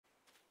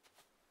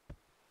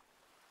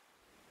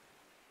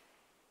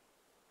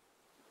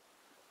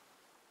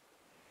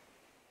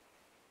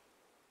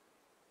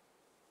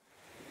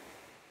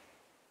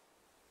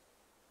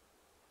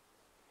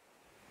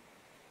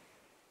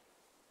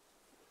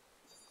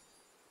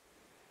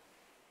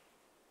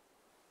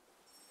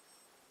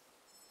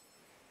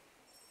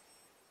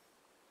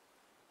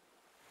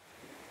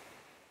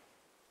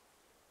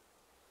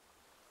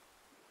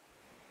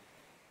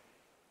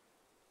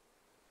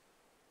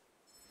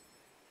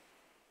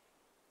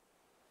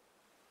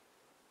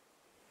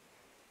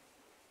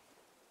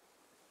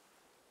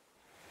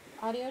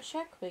Audio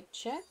check, quick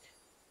check.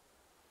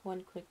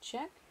 One quick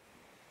check.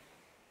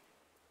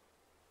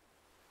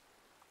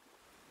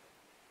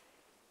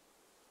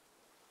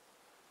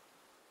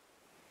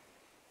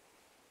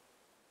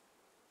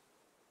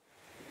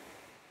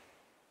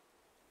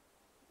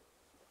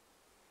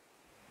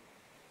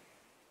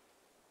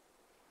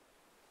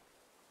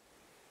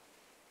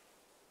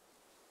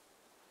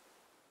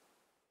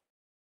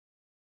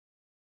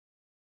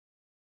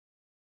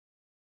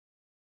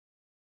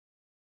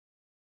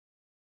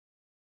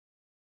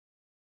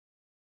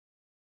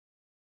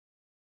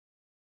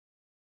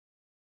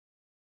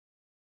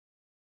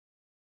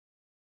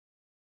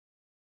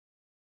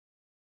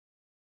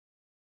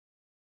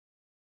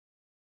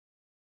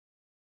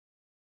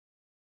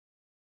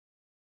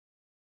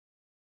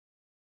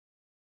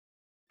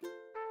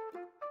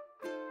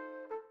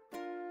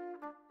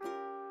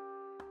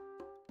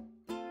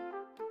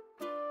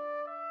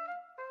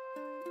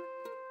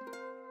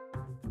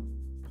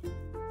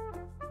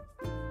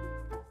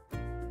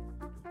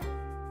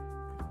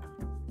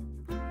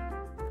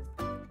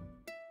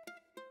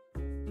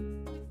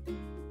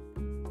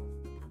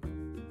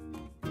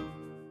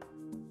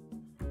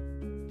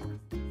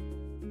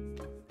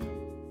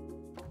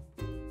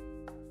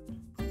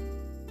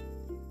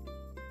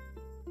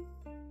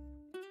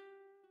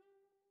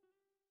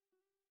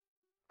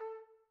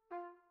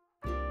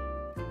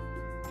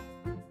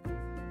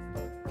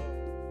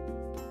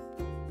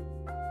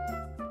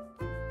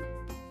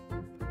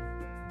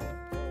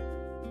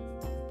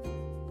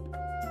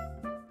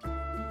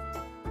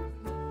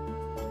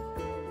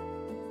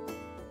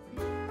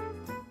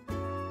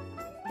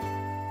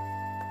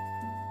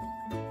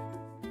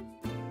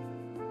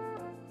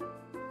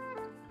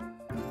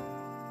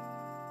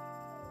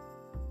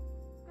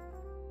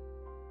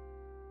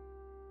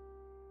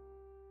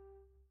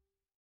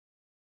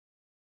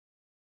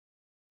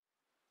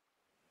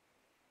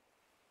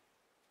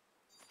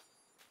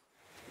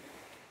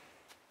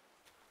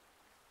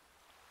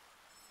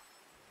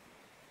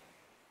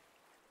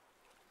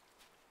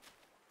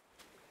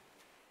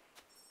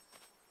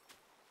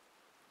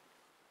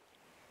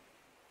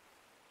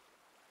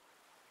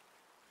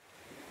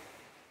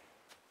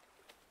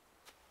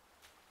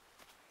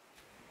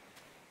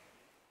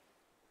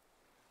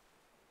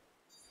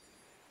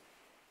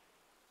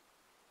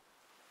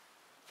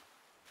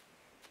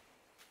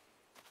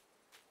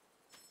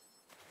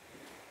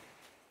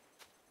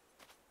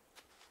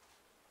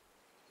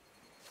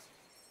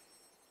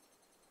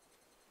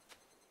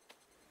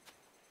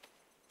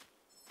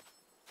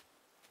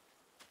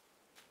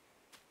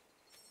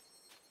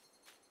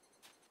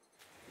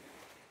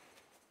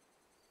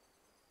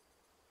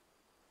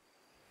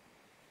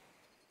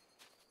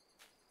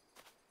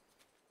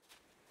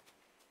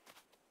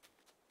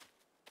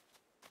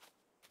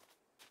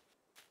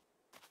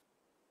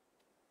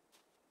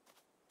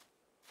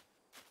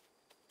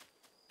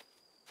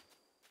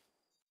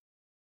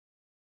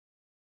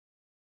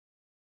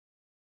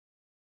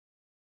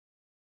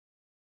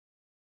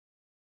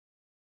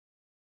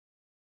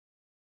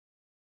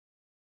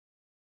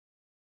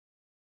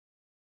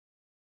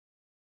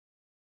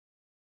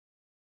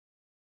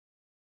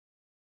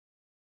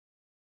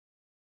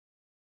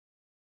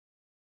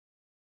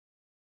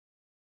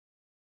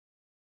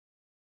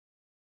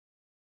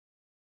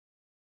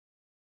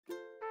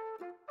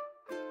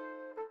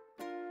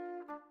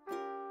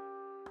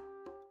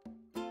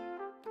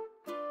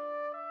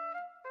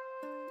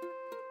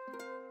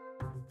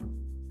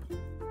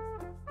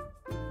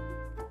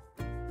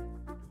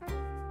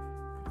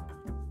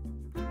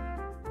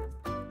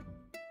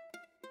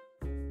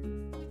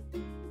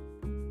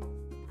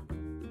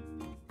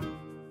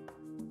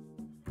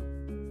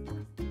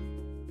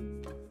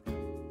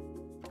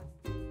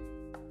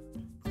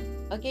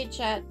 Okay,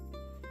 chat.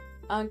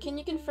 Can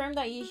you confirm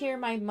that you hear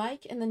my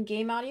mic and then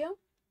game audio?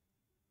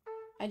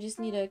 I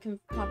just need a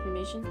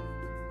confirmation.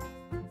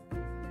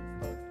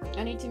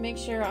 I need to make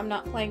sure I'm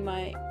not playing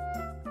my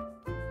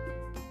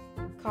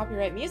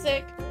copyright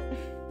music.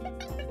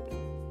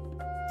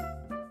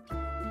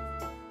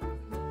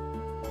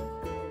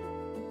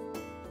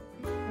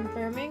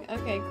 Confirming?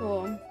 Okay,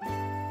 cool.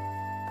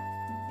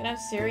 Can I have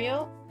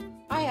cereal?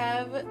 I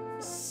have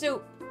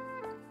soup.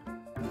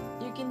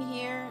 You can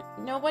hear...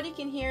 Nobody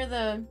can hear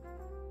the...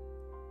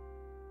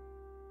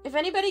 If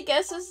anybody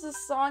guesses the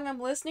song I'm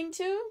listening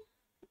to,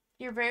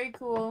 you're very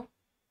cool.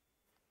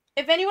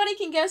 If anybody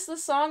can guess the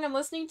song I'm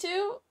listening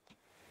to,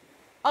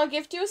 I'll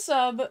gift you a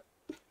sub.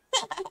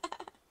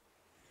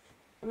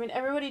 I mean,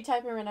 everybody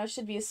typing right now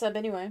should be a sub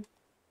anyway.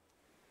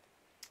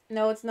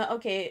 No, it's not.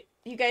 Okay,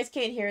 you guys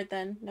can't hear it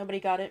then.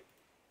 Nobody got it.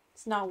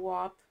 It's not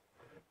WAP.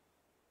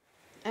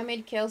 I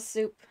made kale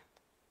soup.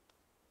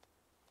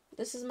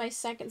 This is my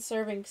second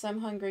serving because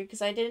I'm hungry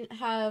because I didn't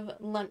have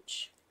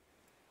lunch.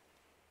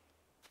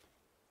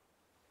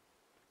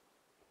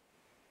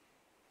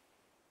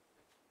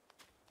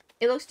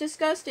 It looks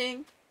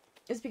disgusting.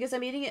 It's because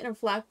I'm eating it in a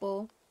flat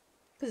bowl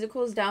because it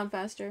cools down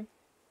faster.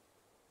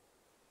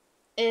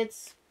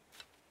 It's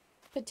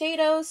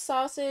potatoes,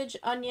 sausage,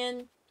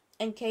 onion,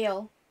 and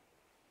kale.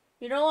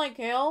 You don't like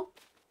kale?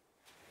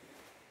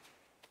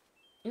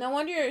 No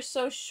wonder you're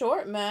so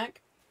short,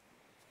 Mac.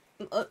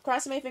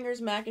 Crossing my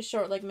fingers, Mac is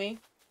short like me.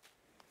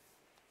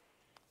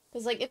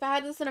 Because, like, if I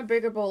had this in a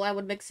bigger bowl, I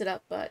would mix it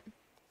up, but...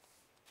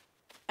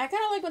 I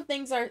kind of like when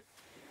things are...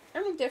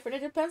 different.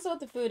 It depends on what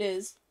the food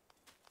is.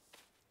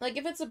 Like,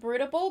 if it's a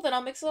burrito bowl, then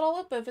I'll mix it all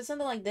up. But if it's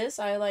something like this,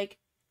 I like...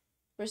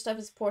 where stuff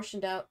is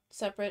portioned out,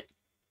 separate.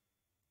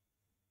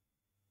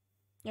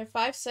 You're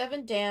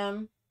 5'7",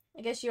 damn.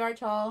 I guess you are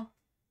tall.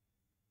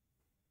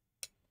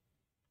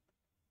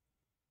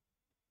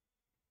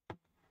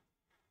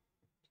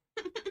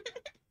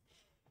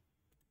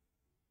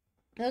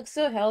 It looks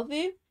so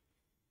healthy.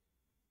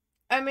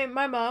 I mean,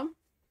 my mom,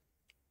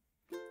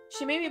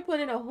 she made me put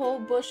in a whole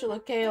bushel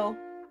of kale.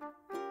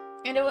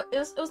 And it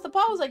was the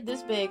pot was like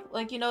this big.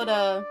 Like, you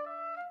know,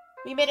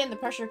 we made it in the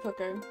pressure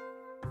cooker.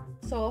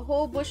 So a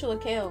whole bushel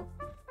of kale.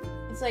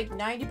 It's like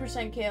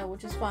 90% kale,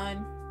 which is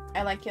fine.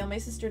 I like kale. My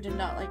sister did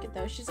not like it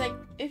though. She's like,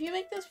 if you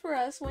make this for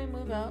us when we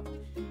move out,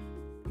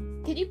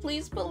 can you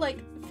please put like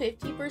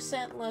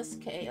 50% less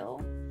kale?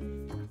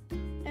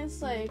 And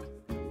it's like,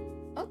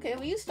 okay,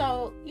 well you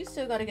still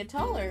gotta get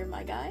taller,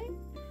 my guy.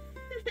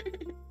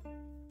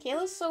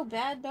 Kale is so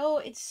bad though.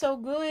 It's so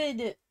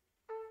good.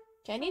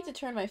 Okay, I need to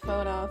turn my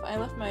phone off. I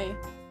left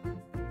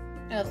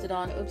it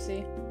on.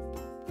 Oopsie.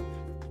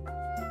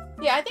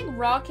 Yeah, I think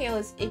raw kale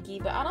is icky,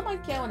 but I don't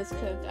like kale when it's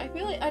cooked. I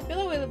feel that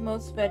way with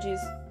most veggies.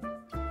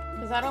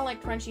 Because I don't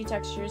like crunchy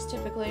textures,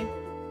 typically.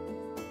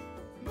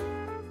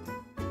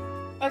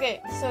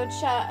 Okay, so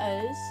chat,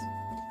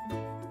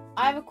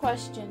 I have a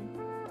question.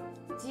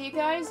 Do you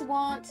guys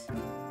want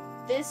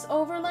this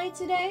overlay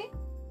today?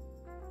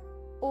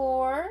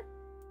 Or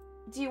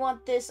do you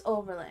want this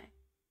overlay?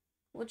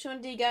 Which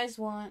one do you guys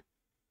want?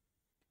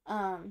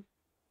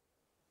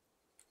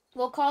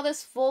 We'll call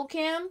this full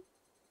cam.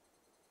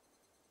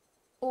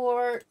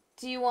 Or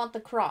do you want the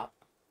crop?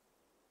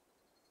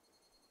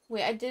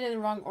 Wait, I did it in the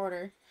wrong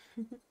order.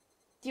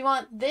 Do you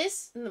want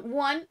this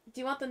one? Do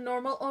you want the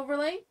normal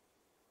overlay?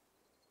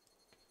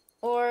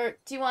 Or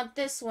do you want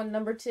this one,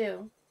 number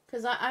 2?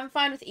 Because I'm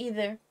fine with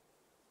either.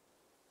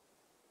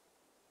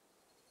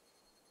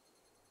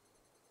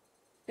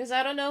 Because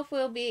I don't know if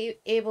we'll be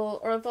able,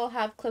 or if I'll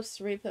have clips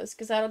to repost.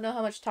 Because I don't know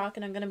how much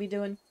talking I'm going to be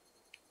doing.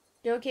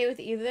 You okay with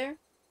either?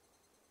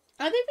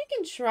 I think we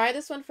can try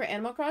this one for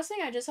Animal Crossing.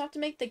 I just have to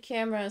make the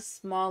camera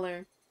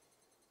smaller.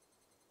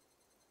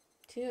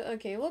 2?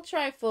 Okay, we'll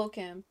try full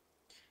cam.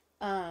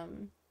 I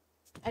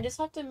just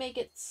have to make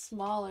it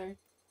smaller.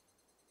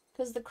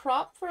 Because the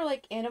crop for,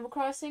 like, Animal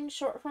Crossing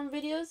short form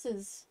videos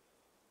is...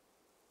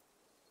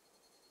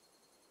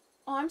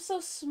 Oh, I'm so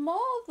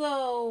small,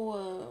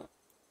 though.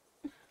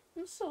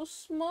 I'm so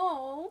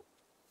small.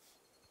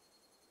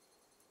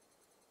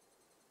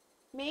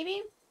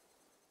 Maybe?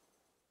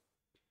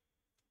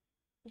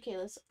 Okay,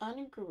 let's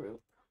ungroup.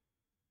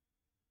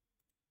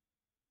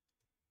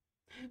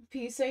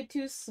 PSA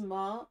too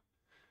small?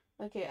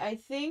 Okay, I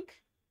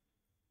think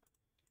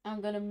I'm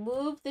gonna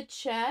move the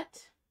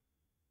chat.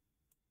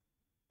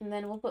 And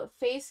then we'll put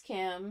face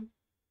cam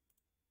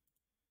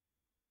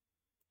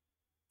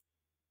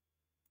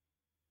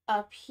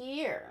up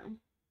here.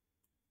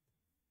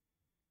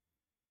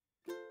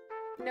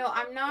 No,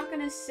 I'm not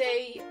gonna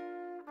say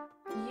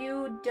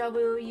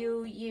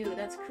UWU.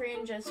 That's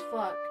cringe as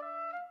fuck.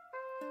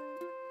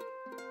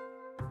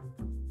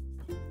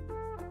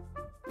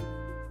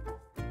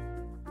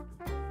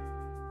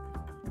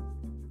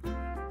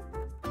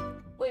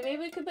 Wait,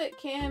 maybe we could put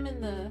cam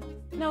in the...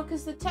 No,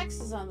 because the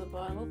text is on the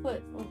bottom. We'll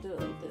do it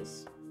like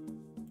this.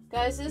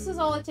 Guys, this is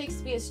all it takes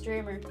to be a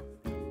streamer.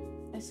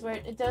 I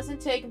swear, it doesn't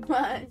take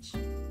much.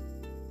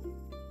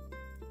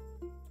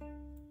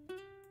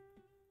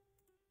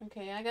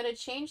 Okay, I gotta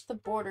change the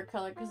border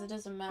color because it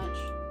doesn't match.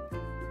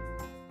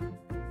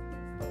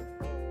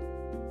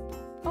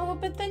 Oh,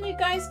 but then you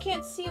guys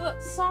can't see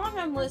what song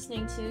I'm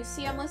listening to.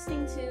 See, I'm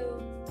listening to...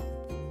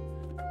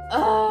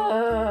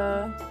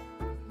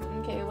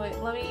 Okay, wait,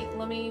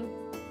 let me...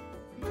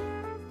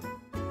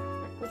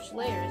 Which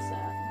layer is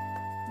that?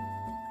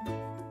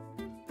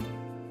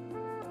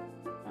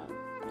 Oh,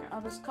 here,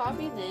 I'll just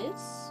copy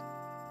this.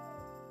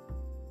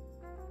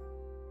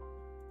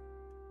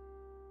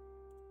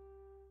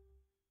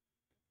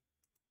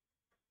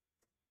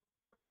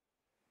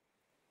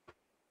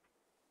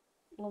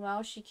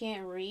 Lamau, she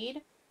can't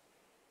read?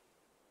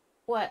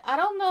 What? I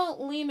don't know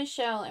Lee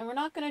Michelle, and we're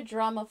not gonna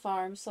drama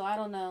farm, so I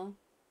don't know.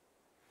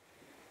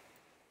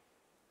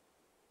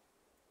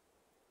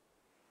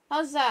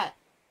 How's that?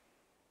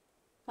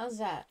 How's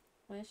that?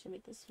 Wait, I should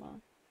make this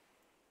small.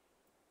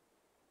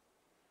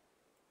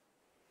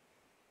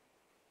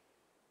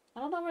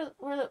 I don't know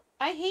where the...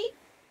 I hate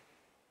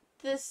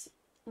this,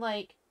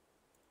 like...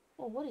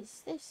 Oh, what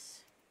is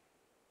this?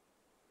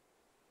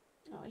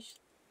 Oh, I should...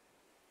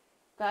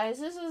 Guys,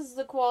 this is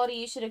the quality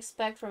you should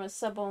expect from a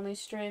sub-only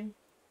stream.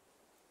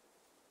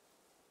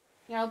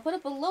 Here, I'll put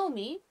it below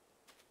me.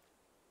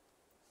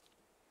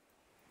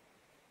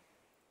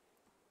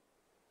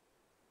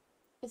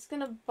 It's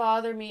gonna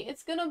bother me.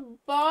 It's gonna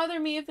bother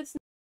me if it's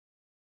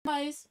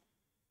nice.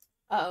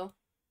 Uh-oh.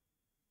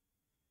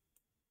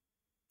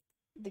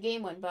 The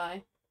game went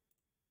by.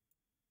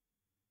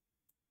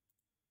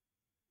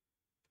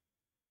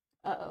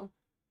 Uh-oh.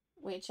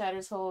 Wait,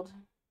 chatters, hold.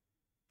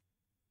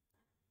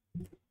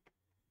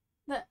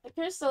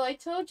 Crystal, I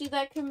told you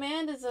that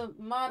command is a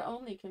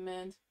mod-only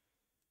command.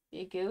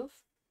 You goof.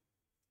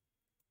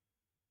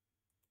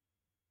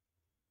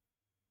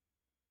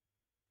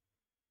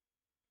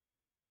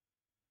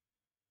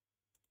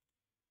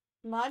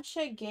 Mod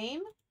check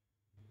game?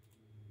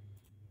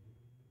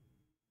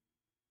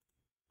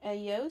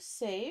 Ayo,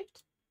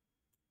 saved.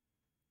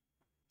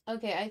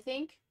 Okay, I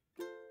think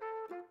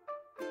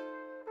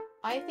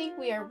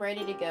we are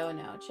ready to go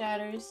now,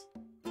 chatters.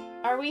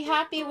 Are we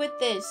happy with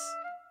this?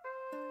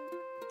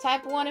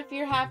 Type 1 if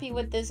you're happy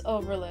with this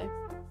overlay.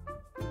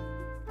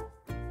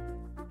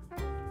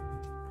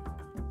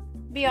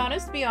 Be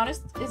honest.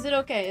 Is it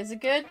okay? Is it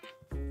good?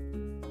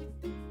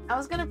 I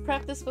was gonna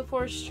prep this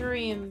before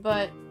stream,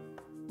 but...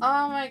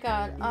 Oh my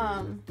god,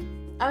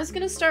 I was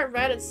gonna start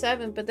red at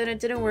 7, but then it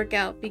didn't work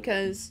out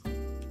because...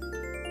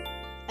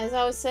 As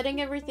I was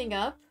setting everything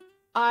up,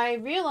 I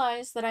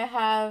realized that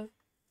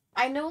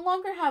I no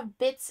longer have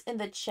bits in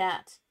the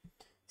chat.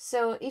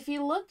 So if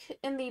you look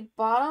in the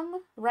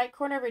bottom right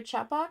corner of your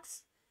chat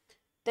box,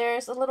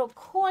 there's a little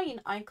coin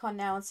icon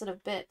now instead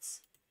of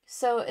bits.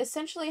 So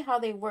essentially how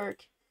they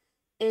work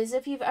is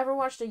if you've ever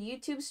watched a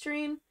YouTube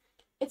stream,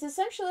 it's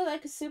essentially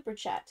like a super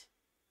chat.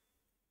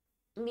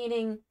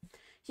 Meaning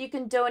you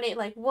can donate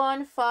like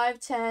 $1,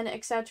 $5, $10,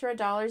 etc.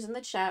 dollars in the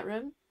chat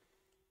room.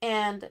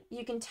 And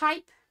you can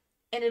type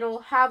and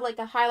it'll have like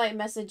a highlight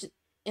message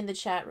in the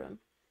chat room.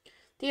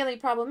 The only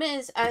problem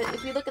is,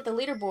 if you look at the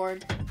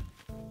leaderboard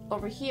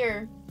over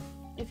here,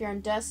 if you're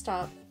on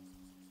desktop,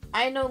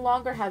 I no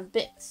longer have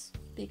bits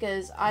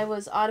because I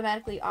was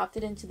automatically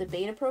opted into the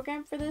beta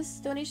program for this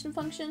donation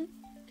function.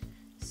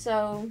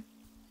 So,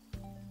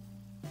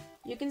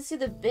 you can see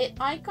the bit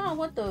icon.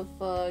 What the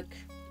fuck?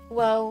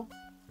 Well,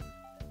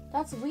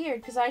 that's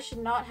weird because I should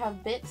not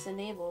have bits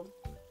enabled.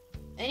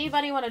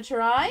 Anybody want to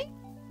try?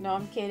 No,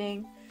 I'm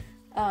kidding.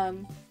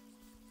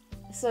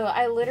 So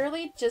I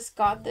literally just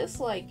got this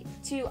like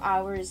 2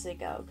 hours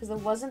ago because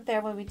it wasn't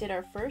there when we did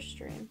our first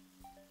stream.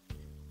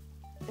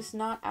 It's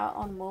not out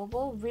on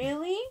mobile?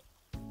 Really?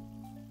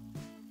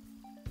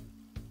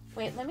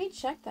 Wait, let me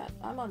check that.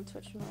 I'm on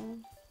Twitch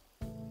mode.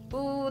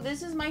 Ooh,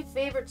 this is my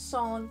favorite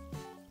song.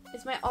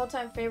 It's my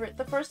all-time favorite.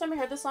 The first time I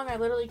heard this song, I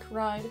literally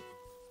cried.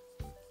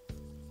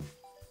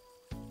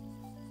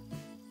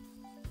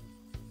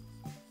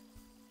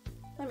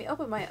 Let me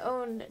open my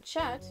own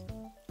chat.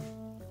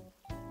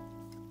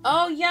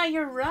 Oh, yeah,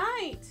 you're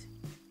right!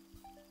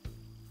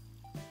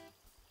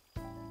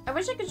 I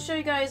wish I could show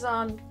you guys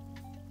on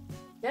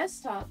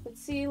desktop, but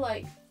see,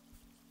 like...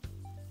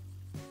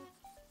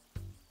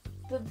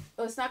 Oh,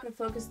 it's not gonna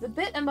focus. The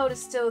bit emote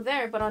is still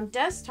there, but on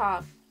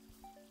desktop...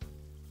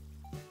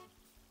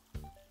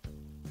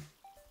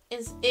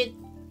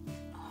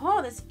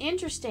 Oh, that's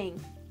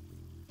interesting.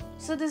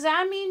 So does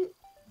that mean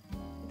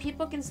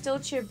people can still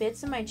cheer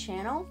bits in my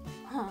channel?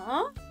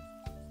 Huh?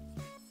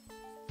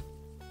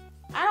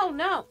 I don't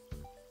know.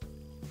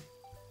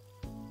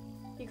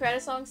 You cry to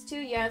songs too?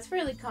 Yeah, it's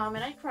really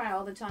common. I cry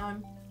all the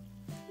time.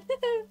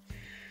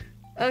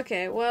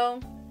 Okay, well...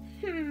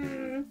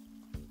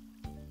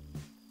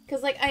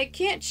 Because, like, I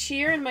can't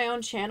cheer in my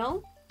own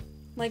channel.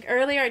 Like,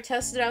 earlier I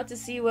tested out to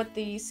see what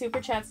the super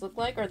chats look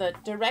like, or the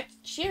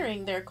direct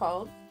cheering, they're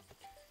called.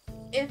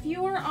 If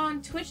you are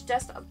on Twitch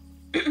desktop...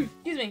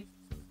 Excuse me.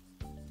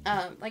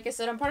 Like I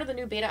said, I'm part of the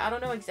new beta. I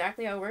don't know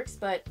exactly how it works,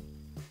 but...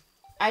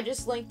 I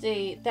just linked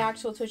the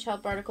actual Twitch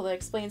help article that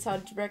explains how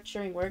direct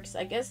cheering works.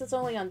 I guess it's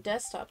only on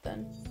desktop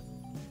then.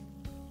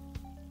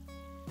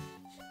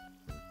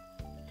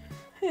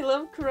 I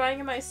love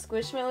crying in my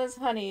Squishmallows,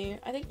 honey.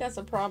 I think that's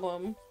a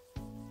problem.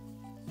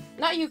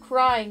 Not you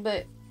crying,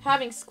 but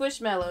having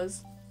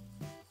Squishmallows.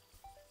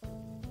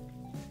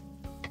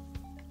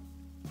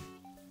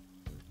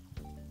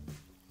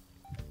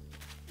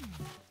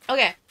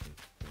 Okay.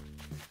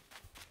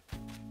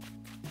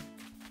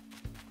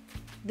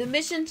 The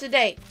mission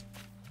today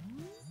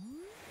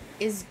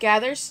is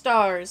gather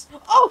stars.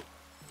 Oh!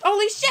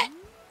 Holy shit!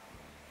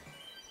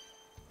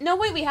 No,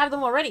 wait, we have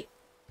them already.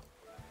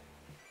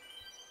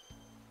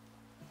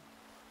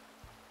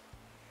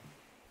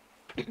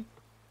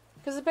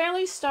 Because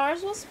apparently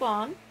stars will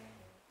spawn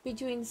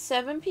between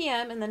 7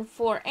 p.m. and then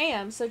 4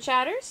 a.m. So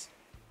chatters,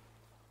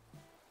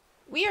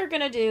 we are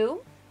gonna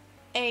do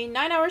a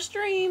 9-hour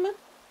stream.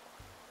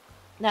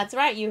 That's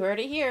right, you heard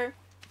it here.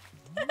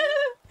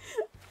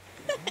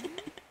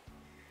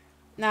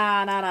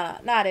 Nah,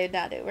 dude.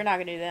 We're not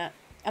gonna do that.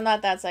 I'm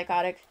not that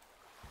psychotic.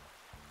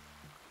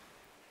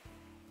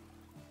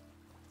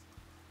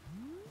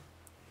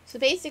 So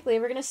basically,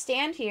 we're gonna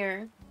stand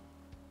here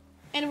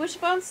and wish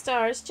upon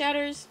stars.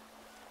 Chatters,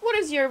 what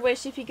is your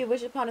wish if you could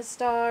wish upon a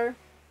star?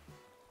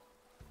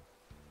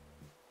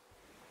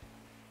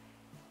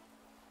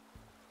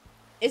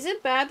 Is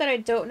it bad that I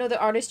don't know the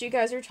artist you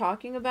guys are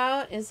talking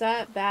about? Is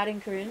that bad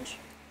and cringe?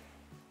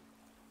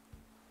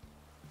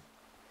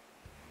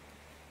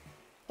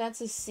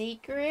 That's a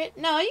secret?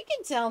 No, you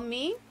can tell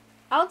me.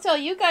 I'll tell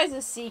you guys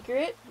a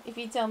secret if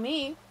you tell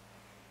me.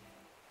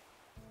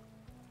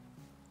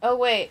 Oh,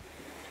 wait.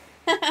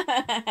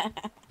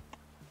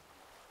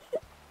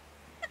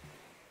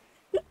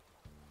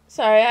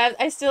 Sorry,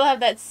 I still have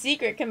that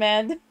secret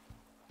command.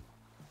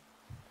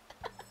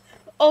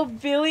 Oh,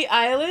 Billie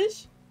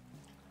Eilish?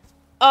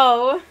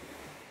 Oh,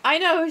 I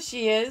know who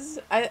she is.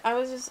 I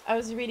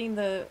was reading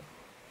the...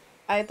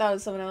 I thought it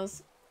was someone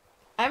else.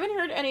 I haven't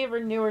heard any of her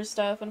newer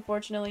stuff,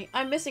 unfortunately.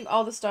 I'm missing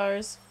all the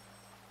stars.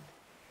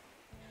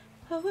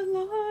 How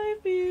will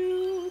life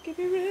be? Keep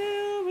it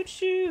real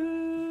with you.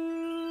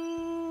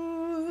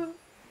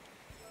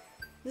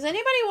 Does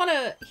anybody want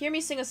to hear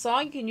me sing a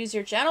song? You can use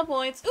your channel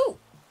points. Ooh!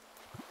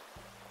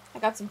 I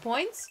got some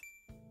points.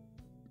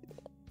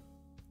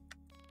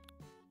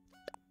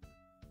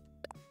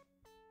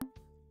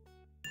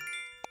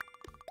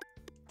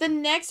 The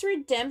next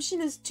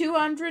redemption is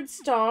 200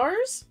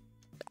 stars?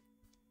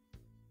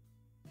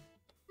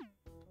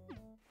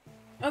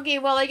 Okay,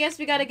 well, I guess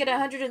we gotta get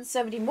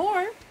 170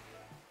 more.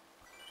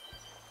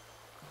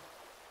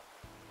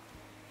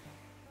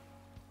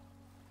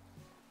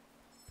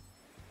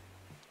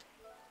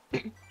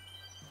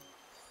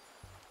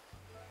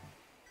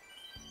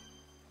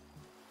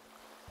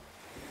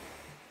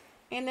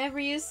 I never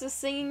used to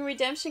singing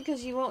redemption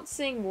because you won't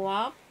sing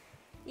WAP.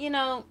 You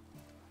know,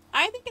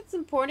 I think it's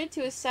important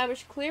to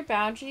establish clear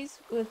boundaries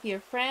with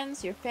your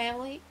friends, your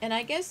family, and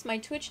I guess my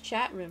Twitch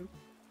chat room.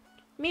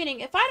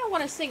 Meaning, if I don't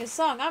want to sing a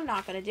song, I'm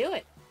not going to do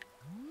it.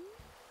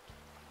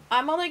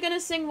 I'm only going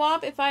to sing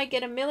WAP if I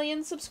get 1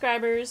 million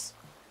subscribers.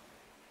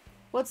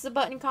 What's the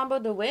button combo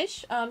to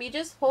wish? You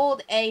just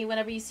hold A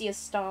whenever you see a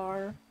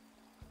star.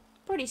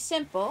 Pretty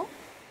simple.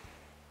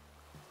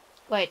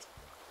 Wait.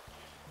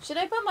 Should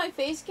I put my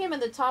face cam in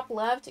the top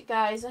left?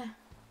 Guys.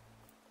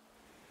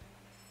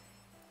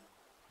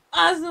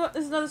 There's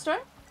another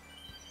star?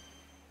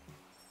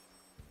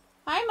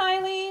 Hi,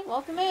 Miley.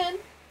 Welcome in.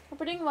 Hope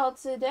we're doing well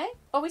today.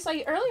 Oh, we saw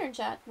you earlier in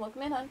chat.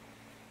 Welcome in, hon.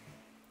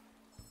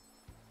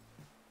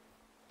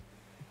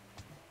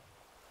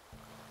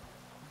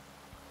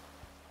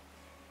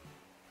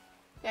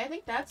 Yeah, I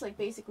think that's, like,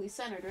 basically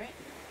centered, right?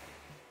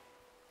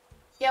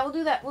 Yeah, we'll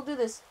do that. We'll do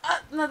this.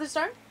 Another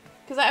star?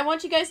 Because I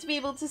want you guys to be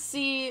able to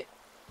see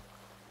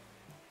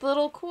the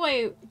little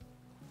koi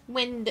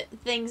wind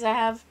things I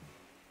have.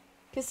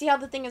 Because see how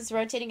the thing is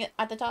rotating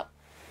at the top?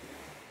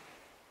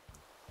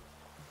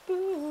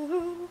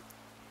 Boo.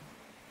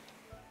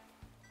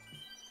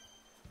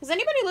 Has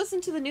anybody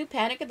listened to the new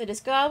Panic at the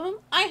Disco album?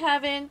 I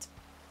haven't.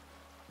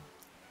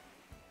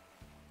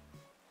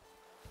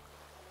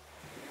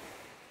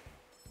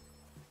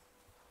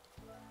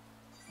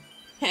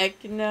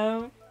 Heck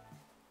no.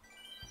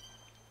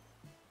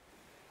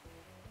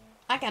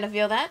 I kind of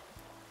feel that.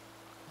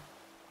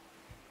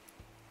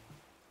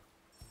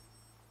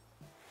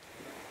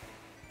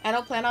 I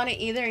don't plan on it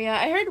either, yeah.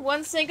 I heard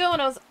one single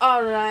and I was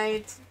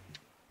alright.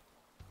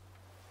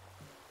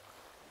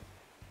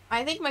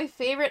 I think my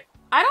favorite...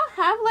 I don't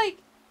have, like,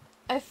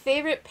 a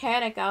favorite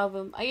Panic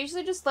album. I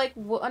usually just like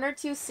 1 or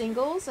 2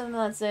 singles and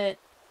that's it.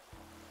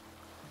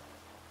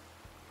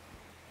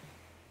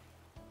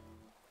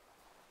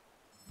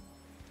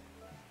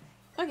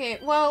 Okay,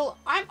 well,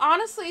 I'm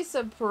honestly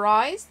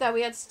surprised that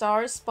we had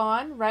stars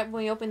spawn right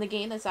when we opened the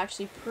game. That's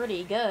actually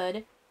pretty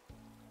good.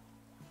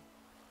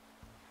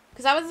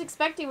 Because I was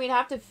expecting we'd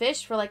have to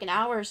fish for like an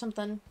hour or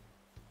something.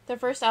 Their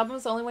first album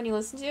was the only one you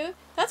listened to.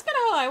 That's kind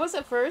of how I was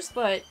at first,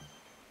 but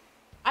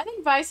I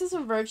think Vices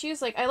and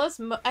Virtues, like, I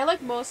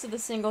like most of the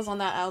singles on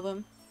that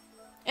album.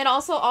 And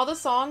also, all the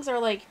songs are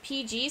like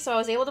PG, so I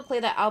was able to play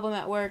that album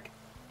at work.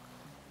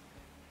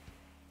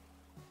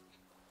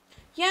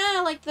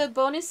 Yeah, like the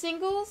bonus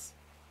singles,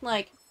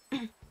 like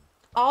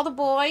All the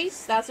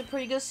Boys, that's a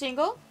pretty good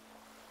single.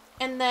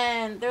 And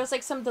then there was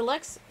like some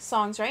deluxe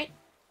songs, right?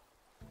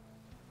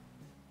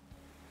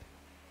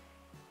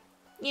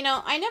 You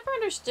know, I never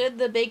understood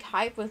the big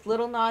hype with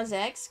Lil Nas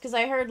X, because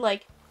I heard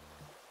like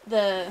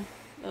the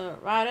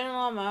riding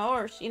on my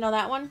horse, you know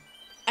that one?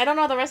 I don't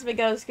know how the rest of it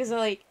goes, because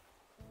like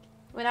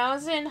when I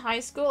was in high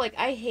school, like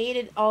I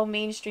hated all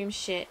mainstream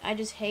shit. I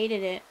just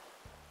hated it.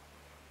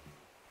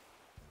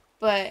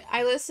 But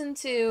I listened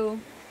to,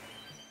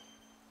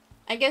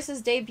 I guess,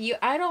 his debut.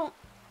 I don't,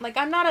 like,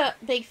 I'm not a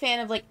big fan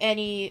of, like,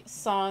 any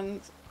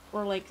songs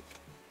or, like,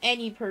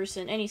 any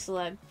person, any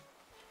celeb.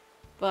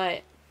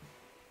 But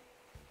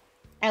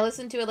I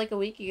listened to it, like, a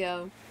week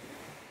ago.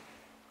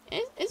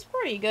 It's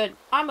pretty good.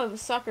 I'm a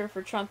sucker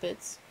for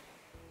trumpets.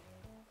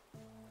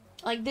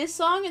 Like, this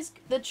song is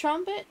the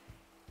trumpet.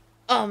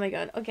 Oh my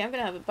god. Okay, I'm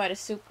gonna have a bite of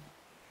soup.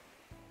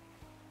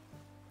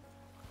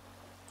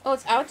 Oh,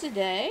 it's out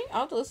today?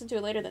 I'll have to listen to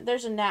it later then.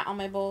 There's a gnat on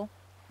my bowl.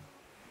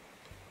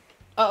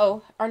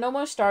 Uh-oh. Are no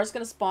more stars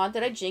gonna spawn?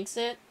 Did I jinx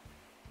it?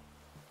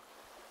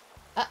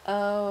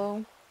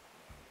 Uh-oh.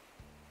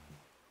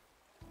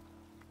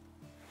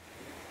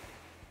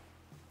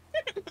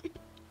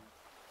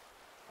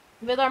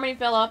 Fifth Harmony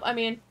fell off. I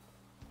mean,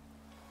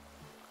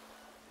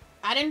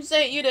 I didn't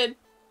say it, you did.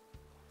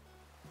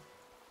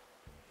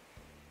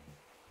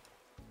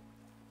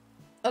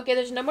 Okay,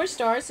 there's no more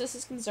stars. This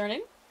is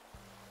concerning.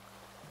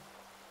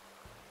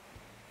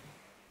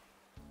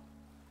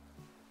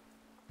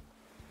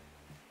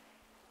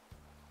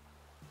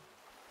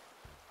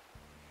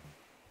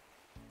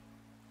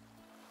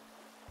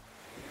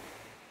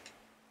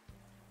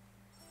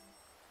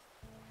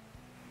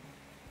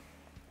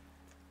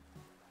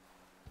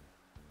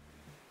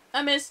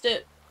 I missed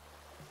it.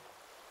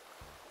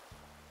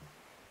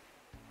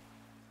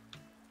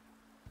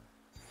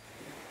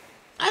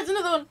 That's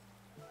another one.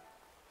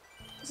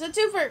 It's a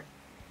twofer.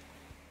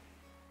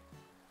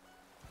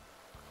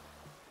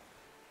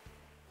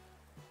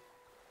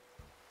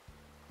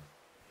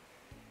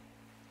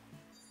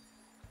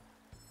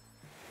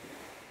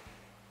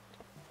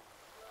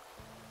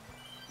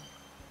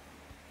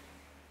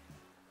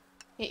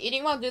 Yeah,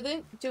 eating while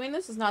doing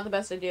this is not the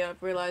best idea,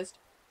 I've realized.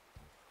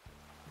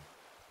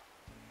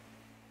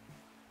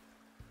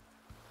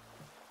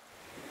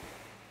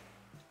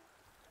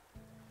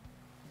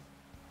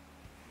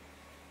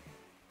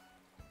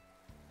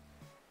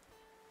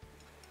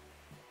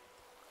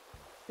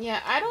 Yeah,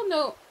 I don't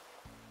know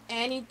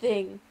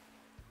anything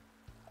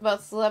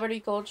about celebrity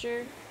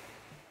culture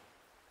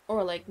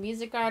or like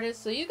music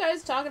artists, so you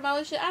guys talking about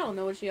this shit, I don't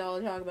know what y'all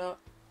are talking about.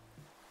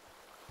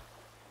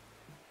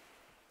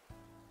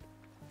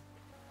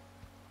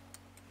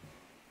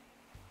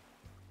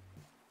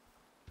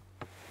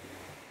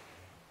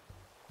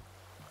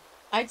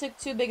 I took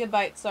too big a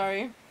bite,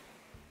 sorry.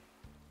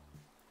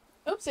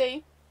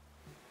 Oopsie.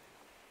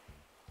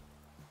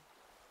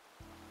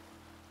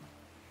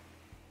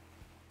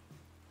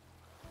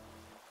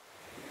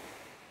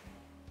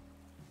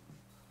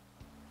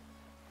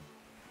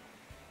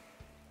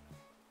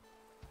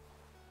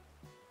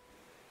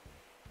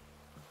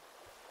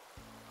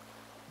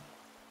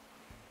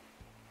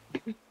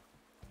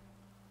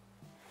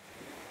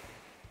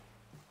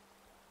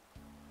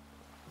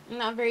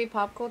 Not very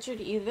pop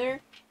cultured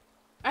either.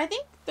 I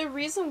think the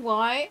reason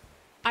why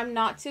I'm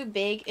not too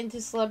big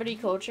into celebrity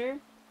culture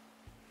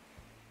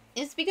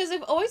is because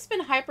I've always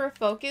been hyper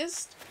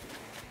focused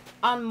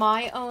on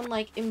my own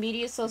like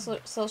immediate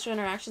social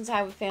interactions I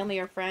have with family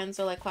or friends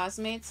or like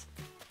classmates.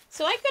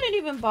 So I couldn't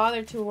even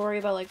bother to worry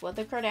about like what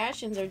the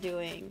Kardashians are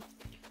doing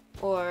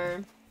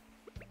or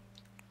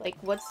like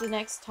what's the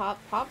next top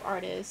pop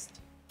artist.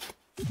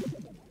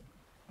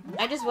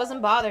 I just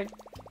wasn't bothered.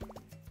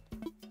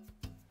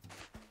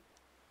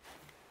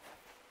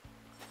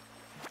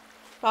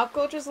 Pop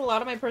culture is a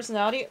lot of my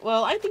personality.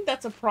 Well, I think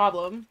that's a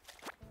problem.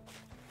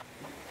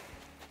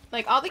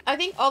 Like, I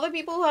think all the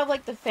people who have,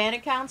 like, the fan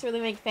accounts where they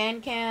make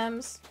fan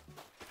cams,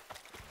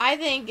 I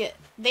think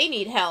they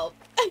need help.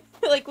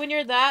 Like, when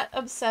you're that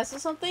obsessed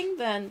with something,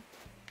 then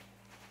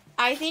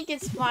I think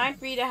it's fine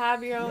for you to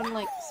have your own,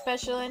 like,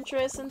 special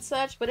interests and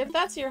such, but if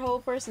that's your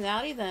whole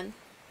personality, then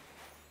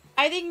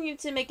I think you need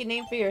to make a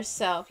name for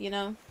yourself, you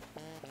know?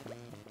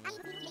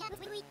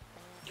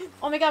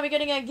 Oh my god, we're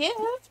getting a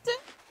gift!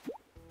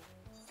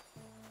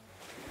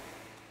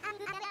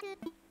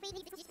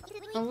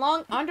 A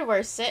long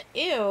underwear set.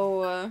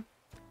 Ew.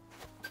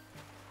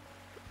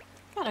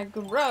 Kinda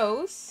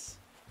gross.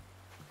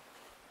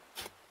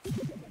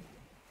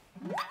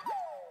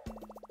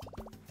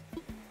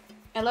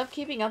 I love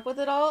keeping up with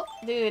it all.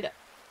 Dude,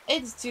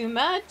 it's too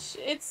much.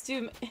 It's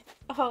too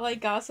all I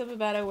gossip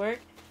about at work.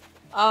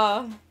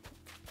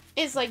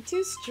 It's like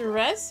too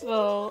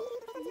stressful.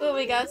 Oh,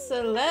 we got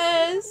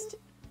Celeste.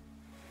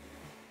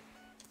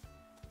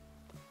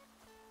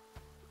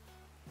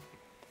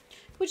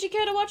 Would you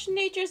care to watch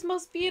nature's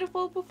most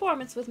beautiful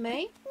performance with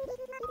me?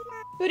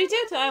 Hooty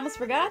toot, I almost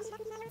forgot.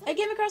 I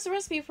came across a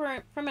recipe for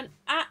an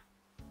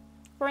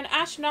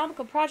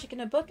astronomical project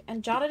in a book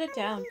and jotted it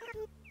down.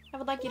 I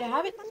would like you to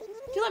have it.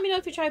 Do let me know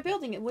if you try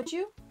building it, would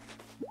you?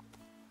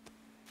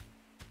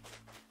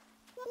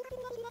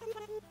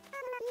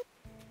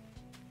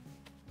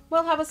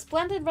 Well, have a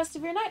splendid rest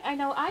of your night. I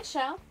know I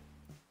shall.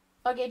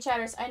 Okay,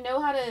 chatters, I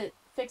know how to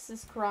fix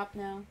this crop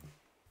now.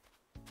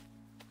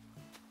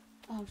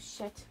 Oh,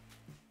 shit.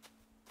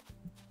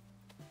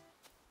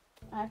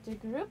 I have to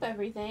group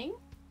everything.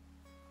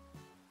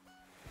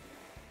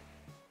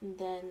 And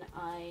then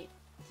I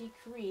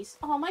decrease.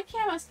 Oh, my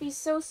cam must be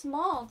so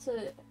small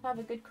to have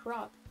a good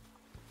crop.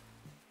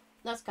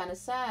 That's kind of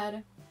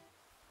sad.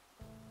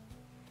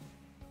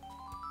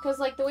 Because,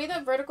 like, the way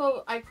that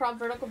I crop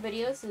vertical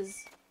videos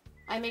is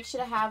I make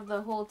sure to have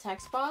the whole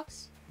text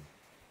box.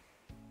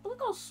 But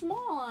look how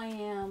small I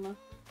am.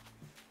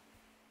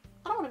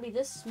 I don't want to be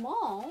this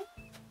small.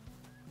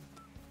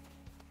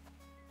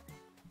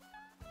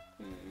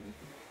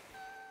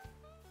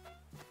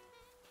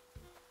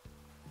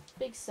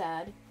 Big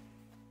sad.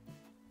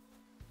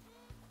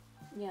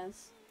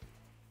 Yes.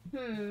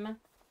 Because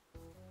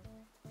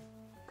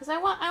I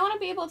want to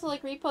be able to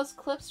like repost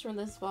clips from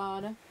this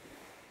VOD.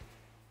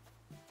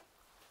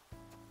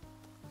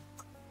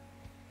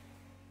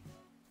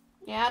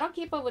 Yeah, I don't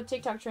keep up with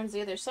TikTok trends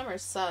either. Some are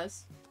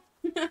sus.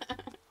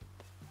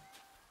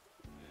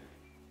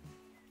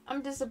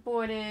 I'm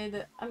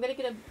disappointed. I'm gonna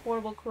get a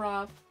portable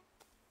crop.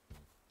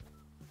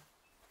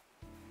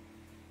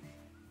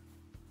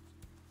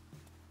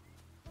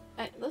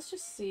 Let's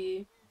just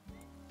see.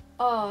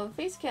 Oh,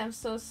 face cam's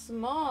so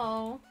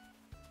small.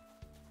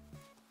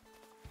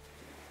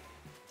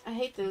 I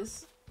hate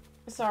this.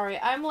 Sorry,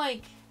 I'm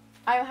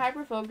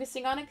hyper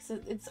focusing on it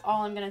because it's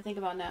all I'm gonna think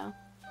about now.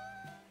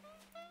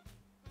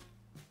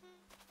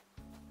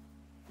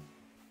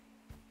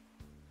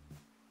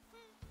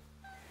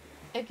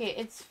 Okay,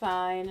 it's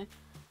fine.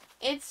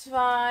 It's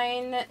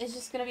fine. It's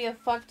just gonna be a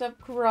fucked up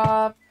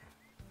crop.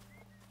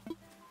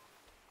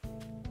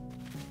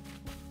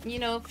 You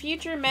know,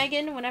 future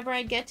Megan, whenever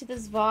I get to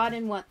this VOD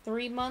in, what,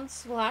 3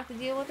 months, we'll have to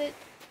deal with it.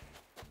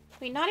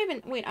 Wait,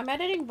 wait, I'm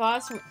editing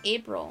VODs from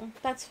April.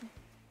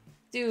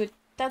 Dude,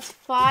 that's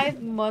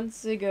 5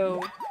 months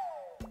ago.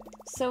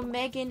 So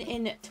Megan,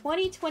 in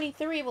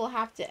 2023, will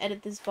have to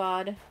edit this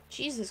VOD.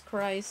 Jesus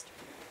Christ.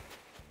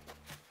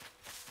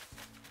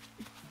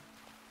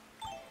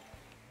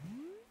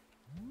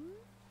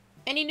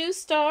 Any new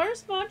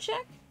stars, VOD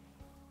check?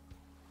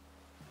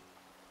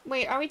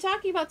 Wait, are we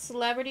talking about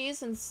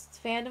celebrities and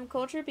fandom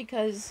culture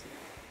because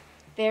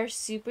they're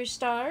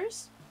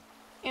superstars?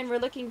 And we're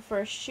looking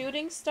for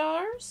shooting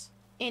stars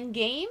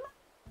in-game?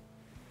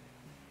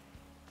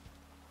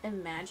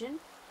 Imagine.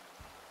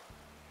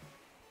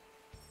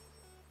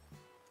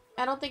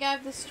 I don't think I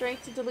have the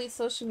strength to delete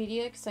social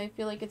media because I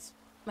feel like it's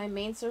my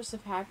main source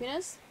of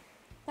happiness.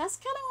 That's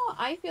kind of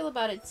how I feel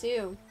about it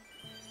too.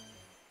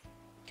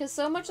 Because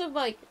so much of,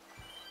 like,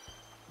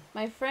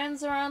 my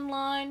friends are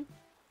online.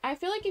 I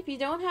feel like if you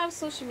don't have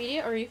social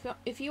media or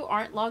if you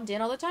aren't logged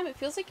in all the time, it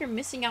feels like you're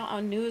missing out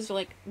on news or,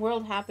 like,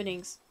 world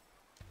happenings.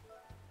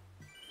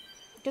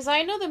 Because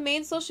I know the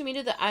main social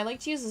media that I like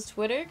to use is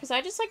Twitter, because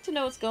I just like to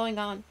know what's going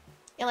on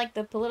in, like,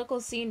 the political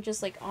scene,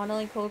 just, like,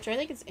 online culture. I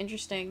think it's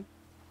interesting.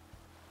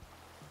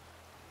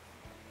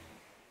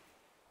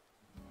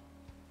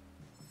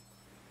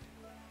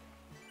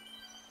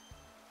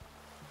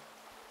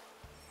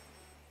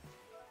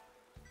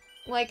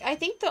 Like, I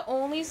think the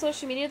only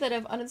social media that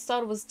I've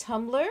uninstalled was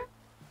Tumblr.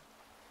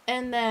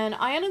 And then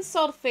I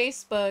uninstalled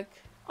Facebook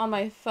on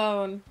my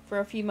phone for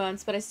a few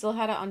months, but I still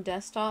had it on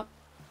desktop.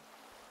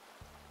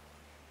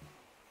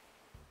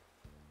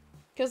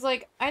 Because,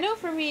 like, I know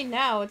for me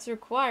now it's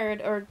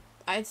required, or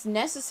it's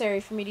necessary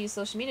for me to use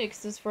social media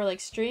because it's for, like,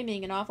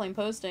 streaming and offline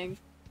posting.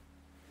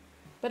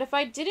 But if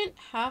I didn't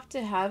have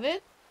to have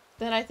it,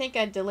 then I think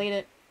I'd delete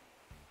it.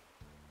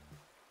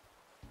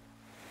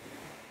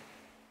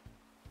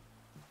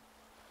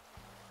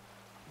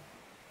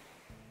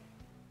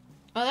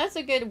 Oh, that's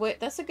a good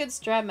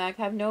strat, Mac.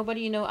 Have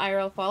nobody you know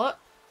IRL follow.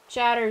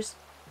 Chatters.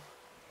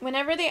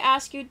 Whenever they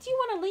ask you, do you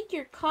want to link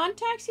your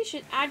contacts? You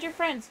should add your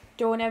friends.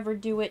 Don't ever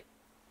do it.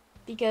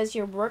 Because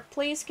your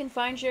workplace can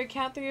find your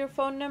account through your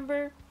phone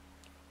number.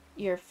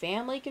 Your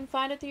family can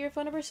find it through your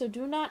phone number. So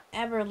do not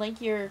ever link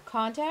your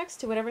contacts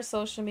to whatever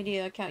social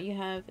media account you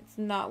have. It's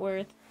not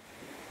worth.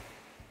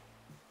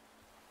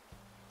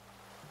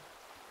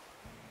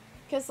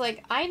 Because,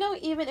 like, I know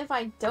even if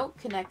I don't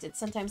connect it,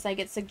 sometimes I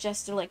get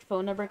suggested, like,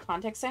 phone number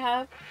contacts I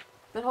have.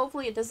 But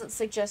hopefully it doesn't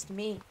suggest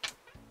me.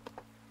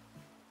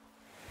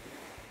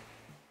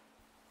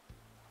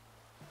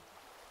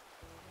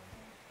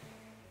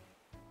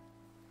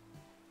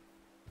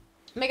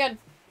 Oh my god.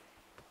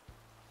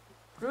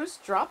 Bruce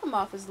Drop 'em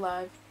Off is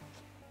live.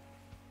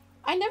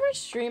 I never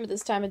stream at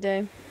this time of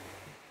day.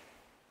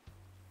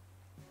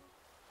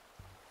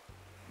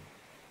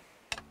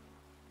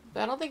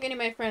 But I don't think any of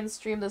my friends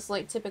stream this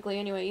late typically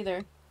anyway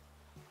either.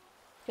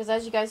 Because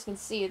as you guys can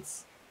see,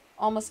 it's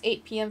almost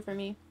 8 PM for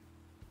me.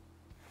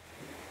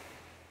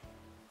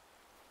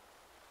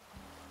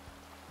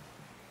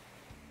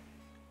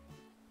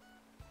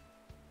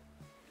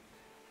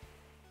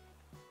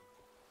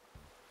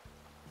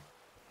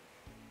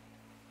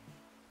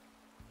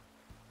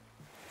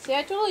 See,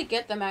 I totally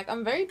get the Mac.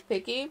 I'm very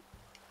picky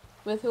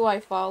with who I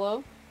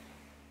follow.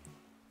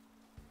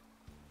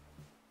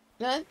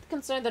 The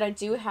concern that I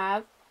do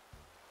have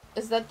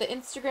is that the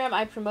Instagram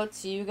I promote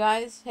to you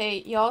guys, hey,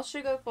 y'all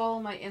should go follow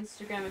my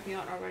Instagram if you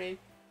aren't already.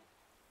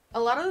 A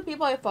lot of the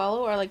people I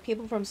follow are, like,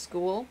 people from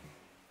school.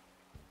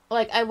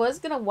 Like, I was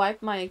gonna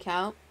wipe my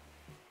account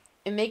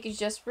and make it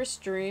just for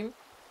stream,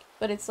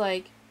 but it's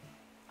like,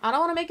 I don't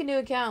want to make a new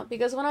account,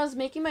 because when I was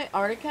making my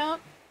art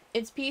account,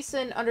 it's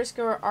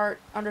peace_art_.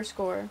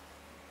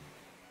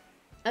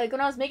 Like,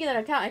 when I was making that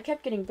account, I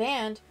kept getting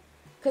banned,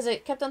 because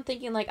it kept on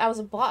thinking, like, I was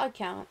a bot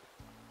account.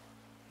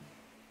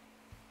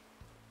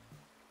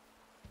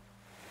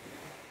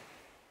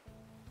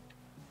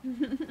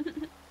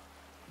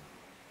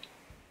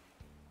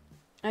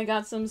 I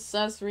got some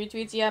sus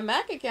retweets. Yeah,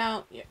 Mac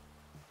account. Yeah.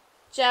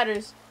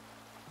 Chatters.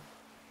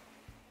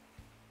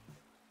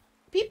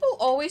 People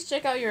always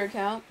check out your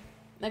account.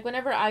 Like,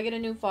 whenever I get a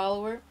new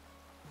follower,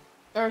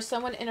 or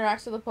someone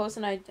interacts with a post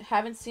and I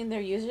haven't seen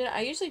their user,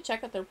 I usually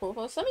check out their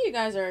profile. Some of you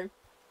guys are a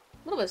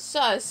little bit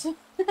sus.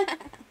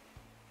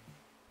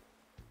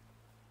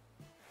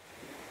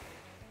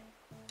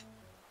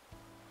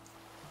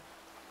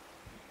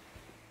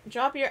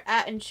 Drop your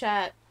 @ in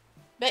chat.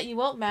 Bet you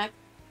won't, Mac.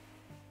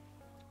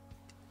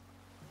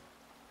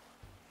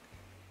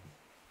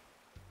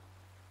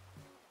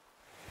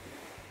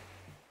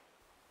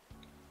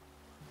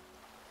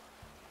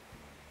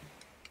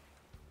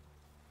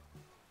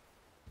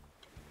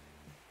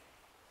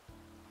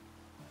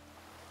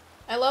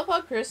 I love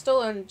how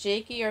Crystal and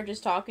Jakey are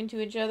just talking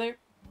to each other.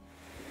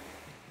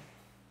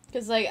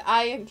 Because, like,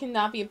 I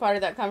cannot be a part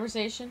of that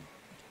conversation.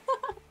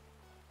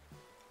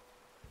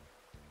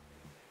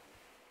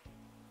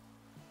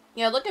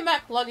 Yeah, looking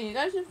back, plugging. You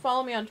guys should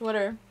follow me on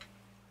Twitter.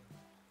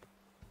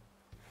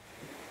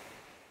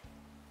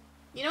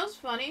 You know what's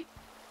funny?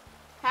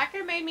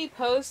 Hacker made me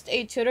post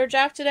a Twitter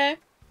draft today.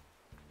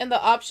 And the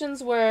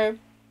options were...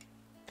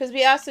 Because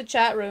we asked the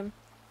chat room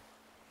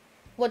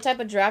what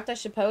type of draft I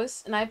should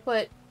post. And I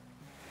put,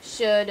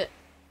 should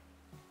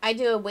I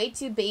do a way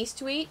too base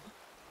tweet?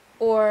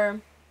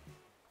 Or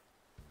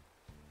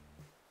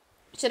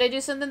should I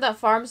do something that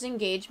farms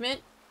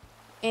engagement?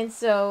 And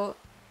so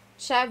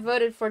chat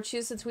voted for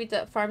choose the tweet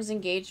that farms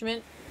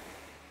engagement.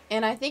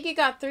 And I think it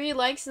got 3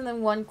 likes and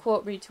then 1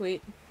 quote retweet.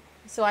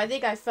 So I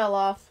think I fell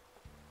off.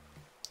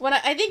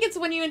 I think it's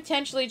when you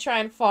intentionally try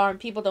and farm,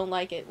 people don't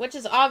like it. Which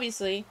is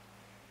obviously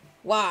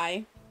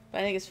why. But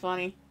I think it's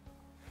funny.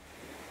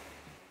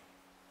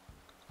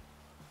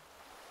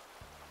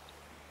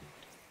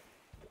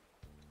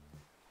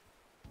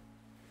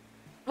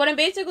 What I'm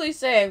basically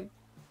saying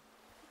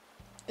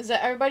is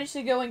that everybody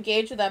should go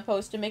engage with that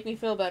post to make me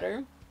feel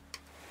better.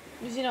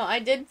 Because, you know, I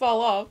did fall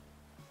off.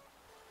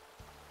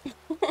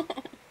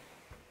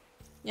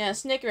 Yeah,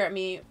 snicker at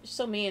me. You're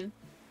so mean.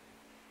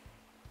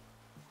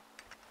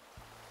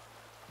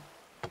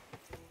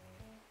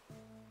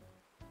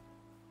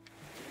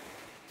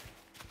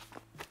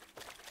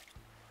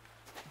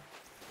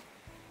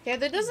 Okay,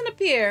 there doesn't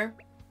appear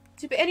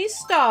to be any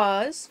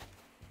stars.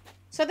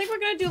 So I think we're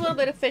gonna do a little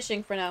bit of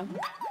fishing for now.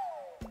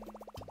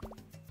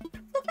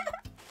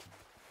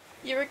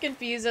 You were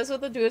confused. That's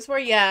what the do is for?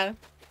 Yeah.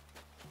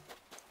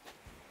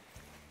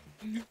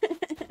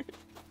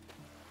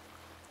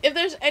 If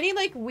there's any,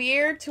 like,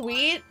 weird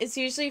tweet, it's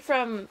usually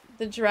from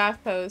the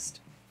draft post.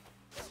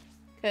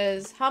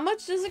 Because how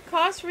much does it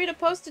cost for me to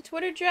post a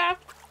Twitter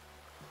draft?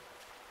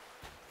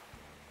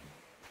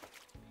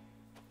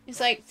 It's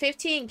like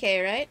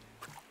 15K, right?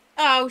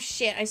 Oh,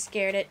 shit. I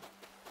scared it.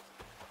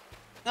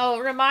 Oh,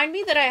 remind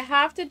me that I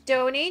have to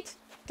donate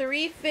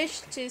 3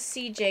 fish to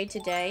CJ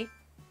today.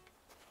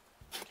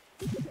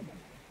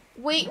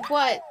 Wait,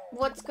 what?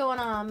 What's going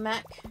on,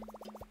 Mac?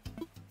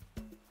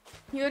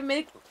 You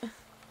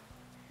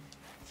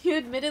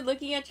admitted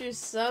looking at your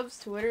subs'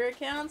 Twitter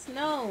accounts?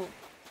 No.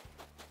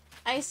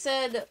 I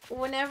said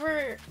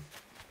whenever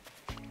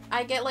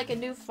I get like a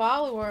new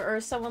follower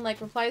or someone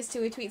like replies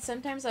to a tweet,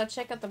 sometimes I'll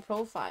check out the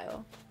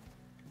profile.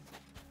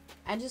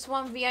 I just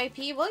want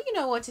VIP. Well, you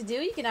know what to do.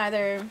 You can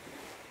either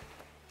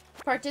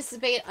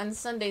participate on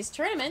Sunday's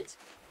tournament,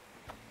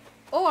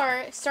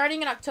 or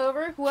starting in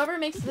October, whoever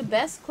makes the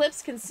best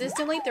clips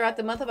consistently throughout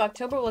the month of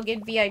October will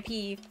get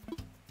VIP.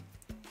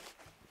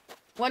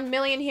 1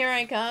 million, here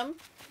I come.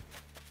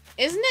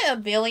 Isn't it a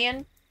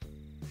billion?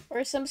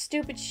 Or some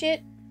stupid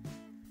shit?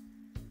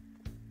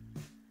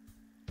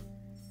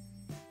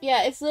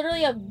 Yeah, it's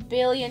literally 1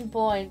 billion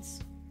points.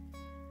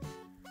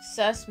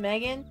 Sus,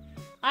 Megan?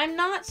 I'm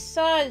not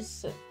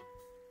sus.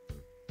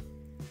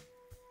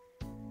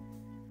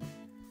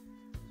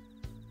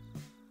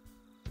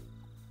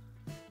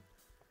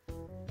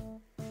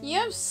 You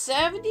have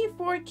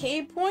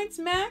 74K points,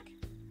 Mac?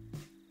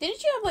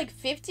 Didn't you have like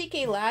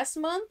 50K last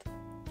month?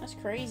 That's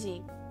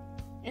crazy.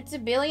 It's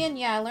 1 billion?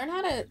 Yeah, learn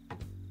how to...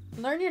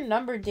 Learn your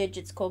number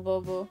digits,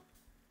 Kobobo.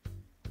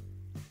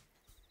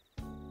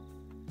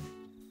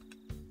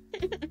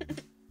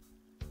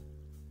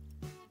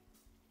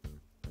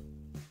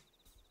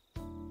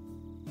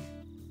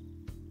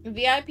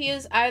 VIP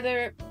is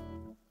either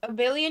 1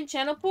 billion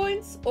channel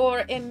points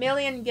or 1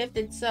 million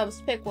gifted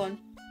subs. Pick one.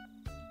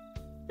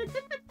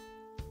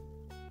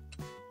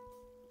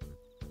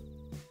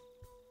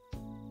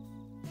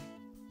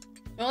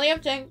 You only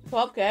have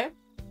 12K.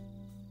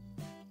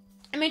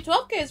 I mean,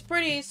 12K is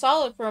pretty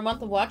solid for a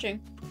month of watching.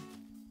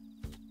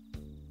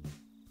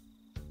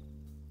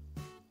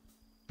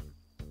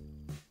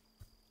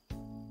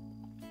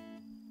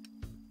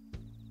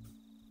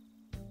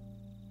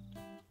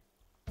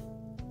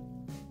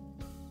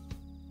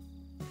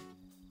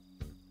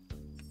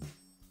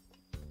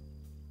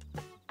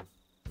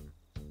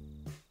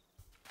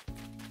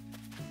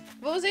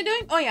 What was I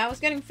doing? Oh yeah, I was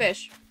getting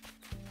fish.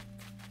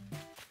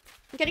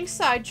 I'm getting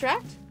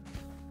sidetracked.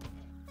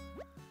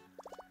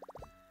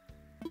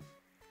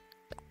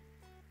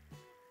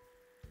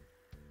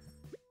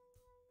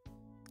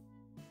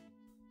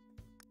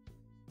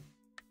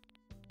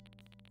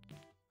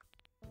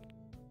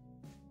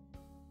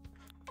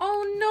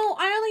 Oh no,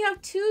 I only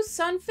have 2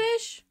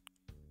 sunfish?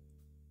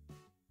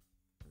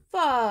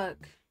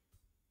 Fuck.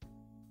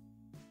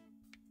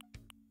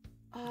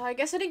 Oh, I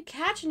guess I didn't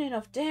catch it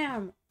enough,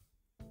 damn.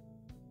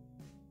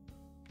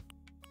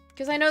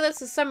 Because I know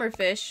that's a summer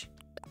fish.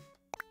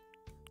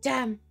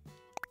 Damn.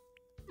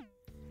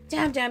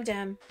 Damn, damn,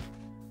 damn.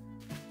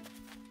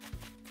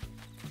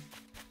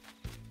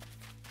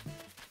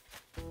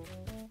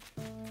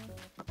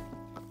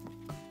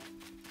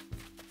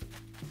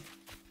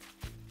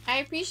 I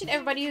appreciate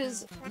everybody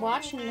who's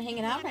watching and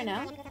hanging out right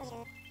now.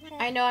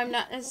 I know I'm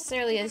not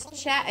necessarily as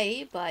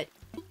chatty, but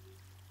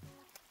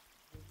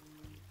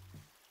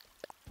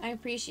I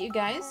appreciate you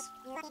guys.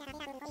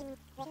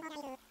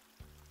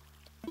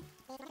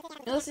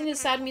 Listening to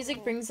sad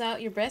music brings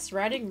out your best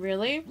writing,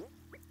 really?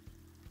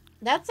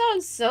 That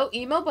sounds so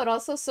emo, but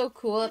also so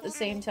cool at the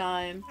same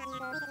time.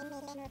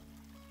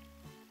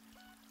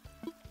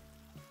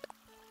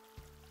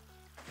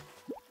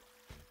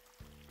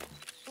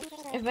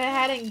 If I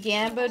hadn't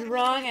gambled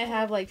wrong, I'd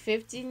have like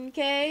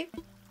 15k.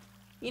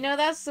 You know,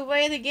 that's the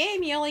way of the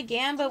game. You only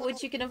gamble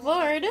what you can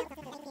afford.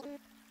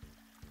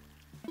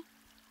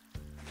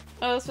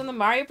 Oh, it's from the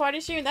Mario Party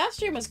stream? That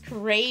stream was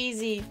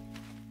crazy.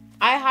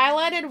 I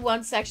highlighted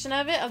one section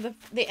of it, of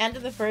the end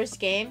of the first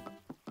game.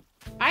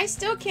 I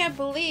still can't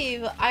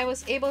believe I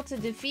was able to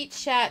defeat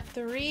chat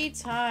 3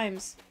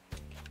 times.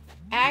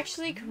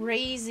 Actually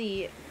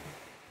crazy.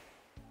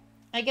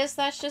 I guess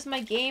that's just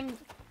my game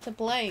to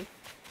play.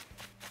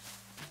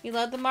 You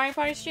love the Mario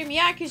Party stream?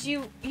 Yeah, because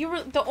you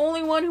were the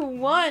only one who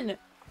won.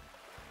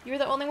 You were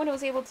the only one who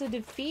was able to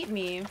defeat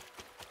me.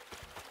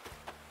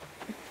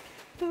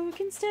 Who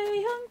can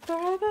stay young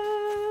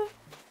forever?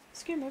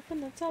 Scream up from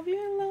the top of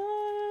your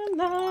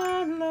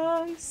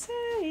lungs,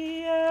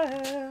 say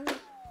yeah.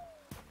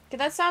 Okay,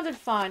 that sounded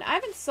fun. I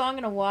haven't sung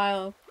in a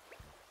while.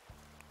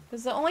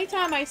 Because the only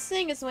time I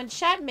sing is when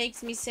chat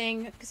makes me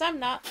sing. Because I'm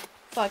not...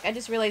 Fuck, I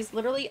just realized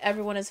literally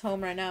everyone is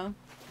home right now.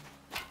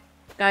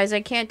 Guys,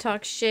 I can't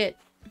talk shit.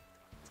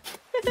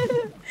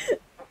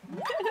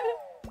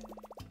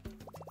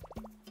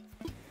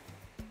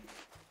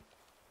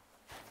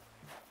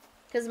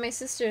 Because my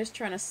sister is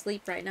trying to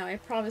sleep right now. I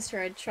promised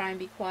her I'd try and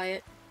be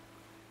quiet.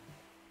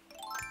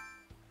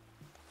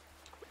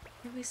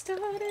 And we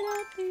started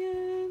at the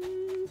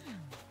end.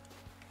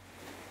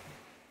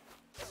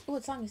 Ooh,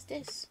 what song is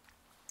this?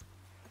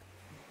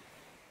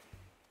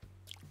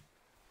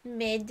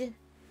 Mid.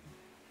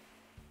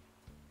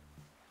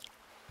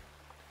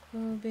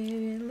 Oh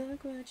baby,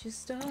 look what you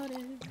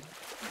started.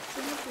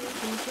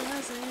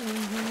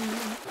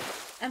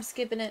 I'm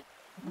skipping it.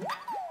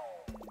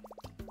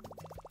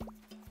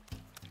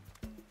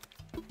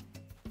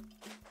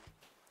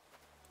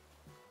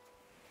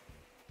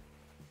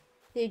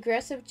 The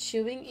aggressive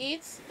chewing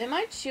eats? Am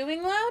I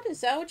chewing loud? Is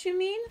that what you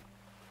mean?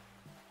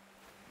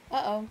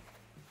 Uh-oh.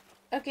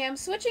 Okay, I'm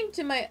switching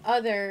to my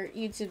other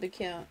YouTube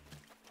account.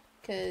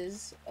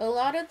 Because a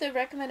lot of the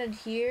recommended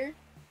here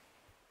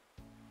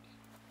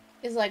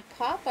is like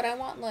pop, but I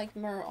want like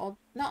more,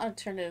 not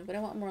alternative, but I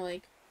want more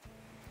like,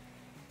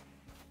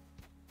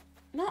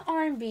 not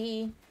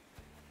R&B.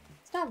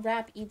 It's not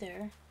rap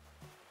either.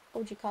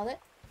 What would you call it?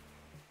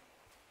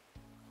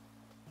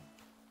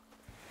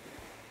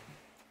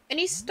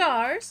 Any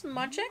stars,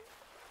 Mache?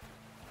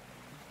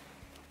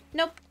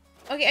 Nope.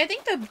 Okay, I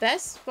think the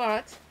best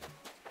spot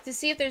to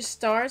see if there's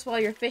stars while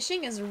you're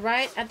fishing is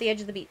right at the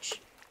edge of the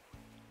beach.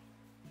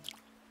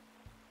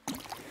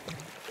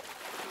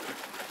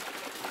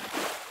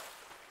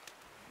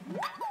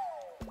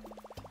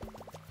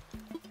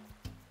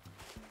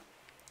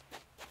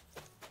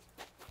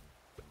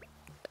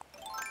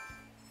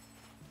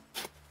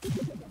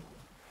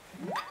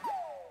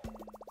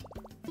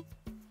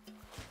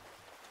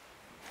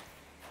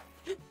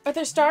 Are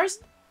there stars?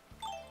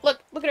 Look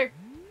at her.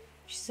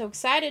 She's so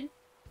excited.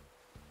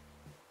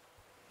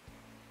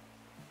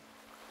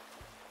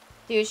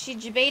 Dude, she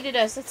debated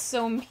us. That's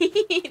so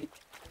mean.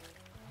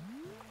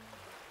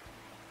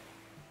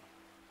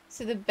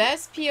 So the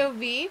best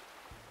POV.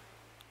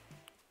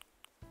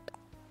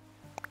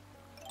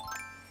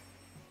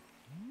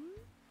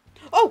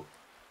 Oh!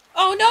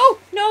 Oh no!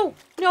 No!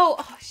 No!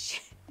 Oh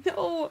shit.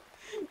 No!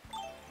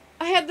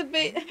 I had the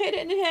bait. I had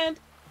it in hand.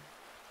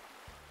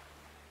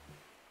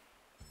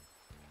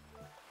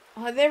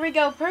 Oh, there we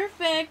go.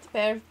 Perfect.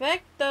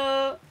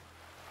 Perfecto.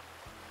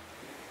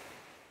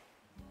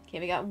 Okay,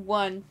 we got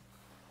one.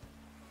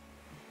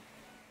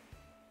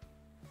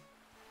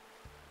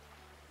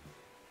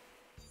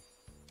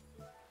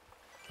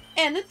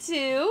 And a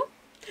 2.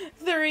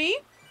 3.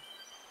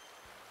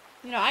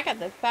 You know, I got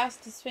the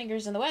fastest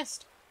fingers in the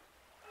West.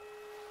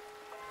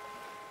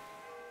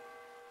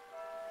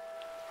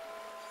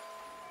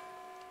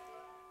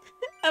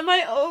 Am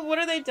I old? What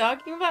are they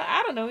talking about?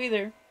 I don't know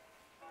either.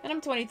 And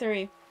I'm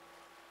 23.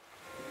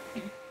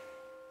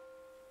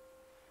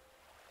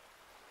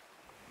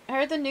 I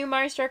heard the new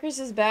Mario Strikers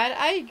is bad.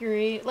 I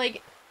agree.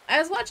 Like, I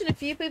was watching a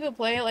few people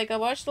play it. Like, I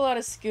watched a lot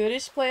of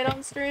Scootish play it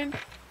on stream.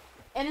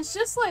 And it's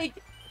just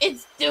like,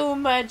 it's too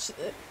much.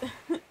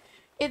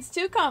 It's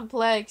too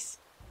complex.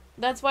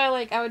 That's why,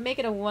 like, I would make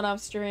it a one-off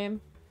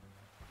stream.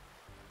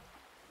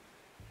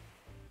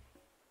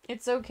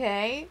 It's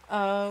okay.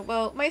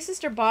 Well, my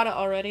sister bought it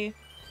already.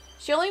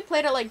 She only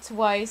played it, like,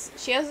 twice.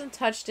 She hasn't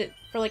touched it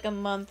for, like, a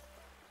month.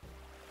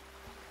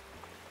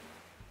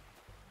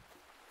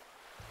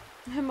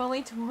 I'm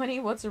only 20,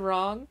 what's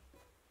wrong?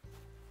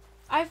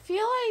 I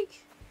feel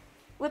like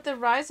with the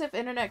rise of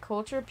internet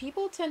culture,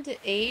 people tend to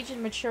age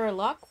and mature a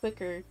lot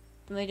quicker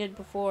than they did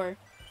before.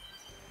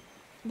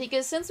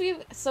 Because since we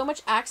have so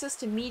much access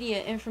to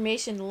media,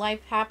 information,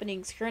 life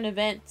happenings, current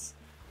events,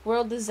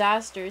 world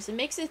disasters, it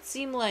makes it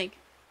seem like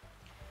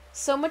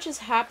so much is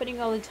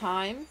happening all the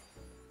time.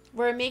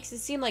 where it makes it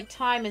seem like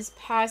time is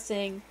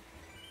passing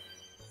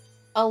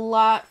a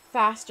lot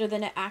faster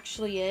than it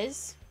actually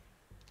is.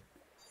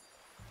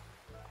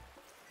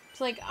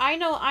 It's like, I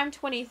know I'm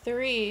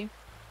 23,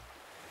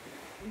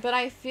 but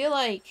I feel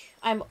like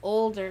I'm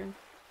older.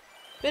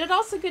 But it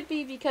also could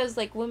be because,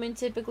 like, women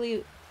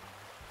typically,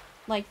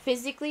 like,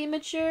 physically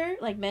mature,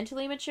 like,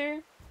 mentally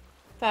mature,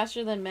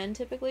 faster than men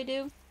typically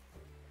do.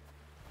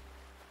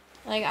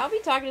 Like, I'll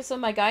be talking to some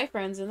of my guy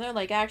friends, and they're,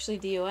 like, actually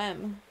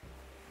DOM.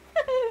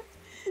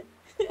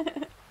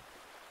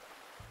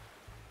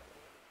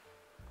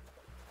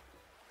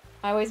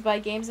 I always buy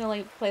games and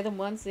only play them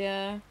once,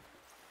 yeah.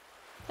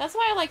 That's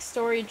why I like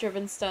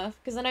story-driven stuff,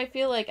 because then I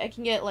feel like I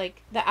can get,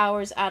 like, the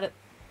hours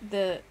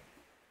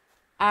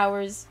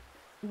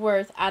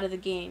worth out of the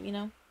game, you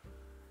know?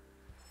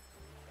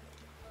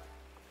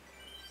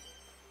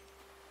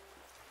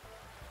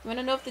 You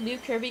wanna know if the new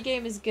Kirby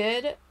game is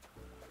good?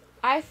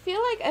 I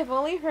feel like I've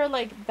only heard,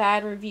 like,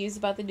 bad reviews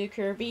about the new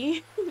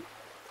Kirby.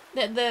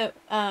 the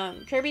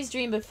Kirby's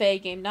Dream Buffet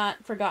game,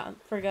 not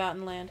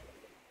Forgotten Land.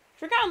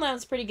 Forgotten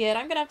Land's pretty good.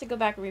 I'm gonna have to go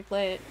back and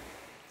replay it.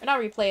 Or not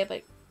replay it,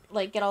 but,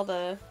 like, get all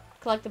the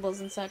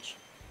collectibles and such.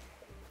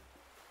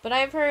 But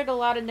I've heard a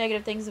lot of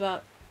negative things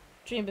about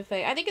Dream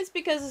Buffet. I think it's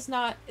because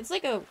it's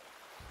like a,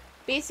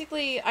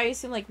 basically, I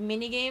assume, like,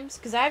 mini games,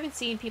 because I haven't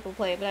seen people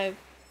play it, but I've,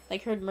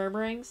 like, heard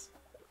murmurings.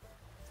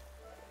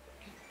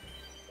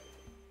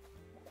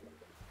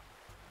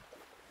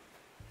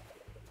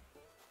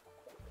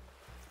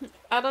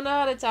 I don't know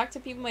how to talk to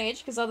people my age,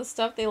 because all the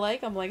stuff they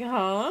like, I'm like,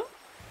 huh?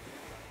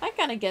 I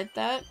kind of get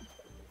that.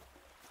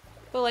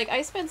 But, like,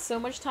 I spend so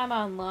much time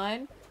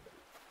online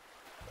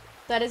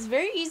that it's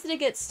very easy to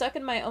get stuck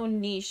in my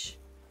own niche.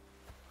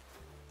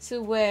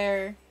 To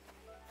where,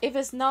 if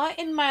it's not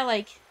in my,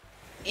 like,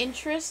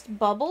 interest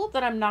bubble,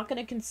 then I'm not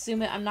going to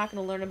consume it, I'm not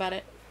going to learn about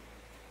it.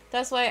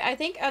 That's why I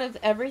think out of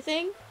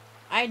everything,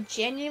 I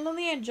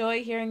genuinely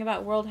enjoy hearing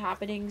about world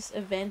happenings,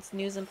 events,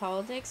 news, and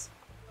politics.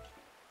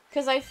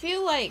 Because I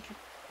feel like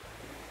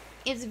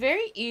it's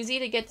very easy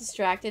to get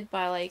distracted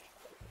by, like,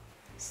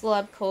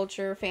 celeb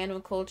culture,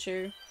 fandom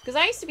culture. Because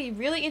I used to be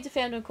really into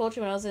fandom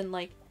culture when I was in,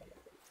 like,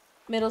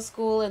 middle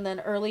school and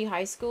then early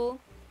high school.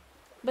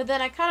 But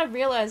then I kind of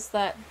realized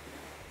that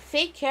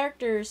fake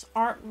characters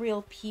aren't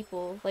real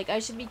people. Like, I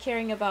should be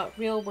caring about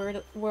real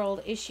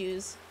world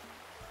issues.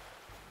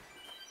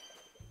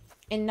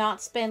 And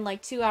not spend,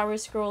 like, 2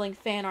 hours scrolling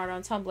fan art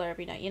on Tumblr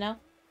every night, you know?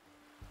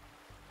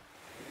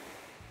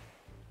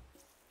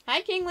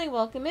 Hi, Kingly.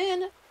 Welcome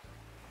in.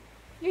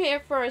 You're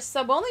here for a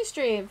sub-only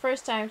stream.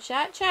 First time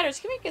chat. Chatters,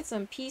 can we get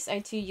some peace,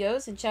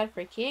 I2Yos, and chat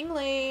for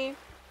Kingly?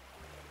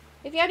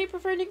 If you have any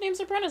preferred nicknames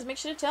or pronouns, make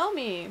sure to tell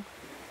me.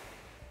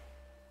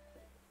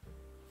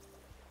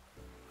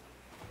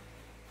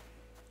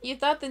 You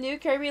thought the new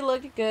Kirby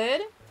looked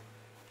good?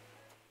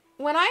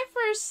 When I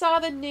first saw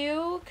the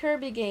new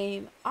Kirby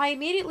game, I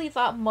immediately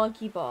thought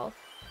Monkey Ball.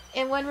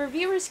 And when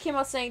reviewers came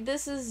out saying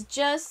this is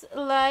just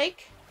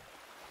like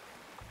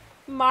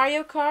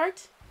Mario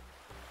Kart,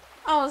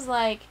 I was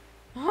like,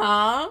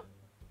 huh?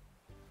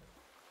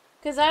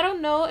 Because I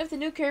don't know if the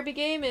new Kirby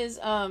game is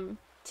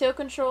tilt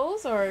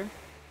controls or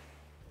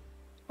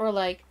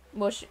like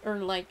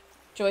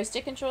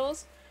joystick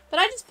controls, but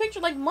I just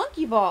pictured like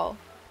Monkey Ball.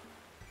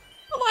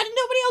 Why did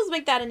nobody else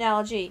make that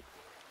analogy?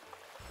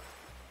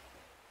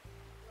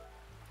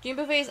 Dream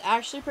Buffet is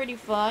actually pretty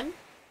fun.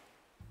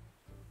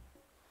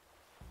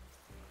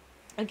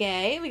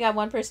 Okay, we got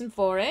one person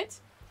for it.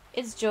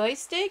 It's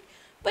joystick,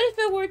 but if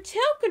it were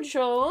tilt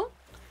control,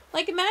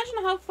 like imagine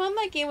how fun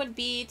that game would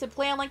be to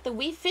play on like the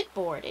Wii Fit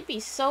board. It'd be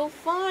so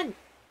fun.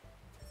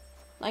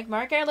 Like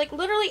Mario Kart, like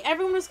literally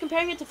everyone was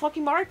comparing it to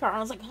fucking Mario Kart, and I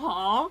was like,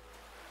 huh? I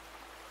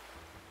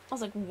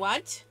was like,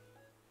 what?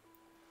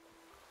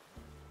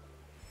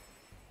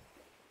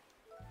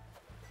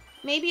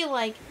 Maybe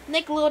like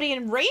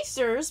Nickelodeon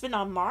Racers, but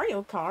not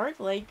Mario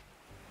Kart, like,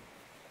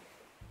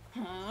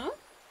 huh?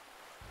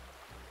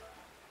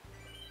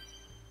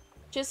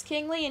 Just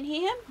Kingly and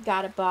he, him?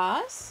 Got it,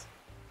 boss.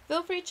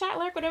 Feel free to chat,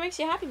 Lark, whatever makes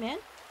you happy, man.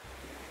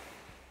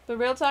 But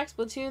real talk,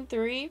 Splatoon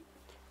 3.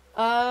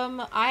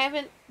 I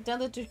haven't done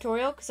the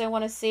tutorial because I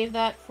want to save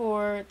that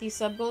for the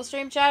sub goal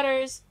stream.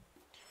 Chatters.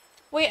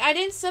 Wait, I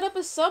didn't set up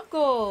a sub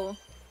goal.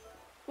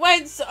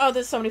 Wait, oh,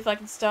 there's so many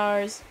fucking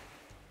stars.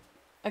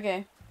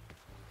 Okay.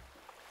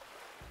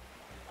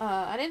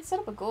 I didn't set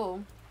up a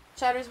goal.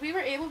 Chatters, we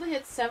were able to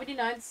hit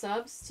 79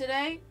 subs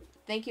today.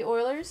 Thank you,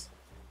 Oilers.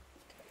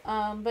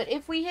 But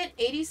if we hit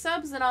 80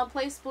 subs, then I'll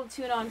play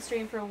Splatoon on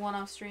stream for a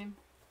one-off stream.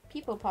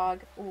 People Pog.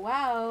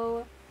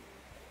 Wow.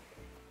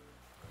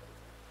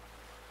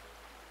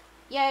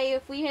 Yay,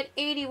 if we hit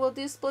 80, we'll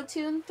do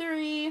Splatoon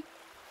 3.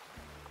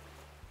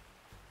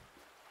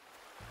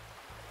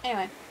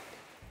 Anyway.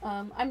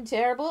 I'm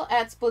terrible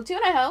at Splatoon,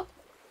 I hope.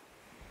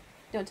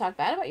 Don't talk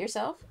bad about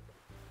yourself.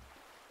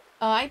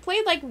 I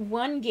played like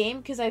one game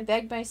because I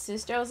begged my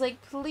sister. I was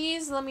like,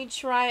 please let me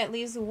try at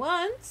least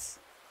once.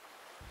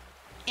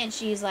 And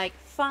she's like,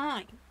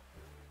 fine.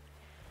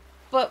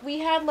 But we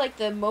had, like,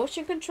 the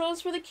motion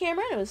controls for the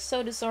camera, and it was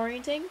so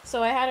disorienting.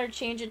 So I had her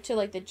change it to,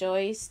 like, the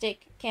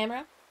joystick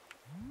camera.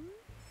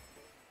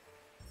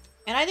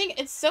 And I think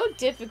it's so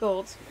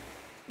difficult.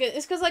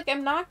 It's because, like,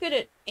 I'm not good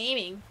at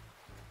aiming.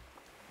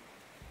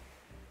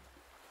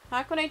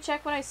 How can I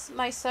check when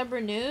my sub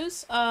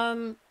renews?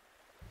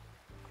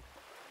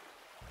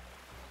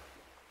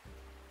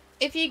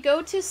 If you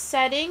go to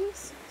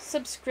settings,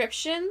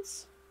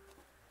 subscriptions,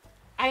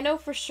 I know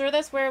for sure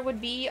that's where it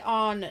would be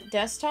on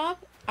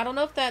desktop. I don't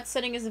know if that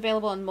setting is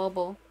available on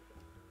mobile.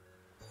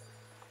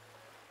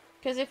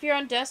 Because if you're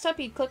on desktop,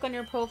 you click on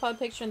your profile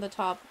picture in the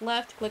top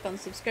left, click on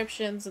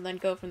subscriptions, and then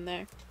go from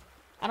there.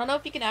 I don't know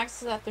if you can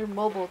access that through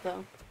mobile,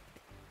 though.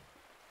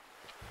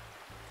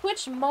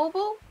 Twitch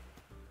mobile?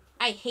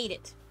 I hate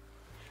it.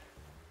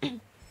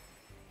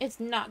 It's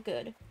not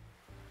good.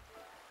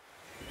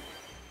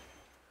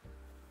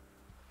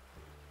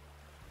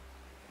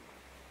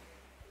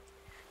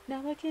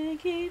 Now I can't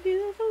keep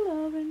you from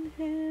loving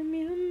him.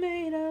 You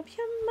made up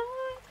your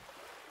mind.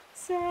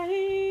 Say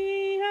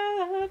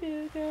I love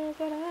you, girl,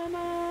 but I'm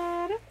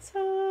out of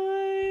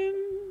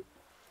time.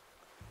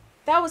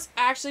 That was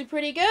actually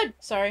pretty good.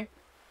 Sorry.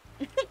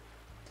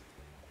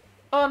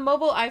 On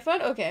mobile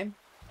iPhone? Okay.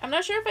 I'm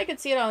not sure if I could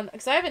see it on...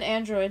 Because I have an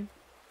Android.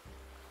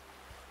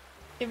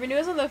 If it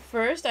renews on the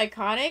 1st,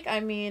 iconic, I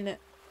mean...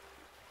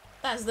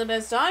 That's the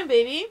best time,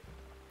 baby.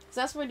 Because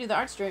that's when we do the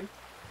art stream.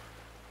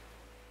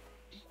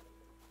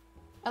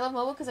 I love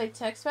mobile because I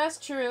text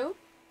fast. True.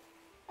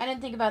 I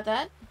didn't think about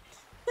that.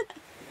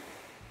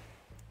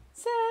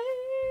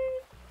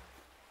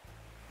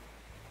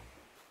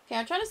 Okay,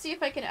 I'm trying to see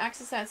if I can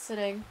access that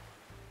setting.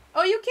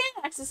 Oh, you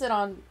can access it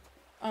on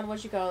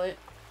what you call it.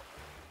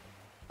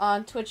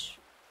 On Twitch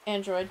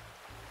Android.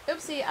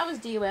 Oopsie, I was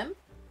DUM.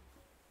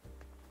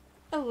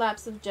 A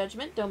lapse of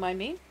judgment, don't mind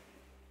me.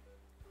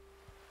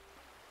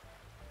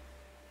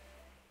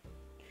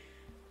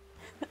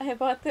 I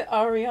bought the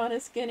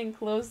Ariana skin and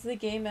closed the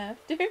game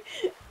after.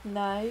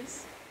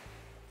 Nice.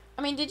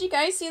 I mean, did you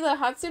guys see the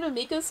Hatsune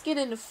Miku skin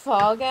in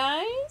Fall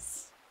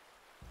Guys?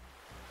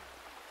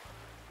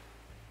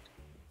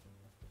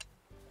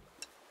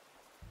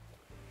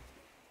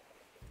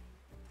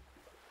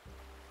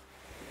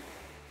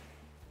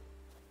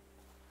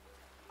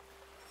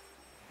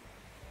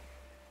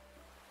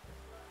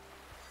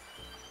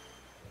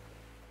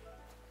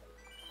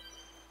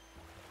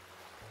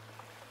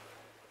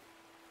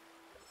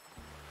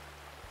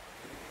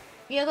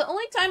 Yeah, the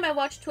only time I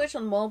watch Twitch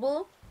on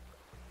mobile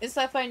is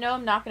if I know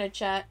I'm not going to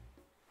chat.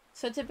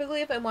 So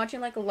typically if I'm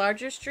watching like a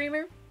larger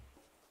streamer,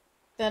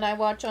 then I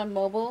watch on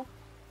mobile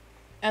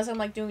as I'm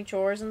like doing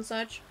chores and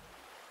such.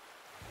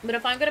 But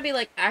if I'm going to be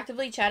like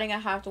actively chatting, I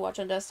have to watch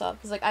on desktop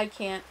because like I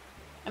can't.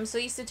 I'm so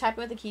used to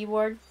typing with the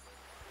keyboard.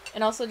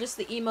 And also just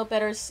the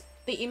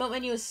emote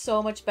menu is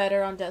so much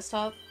better on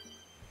desktop.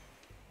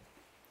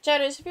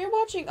 Chatters, if you're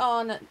watching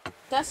on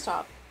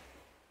desktop,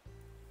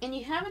 and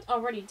you haven't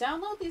already,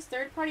 download these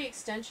third-party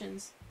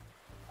extensions.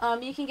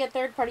 You can get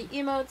third-party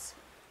emotes,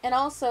 and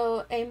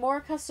also a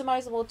more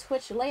customizable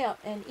Twitch layout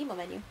and emote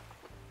menu.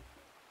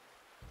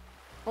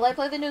 Will I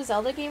play the new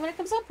Zelda game when it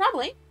comes out?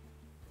 Probably.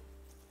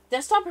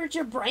 Desktop hurt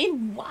your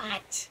brain?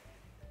 What?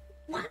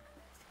 What?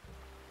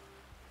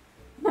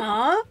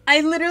 Huh? I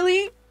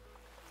literally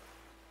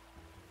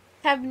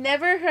have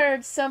never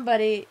heard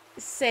somebody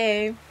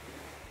say,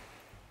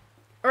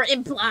 or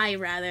imply,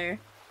 rather,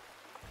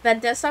 that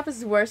desktop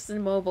is worse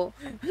than mobile.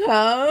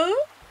 Huh?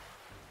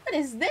 What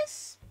is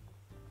this?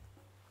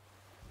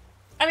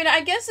 I mean,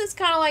 I guess it's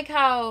kind of like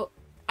how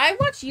I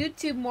watch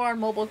YouTube more on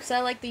mobile because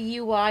I like the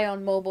UI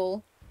on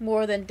mobile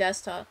more than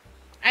desktop.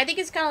 I think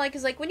it's kind of like,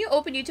 because like when you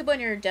open YouTube on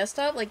your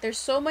desktop, like there's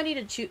so many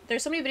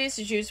videos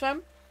to choose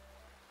from.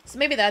 So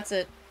maybe that's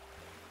it.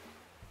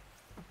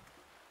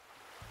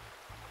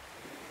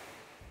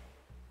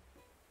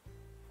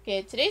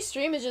 Okay, today's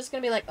stream is just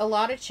gonna be like a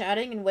lot of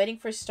chatting and waiting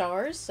for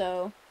stars,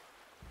 so...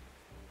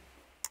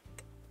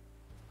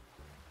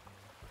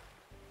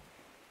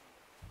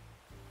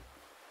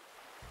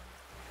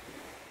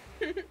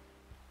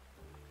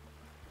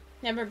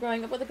 Never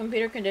growing up with a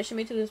computer conditioned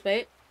me to this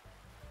fate.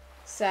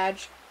 Sag.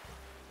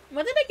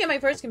 When did I get my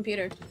first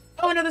computer?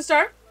 Oh, another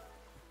star?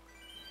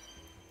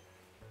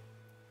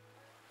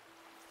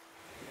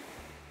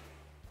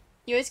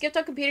 You always gift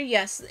on computer?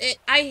 Yes.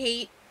 I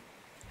hate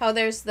how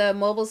there's the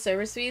mobile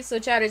service fees. So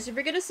chatters, if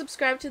you're going to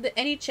subscribe to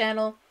any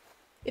channel,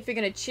 if you're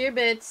going to cheer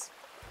bits,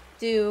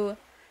 do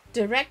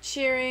direct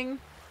cheering,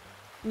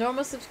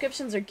 normal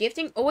subscriptions, or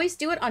gifting, always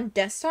do it on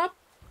desktop.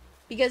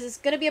 Because it's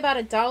going to be about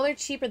 $1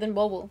 cheaper than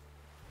mobile.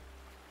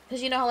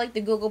 Because you know how like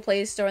the Google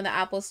Play Store and the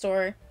Apple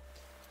Store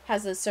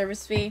has a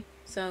service fee,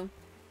 so...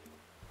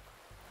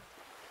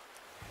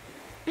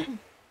 I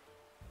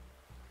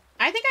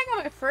think I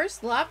got my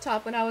first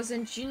laptop when I was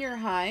in junior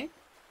high.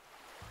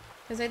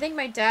 Because I think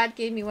my dad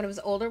gave me one of his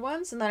older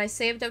ones, and then I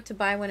saved up to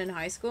buy one in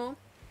high school.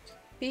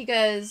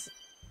 Because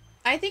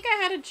I think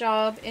I had a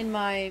job in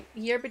my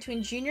year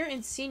between junior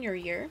and senior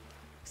year.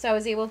 So I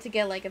was able to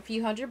get like a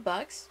few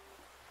 $100.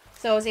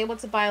 So I was able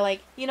to buy,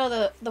 like, you know,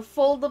 the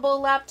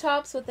foldable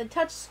laptops with the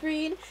touch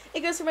screen. It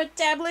goes from a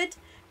tablet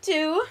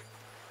to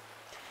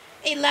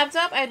a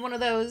laptop. I had one of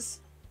those.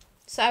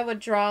 So I would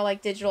draw,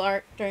 like, digital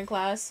art during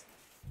class.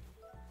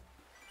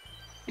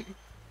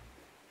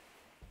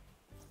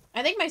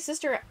 I think my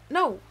sister...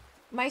 No!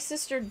 My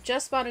sister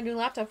just bought a new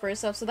laptop for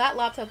herself. So that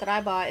laptop that I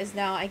bought is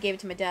now... I gave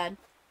it to my dad.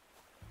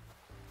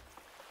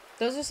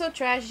 Those are so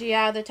trashy.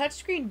 Yeah, the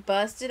touchscreen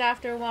busted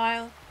after a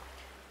while.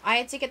 I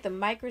had to get the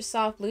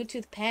Microsoft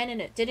Bluetooth pen and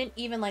it didn't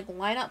even, like,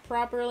 line up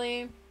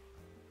properly.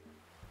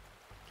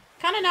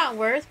 Kind of not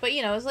worth, but,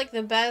 you know, it was, like,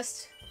 the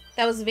best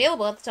that was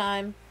available at the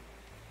time.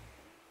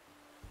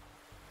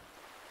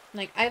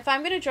 Like, if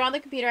I'm gonna draw on the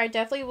computer, I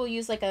definitely will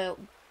use, like, a...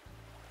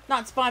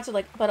 Not sponsored,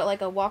 like, but,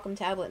 like, a Wacom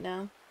tablet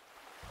now.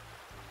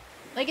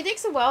 Like, it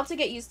takes a while to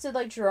get used to,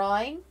 like,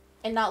 drawing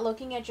and not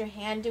looking at your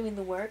hand doing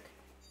the work.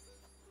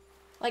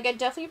 Like, I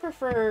definitely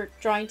prefer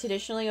drawing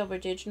traditionally over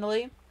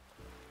digitally.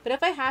 But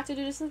if I have to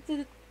do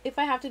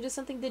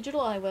something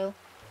digital, I will.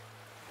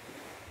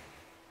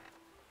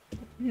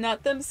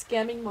 Not them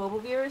scamming mobile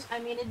viewers. I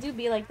mean, it do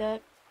be like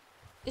that.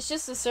 It's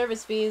just the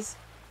service fees.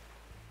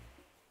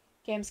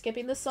 Okay, I'm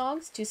skipping the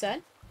songs. Too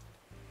sad.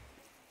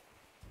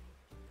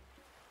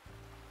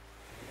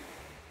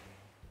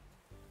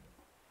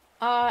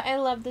 I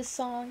love this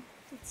song.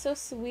 It's so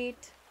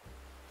sweet.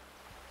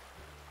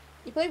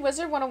 You played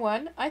Wizard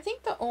 101? I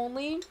think the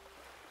only...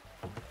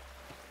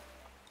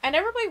 I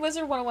never played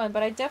Wizard 101,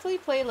 but I definitely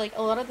played, like,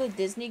 a lot of the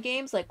Disney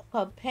games, like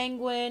Club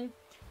Penguin.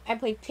 I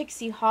played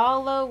Pixie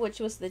Hollow,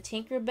 which was the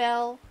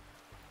Tinkerbell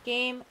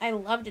game. I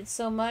loved it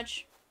so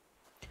much.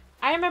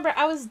 I remember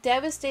I was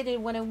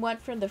devastated when it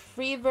went from the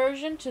free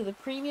version to the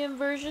premium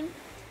version.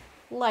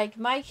 Like,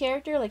 my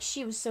character, like,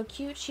 she was so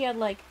cute. She had,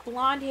 like,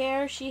 blonde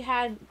hair. She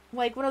had,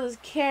 like, one of those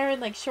Karen,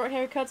 like, short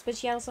haircuts, but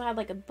she also had,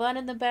 like, a bun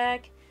in the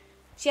back.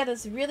 She had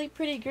this really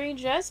pretty green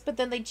dress, but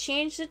then they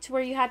changed it to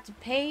where you had to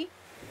pay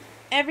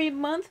every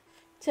month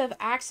to have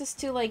access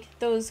to, like,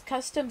 those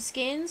custom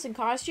skins and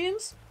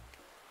costumes.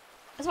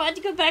 So I had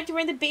to go back to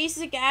wearing the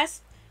basic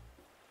ass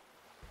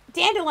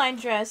dandelion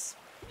dress.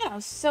 I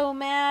was so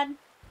mad.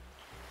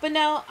 But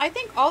now, I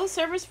think all the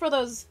servers for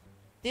those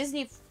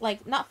Disney,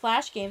 like, not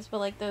Flash games, but,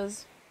 like,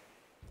 those,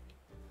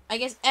 I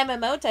guess,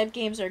 MMO type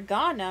games are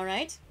gone now,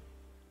 right?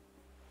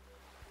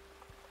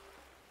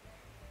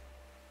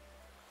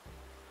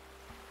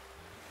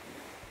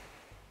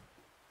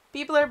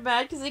 People are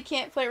mad because they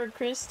can't play with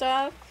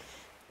Kristoff.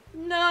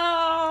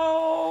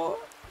 No!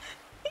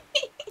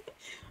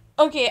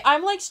 Okay,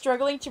 I'm, like,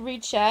 struggling to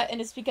read chat, and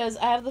it's because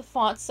I have the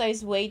font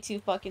size way too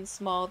fucking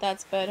small.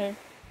 That's better.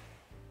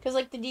 Because,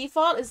 like, the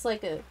default is,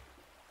 like, a...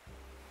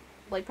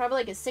 Like, probably,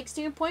 like, a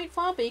 16-point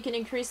font, but you can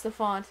increase the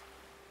font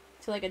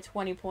to, like, a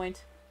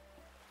 20-point.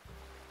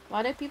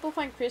 Why do people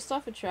find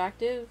Kristoff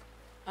attractive?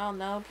 I don't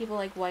know. People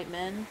like white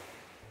men.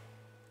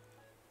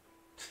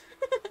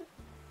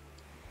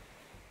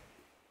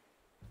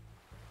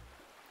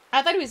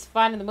 I thought he was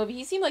fine in the movie.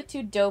 He seemed, like,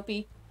 too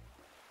dopey.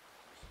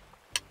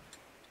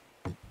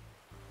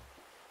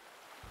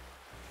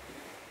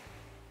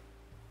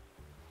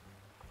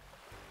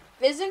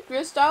 Isn't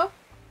Kristoff,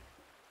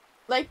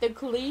 like, the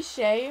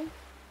cliche,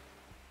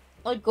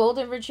 like,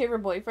 golden retriever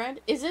boyfriend?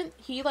 Isn't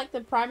he, like,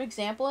 the prime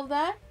example of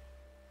that?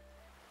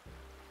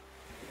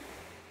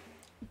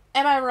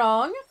 Am I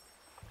wrong?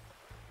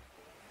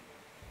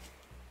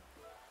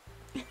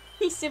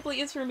 He simply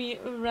is, for me,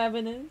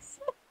 ravenous.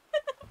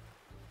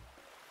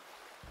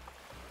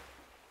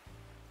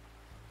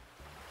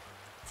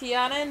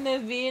 Tiana and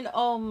Naveen,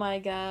 oh my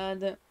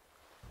god.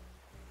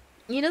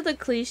 You know the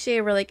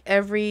cliche where, like,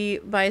 every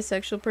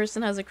bisexual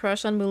person has a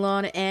crush on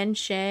Mulan and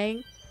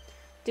Shang?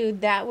 Dude,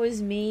 that was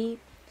me.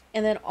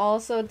 And then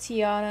also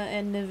Tiana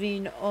and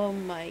Naveen, oh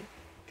my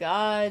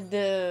god.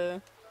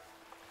 And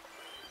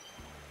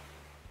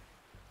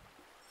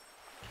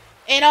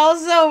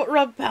also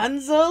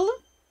Rapunzel.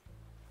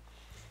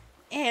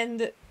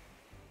 And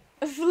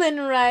Flynn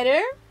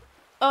Rider.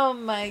 Oh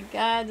my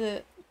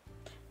god.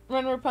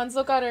 When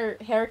Rapunzel got her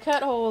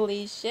haircut,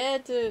 holy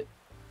shit.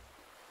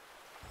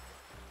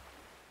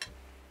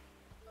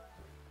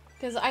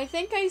 Because I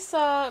think I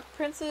saw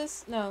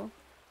Princess and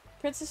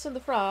the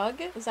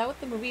Frog. Is that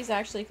what the movie is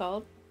actually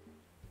called?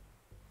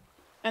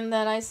 And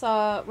then I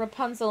saw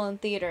Rapunzel in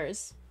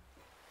theaters.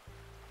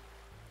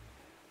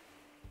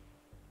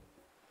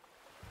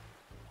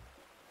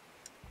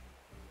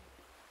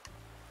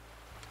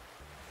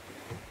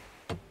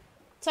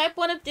 Type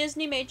 1 if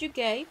Disney made you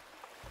gay.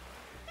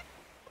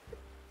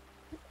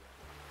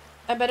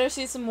 I better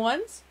see some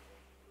ones.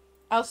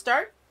 I'll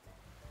start.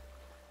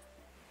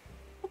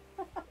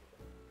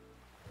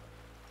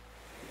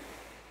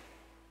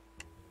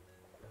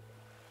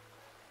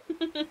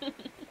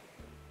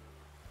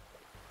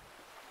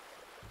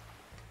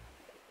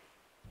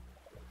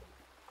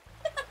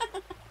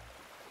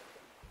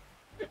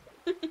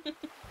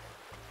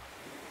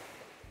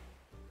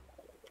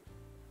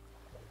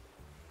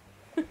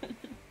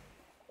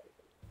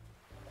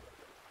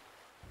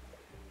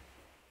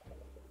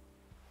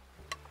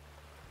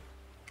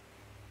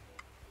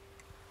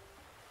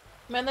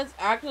 Man, that's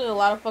actually a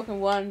lot of fucking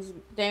ones.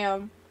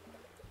 Damn.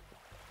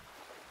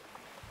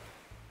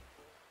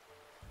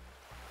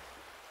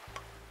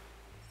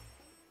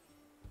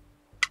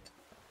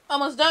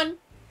 Almost done.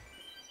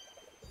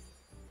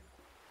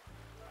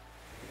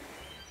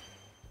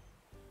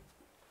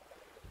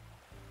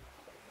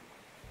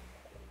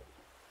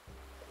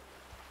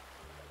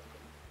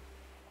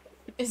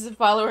 Is the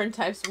follower in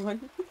types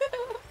 1?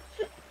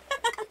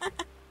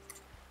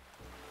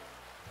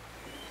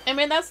 I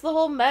mean, that's the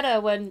whole meta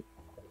when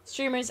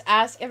streamers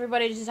ask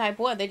everybody to type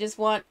 1. They just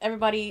want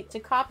everybody to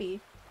copy.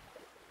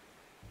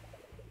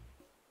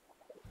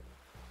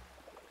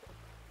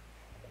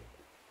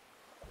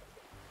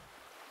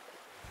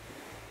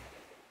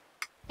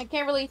 I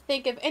can't really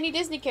think of any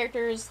Disney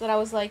characters that I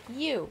was like,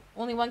 you.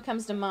 Only one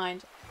comes to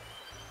mind.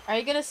 Are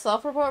you gonna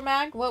self-report,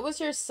 Mag? What was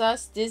your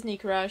sus Disney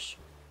crush?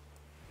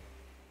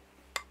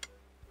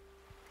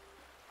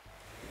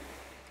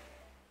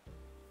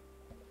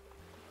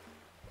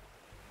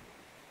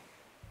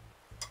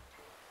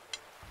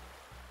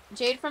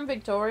 Jade from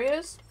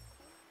Victorious?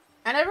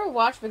 I never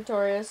watched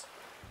Victorious.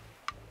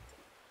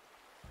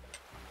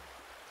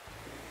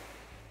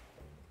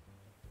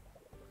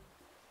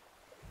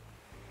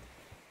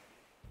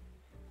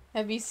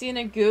 Have you seen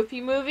a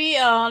Goofy movie?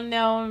 Oh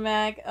no,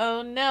 Mac.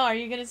 Oh no, are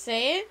you gonna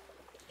say it?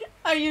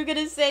 Are you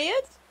gonna say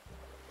it?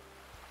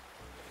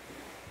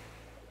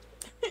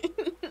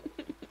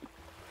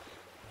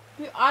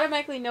 You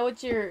automatically know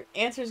what your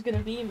answer is gonna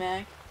be,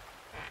 Mac.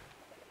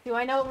 Do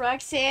I know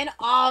Roxanne?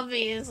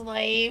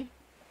 Obviously.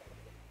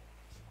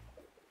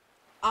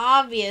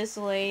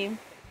 Obviously.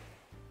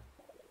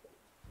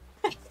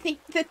 I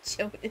think the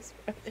Jonas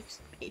Brothers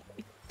made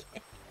me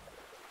gay.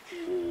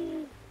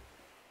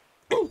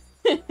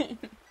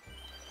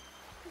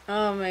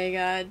 Oh my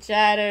god.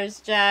 Chatters,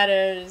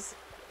 chatters.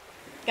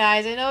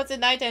 Guys, I know it's a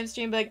nighttime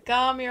stream, but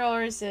calm your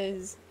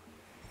horses.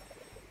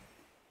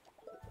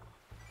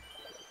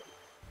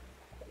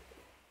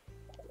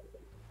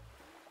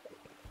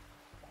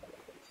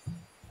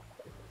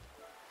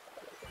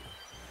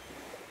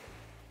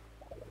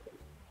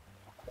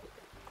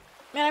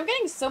 Man, I'm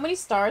getting so many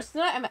stars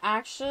tonight. I'm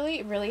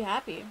actually really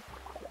happy.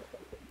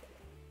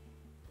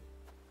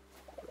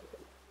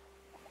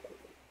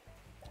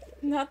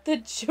 Not the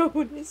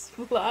Jonas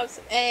flops.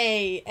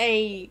 Hey,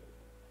 hey.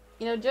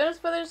 You know, Jonas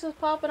Brothers was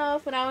popping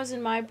off when I was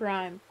in my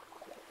prime.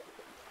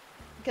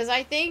 Because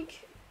I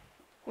think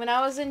when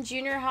I was in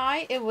junior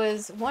high, it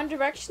was One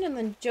Direction and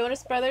then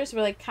Jonas Brothers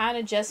were like kind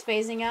of just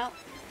phasing out.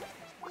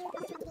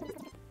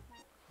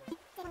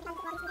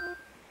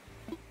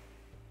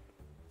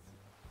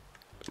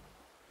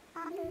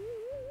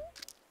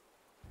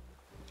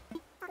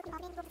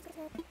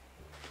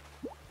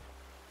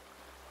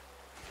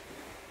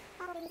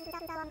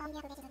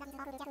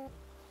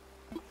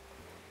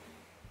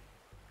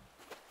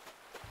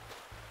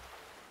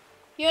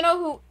 You know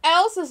who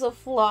else is a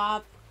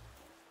flop?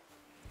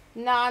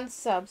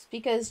 Non-subs.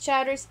 Because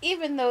chatters,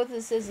 even though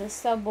this is a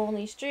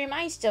sub-only stream,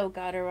 I still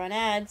gotta run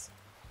ads.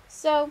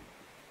 So,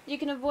 you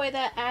can avoid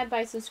that ad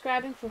by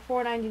subscribing for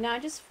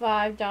 $4.99, just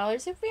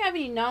 $5. If we have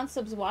any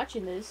non-subs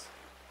watching this,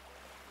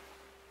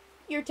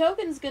 your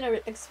token's gonna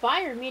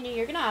expire, meaning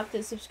you're gonna have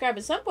to subscribe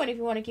at some point if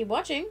you want to keep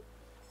watching.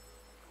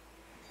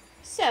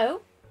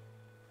 So,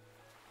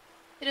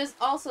 it is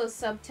also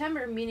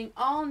September, meaning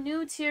all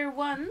new tier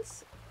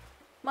 1s,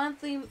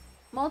 monthly,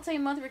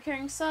 multi-month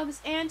recurring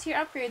subs, and tier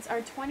upgrades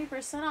are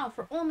 20% off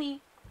for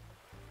only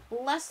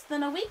less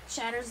than a week.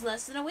 Chatters,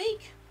 less than a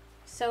week.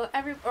 So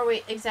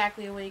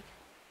exactly a week.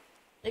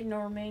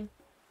 Ignore me.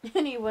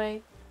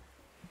 Anyway,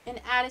 an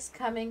ad is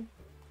coming.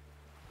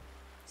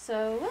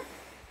 So,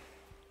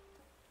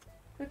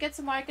 go get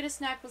some water, get a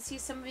snack. We'll see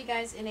some of you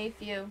guys in a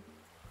few.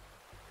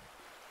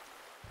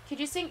 Could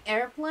you sing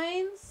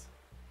Airplanes?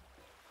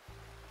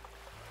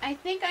 I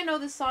think I know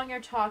the song you're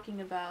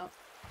talking about.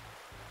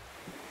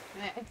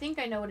 I think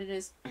I know what it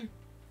is.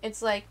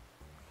 It's like,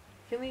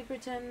 can we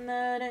pretend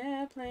that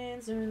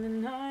airplanes are in the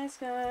night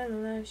sky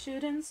like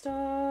shooting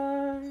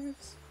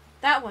stars?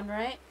 That one,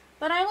 right?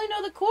 But I only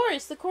know the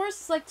chorus. The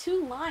chorus is like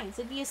 2 lines.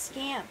 It'd be a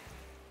scam.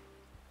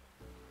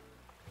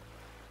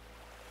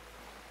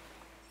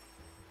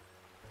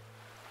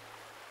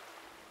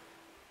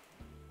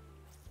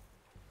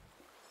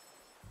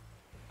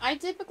 I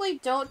typically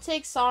don't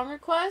take song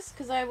requests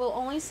because I will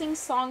only sing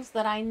songs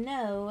that I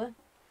know.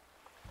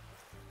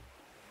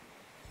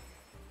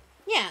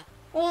 Yeah,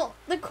 well,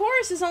 the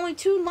chorus is only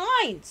 2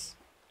 lines.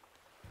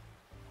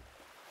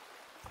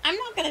 I'm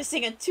not gonna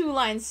sing a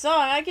 2-line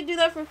song. I can do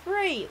that for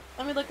free.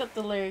 Let me look up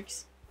the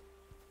lyrics.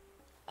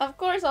 Of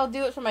course, I'll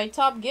do it for my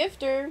top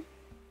gifter.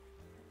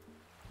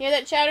 Hear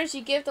that, chatters?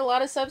 You gift a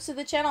lot of subs to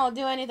the channel, I'll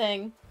do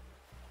anything.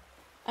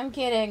 I'm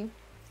kidding.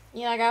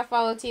 You know, I gotta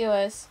follow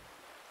TOS.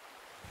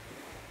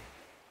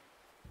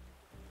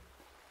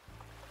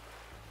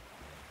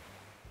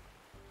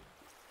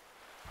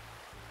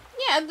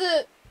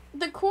 Yeah,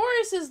 the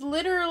chorus is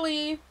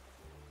literally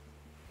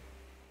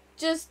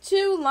just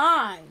 2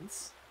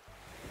 lines.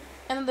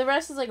 And then the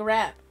rest is like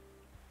rap.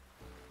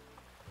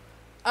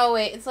 Oh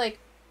wait, it's like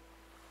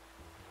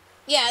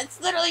Yeah,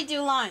 it's literally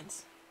 2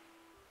 lines.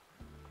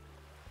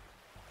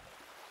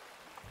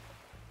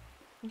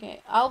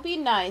 Okay, I'll be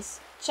nice.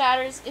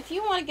 Chatters, if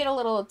you want to get a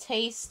little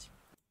taste,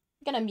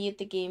 I'm gonna mute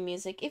the game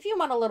music. If you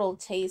want a little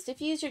taste,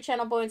 if you use your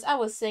channel points, I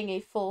will sing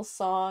a full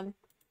song.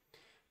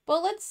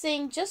 But let's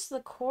sing just the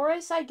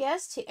chorus, I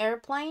guess, to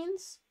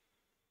Airplanes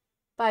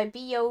by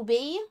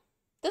B.O.B.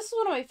 This is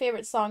one of my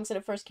favorite songs when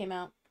it first came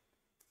out.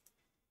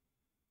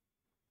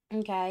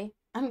 Okay,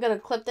 I'm gonna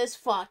clip this.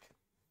 Fuck.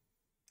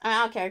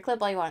 I don't care.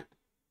 Clip all you want.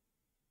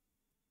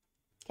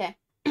 Okay.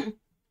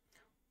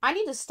 I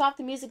need to stop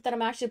the music that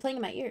I'm actually playing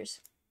in my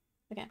ears.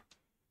 Okay.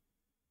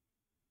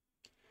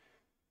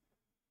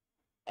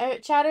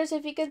 Chatters,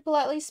 if you could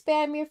politely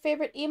spam your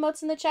favorite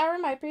emotes in the chat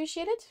room, I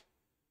appreciate it.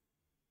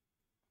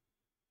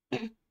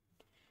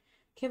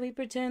 Can we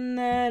pretend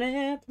that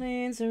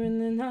airplanes are in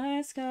the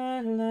night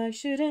sky like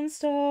shooting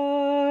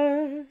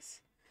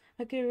stars?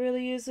 I could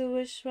really use a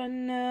wish right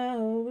now,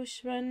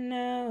 wish right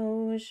now,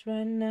 wish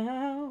right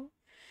now.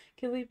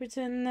 Can we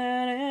pretend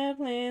that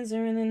airplanes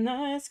are in the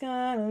night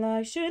sky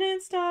like shooting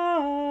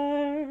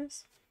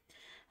stars?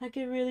 I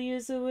could really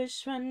use a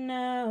wish right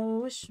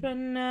now, wish right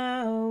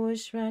now,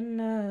 wish right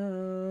now.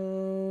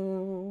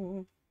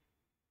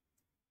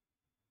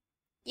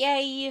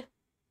 Yay!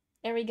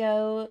 There we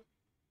go.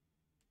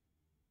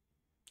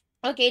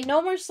 Okay,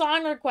 no more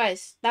song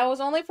requests. That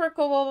was only for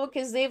Kobobo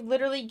because they've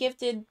literally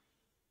gifted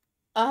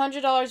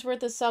 $100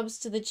 worth of subs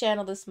to the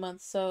channel this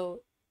month.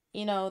 So,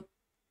 you know,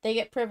 they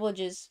get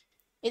privileges.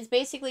 It's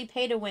basically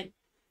pay to win.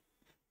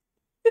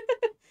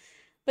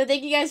 But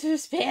thank you guys for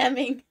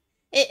spamming.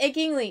 Hey,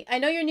 Kingly, I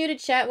know you're new to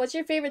chat. What's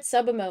your favorite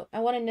sub emote? I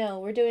want to know.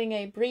 We're doing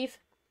a brief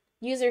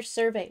user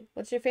survey.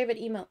 What's your favorite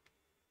emote?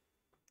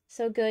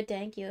 So good,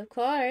 thank you. Of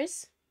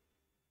course.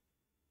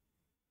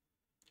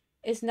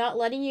 It's not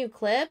letting you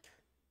clip?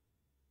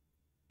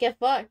 Get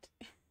fucked.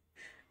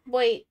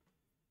 Wait.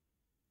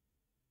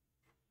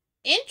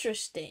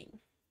 Interesting.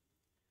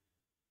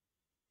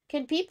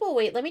 Can people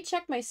wait? Let me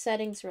check my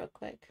settings real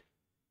quick.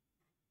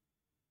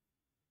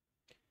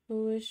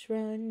 Wish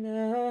right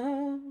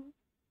now.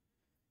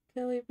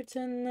 Can we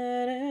pretend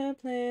that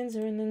airplanes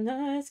are in the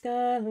night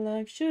sky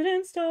like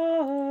shooting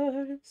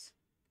stars?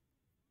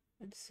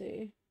 Let's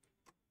see.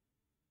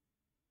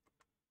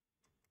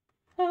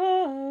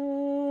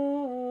 Oh.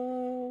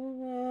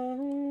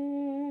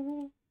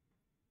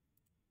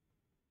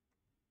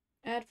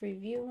 Ad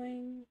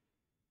reviewing.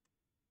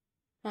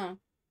 Huh.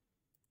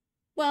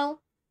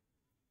 Well.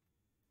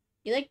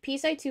 You like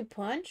PSI2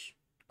 Punch?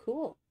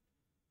 Cool.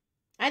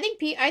 I think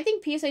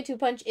PSI2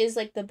 Punch is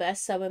like the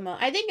best sub emote.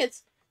 I think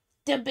it's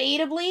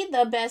debatably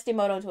the best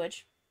emote on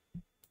Twitch.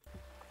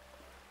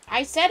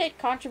 I said it,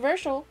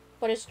 controversial,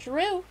 but it's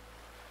true.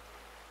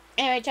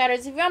 Anyway,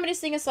 chatters, if you want me to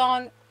sing a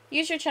song,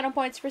 use your channel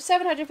points. For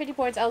 750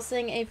 points, I'll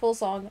sing a full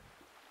song.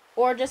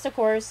 Or just a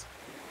chorus.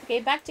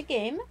 Okay, back to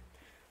game.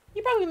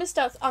 You probably missed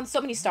out on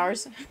so many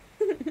stars.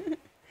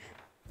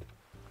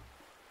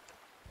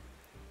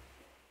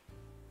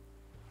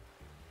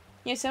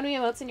 You have so many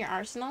emotes in your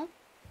arsenal?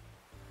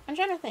 I'm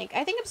trying to think.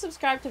 I think I'm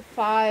subscribed to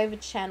 5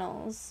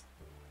 channels.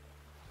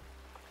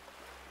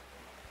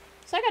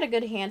 So I got a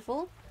good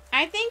handful.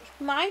 I think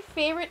my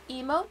favorite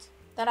emote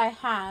that I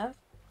have...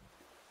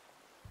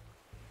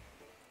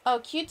 Oh,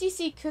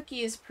 QTC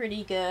Cookie is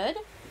pretty good.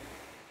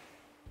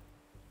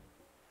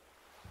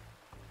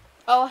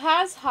 Oh,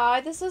 has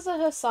hi. This is a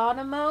Hassan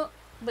emote.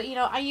 But, you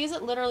know, I use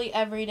it literally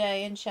every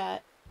day in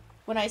chat.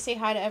 When I say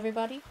hi to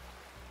everybody.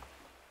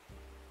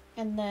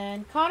 And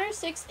then Connor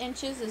 6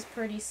 inches is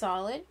pretty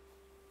solid.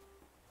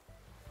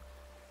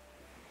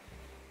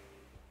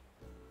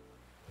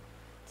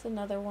 It's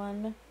another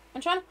one.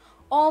 I'm trying to...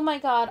 Oh my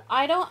god.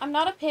 I'm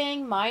not a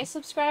paying my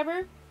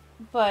subscriber.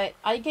 But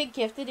I get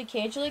gifted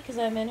occasionally because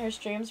I'm in her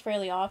streams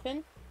fairly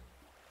often.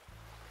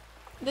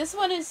 This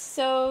one is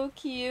so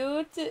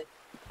cute.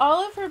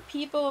 All of her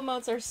people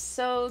emotes are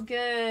so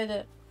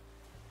good.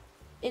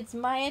 It's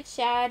Maya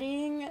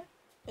chatting,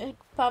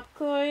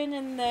 popcorn,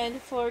 and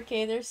then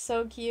 4K. They're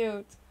so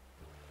cute.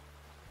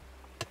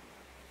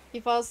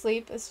 You fall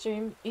asleep in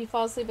streams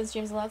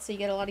a lot, so you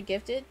get a lot of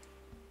gifted.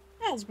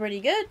 That's pretty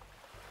good.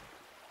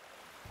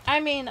 I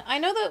mean, I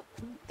know that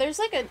there's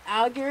like an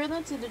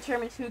algorithm to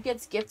determine who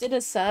gets gifted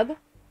a sub.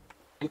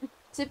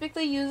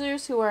 Typically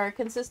users who are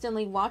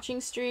consistently watching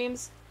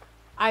streams,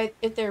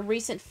 if they're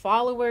recent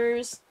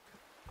followers,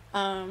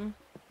 if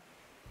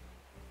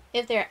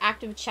they're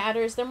active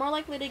chatters, they're more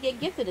likely to get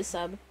gifted a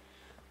sub.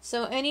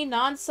 So any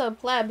non-sub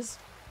plebs,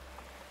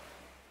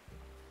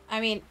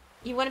 I mean,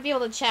 you wouldn't be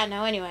able to chat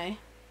now anyway.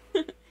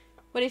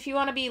 But if you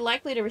want to be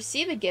likely to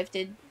receive a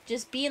gifted,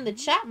 just be in the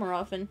chat more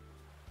often.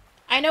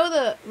 I know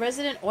the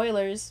resident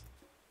Oilers,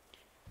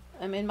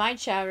 in my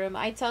chat room,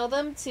 I tell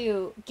them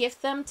to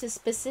gift them to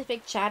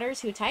specific chatters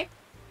who type.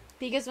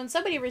 Because when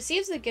somebody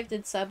receives a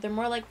gifted sub, they're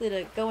more likely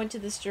to go into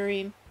the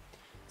stream,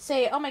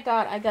 say, oh my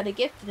god, I got a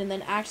gifted, and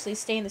then actually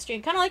stay in the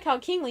stream. Kind of like how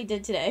Kingly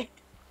did today.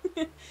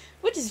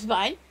 Which is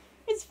fine.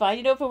 It's fine,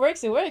 you know, if it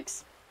works, it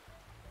works.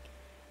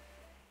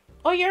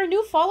 Oh, you're a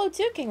new follow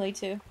too, Kingly,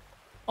 too.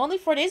 Only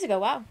 4 days ago,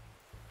 wow.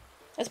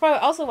 That's probably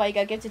also why you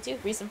got gifted too.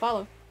 Recent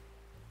follow.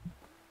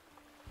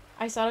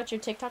 I sought out your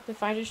TikTok to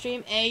find your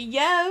stream. Hey,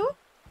 yo!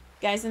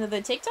 Guys into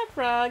the TikTok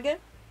frog.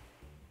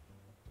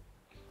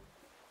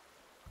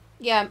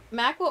 Yeah,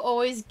 Mac will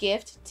always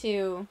gift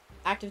to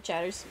active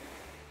chatters.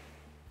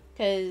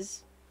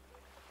 Because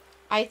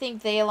I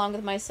think they, along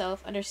with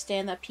myself,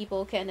 understand that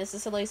people can't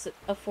necessarily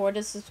afford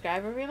to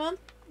subscribe every month.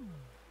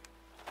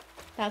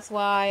 That's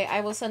why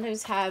I will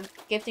sometimes have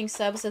gifting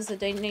subs as a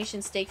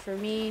donation stake for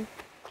me.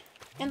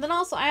 And then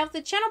also, I have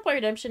the channel point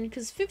redemption,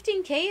 because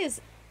 15k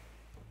is...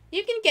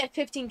 You can get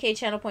 15k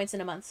channel points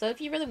in a month, so if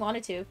you really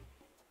wanted to,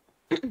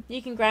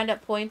 you can grind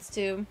up points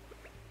to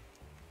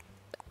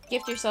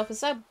gift yourself a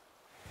sub.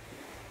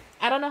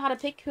 I don't know how to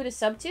pick who to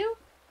sub to.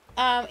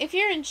 If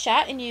you're in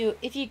chat and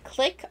if you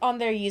click on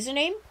their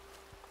username,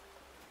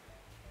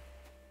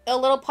 a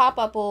little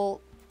pop-up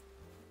will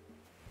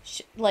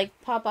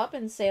pop up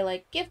and say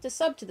like gift a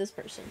sub to this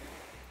person.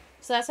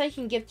 So that's how you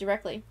can gift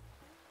directly.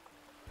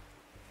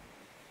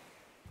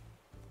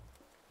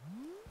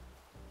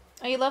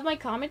 Oh, you love my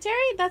commentary?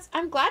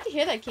 I'm glad to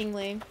hear that,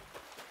 Kingly.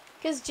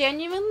 Because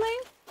genuinely,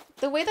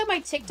 the way that my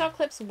TikTok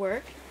clips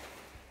work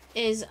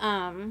is,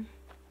 I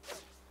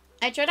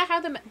try to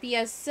have them be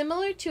as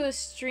similar to a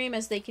stream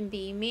as they can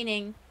be.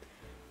 Meaning,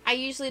 I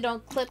usually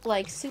don't clip,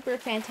 like, super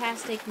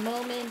fantastic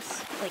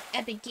moments, like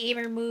epic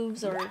gamer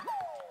moves, or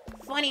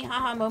funny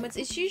haha moments.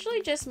 It's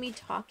usually just me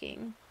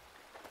talking.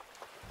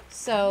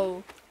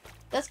 So...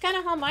 that's kind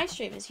of how my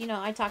stream is. You know,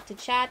 I talk to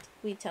chat,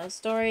 we tell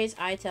stories,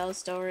 I tell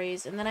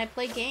stories, and then I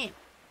play game.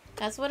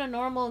 That's what a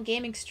normal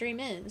gaming stream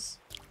is.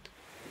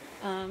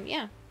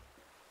 Yeah.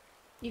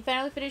 You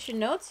finally finished your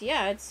notes?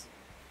 Yeah, it's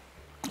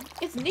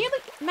nearly...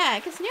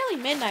 Mac, it's nearly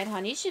midnight,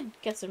 hon. You should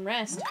get some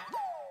rest.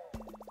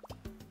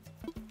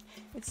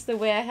 It's the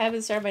way I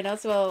haven't started my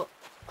notes. Well,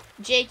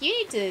 Jake, you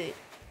need to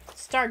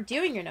start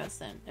doing your notes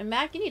then. And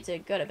Mac, you need to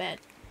go to bed.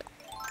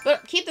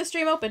 But keep the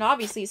stream open,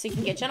 obviously, so you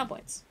can get channel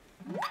points.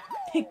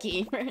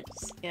 Gamers,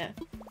 yeah.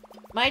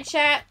 My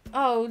chat,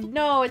 oh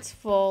no, it's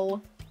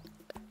full.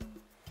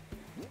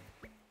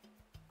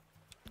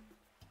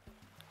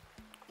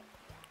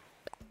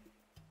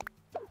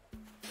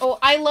 Oh,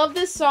 I love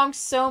this song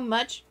so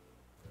much.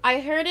 I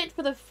heard it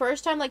for the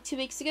first time like 2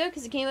 weeks ago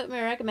because it came up in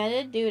my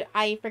recommended. Dude,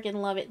 I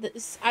freaking love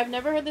it. I've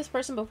never heard this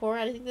person before.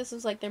 I think this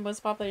was like their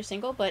most popular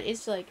single, but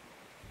it's like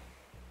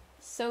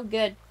so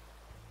good.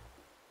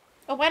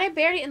 Oh, why'd I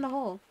bury it in the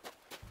hole?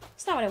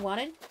 That's not what I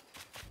wanted.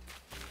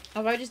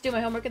 Oh, I just do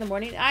my homework in the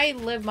morning. I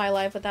live my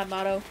life with that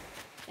motto.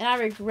 And I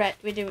regret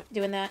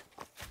doing that.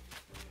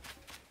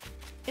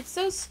 It's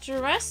so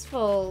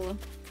stressful.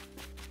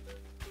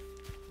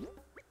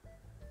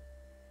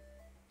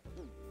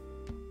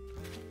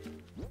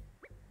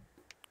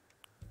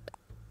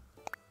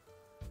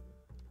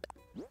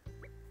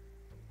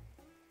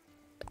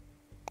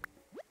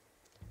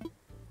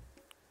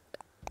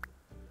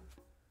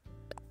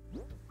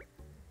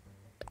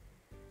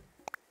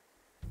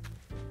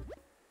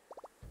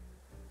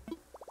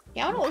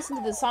 Yeah, I want to listen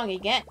to this song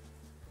again.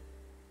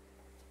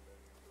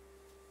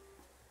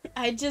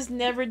 I just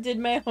never did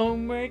my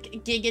homework.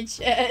 Giga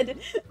Chad.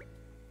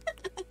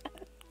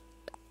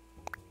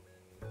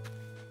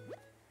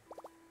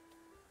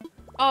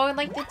 Oh, and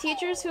like the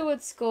teachers who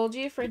would scold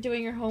you for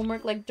doing your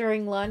homework like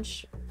during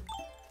lunch.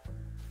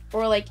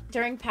 Or like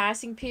during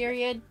passing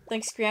period.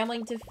 Like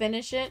scrambling to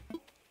finish it.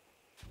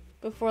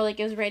 Before like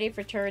it was ready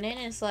for turn-in.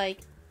 It's like...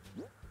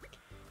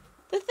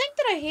 The thing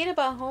that I hate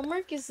about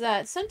homework is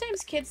that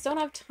sometimes kids don't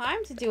have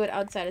time to do it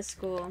outside of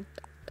school.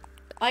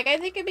 Like, I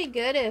think it'd be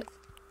good if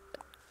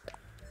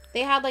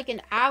they had, like,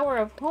 an hour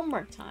of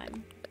homework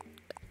time.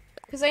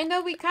 Because I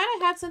know we kind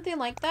of had something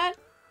like that.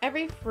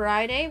 Every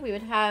Friday, we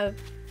would have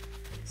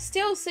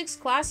still 6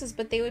 classes,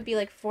 but they would be,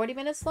 like, 40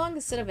 minutes long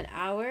instead of an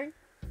hour.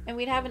 And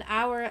we'd have an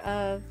hour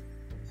of...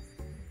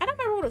 I don't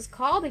remember what it was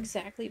called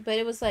exactly, but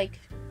it was, like,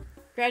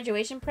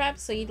 graduation prep.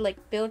 So you'd,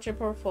 like, build your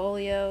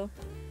portfolio...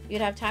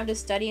 You'd have time to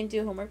study and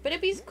do homework. But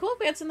it'd be cool if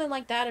we had something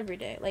like that every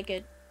day.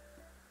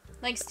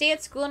 Like, stay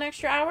at school an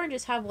extra hour and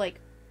just have, like,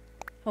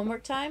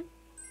 homework time.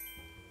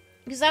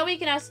 Because that way you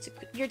can ask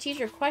your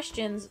teacher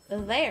questions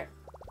there.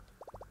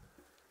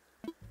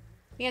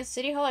 We have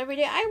City Hall every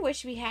day. I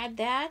wish we had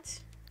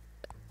that.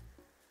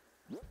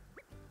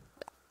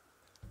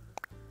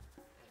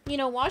 You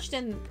know,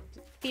 Washington,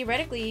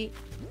 theoretically,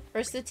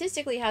 or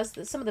statistically, has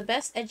some of the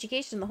best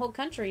education in the whole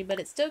country. But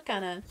it's still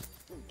kind of...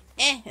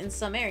 in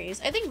some areas.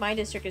 I think my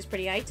district is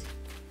pretty aight.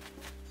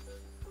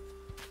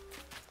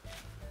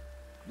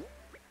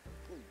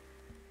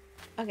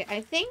 Okay,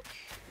 I think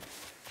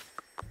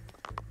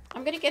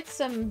I'm gonna get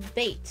some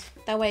bait.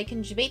 That way I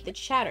can bait the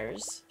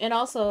chatters. And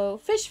also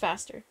fish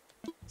faster.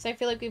 So I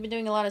feel like we've been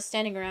doing a lot of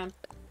standing around.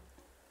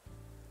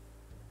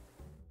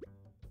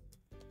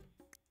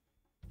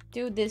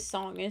 Dude, this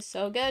song is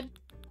so good.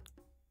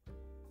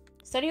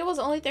 Study hall was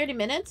only 30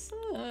 minutes?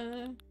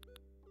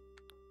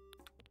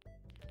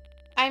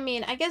 I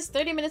mean, I guess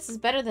 30 minutes is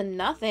better than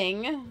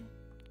nothing.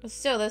 But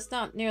still, that's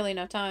not nearly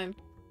enough time.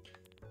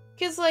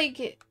 Because,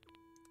 like...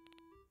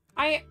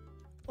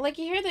 like,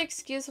 you hear the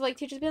excuse of, like,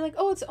 teachers being like,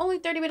 oh, it's only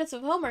 30 minutes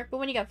of homework, but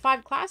when you got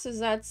 5 classes,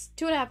 that's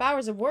 2.5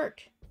 hours of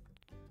work.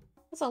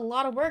 That's a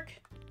lot of work.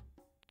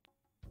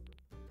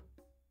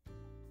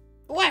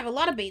 Oh, I have a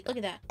lot of bait. Look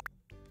at that.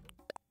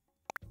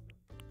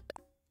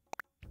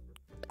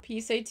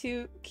 PSA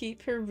to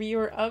keep her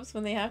viewer ups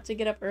when they have to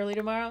get up early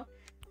tomorrow.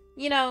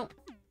 You know,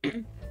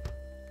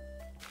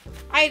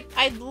 I'd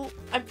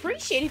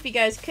appreciate if you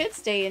guys could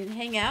stay and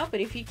hang out, but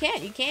if you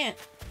can't, you can't.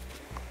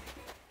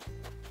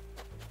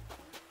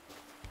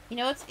 You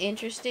know what's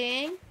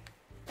interesting?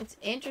 It's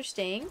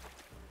interesting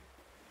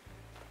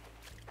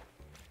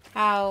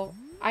how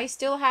I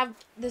still have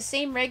the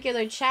same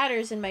regular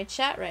chatters in my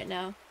chat right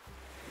now.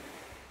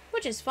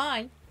 Which is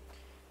fine.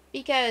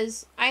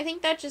 Because I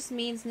think that just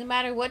means no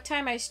matter what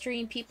time I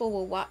stream, people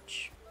will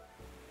watch.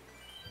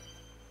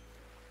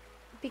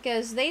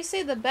 Because they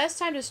say the best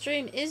time to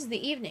stream is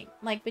the evening.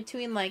 Like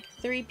between like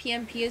 3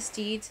 p.m. PST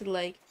to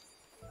like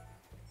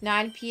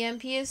 9 p.m.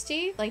 PST.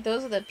 Like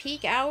those are the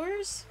peak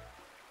hours.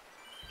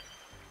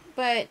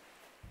 But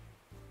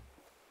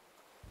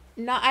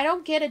I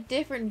don't get a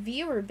different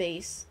viewer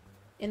base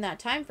in that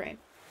time frame.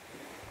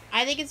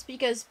 I think it's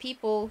because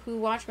people who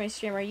watch my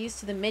stream are used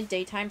to the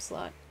midday time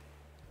slot.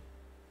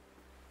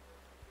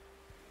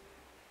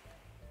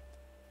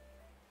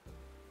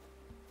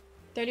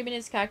 "30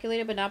 minutes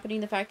calculated, but not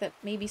putting the fact that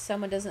maybe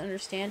someone doesn't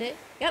understand it."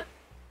 Yep.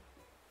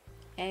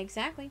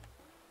 Exactly.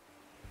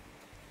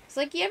 It's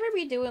like, you ever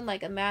be doing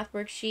like a math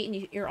worksheet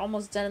and you're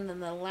almost done and then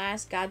the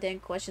last goddamn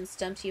question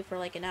stumps you for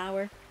like an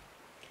hour?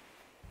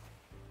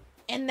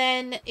 And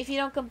then if you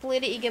don't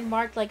complete it, you get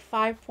marked like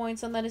 5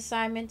 points on that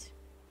assignment.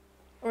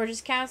 Or it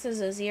just counts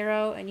as a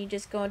 0 and you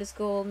just go into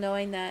school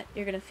knowing that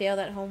you're going to fail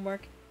that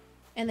homework.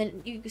 And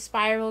then you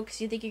spiral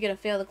because you think you're going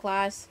to fail the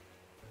class.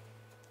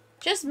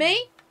 Just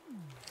me?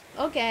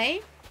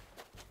 Okay.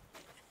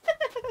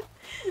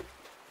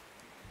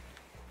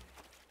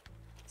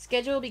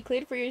 Schedule will be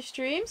cleared for your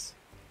streams.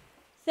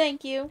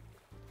 Thank you.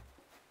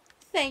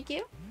 Thank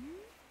you.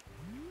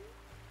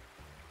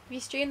 If you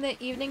stream the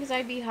evenings,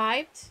 I'd be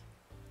hyped.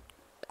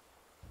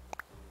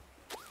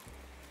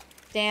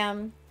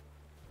 Damn.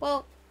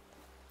 Well,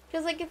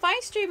 because like if I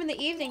stream in the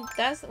evening,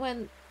 that's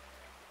when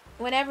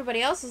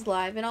everybody else is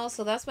live, and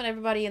also that's when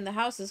everybody in the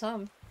house is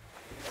home.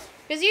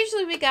 Because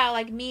usually we got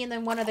like me and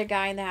then one other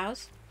guy in the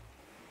house.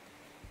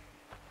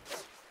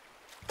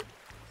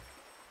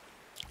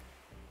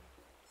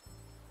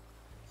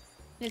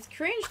 And it's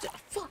cringe to...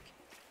 Fuck!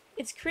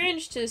 It's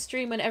cringe to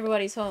stream when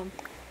everybody's home.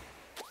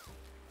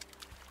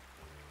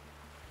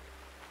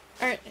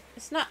 Or,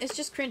 it's not... It's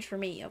just cringe for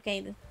me,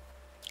 okay?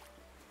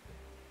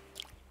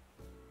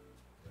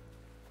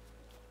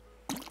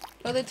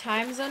 Oh, the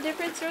time zone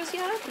difference throws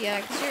you off?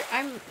 Yeah, because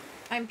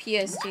I'm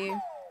PST.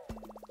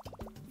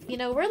 You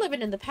know, we're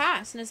living in the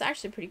past, and it's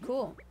actually pretty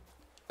cool.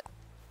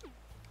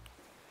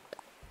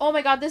 Oh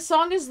my god, this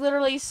song is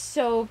literally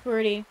so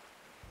pretty.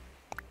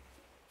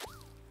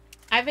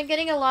 I've been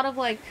getting a lot of,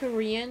 like,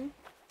 Korean,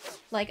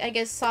 like, I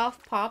guess,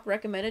 soft pop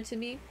recommended to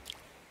me.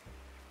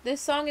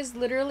 This song is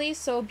literally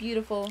so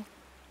beautiful.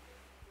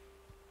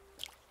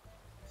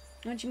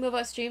 Don't you move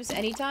out streams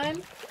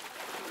anytime?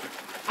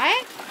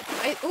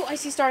 Oh, I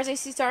see stars, I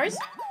see stars.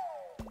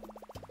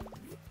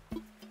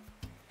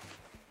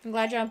 I'm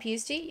glad you're on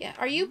PST. Yeah.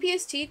 Are you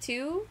PST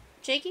too,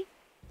 Jakey?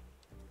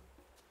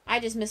 I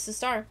just missed a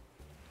star.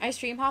 I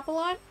stream hop a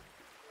lot.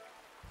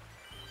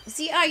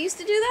 See, I used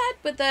to do that,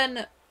 but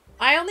then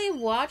I only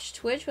watch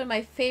Twitch when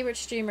my favorite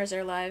streamers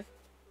are live.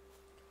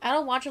 I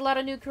don't watch a lot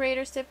of new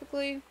creators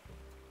typically.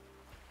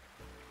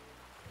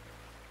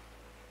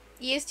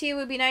 EST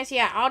would be nice.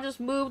 Yeah, I'll just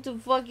move to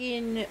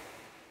fucking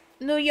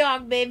New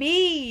York,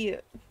 baby.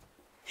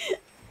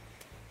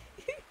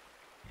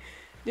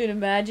 Dude,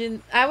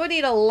 imagine. I would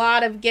need a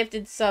lot of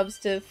gifted subs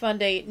to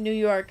fund a New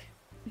York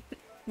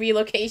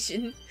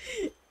relocation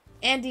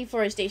and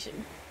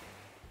deforestation.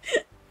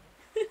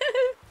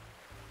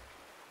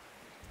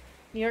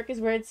 New York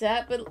is where it's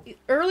at, but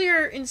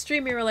earlier in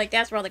stream we were like,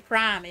 that's where all the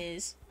crime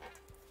is.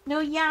 No,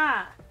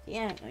 yeah.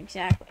 Yeah,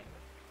 exactly.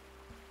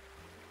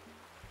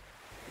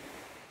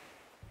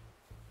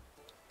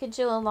 Can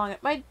chill along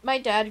it. My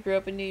dad grew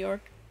up in New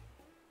York.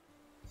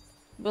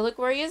 But look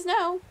where he is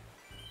now.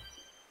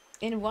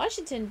 In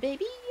Washington,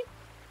 baby.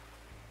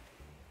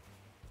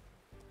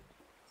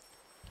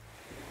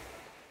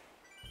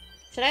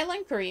 Should I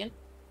learn Korean?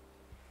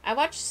 I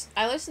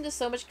listen to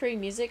so much Korean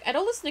music. I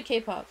don't listen to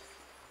K-pop.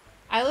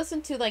 I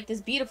listen to, like, this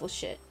beautiful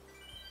shit.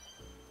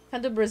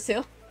 Come to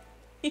Brazil.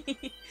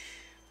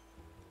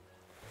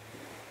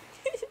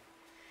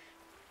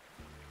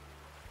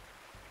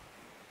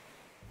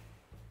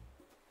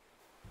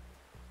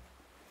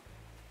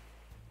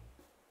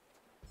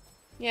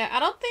 Yeah,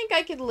 I don't think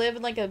I could live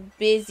in, like, a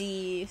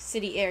busy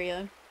city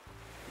area.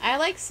 I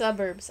like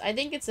suburbs. I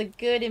think it's a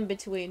good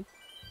in-between.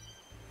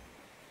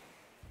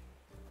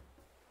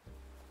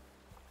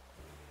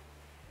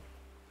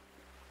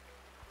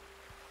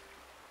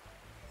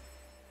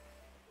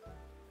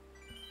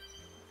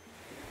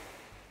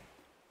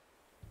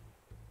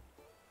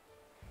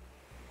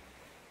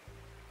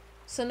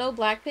 So no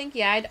Blackpink?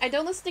 Yeah, I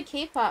don't listen to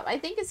K-pop. I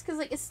think it's because,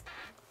 like, it's,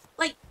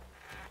 like,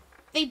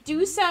 they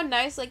do sound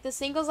nice. Like, the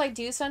singles I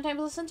do sometimes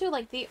listen to,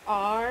 like, they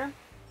are,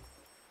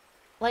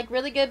 like,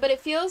 really good. But it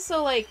feels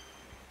so, like,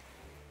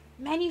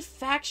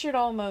 manufactured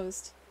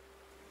almost.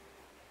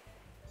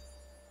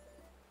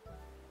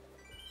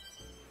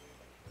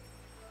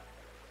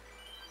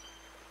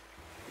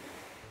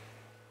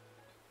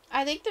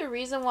 I think the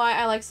reason why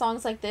I like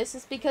songs like this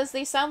is because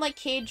they sound like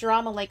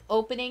K-drama, like,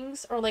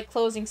 openings or, like,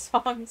 closing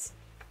songs.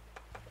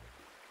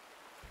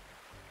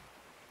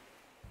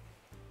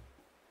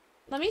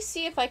 Let me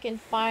see if I can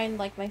find,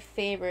 like, my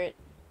favorite.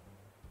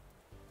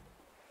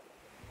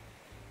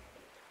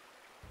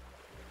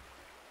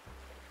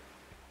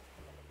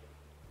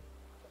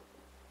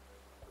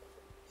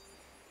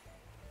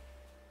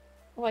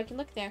 Oh, I can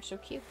look at the actual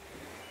queue.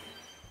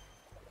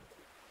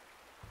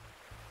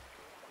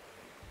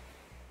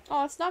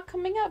 Oh, it's not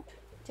coming up.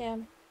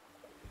 Damn.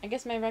 I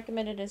guess my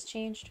recommended has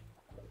changed.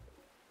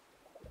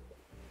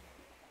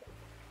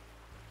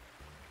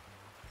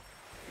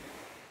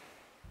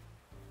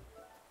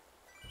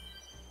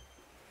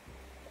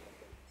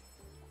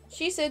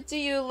 She said, "Do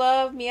you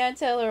love me?" I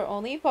tell her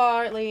only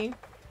partly.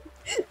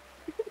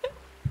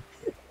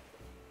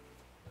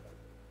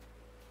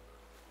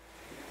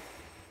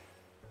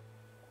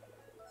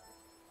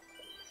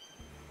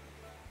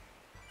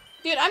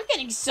 Dude, I'm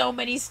getting so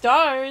many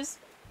stars.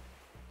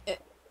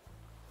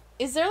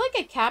 Is there, like,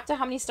 a cap to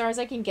how many stars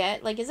I can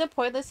get? Like, is it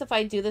pointless if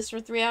I do this for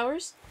 3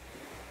 hours?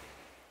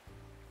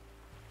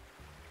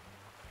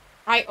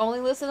 I only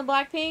listen to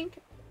Blackpink?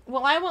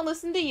 Well, I won't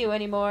listen to you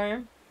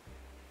anymore.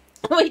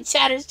 Wait,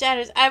 chatters.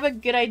 I have a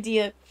good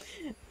idea.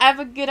 I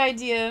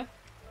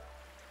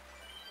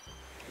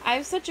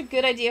have such a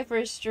good idea for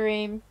a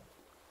stream.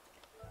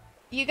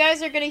 You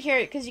guys are gonna hear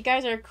it because you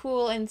guys are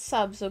cool and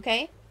subs,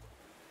 okay?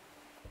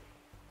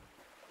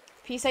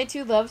 Peace I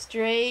 2 loves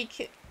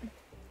Drake.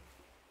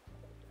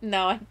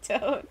 No, I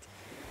don't.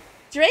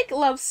 Drake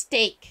loves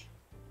steak.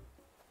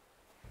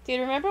 Dude,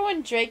 remember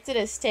when Drake did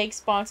a steak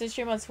sponsored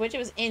stream on Twitch? It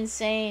was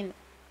insane.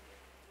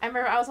 I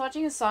remember I was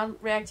watching his son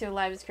react to it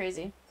live. It's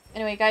crazy.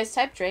 Anyway, guys,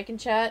 type Drake in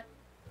chat.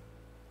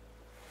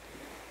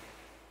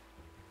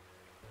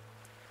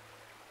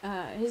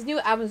 His new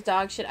album's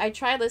dog shit. I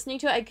tried listening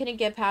to it. I couldn't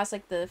get past,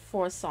 like, the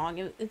 4th song.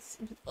 It's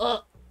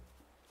ugh.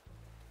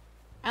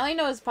 I only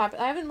know his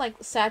popular. I haven't, like,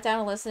 sat down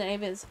and listened to any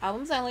of his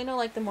albums. I only know,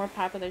 like, the more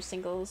popular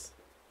singles.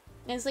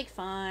 And it's, like,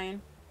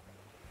 fine.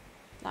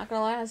 Not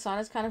gonna lie, Hassan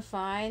is kind of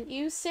fine.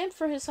 You simp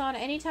for Hassan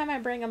anytime I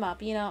bring him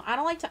up, you know. I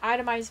don't like to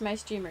itemize my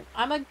streamer.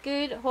 I'm a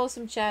good,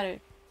 wholesome chatter.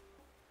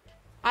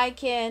 I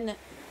can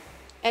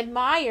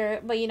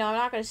admire, but, you know, I'm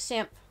not gonna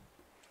simp.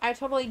 I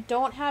totally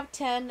don't have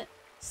 10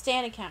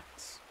 stan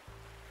accounts.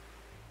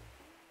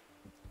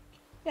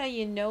 Yeah,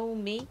 you know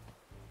me.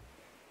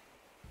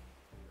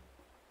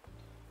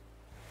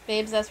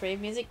 Babes, that's rave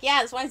music. Yeah,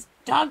 that's why it's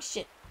dog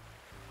shit.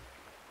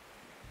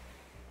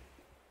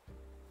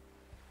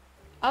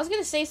 I was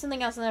gonna say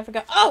something else and then I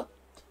forgot. Oh!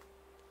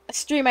 A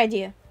stream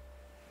idea.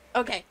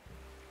 Okay.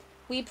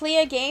 We play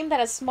a game that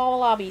has small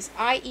lobbies,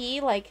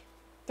 i.e. like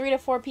 3 to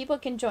 4 people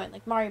can join,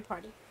 like Mario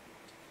Party.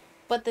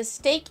 But the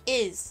stake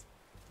is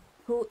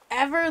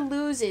whoever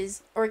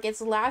loses or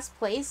gets last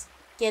place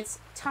gets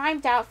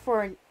timed out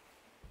for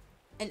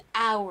an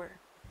hour.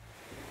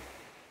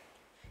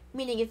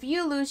 Meaning if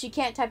you lose, you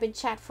can't type in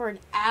chat for an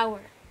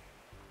hour.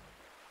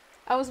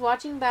 I was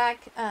watching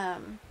back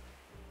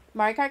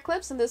Mario Kart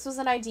clips, and this was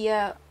an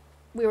idea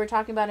we were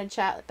talking about in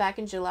chat back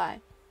in July.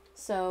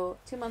 So,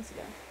 2 months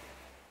ago.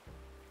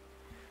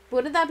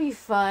 Wouldn't that be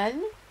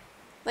fun?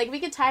 Like, we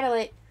could title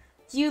it,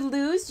 "You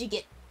lose, you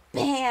get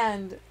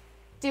banned."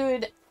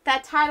 Dude,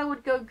 that title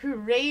would go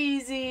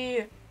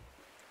crazy.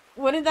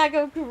 Wouldn't that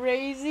go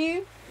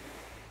crazy?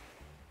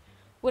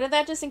 Wouldn't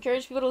that just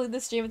encourage people to leave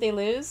the stream if they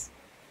lose?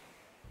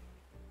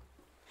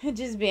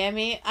 Just ban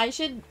me. I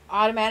should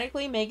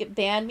automatically make it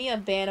ban me a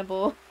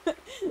bannable.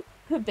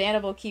 A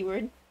bannable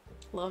keyword.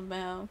 Love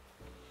Mao.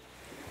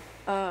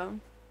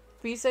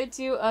 B-side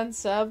 2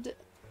 unsubbed.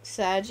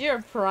 Sag, you're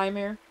a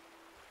primer.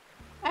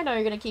 I know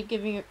you're gonna keep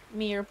giving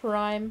me your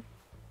prime.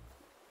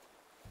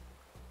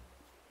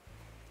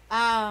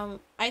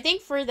 I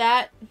think for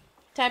that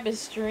type of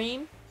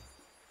stream,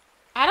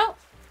 I don't,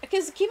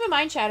 because keep in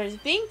mind, chatters,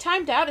 being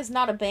timed out is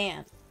not a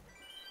ban.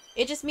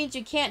 It just means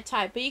you can't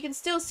type, but you can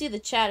still see the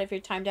chat if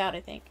you're timed out,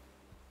 I think.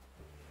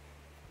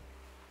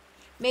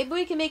 Maybe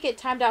we can make it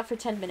timed out for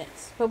 10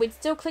 minutes, but we'd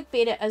still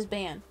clickbait it as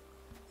ban.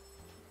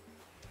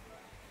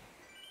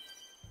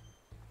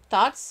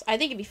 Thoughts? I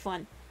think it'd be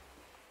fun.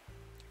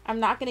 I'm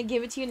not gonna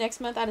give it to you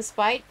next month out of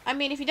spite. I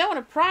mean, if you don't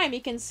want to Prime,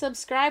 you can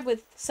subscribe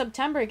with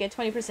September and get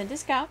 20%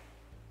 discount.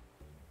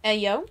 Hey,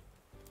 yo.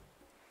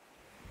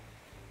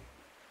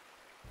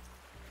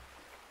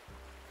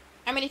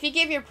 I mean, if you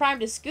give your Prime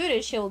to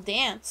Scootish, he'll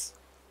dance.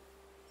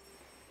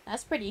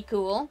 That's pretty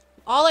cool.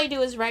 All I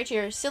do is write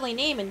your silly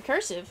name in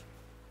cursive.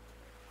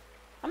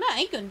 I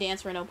ain't gonna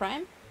dance for no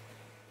Prime.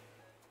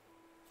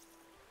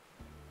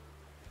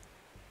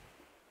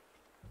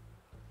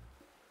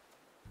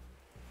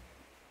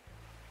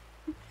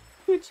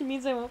 which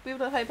means I won't be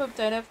able to hype up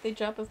Dinah if they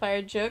drop a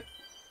fire joke.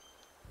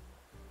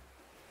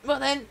 Well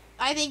then,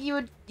 I think you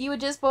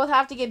would just both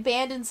have to get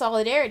banned in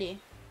solidarity.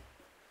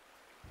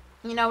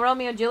 You know,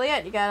 Romeo and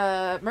Juliet, you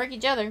gotta murk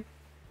each other.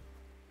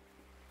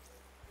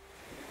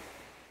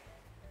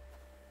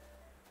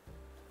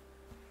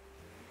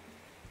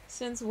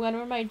 Since when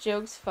were my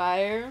jokes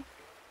fire?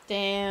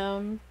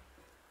 Damn.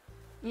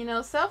 You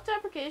know,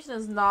 self-deprecation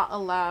is not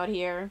allowed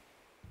here.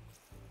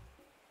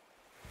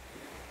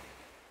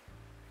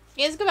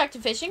 Yeah, let's go back to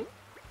fishing.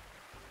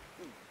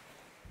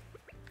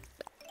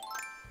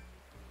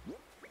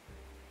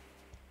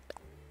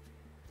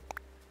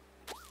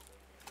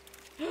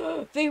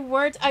 They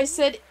weren't. I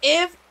said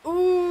if.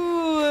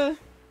 Ooh.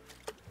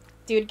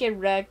 Dude, get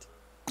wrecked.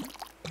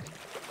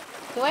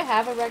 Do I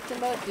have a wrecked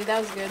emote? Dude,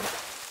 that was good.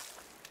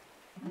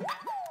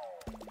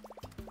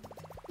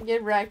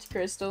 Get wrecked,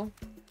 Crystal.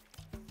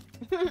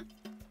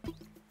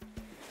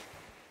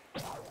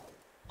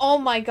 Oh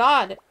my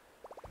god.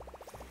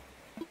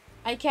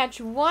 I catch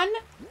one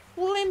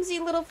flimsy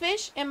little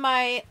fish and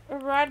my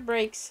rod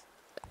breaks.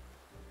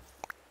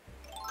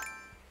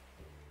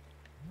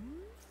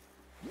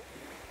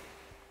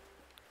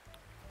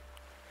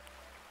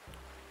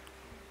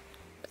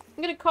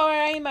 I'm gonna call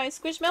my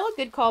Squishmallow.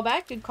 Good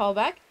callback, good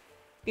callback.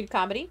 Good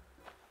comedy.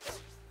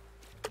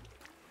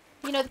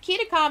 You know, the key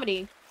to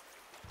comedy,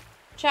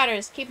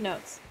 chatters, keep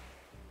notes,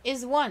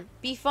 is 1,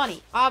 be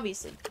funny,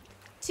 obviously.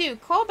 2,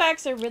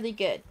 callbacks are really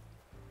good.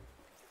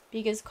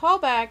 Because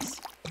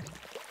callbacks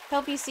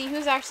help you see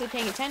who's actually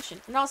paying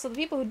attention. And also, the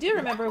people who do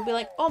remember will be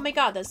like, oh my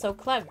god, that's so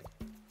clever.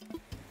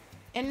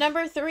 And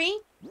number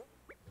 3,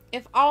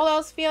 if all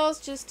else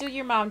fails, just do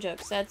your mom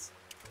jokes. That's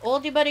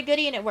oldie but a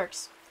goodie and it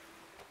works.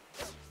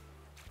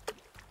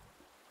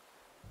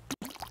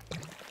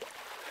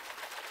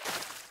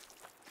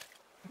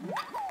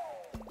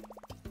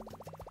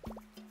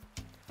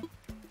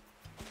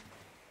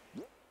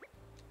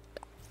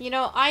 You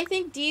know, I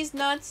think D's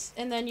nuts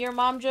and then your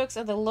mom jokes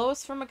are the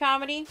lowest from a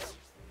comedy.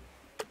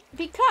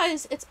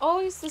 Because it's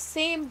always the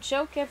same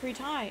joke every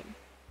time.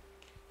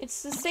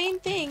 It's the same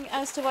thing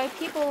as to why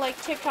people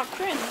like TikTok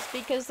trends,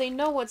 because they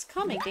know what's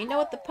coming. They know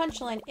what the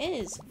punchline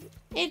is.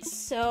 It's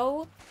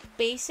so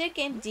basic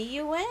and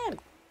DUM.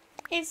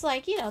 It's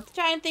like, you know,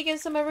 try and think of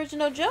some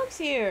original jokes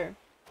here.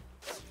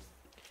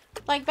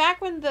 Like back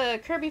when the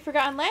Kirby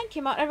Forgotten Land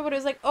came out, everybody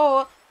was like,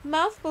 oh,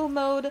 mouthful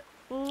mode,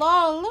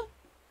 lol.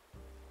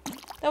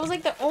 That was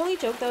like the only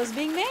joke that was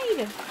being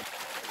made.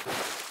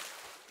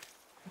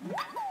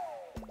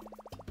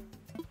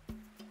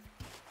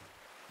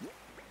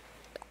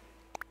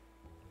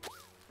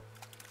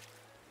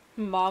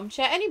 Mom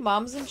chat? Any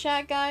moms in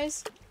chat,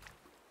 guys?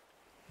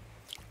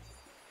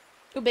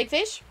 Ooh, big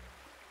fish.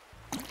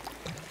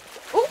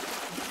 Ooh!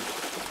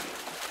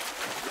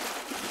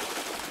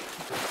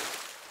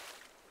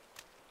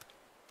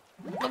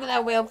 Look at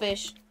that whale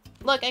fish.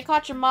 Look, I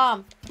caught your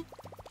mom.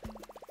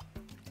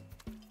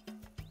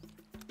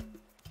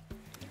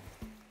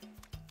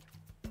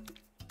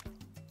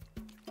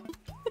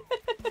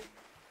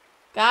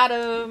 Got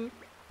him.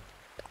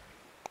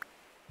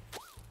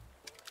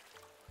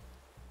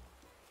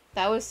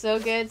 That was so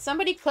good.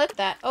 Somebody clip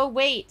that. Oh,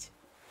 wait.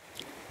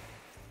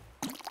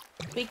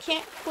 We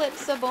can't clip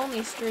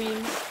sub-only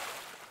streams.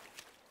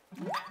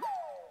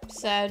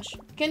 Sag.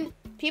 Can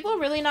people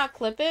really not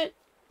clip it?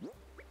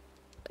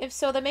 If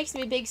so, that makes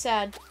me big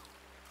sad.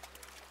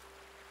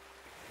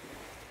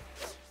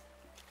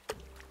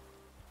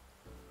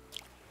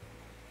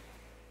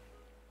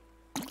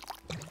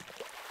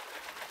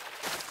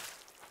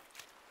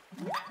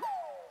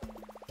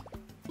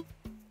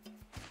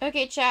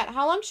 Okay, chat,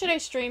 how long should I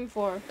stream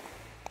for?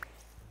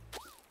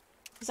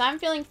 Because I'm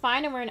feeling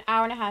fine and we're an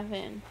hour and a half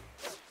in.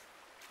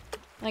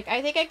 Like,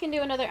 I think I can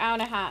do another hour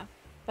and a half.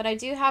 But I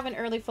do have an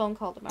early phone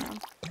call tomorrow.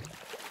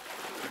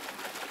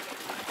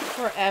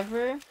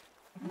 Forever.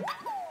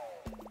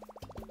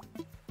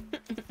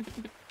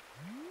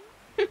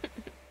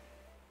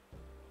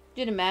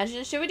 Dude,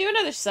 imagine. Should we do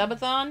another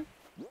subathon?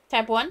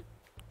 Type 1?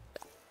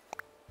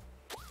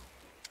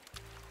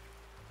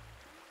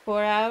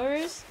 4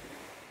 hours?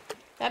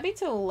 That'd be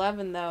till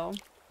 11, though.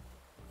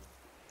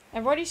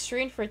 I've already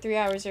streamed for 3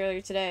 hours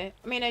earlier today.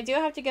 I mean, I do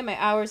have to get my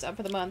hours up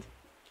for the month.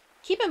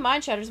 Keep in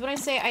mind, chatters, when I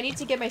say I need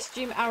to get my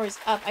stream hours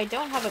up, I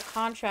don't have a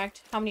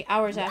contract how many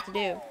hours I have to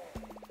do.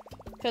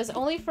 Because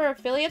only for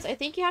affiliates, I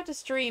think you have to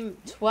stream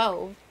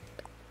 12.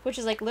 Which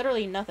is, like,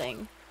 literally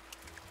nothing.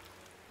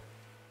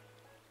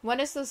 When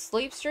is the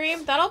sleep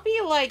stream? That'll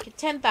be, like,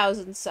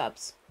 10,000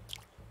 subs.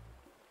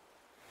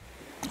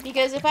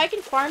 Because if I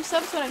can farm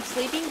subs when I'm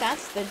sleeping,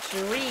 that's the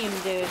dream,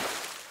 dude.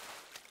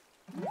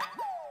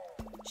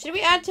 Should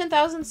we add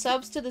 10,000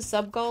 subs to the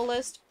sub goal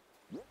list?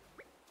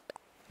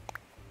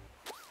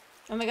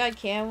 Oh my god,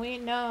 can we?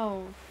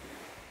 No.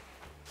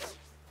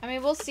 I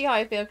mean, we'll see how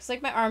I feel, because,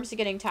 like, my arms are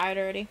getting tired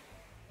already.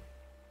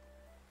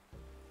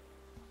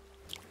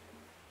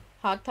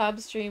 Hot tub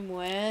stream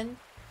when?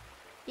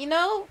 You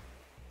know,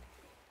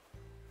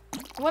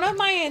 one of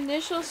my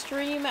initial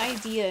stream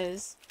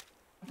ideas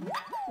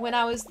when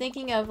I was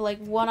thinking of like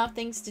one-off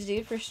things to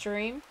do for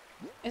stream,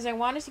 is I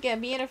wanted to get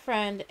me and a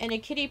friend in a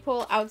kiddie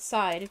pool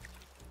outside.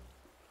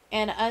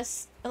 And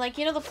us, like,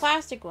 you know, the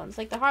plastic ones,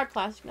 like the hard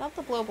plastic, not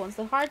the blow ones,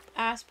 the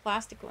hard-ass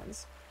plastic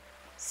ones.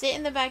 Sit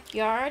in the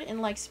backyard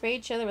and, like, spray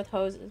each other with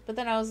hoses. But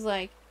then I was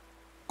like,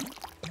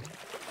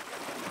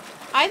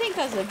 I think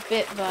that's a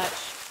bit much.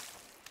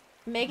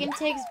 Megan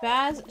takes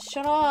baths?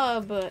 Shut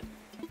up.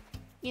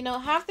 You know,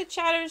 half the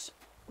chatters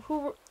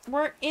who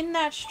were in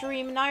that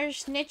stream, now you're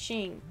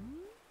snitching.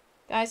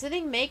 Guys, I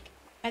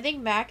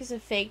think Mac is a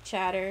fake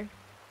chatter.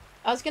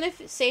 I was gonna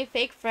say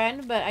fake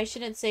friend, but I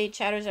shouldn't say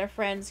chatters are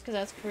friends, because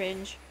that's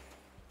cringe.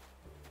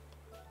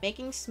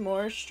 Making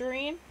s'more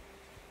stream?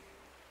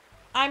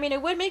 I mean,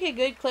 it would make a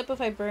good clip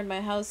if I burned my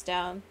house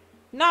down.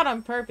 Not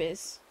on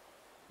purpose.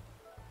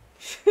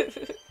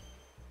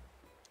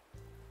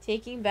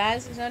 Taking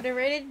baths is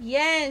underrated?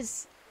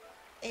 Yes!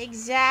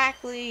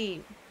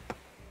 Exactly!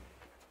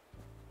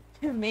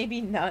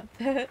 Maybe not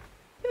that.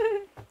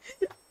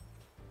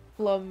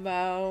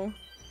 Lamau.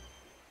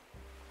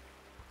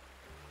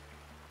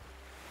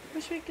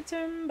 Wish we could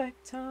turn back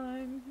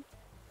time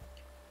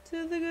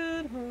to the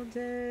good old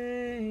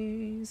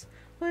days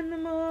when the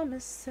mama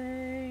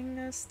sang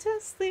us to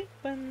sleep,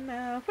 but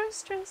now we're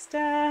stressed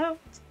out.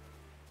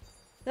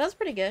 That was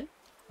pretty good.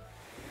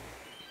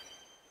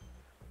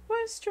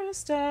 We're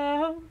stressed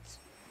out.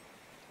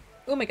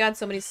 Oh my god,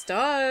 so many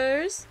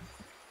stars.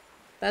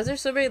 Baths are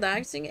so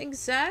relaxing.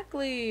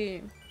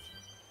 Exactly.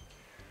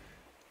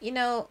 You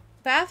know,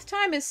 bath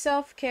time is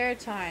self-care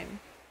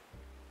time.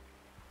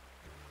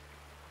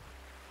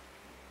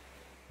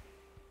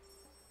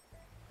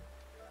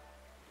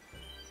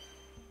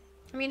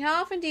 I mean,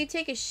 how often do you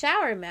take a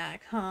shower,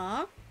 Mac,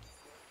 huh?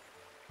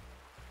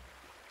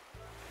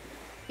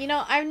 You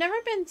know, I've never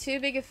been too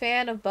big a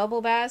fan of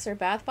bubble baths or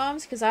bath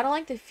bombs because I don't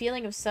like the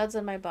feeling of suds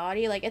on my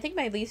body. Like, I think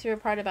my least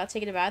favorite part about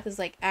taking a bath is,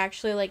 like,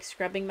 actually, like,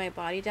 scrubbing my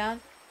body down.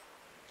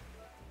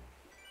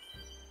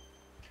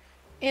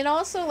 And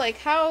also, like,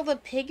 how the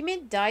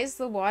pigment dyes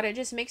the water. It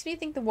just makes me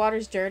think the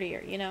water's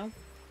dirtier, you know?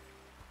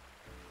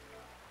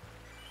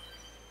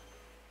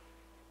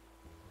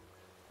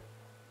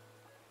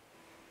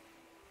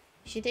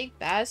 You should take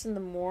baths in the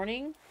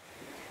morning.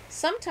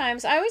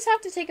 Sometimes. I always have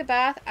to take a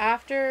bath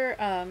after,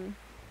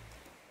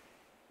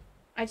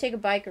 I take a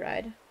bike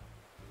ride.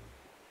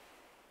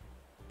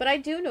 But I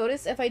do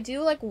notice if I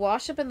do, like,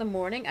 wash up in the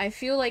morning, I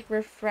feel, like,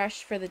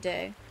 refreshed for the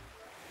day.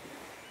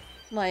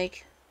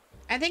 Like,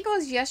 I think it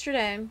was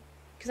yesterday,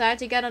 because I had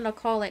to get on a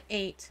call at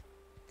 8.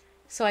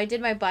 So I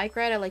did my bike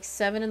ride at, like,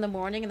 7 in the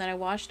morning, and then I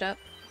washed up.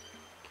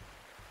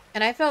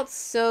 And I felt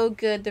so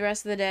good the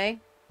rest of the day.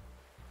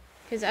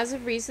 Because as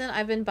of recent,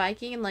 I've been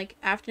biking in, like,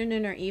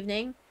 afternoon or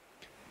evening.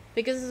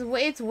 Because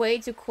it's way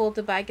too cold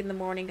to bike in the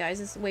morning,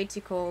 guys. It's way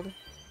too cold.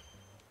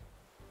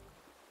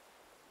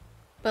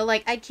 But,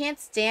 like, I can't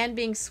stand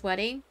being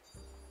sweaty.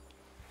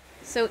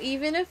 So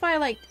even if I,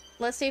 like,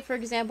 let's say, for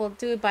example,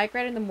 do a bike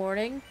ride in the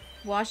morning,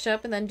 wash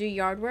up, and then do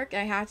yard work,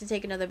 I have to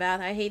take another bath.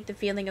 I hate the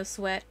feeling of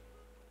sweat.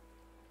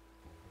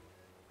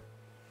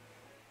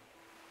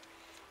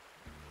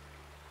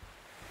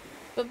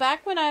 But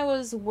back when I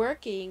was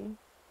working,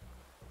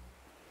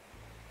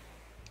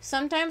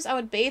 sometimes I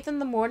would bathe in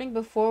the morning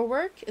before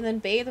work, and then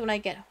bathe when I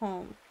get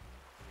home.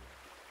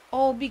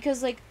 Oh,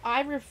 because, like,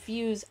 I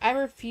refuse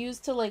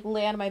to, like,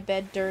 lay on my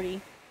bed dirty.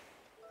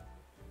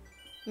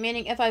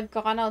 Meaning, if I've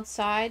gone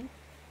outside,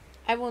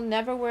 I will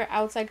never wear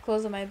outside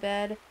clothes on my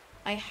bed.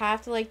 I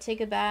have to, like,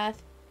 take a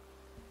bath.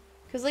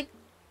 Because, like,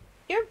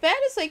 your bed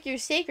is, like, your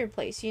sacred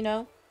place, you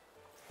know?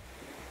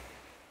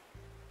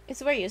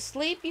 It's where you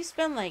sleep. You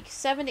spend, like,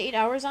 7 to 8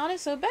 hours on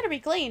it, so it better be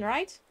clean,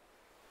 right?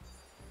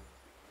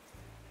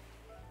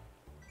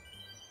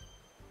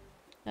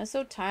 That's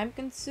so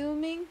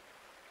time-consuming.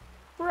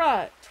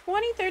 Bruh,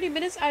 20-30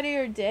 minutes out of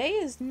your day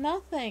is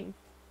nothing.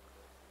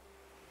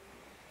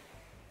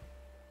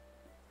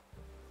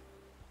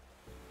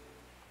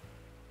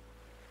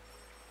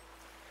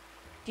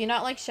 Do you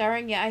not like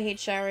showering? Yeah, I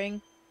hate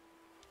showering.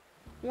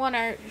 One,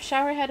 our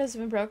shower head has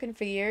been broken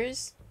for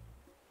years.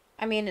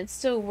 I mean, it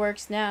still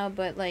works now,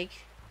 but, like,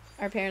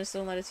 our parents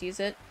don't let us use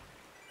it.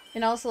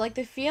 And also, like,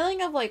 the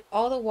feeling of, like,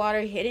 all the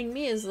water hitting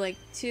me is, like,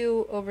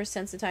 too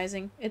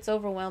oversensitizing. It's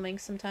overwhelming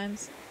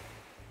sometimes.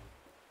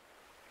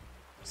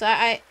 So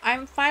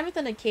I'm fine with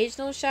an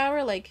occasional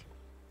shower. Like,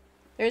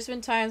 there's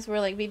been times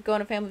where, like, we'd go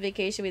on a family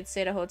vacation, we'd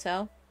stay at a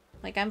hotel.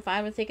 Like, I'm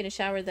fine with taking a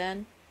shower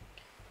then.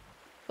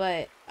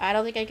 But I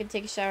don't think I could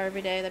take a shower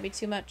every day. That'd be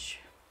too much.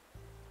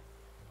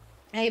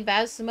 I hate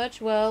baths so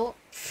much. Well,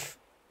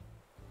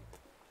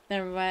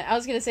 never mind. I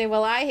was gonna say,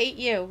 well, I hate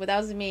you, but that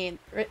was mean.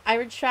 I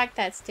retract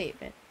that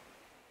statement.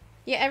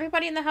 Yeah,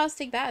 everybody in the house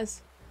take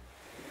baths.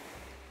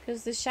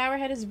 Because the shower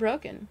head is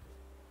broken.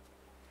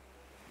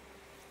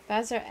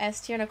 Baths are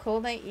S tier on a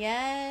cold night?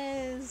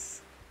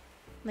 Yes!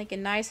 Like a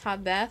nice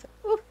hot bath.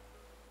 Ooh.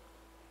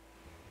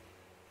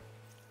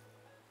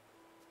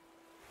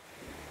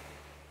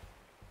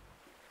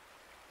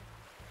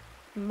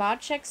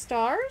 Mod check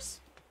stars?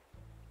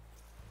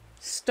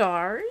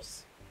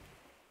 Stars?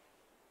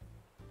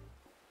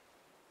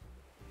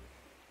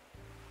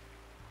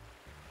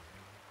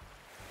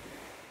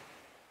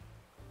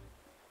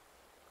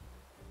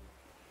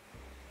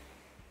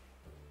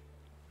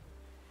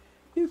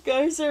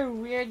 Guys are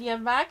weird. Yeah,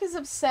 Mac is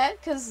upset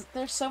because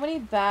there's so many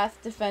Bath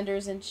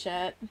defenders in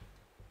chat.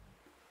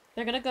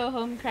 They're gonna go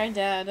home and cry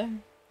dad.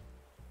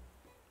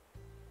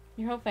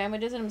 Your whole family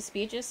does it in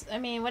speeches? I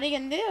mean, what are you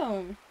gonna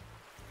do?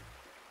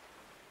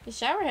 The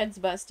shower head's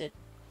busted.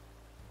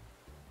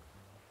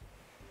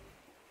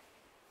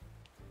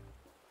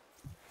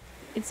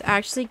 It's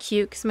actually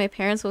cute because my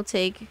parents will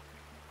take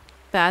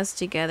baths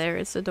together.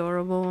 It's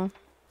adorable.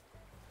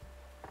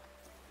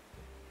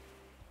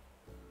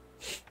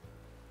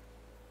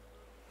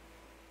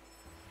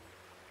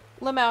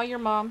 Lamau, your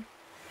mom.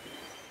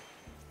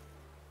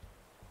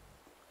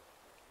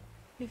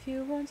 If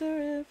you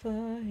wonder if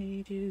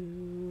I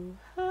do,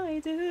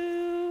 I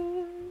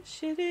do.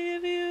 Shitty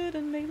of you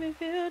to make me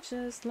feel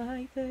just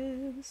like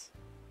this.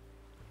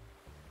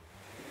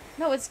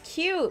 No, it's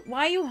cute.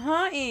 Why are you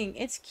haunting?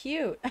 It's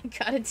cute. I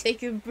gotta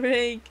take a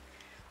break.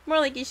 More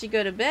like you should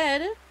go to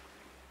bed.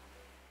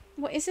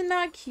 What, is it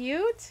not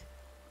cute?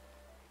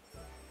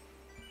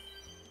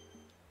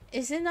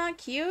 Is it not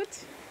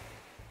cute?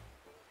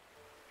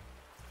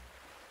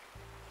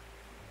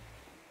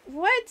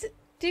 What?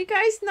 Do you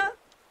guys not...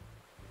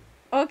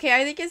 Okay,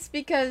 I think it's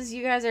because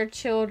you guys are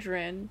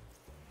children.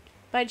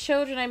 By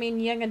children, I mean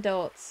young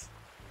adults.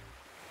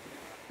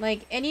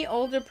 Like, any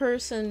older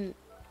person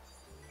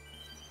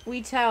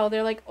we tell,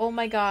 they're like, oh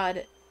my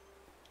god,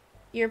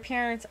 your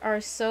parents are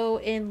so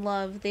in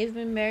love. They've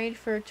been married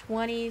for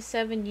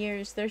 27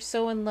 years. They're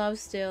so in love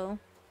still.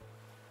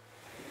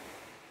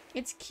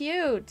 It's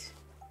cute.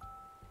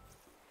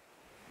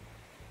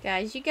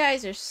 Guys, you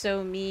guys are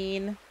so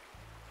mean.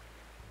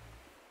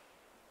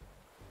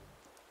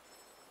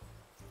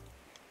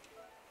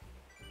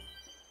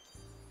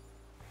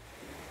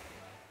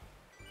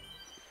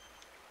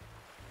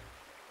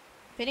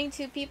 Fitting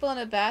two people in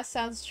a bath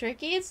sounds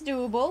tricky. It's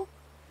doable.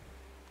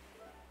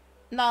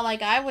 Not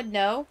like I would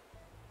know.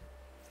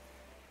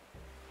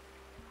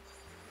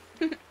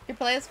 Your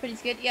playlist pretty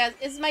good. Yeah,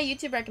 it's my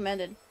YouTube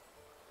recommended.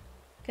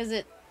 Because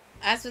it,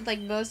 as with like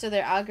most of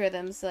their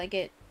algorithms, like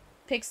it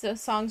picks the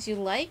songs you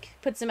like,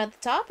 puts them at the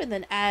top, and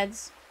then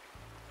adds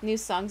new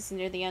songs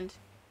near the end.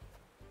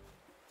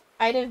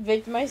 I'd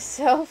evict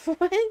myself.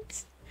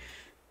 What?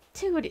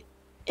 Dude,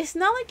 it's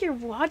not like you're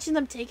watching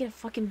them taking a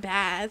fucking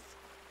bath.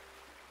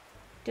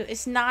 Dude,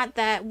 it's not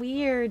that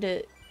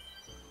weird.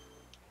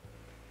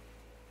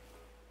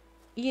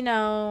 You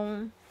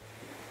know,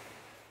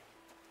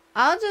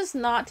 I'll just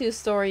not do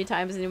story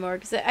times anymore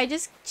because I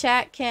just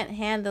chat can't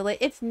handle it.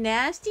 It's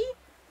nasty.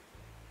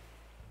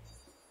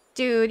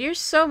 Dude, you're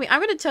so mean. I'm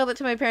gonna tell that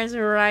to my parents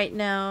right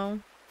now.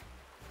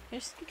 You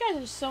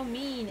guys are so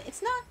mean.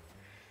 It's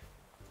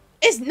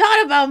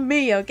not about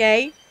me,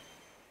 okay?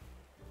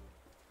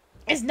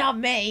 It's not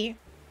me.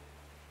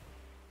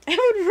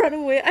 I would run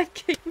away. I'd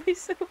kick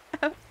myself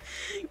out.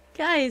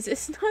 Guys,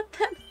 it's not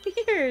that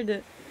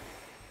weird.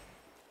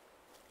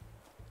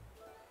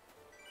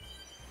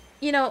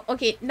 You know,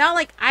 okay, not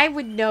like I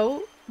would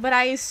know, but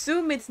I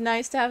assume it's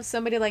nice to have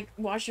somebody, like,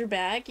 wash your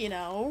back, you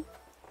know?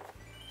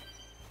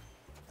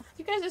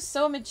 You guys are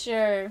so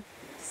mature.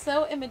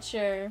 So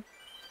immature.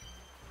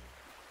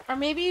 Or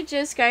maybe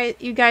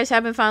you guys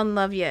haven't found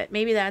love yet.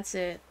 Maybe that's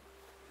it.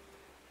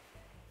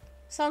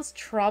 Sounds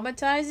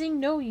traumatizing?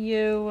 No,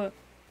 you.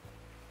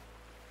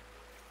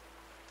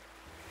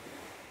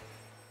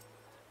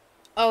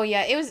 Oh,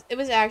 yeah, it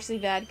was actually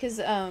bad, because,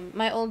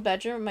 my old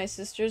bedroom, my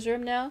sister's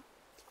room now,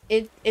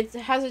 it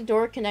has a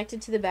door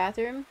connected to the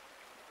bathroom.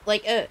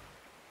 Like,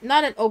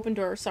 not an open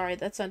door, sorry,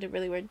 that sounded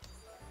really weird.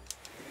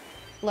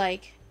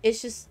 Like,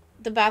 it's just,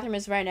 the bathroom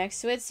is right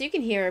next to it, so you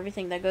can hear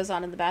everything that goes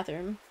on in the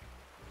bathroom.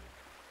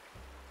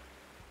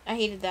 I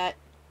hated that.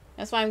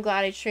 That's why I'm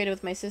glad I traded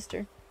with my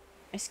sister.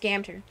 I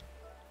scammed her.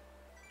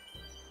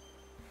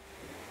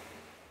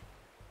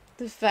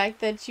 The fact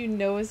that you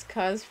know is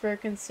cause for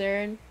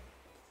concern.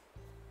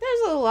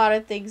 There's a lot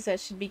of things that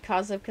should be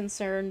cause of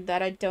concern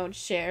that I don't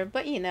share,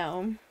 but you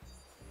know.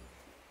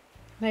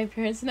 My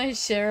parents and I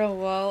share a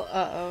wall.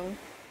 Uh-oh.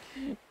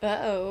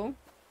 Uh-oh.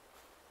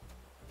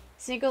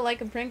 Single like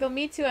a Pringle?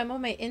 Me too, I'm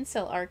on my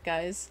incel arc,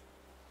 guys.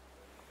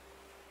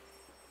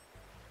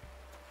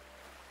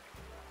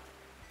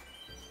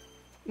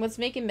 What's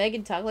making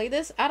Megan talk like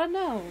this? I don't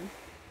know.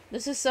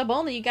 This is sub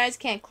only, you guys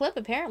can't clip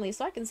apparently,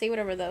 so I can say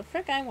whatever the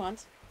frick I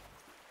want.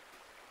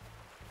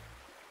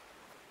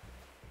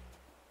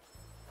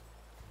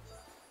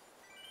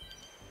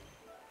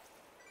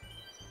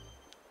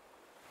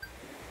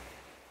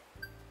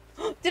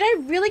 Did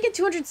I really get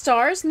 200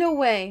 stars? No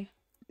way.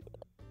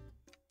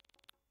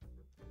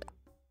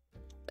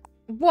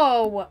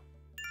 Whoa.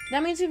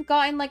 That means we've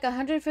gotten like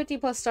 150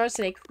 plus stars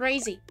today.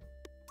 Crazy.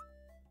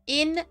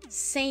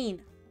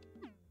 Insane.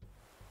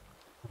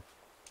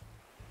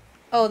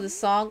 Oh, the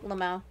song?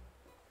 Lamau.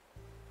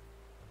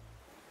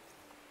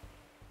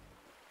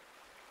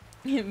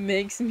 It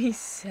makes me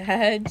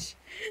sad.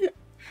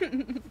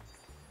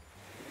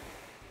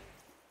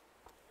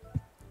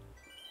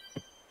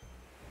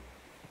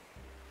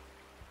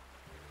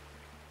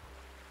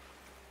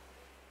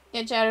 Yeah,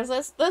 Okay, chatters,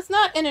 let's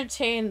not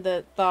entertain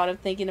the thought of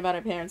thinking about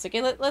our parents,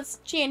 okay? Let's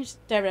change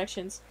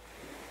directions.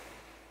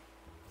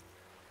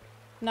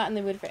 Not in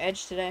the mood for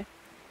edge today.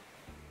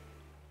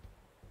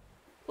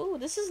 Ooh,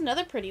 this is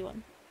another pretty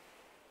one.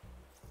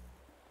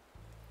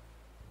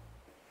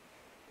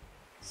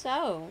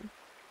 So,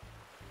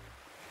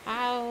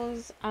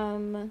 how's,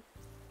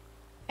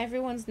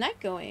 everyone's night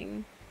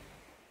going?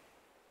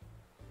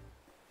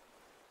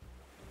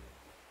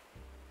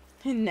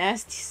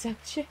 Nasty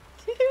subject.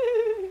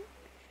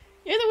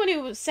 You're the one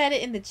who said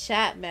it in the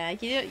chat,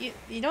 Mac. You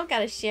don't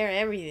gotta share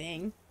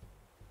everything.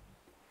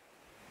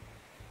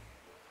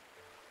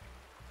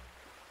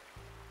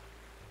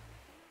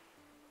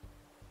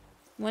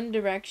 One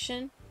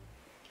Direction.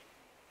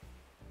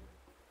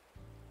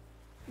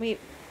 Wait.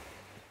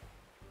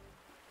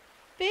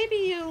 Baby,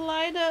 you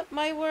light up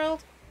my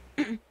world.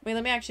 Wait,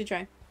 let me actually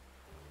try.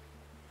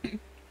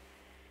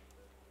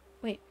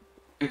 Wait.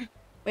 Wait,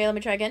 let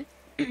me try again.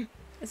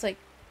 It's like,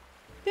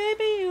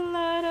 baby, you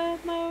light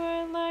up my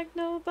world like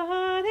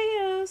nobody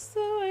else.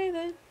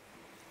 The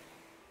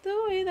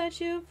way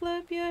that you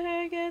flip your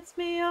hair gets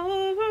me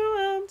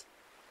overwhelmed.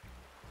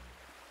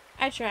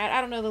 I tried.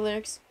 I don't know the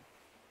lyrics.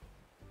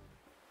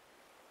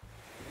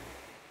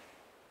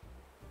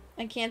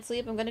 I can't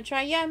sleep. I'm gonna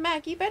try. Yeah,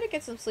 Mac, you better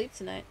get some sleep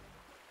tonight.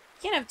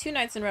 You can't have 2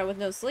 nights in a row with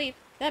no sleep.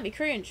 That'd be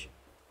cringe.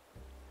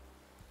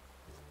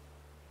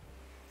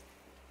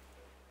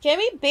 Can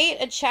we bait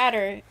a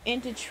chatter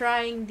into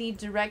trying the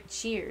direct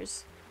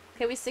cheers?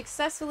 Can we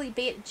successfully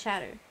bait a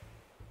chatter?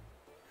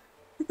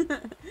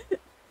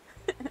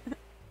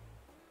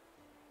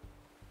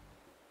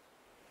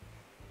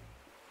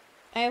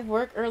 I have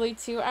work early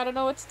too. I don't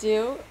know what to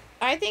do.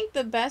 I think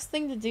the best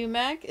thing to do,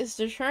 Mac, is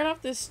to turn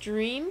off the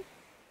stream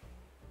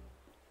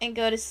and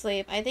go to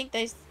sleep. I think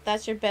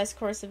that's your best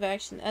course of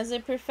action. As a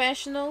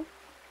professional,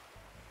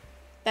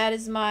 that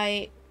is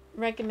my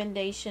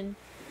recommendation.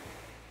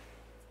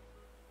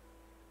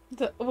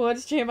 The one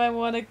stream I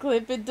want to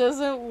clip, it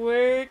doesn't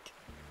work.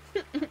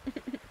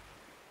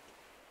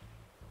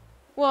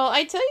 Well,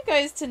 I tell you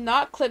guys to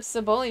not clip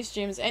sub only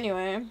streams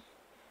anyway.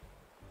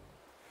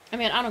 I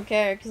mean, I don't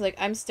care, because, like,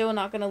 I'm still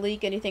not going to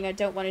leak anything I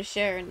don't want to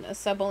share in a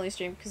sub only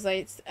stream, because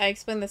I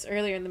explained this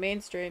earlier in the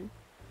main stream.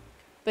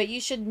 But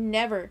you should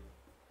never,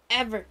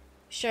 ever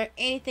share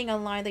anything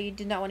online that you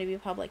do not want to be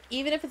public.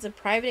 Even if it's a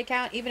private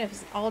account, even if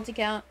it's an alt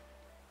account.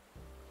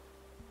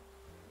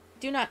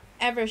 Do not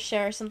ever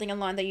share something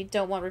online that you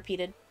don't want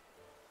repeated.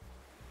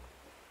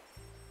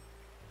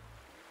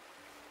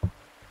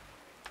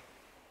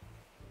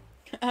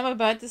 I'm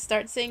about to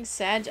start saying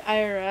Sag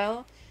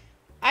IRL.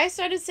 I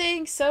started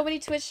saying so many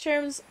Twitch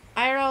terms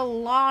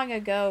IRL long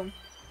ago.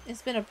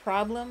 It's been a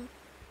problem.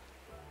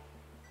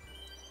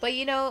 But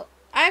you know,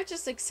 I've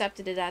just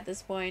accepted it at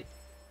this point.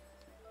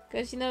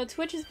 Because, you know,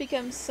 Twitch has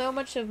become so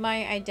much of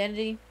my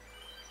identity.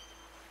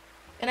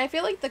 And I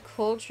feel like the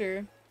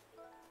culture...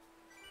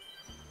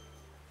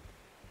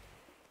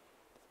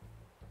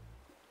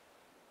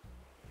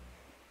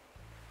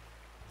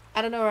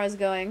 I don't know where I was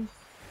going.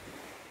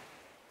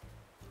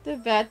 The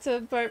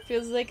bathtub part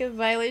feels like a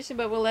violation,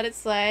 but we'll let it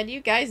slide. You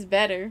guys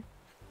better.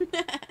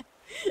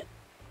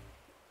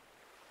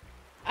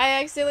 I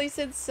accidentally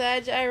said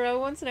Sag IRL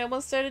once and I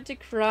almost started to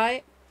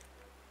cry.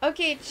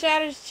 Okay,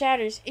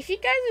 chatters. If you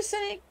guys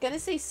are gonna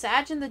say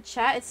Sag in the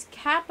chat, it's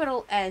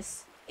capital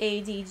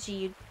S-A-D-G,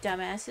 you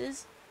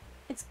dumbasses.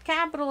 It's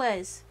capital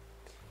S.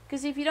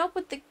 Because if you don't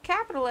put the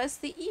capital S,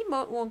 the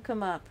emote won't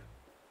come up.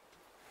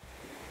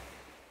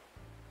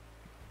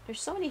 There's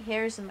so many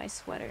hairs in my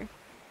sweater.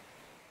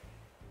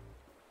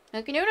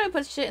 Like, you know when I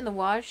put shit in the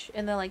wash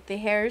and then, like, the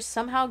hairs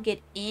somehow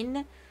get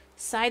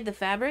inside the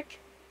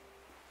fabric?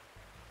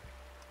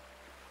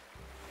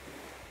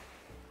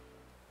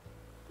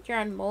 You're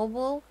on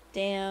mobile?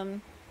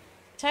 Damn.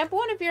 Type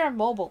 1 if you're on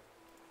mobile.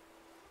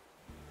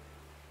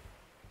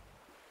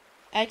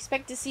 I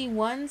expect to see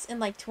ones in,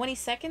 like, 20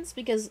 seconds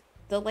because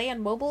the delay on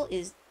mobile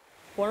is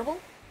horrible.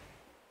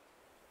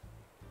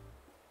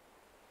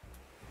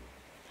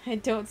 I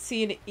don't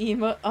see an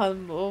emote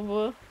on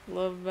mobile.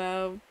 Love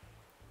that.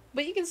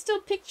 But you can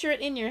still picture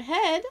it in your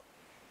head.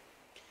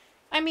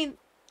 I mean,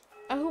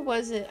 who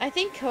was it? I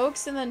think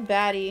Cokes and then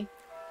Batty.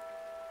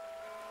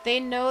 They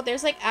know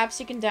there's like apps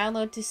you can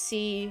download to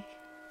see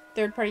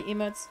third-party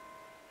emotes.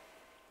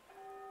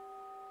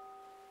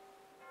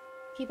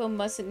 People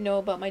mustn't know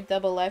about my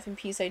double life in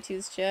Peace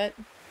I2's chat.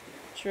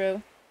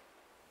 True.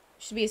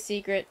 Should be a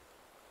secret.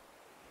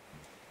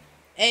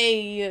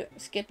 Hey,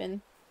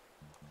 skipping.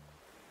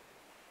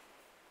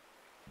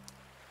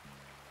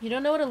 You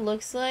don't know what it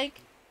looks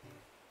like?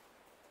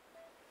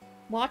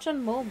 Watch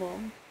on mobile.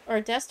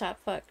 Or desktop,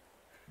 fuck.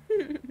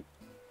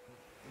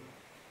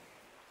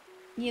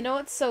 You know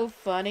what's so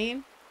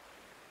funny?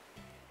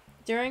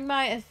 During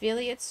my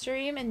affiliate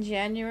stream in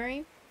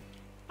January,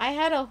 I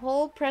had a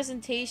whole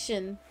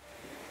presentation,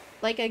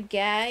 like a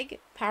gag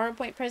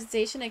PowerPoint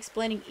presentation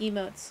explaining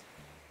emotes.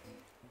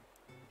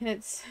 And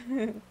it's...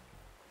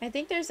 I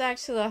think there's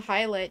actually a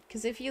highlight,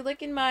 because if you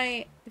look in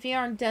my... If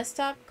you're on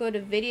desktop, go to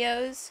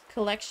videos,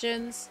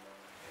 collections,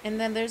 And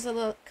then there's a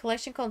little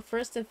collection called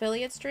First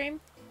Affiliate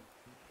Stream.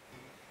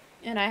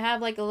 And I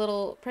have like a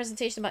little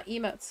presentation about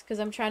emotes because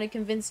I'm trying to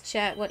convince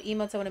chat what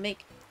emotes I want to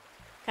make.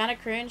 Kind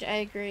of cringe, I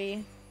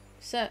agree.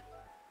 So,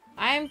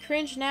 I am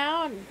cringe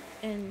now,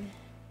 and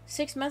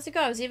 6 months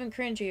ago I was even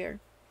cringier.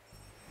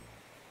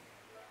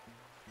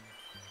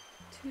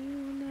 To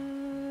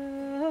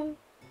know.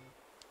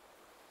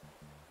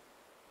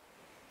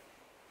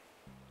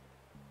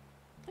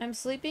 I'm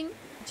sleeping.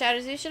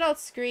 Chatters, you should all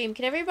scream.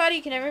 Can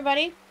everybody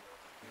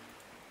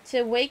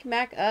to wake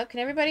Mac up, can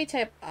everybody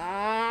type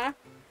ah?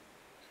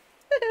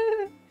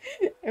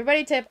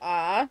 Everybody type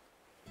ah.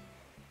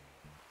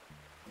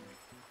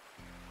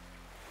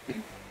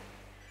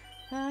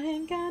 I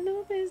ain't got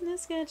no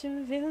business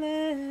catching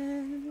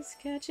villains,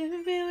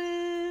 catching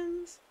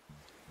villains.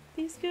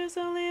 These girls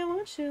only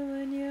want you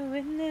when you're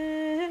in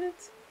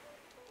it.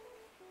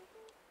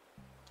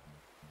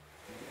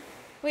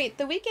 Wait,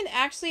 The Weeknd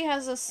actually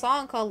has a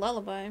song called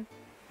Lullaby.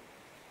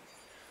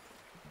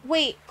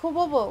 Wait,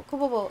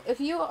 Kobobo, if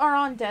you are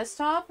on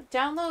desktop,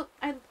 download,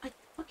 I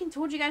fucking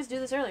told you guys to do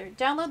this earlier.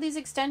 Download these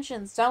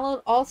extensions.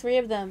 Download all 3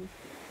 of them.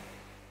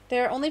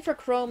 They're only for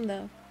Chrome,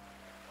 though.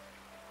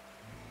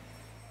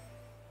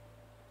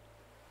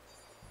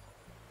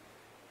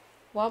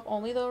 WAP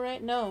only, though,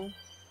 right? No.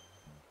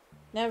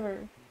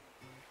 Never.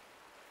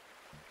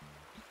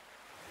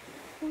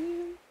 To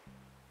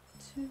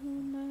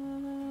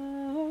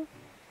know.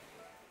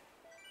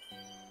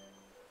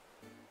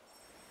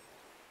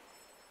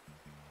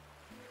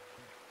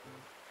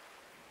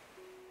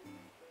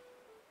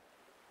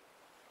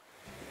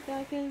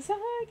 Cause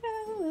I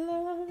got a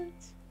lot.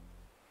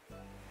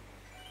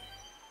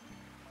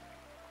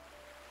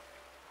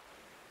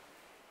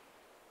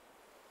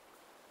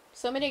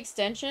 So many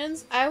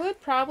extensions. I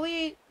would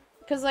probably,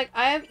 cause like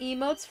I have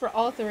emotes for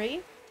all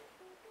 3,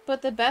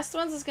 but the best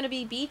ones is gonna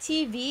be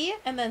BTV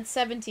and then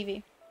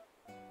 7TV.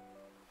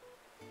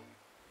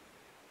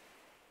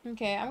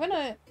 Okay, I'm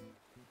gonna.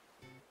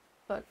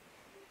 Look,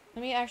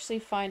 let me actually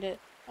find it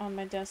on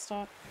my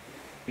desktop.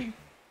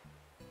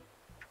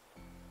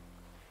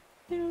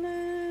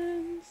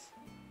 Villains.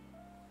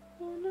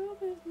 Oh, no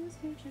business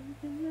catching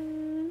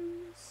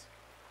villains.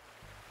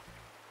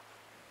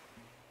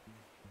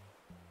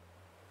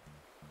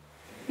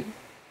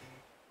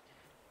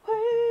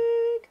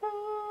 Wake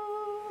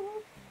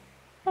up.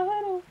 I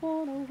don't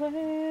wanna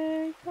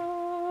wake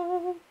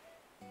up.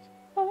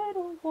 I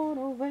don't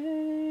wanna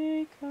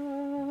wake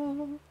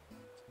up.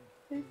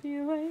 If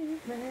you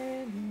ain't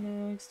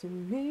laying next to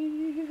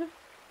me.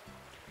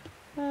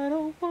 I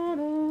don't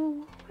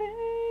wanna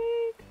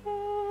wake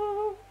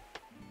up.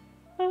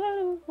 I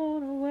don't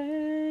wanna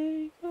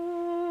wake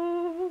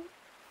up.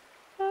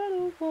 I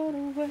don't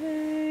wanna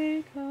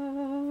wake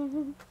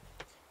up.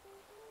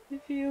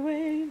 If you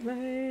ain't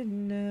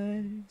laying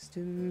next to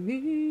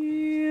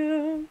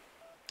me.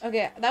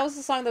 Okay, that was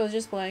the song that was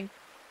just playing.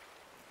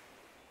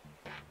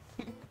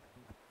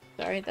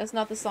 Sorry, that's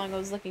not the song I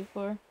was looking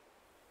for.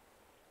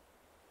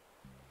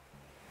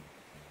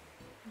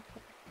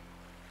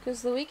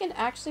 Because The Weeknd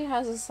actually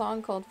has a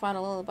song called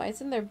Final Lullaby.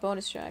 It's in their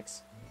bonus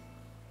tracks.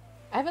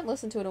 I haven't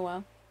listened to it in a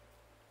while.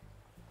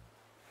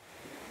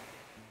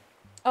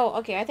 Oh,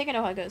 okay, I think I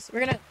know how it goes. We're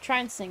gonna try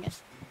and sing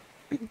it.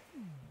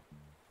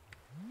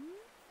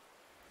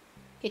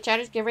 Okay,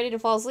 chatters, get ready to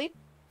fall asleep.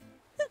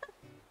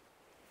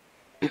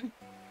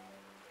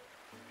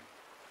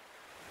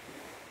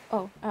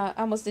 Oh, I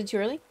almost did too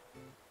early.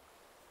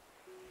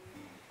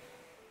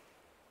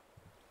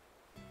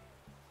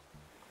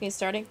 Okay,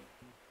 starting.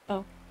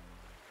 Oh.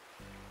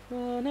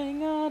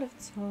 Running out of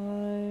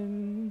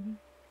time.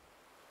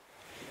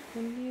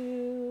 And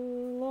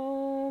you'll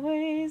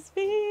always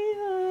be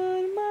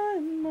on my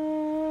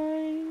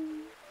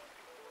mind.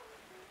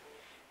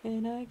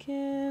 And I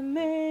can't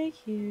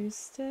make you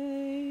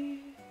stay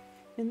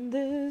in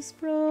this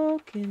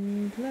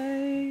broken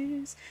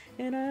place.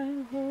 And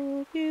I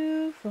hope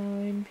you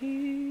find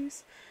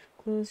peace.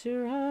 Close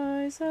your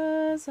eyes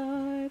as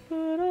I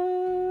put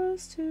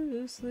us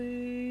to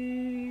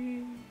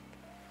sleep.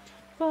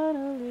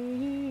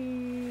 Finally,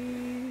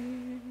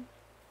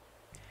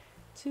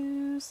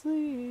 to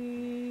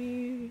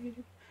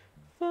sleep.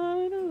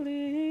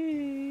 Finally,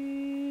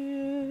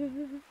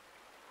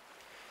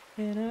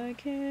 and I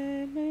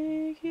can't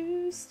make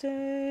you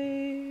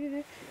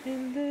stay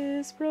in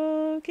this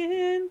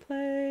broken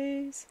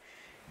place.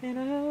 And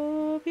I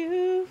hope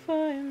you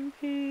find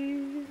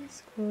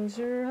peace. Close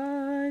your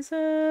eyes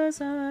as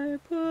I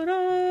put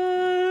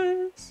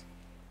us.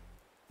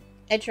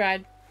 I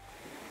tried.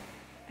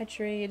 I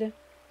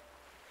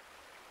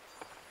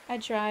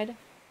tried.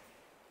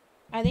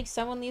 I think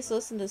someone needs to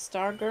listen to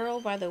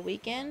Stargirl by The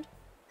Weeknd.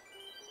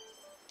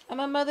 I'm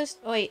a mother's.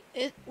 Wait,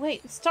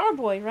 wait,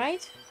 Starboy,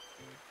 right?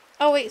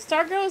 Oh wait,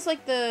 Stargirl is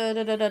like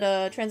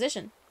the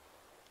transitional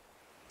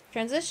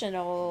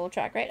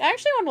track, right? I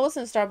actually want to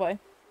listen to Starboy.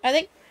 I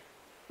think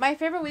my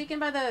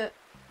favorite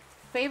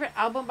favorite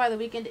album by The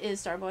Weeknd is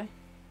Starboy.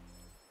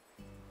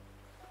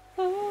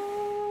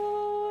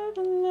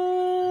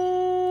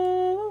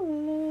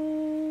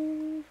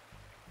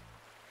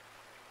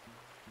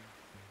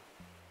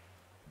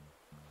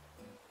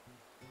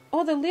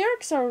 Oh, the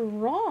lyrics are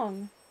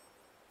wrong.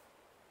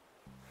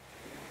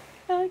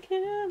 I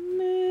can't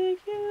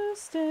make you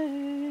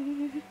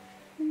stay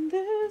in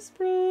this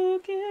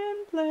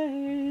broken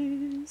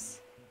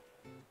place.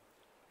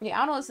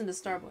 Yeah, I don't listen to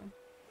Starboy.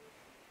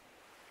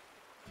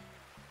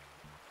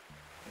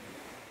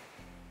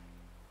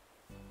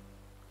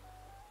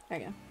 There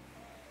you go.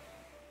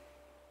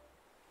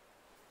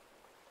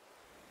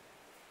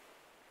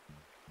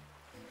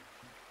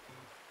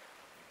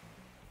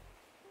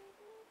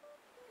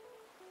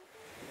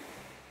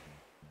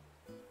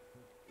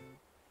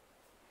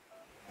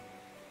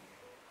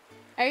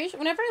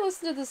 Whenever I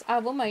listen to this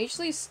album, I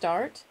usually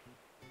start.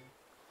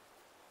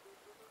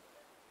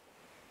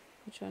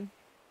 Which one?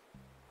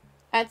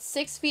 At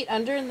 6 Feet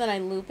Under, and then I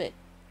loop it.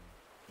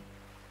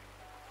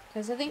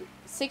 Because I think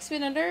 6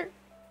 Feet Under,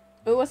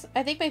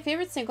 I think my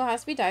favorite single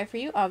has to be Die For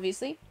You,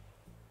 obviously.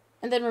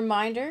 And then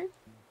Reminder,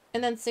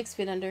 and then 6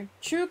 Feet Under.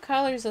 True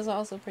Colors is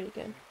also pretty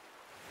good.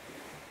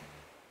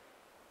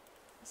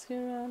 Let's get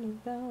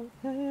around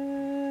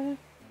about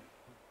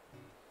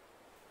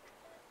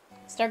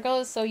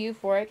Stargirl is so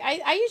euphoric.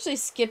 I usually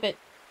skip it.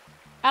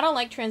 I don't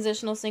like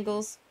transitional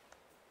singles.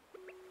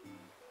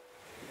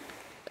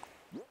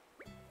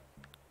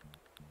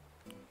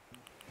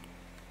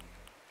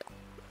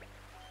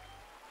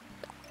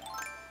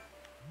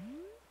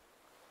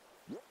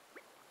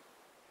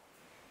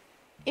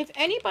 If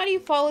anybody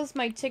follows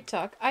my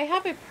TikTok, I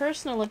have a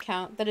personal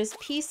account that is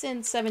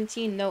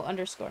peacein17 no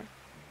underscore.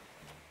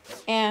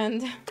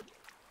 And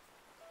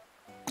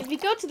if you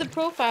go to the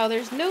profile,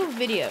 there's no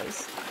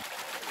videos.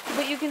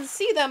 But you can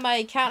see that my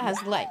account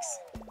has likes.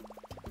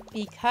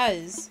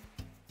 Because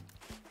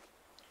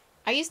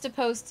I used to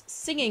post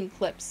singing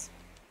clips.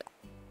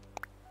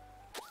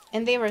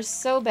 And they were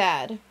so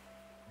bad.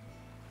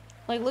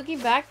 Like, looking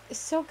back, it's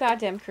so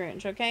goddamn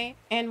cringe, okay?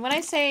 And when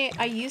I say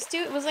I used to,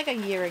 it was like a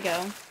year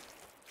ago.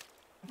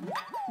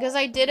 Because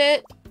I did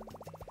it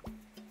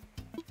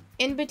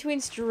in between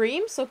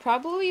streams, so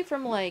probably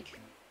from like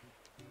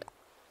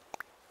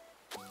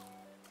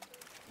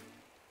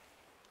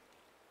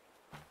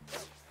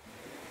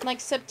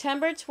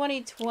September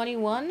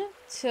 2021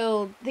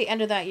 till the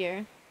end of that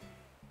year.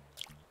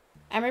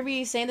 I remember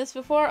you saying this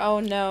before. Oh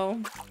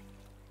no.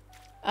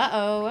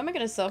 Uh-oh. Am I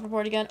gonna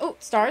self-report again? Oh,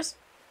 stars.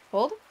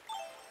 Hold.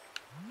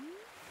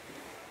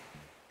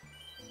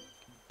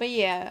 But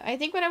yeah, I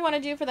think what I want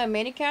to do for that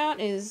main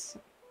account is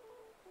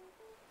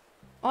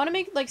I want to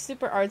make like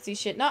super artsy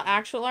shit. Not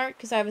actual art,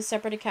 because I have a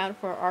separate account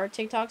for art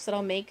TikToks that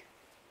I'll make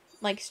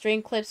like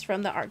string clips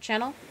from the art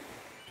channel.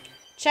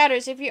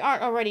 Chatters, if you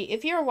aren't already,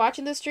 if you're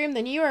watching this stream,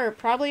 then you are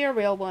probably a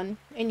real one,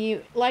 and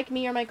you like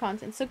me or my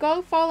content. So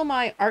go follow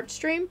my art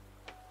stream.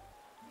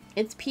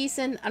 It's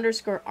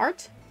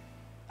peacein_art.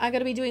 I'm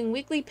gonna be doing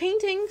weekly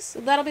paintings.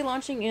 That'll be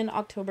launching in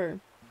October.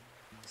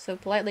 So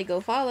politely go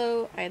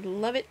follow. I'd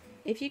love it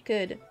if you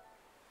could.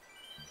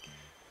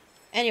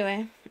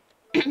 Anyway.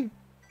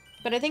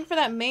 But I think for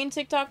that main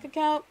TikTok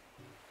account,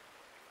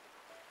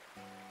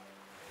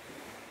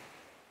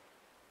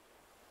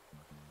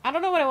 I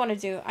don't know what I want to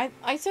do.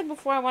 I said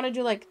before I want to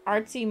do, like,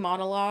 artsy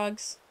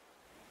monologues.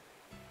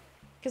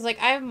 Because, like,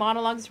 I have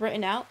monologues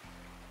written out.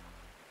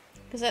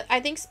 Because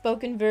I think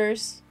spoken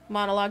verse,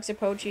 monologues, or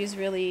poetry is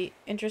really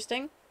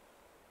interesting.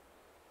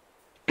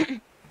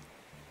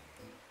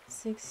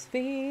 6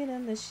 feet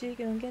and she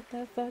gonna get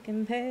that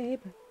fucking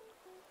paper.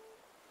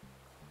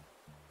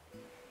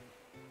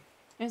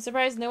 I'm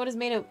surprised no one has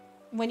made a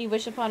When You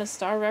Wish Upon a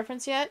Star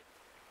reference yet.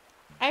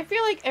 I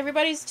feel like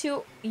everybody's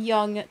too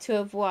young to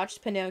have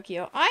watched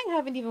Pinocchio. I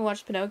haven't even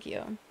watched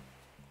Pinocchio.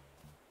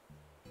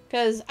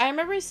 Because I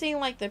remember seeing,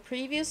 like, the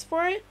previews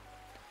for it.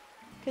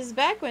 Because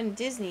back when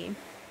Disney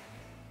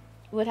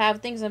would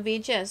have things on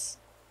VHS,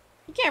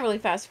 you can't really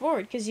fast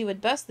forward because you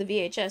would bust the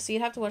VHS, so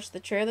you'd have to watch the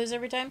trailers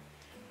every time.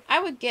 I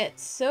would get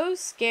so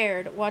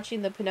scared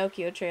watching the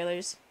Pinocchio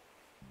trailers.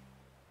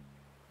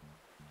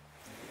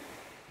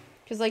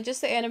 Because, like,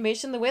 just the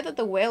animation, the way that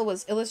the whale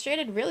was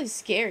illustrated, really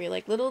scary.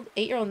 Like, little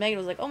 8-year-old Megan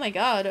was like, oh my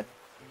god,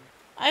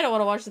 I don't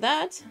want to watch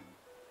that.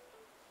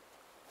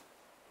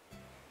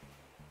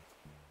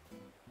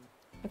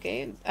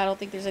 Okay, I don't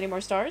think there's any more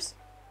stars.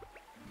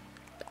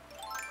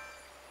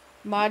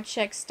 Mod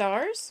check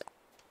stars.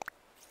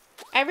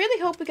 I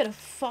really hope we get a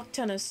fuck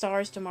ton of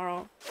stars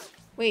tomorrow.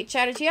 Wait,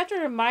 Chatter, do you have to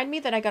remind me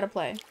that I gotta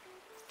play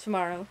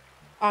tomorrow?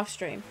 Off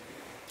stream.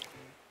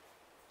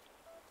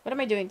 What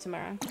am I doing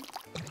tomorrow?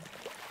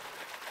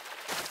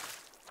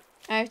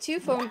 I have 2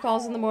 phone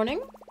calls in the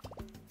morning.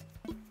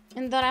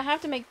 And then I have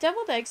to make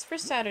deviled eggs for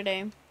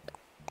Saturday.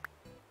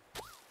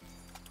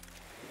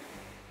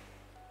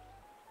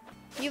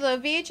 You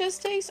love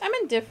VHS tapes? I'm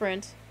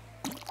indifferent.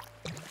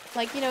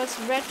 Like, you know, it's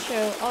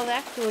retro, all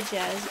that cool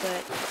jazz,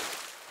 but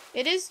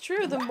it is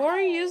true. The more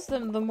you use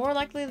them, the more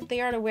likely that they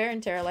are to wear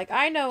and tear. Like,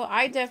 I know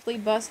I definitely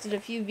busted a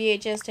few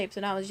VHS tapes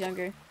when I was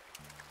younger.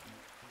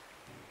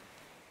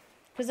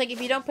 Because, like,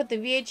 if you don't put the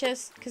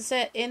VHS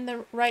cassette in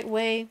the right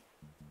way,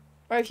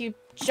 or if you,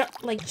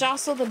 like,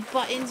 jostle the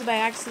buttons by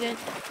accident,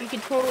 you can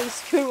totally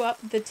screw up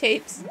the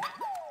tapes.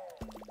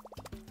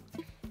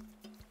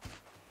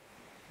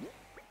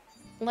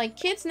 Like,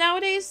 kids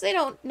nowadays, they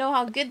don't know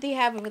how good they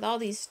have it with all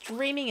these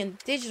streaming and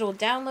digital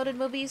downloaded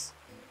movies.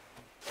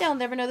 They'll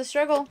never know the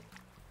struggle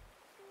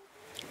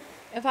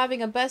of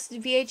having a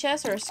busted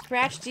VHS or a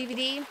scratched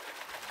DVD.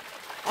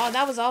 Oh,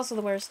 that was also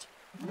the worst.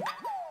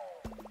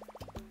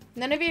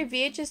 None of your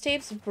VHS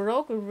tapes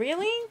broke?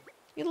 Really?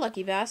 You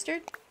lucky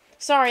bastard.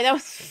 Sorry, that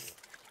was...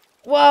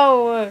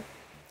 Whoa!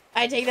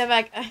 I take that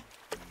back.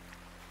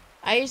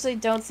 I usually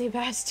don't say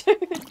bastard.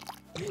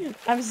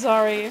 I'm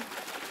sorry.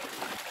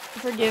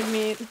 Forgive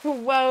me.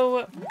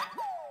 Whoa.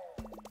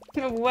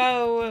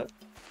 Whoa.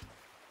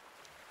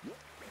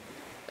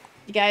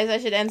 You guys, I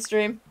should end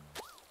stream.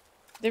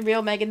 The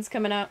real Megan's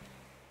coming out.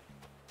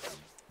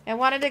 I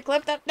wanted to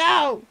clip that.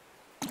 No!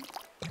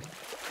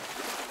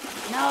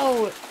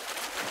 No!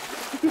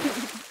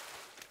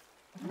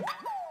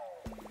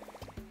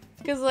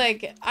 Because,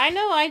 like, I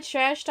know I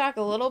trash talk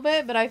a little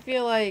bit, but I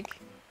feel like...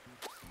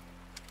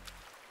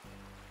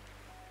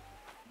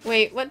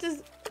 Wait,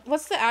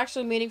 what's the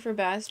actual meaning for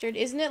bastard?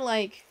 Isn't it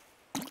like...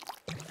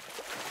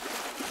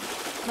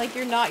 Like,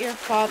 you're not your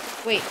father...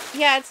 Wait,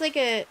 yeah, it's like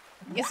a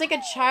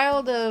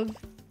child of...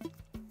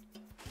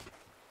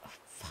 Oh,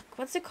 fuck,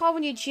 what's it called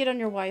when you cheat on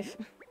your wife?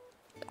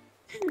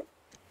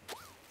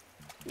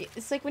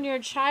 It's like when you're a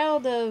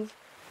child of...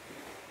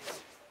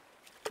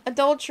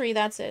 Adultery,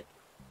 that's it.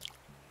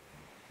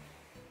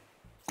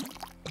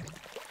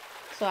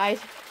 So I...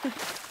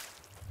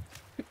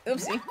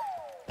 Oopsie.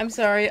 I'm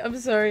sorry, I'm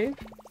sorry.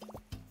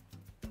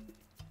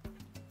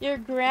 Your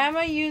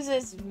grandma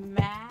uses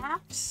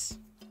maps?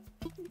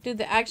 Dude,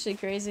 they're actually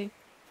crazy.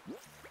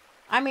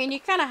 I mean, you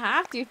kind of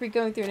have to if you're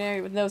going through an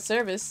area with no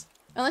service.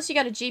 Unless you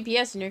got a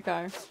GPS in your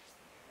car.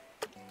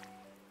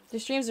 The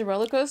stream's a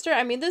roller coaster?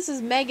 I mean, this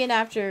is Megan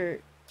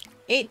after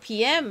 8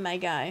 PM, my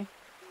guy.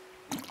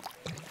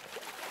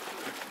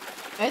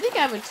 I think I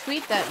have a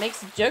tweet that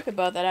makes a joke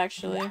about that,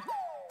 actually.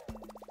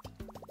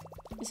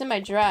 It's in my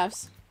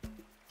drafts.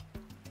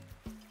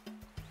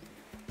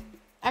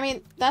 I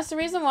mean, that's the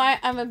reason why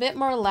I'm a bit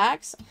more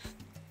lax.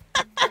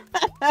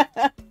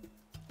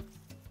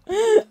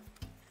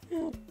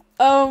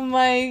 Oh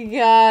my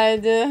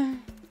god.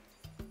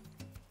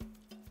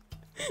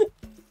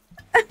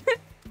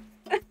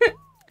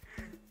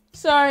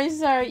 Sorry.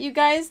 You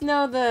guys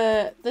know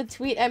the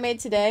tweet I made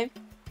today?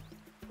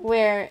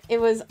 Where it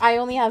was, I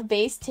only have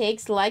base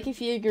takes, like if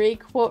you agree,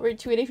 quote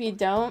retweet if you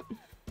don't.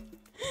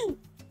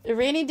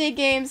 Rainy Day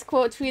Games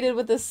quote tweeted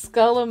with a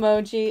skull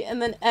emoji,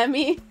 and then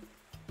Emmy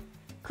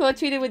quote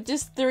tweeted with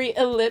just 3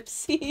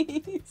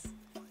 ellipses.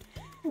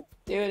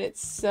 Dude,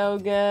 it's so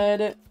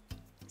good.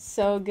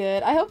 So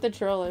good. I hope they're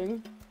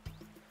trolling.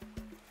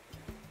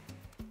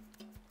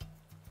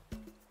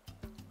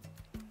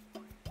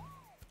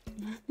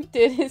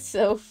 Dude, it's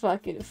so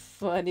fucking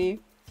funny.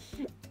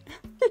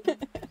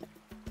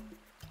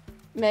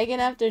 Megan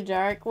After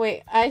Dark.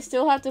 Wait, I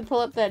still have to pull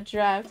up that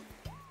draft.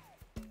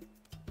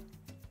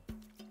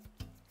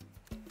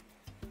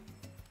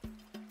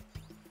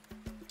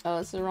 Oh,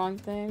 it's the wrong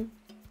thing.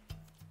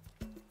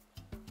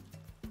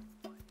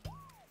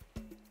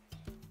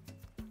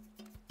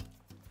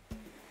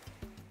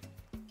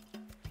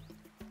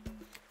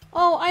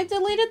 Oh, I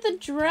deleted the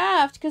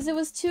draft because it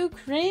was too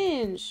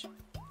cringe.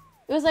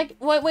 It was like,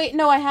 wait,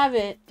 no, I have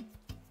it.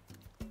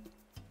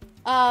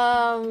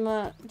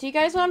 Do you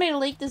guys want me to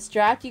leak this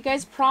draft? You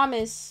guys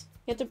promise.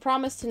 You have to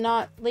promise to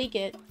not leak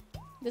it.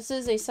 This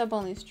is a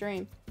sub-only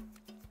stream.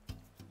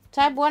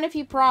 Type 1 if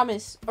you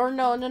promise. Or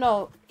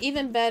no.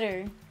 Even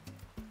better.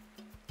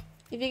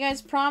 If you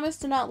guys promise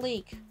to not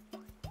leak.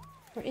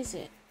 Where is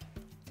it?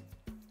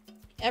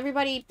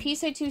 Everybody,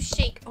 PSA2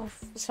 shake. Oh,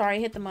 sorry, I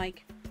hit the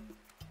mic.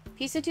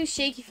 PSA2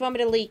 shake if you want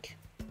me to leak.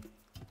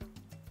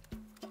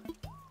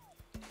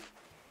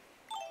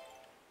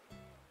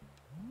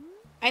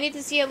 I need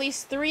to see at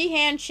least 3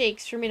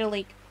 handshakes for me to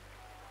leak.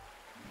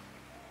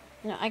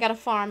 No, I gotta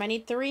farm. I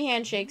need 3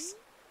 handshakes.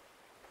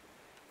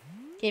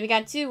 Okay, we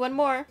got 2. 1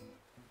 more.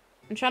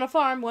 I'm trying to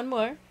farm. 1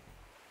 more.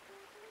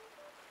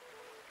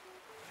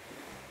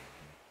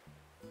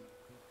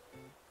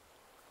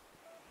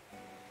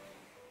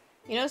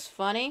 You know what's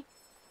funny?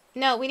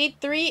 No, we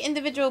need 3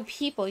 individual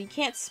people. You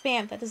can't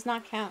spam. That does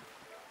not count.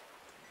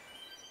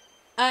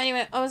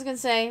 Anyway, I was gonna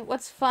say,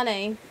 what's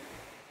funny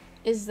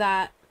is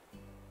that,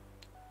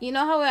 you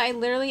know how I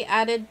literally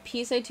added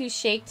PSA2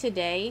 Shake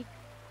today?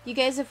 You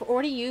guys have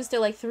already used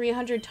it like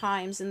 300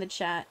 times in the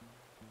chat.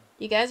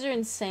 You guys are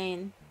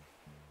insane.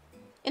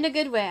 In a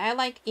good way. I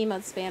like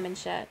emote spam in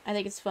chat. I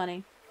think it's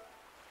funny.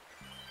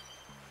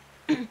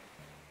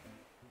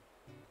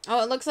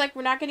 Oh, it looks like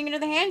we're not getting into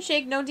the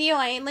handshake. No deal.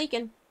 I ain't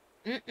leaking.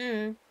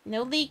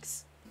 No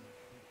leaks.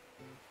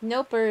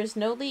 Nopers.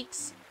 No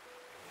leaks.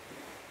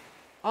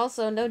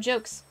 Also, no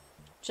jokes.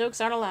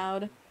 Jokes aren't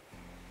allowed.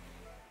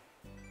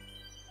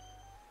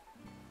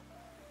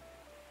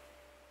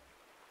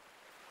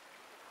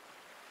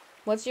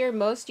 What's your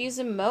most used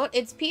emote?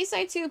 It's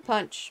PSI2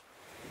 Punch.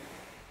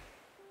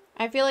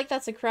 I feel like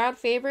that's a crowd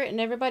favorite, and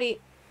everybody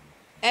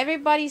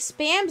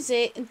spams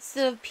it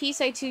instead of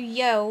PSI2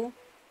 Yo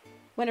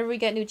whenever we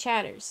get new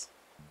chatters.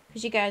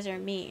 Because you guys are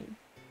mean.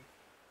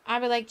 I'll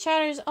be like,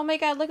 chatters, oh my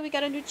god, look, we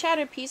got a new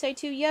chatter piece, I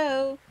too,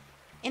 yo.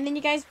 And then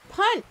you guys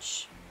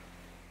punch.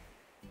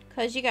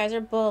 Because you guys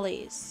are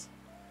bullies.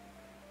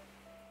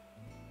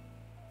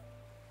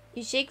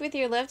 You shake with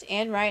your left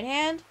and right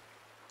hand?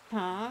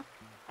 Huh?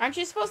 Aren't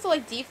you supposed to,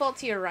 like, default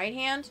to your right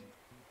hand?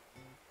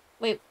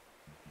 Wait.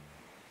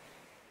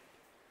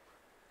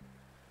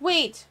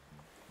 Wait!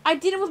 I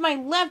did it with my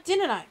left,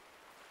 didn't I?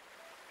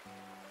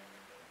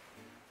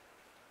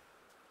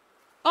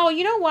 Oh,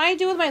 you know why I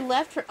do it with my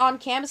left on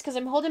canvas? Because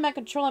I'm holding my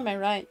control on my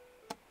right.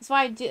 That's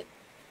why I did.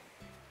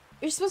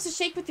 You're supposed to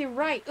shake with your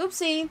right.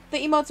 Oopsie.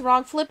 The emote's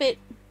wrong. Flip it.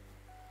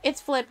 It's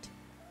flipped.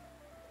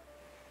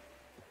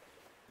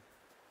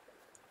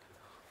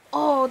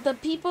 Oh, the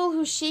people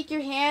who shake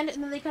your hand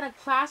and then they kind of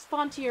clasp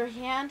onto your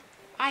hand.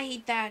 I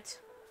hate that.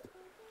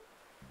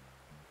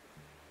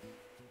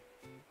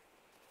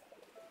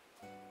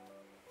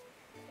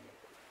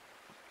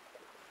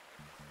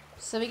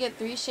 So we get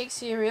 3 shakes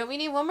to your reel. We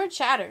need 1 more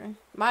chatter.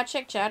 Mod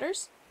check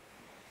chatters.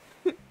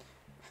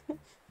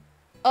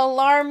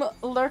 Alarm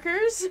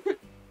lurkers.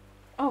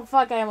 Oh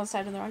fuck, I almost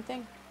typed in the wrong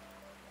thing.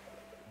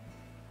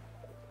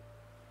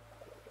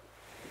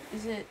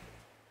 Is it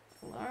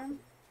alarm?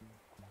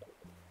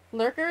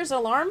 Lurkers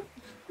alarm?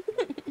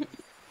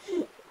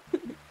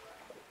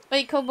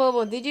 Wait,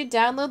 Kobobo, did you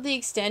download the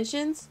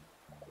extensions?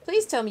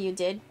 Please tell me you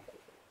did.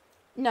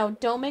 No,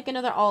 don't make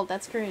another alt.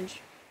 That's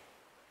cringe.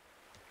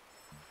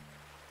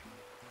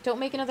 Don't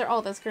make another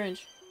alt. That's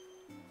cringe.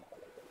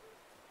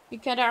 You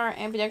cut out our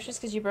ambidextrous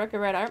because you broke a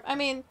red arm. I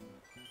mean,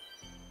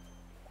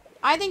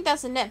 I think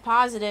that's a net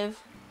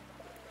positive.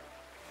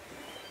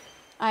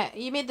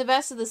 You made the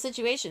best of the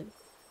situation,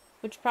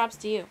 which props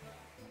to you.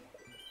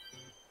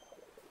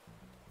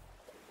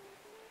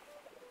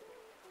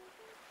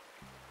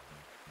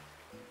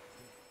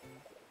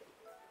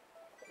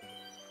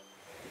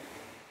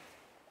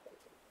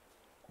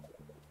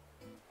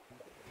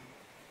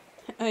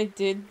 I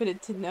did, but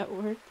it did not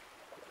work.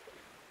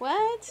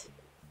 What?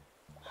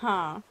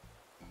 Huh.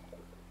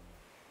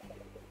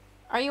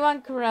 Are you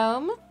on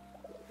Chrome?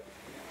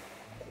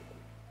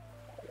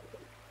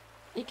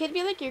 It could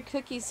be like your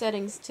cookie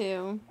settings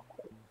too.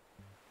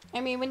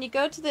 I mean, when you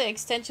go to the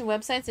extension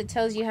websites, it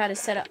tells you how to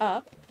set it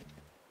up.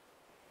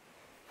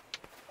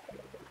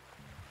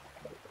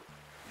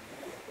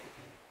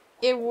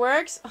 It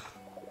works?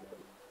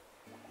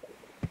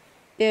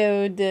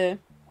 Dude.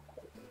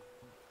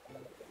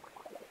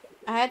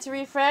 I had to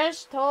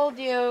refresh. Told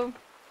you.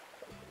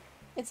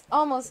 It's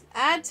almost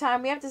ad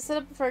time. We have to set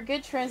up for a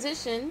good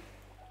transition.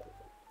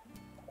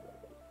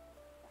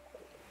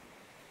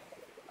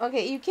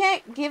 Okay, you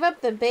can't give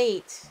up the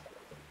bait.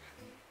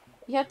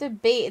 You have to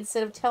bait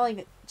instead of telling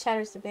the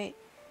chatters to bait.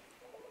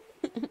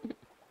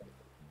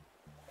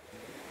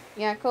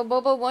 Yeah,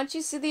 Kobobo, once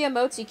you see the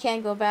emotes, you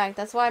can't go back.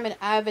 That's why I'm an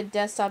avid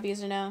desktop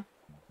user now.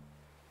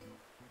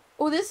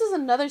 Oh, this is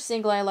another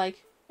single I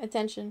like.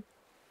 Attention.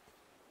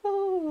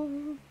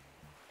 Oh,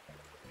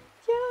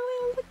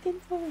 you're looking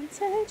for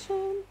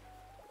attention.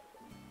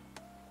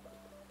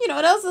 You know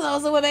what else is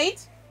also a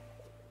bait?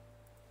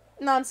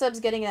 Non-subs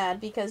getting an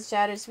ad because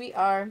chatters, we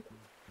are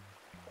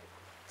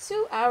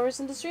 2 hours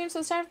into stream, so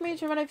it's time for me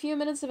to run a few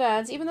minutes of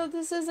ads. Even though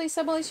this is a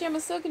sub-only stream, I'm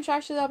still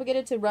contractually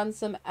obligated to run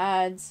some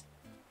ads.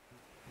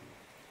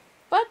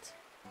 But,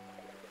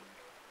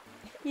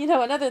 you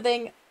know, another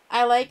thing,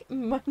 I like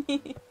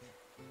money.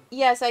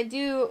 Yes, I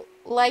do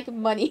like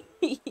money.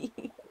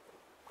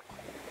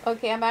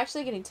 Okay, I'm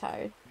actually getting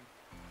tired.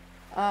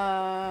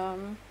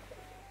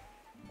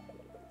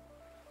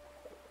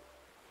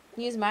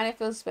 Use mine, I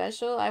feel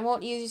special. I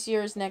won't use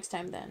yours next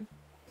time then.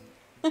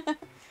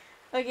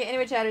 Okay,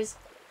 anyway, chatters.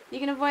 You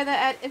can avoid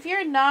that ad. If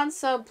you're a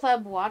non-sub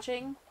pleb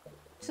watching,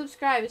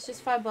 subscribe. It's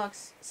just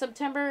 $5.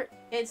 September,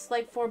 it's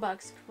like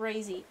 $4.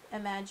 Crazy.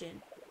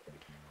 Imagine.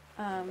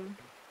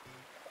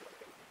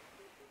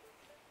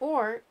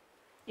 Or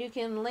you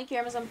can link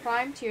your Amazon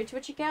Prime to your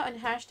Twitch account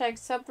and hashtag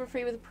sub for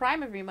free with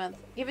Prime every month.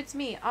 Give it to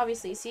me,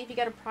 obviously. See if you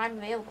got a Prime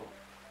available.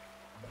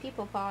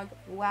 People pog.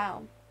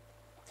 Wow.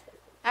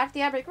 After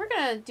the outbreak, we're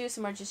gonna do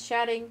some more just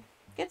chatting.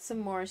 Get some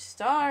more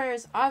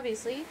stars,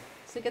 obviously.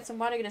 So get some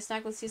water, get a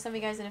snack. We'll see some of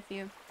you guys in a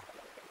few.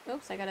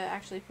 Oops, I gotta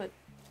actually put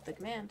the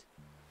command.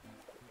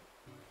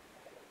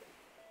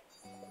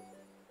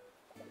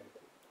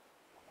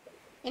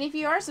 And if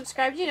you are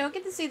subscribed, you know,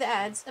 get to see the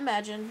ads.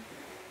 Imagine.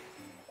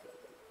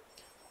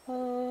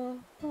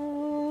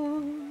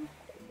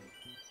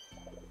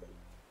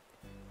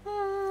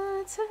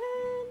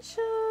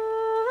 Attention.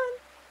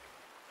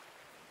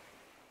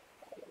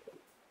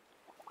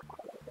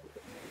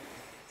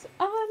 So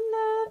I'm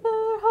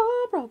never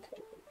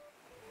heartbroken.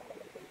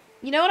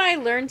 You know what I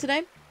learned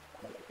today?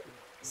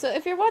 So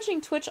if you're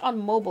watching Twitch on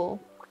mobile,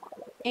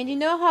 and you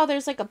know how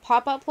there's like a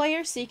pop-up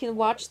player so you can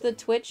watch the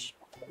Twitch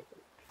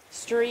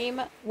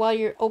stream while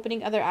you're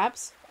opening other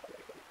apps?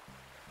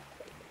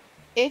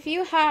 If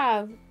you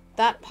have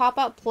that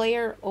pop-up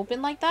player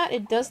open like that,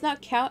 it does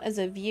not count as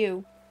a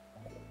view.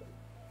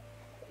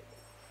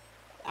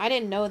 I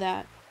didn't know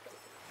that.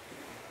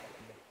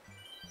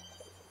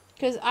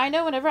 Because I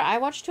know whenever I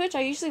watch Twitch,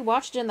 I usually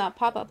watch it in that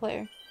pop-up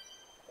player.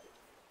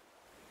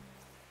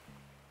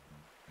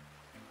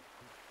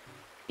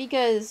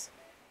 Because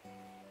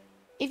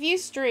if you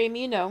stream,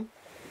 you know,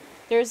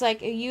 there's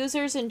like a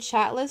users and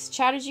chat list.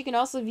 Chatters, you can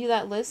also view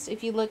that list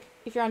if you're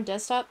on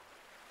desktop.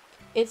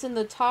 It's in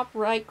the top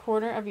right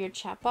corner of your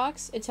chat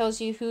box. It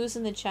tells you who's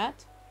in the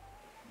chat.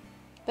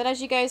 But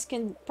as you guys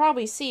can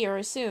probably see or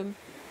assume,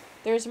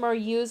 there's more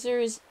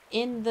users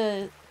in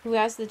the who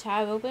has the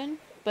tab open,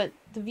 but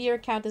the viewer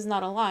count is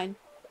not aligned.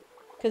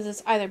 Because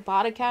it's either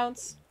bot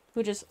accounts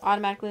who just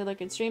automatically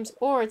look at streams,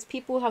 or it's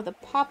people who have the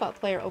pop-up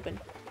player open.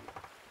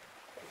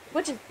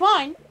 Which is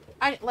fine.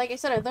 Like I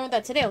said, I learned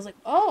that today. I was like,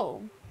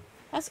 oh,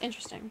 that's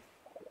interesting.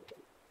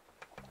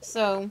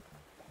 So,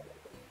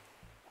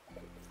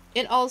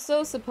 it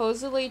also,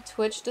 supposedly,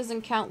 Twitch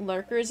doesn't count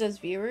lurkers as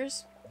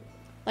viewers.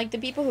 Like, the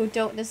people who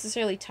don't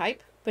necessarily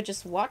type, but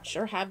just watch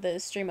or have the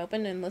stream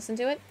open and listen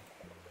to it.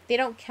 They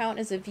don't count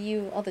as a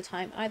view all the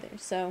time either,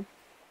 so...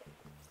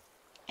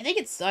 I think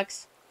it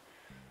sucks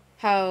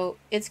how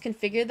it's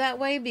configured that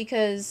way,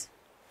 because...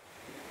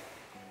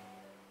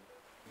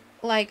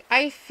 like,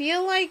 I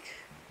feel like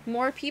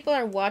more people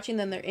are watching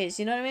than there is,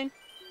 you know what I mean?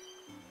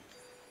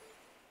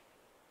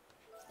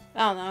 I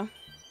don't know.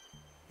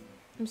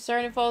 I'm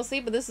starting to fall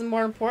asleep, but this is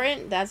more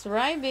important. That's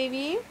right,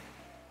 baby.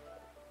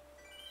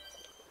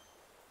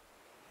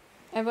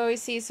 I've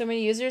always seen so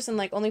many users and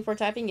like only for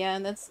typing. Yeah,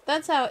 and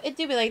that's how it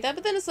do be like that.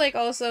 But then it's like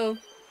also,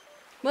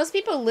 most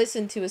people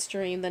listen to a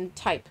stream than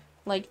type.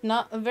 Like,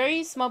 not a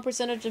very small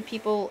percentage of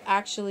people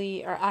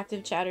actually are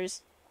active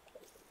chatters.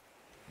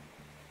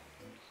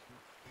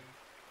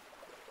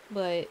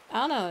 But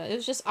I don't know. It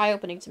was just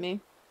eye-opening to me.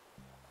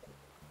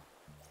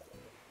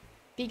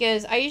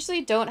 Because I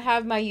usually don't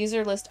have my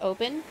user list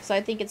open, so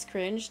I think it's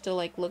cringe to,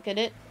 like, look at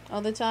it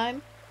all the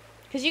time.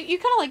 Because you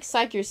kind of, like,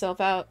 psych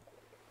yourself out.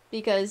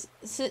 Because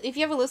if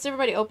you have a list of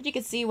everybody open, you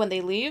can see when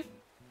they leave.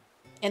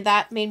 And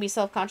that made me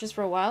self-conscious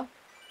for a while.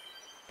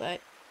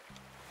 But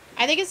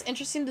I think it's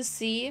interesting to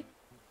see,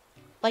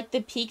 like,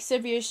 the peaks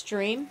of your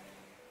stream.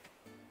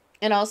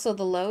 And also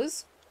the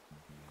lows.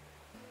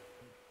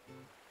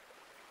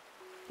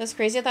 That's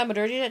crazy. I thought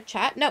majority did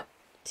chat. No.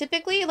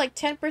 Typically, like,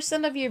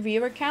 10% of your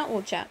viewer count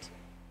will chat.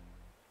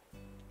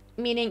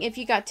 Meaning, if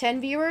you got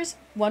 10 viewers,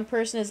 1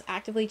 person is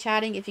actively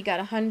chatting. If you got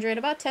 100,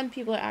 about 10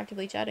 people are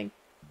actively chatting.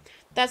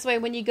 That's why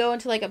when you go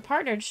into, like, a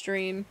partnered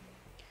stream,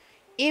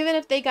 even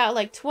if they got,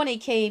 like,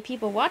 20k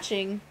people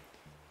watching,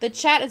 the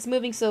chat is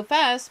moving so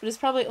fast, but it's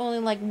probably only,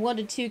 like, 1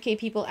 to 2k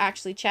people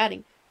actually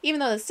chatting. Even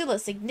though that's still a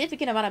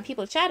significant amount of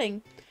people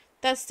chatting,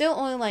 that's still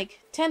only,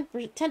 like, 10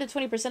 to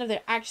 20% of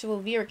their actual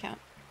viewer count.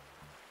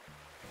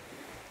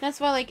 That's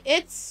why, like,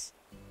 it's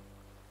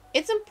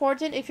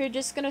important if you're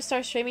just gonna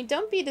start streaming.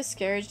 Don't be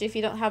discouraged if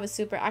you don't have a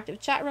super active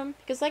chat room.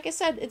 Because, like I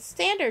said, it's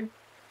standard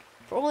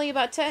for only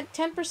about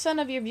 10%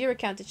 of your viewer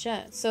count to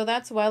chat. So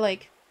that's why,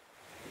 like,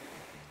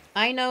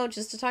 I know,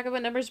 just to talk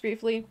about numbers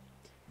briefly,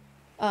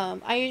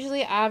 I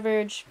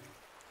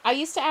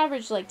used to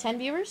average, like, 10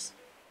 viewers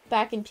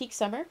back in peak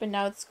summer. But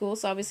now it's school,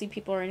 so obviously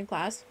people are in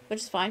class, which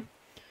is fine.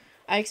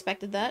 I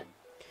expected that.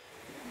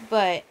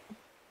 But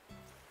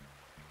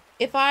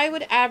if I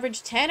would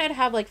average 10, I'd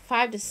have like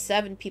 5 to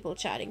 7 people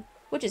chatting,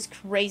 which is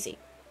crazy.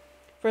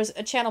 For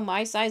a channel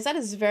my size, that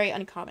is very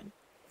uncommon.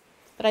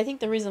 But I think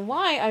the reason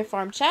why I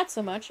farm chat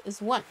so much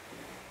is 1.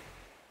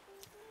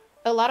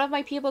 A lot of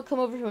my people come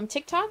over from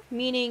TikTok,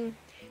 meaning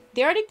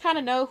they already kind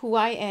of know who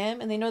I am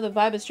and they know the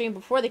vibe of stream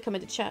before they come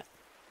into chat.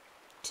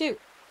 2.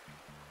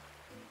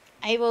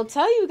 I will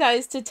tell you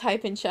guys to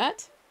type in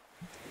chat.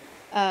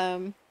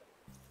 You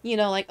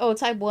know, like, oh,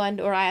 type 1,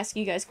 or I ask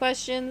you guys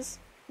questions.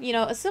 You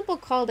know, a simple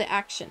call to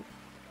action.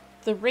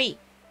 3.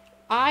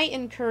 I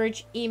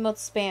encourage emote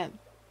spam.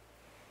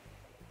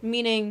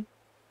 Meaning,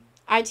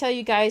 I tell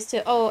you guys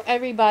to, oh,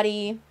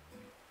 everybody,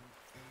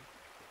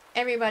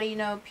 you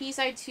know, peace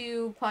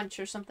I2 punch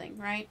or something,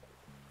 right?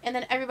 And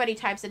then everybody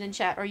types it in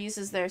chat or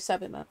uses their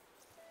sub emote.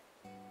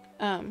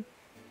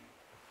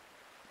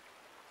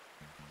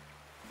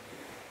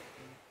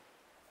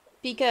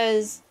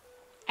 Because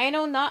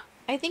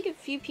I think a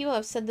few people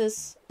have said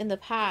this in the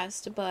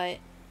past, but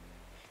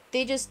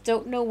they just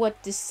don't know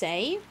what to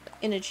say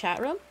in a chat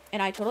room.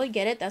 And I totally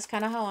get it. That's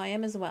kind of how I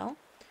am as well.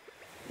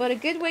 But a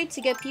good way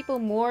to get people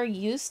more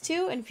used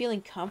to and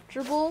feeling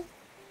comfortable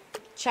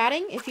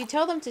chatting, if you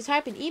tell them to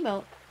type an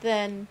emote,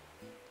 then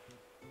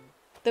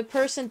the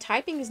person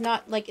typing is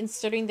not, like,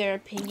 inserting their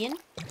opinion.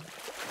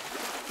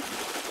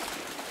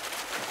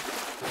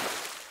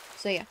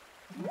 So, yeah.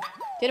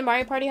 Did a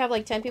Mario Party have,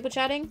 like, 10 people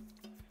chatting?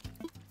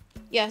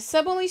 Yeah,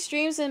 sub-only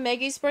streams and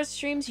Mega Esports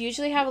streams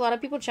usually have a lot of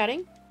people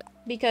chatting.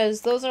 Because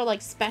those are,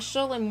 like,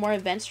 special and more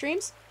event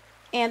streams.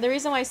 And the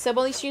reason why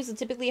sub-only streams will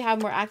typically have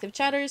more active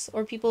chatters,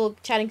 or people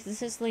chatting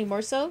consistently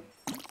more so,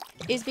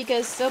 is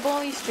because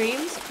sub-only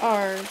streams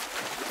are,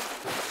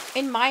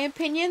 in my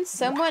opinion,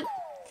 somewhat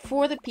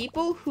for the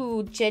people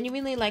who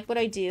genuinely like what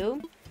I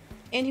do,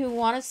 and who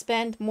want to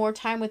spend more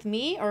time with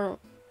me, or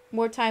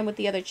more time with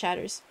the other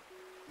chatters.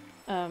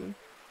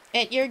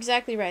 And you're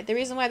exactly right. The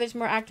reason why there's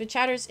more active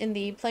chatters in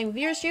the playing with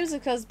viewers streams is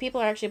because people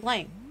are actually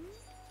playing.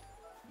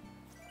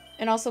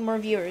 And also more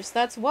viewers.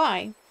 That's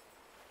why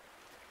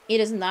it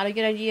is not a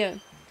good idea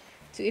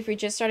to, if you're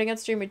just starting out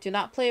streamer, do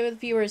not play with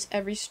viewers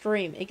every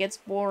stream. It gets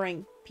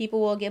boring.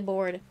 People will get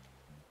bored.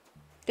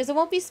 Because it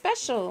won't be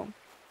special.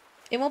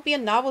 It won't be a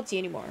novelty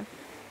anymore.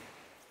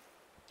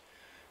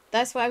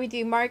 That's why we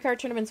do Mario Kart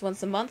tournaments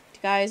once a month.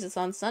 Guys, it's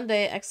on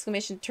Sunday.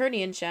 Exclamation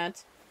tourney in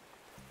chat.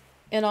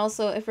 And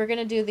also, if we're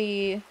gonna do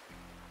the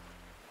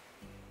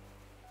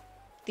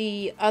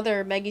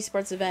other Mega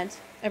Sports event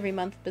every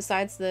month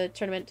besides the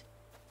tournament.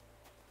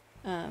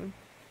 And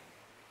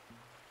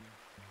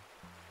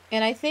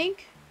I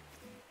think,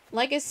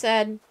 like I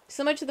said,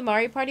 similar to the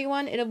Mario Party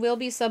one, it will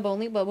be sub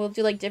only, but we'll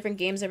do like different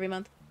games every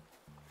month.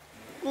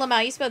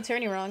 Lamau, you spelled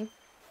tourney wrong.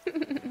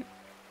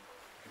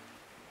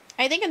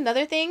 I think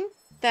another thing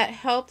that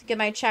helped get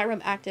my chat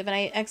room active, and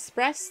I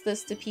expressed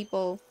this to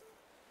people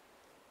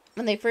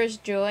when they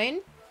first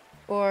joined,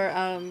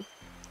 or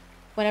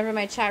whenever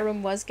my chat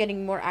room was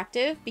getting more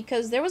active,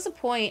 because there was a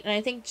point, and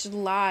I think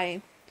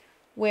July,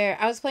 where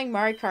I was playing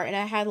Mario Kart and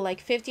I had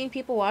like 15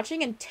 people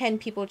watching and 10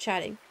 people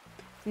chatting.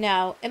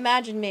 Now,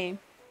 imagine me.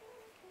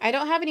 I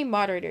don't have any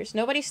moderators.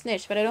 Nobody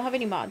snitched, but I don't have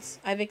any mods.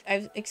 I've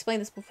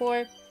explained this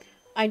before.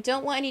 I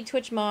don't want any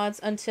Twitch mods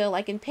until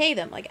I can pay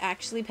them, like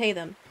actually pay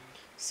them.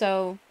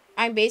 So,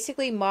 I'm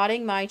basically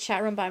modding my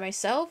chat room by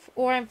myself,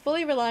 or I'm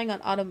fully relying on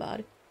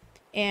automod.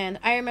 And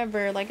I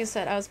remember, like I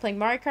said, I was playing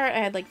Mario Kart, I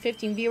had like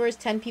 15 viewers,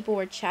 10 people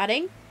were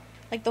chatting.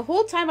 Like the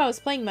whole time I was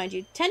playing, mind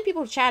you, 10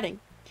 people were chatting.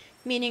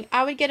 Meaning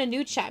I would get a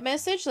new chat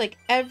message like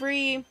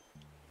every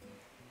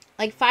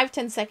like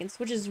 5-10 seconds,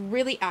 which is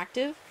really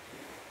active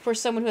for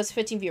someone who has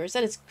 15 viewers.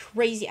 That is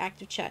crazy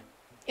active chat.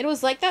 It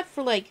was like that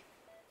for like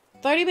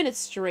 30 minutes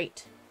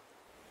straight.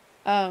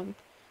 And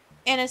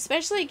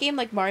especially a game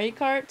like Mario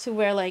Kart, to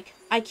where like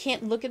I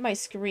can't look at my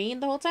screen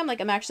the whole time, like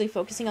I'm actually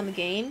focusing on the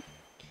game.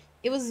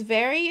 It was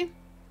very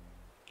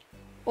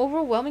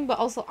overwhelming, but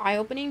also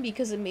eye-opening,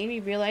 because it made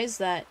me realize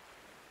that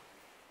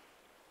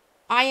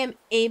I am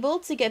able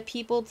to get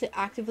people to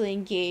actively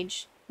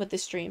engage with the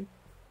stream.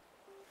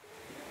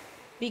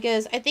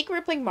 Because I think we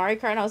were playing Mario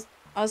Kart and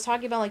I was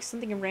talking about like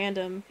something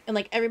random, and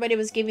like everybody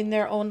was giving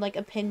their own like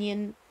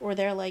opinion or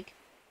their like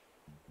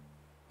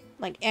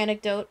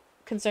anecdote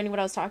concerning what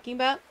I was talking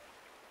about.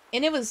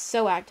 And it was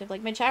so active.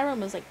 Like my chat room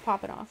was like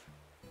popping off.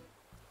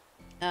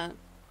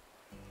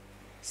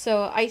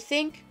 So I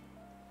think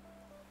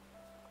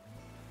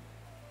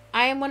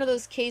I am one of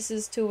those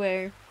cases to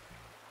where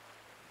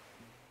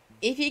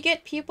if you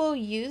get people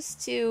used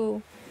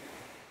to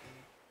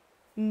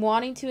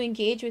wanting to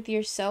engage with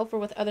yourself or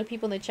with other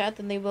people in the chat,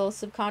 then they will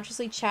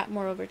subconsciously chat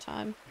more over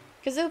time.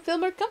 Because they'll feel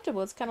more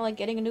comfortable. It's kind of like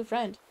getting a new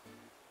friend.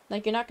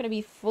 Like, you're not going to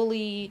be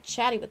fully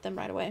chatty with them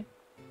right away.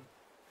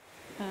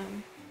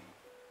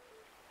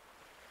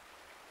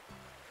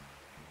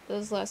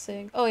 Those last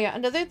things. Oh yeah,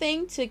 another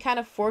thing to kind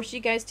of force you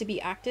guys to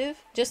be active,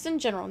 just in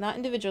general, not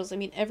individuals, I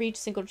mean every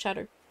single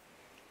chatter,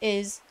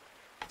 is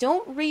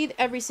don't read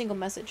every single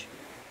message.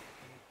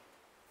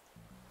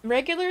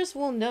 Regulars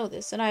will know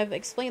this, and I've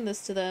explained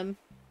this to them,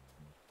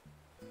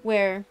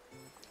 where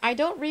I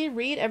don't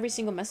read every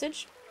single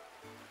message,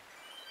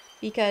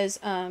 because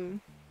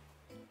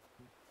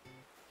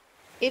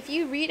if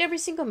you read every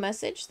single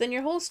message, then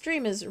your whole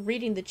stream is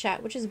reading the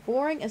chat, which is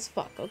boring as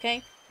fuck,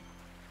 okay?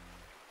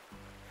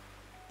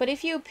 But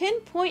if you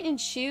pinpoint and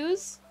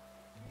choose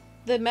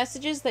the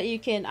messages that you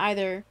can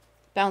either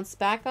bounce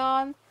back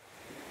on,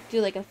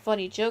 do like a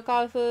funny joke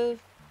off of,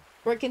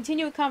 or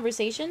continue a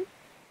conversation,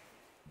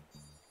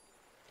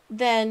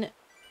 then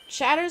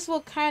chatters will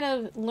kind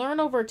of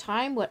learn over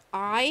time what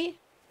I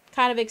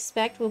kind of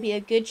expect will be a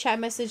good chat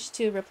message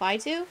to reply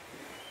to,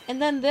 and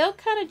then they'll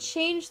kind of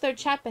change their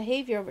chat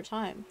behavior over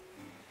time.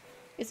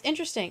 It's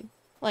interesting.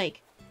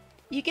 Like,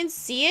 you can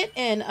see it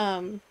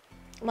in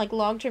like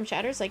long-term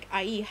chatters, like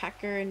i.e.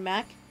 Hacker and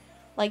Mac.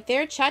 Like,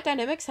 their chat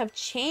dynamics have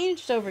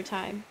changed over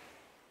time,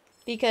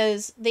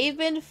 because they've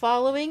been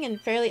following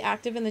and fairly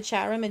active in the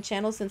chat room and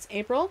channel since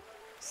April.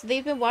 So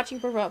they've been watching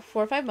for about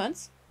 4 or 5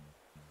 months.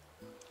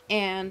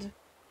 And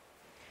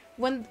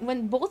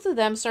when both of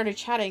them started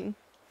chatting,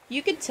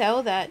 you could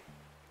tell that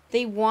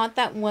they want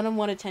that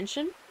one-on-one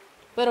attention.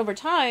 But over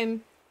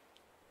time,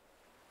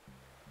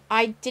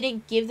 I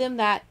didn't give them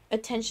that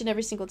attention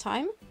every single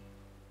time.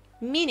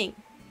 Meaning,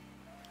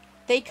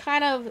 they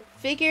kind of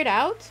figured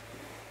out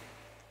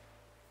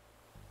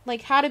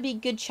like how to be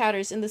good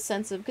chatters, in the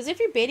sense of, because if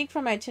you're baiting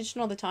for my attention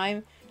all the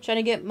time, trying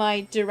to get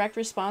my direct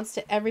response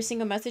to every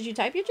single message you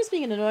type, you're just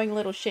being an annoying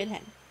little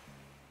shithead.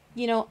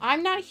 You know,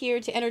 I'm not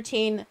here to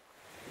entertain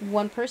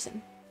one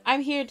person.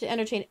 I'm here to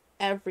entertain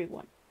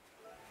everyone.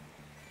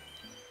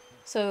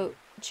 So,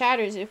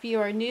 chatters, if you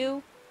are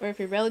new, or if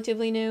you're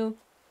relatively new,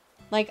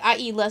 like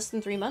i.e. less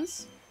than 3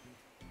 months,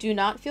 do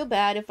not feel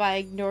bad if I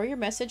ignore your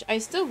message. I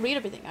still read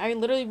everything. I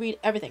literally read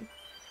everything.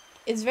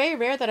 It's very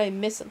rare that I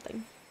miss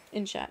something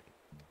in chat.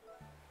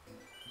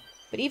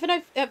 But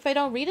even if I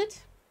don't read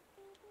it,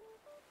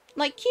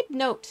 like, keep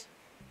note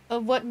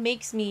of what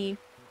makes me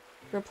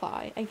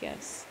reply, I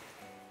guess.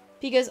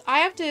 Because I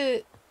have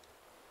to...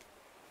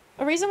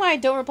 A reason why I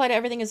don't reply to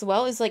everything as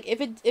well is, like,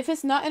 if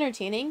it's not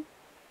entertaining,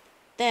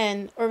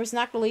 then... Or if it's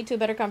not going to lead to a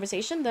better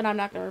conversation, then I'm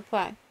not going to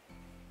reply.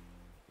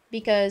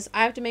 Because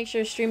I have to make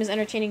sure stream is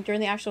entertaining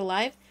during the actual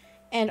live.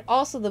 And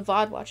also the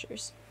VOD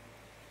watchers.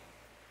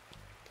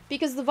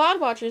 Because the VOD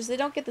watchers, they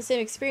don't get the same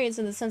experience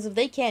in the sense of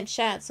they can't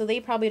chat, so they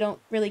probably don't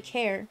really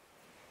care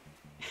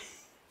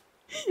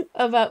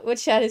about what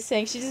chat is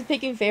saying. She's just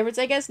picking favorites,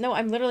 I guess? No,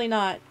 I'm literally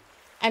not.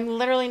 I'm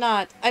literally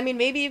not. I mean,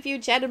 maybe if you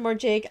chatted more,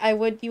 Jake,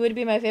 you would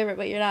be my favorite,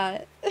 but you're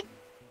not.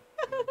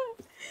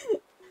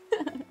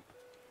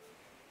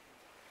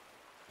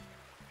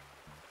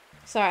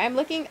 Sorry,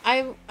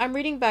 I'm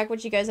reading back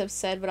what you guys have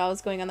said, but I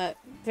was going on that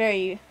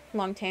very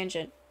long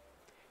tangent.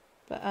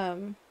 But,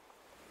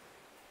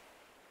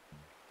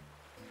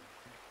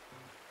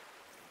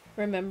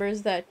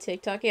 remembers that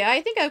TikTok. Yeah,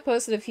 I think I've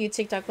posted a few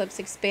TikTok clips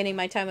explaining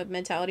my time of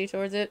mentality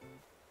towards it.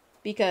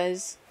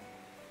 Because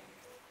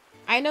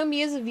I know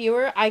me as a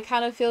viewer, I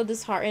kind of feel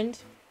disheartened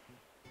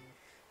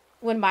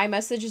when my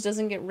message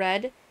doesn't get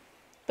read.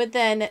 But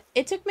then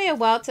it took me a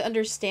while to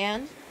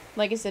understand,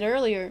 like I said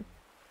earlier,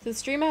 the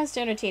stream has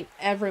to entertain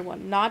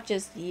everyone, not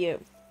just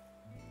you.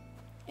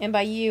 And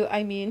by you,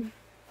 I mean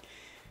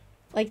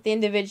like the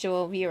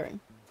individual viewer.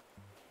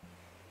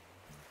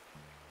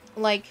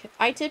 Like,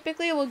 I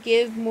typically will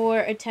give more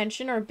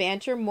attention or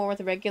banter more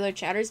with regular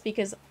chatters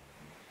because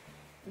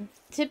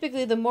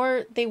typically the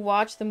more they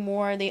watch, the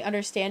more they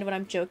understand when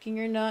I'm joking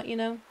or not, you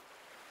know?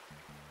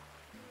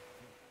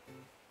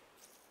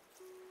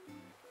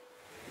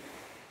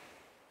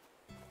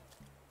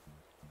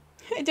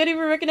 I don't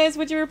even recognize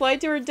what you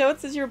replied to or don't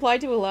since you replied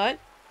to a lot.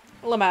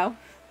 Lamau.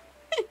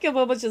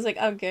 Kaboba's just like,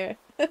 I don't care.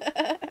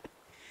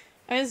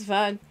 It's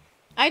fun.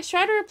 I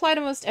try to reply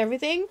to most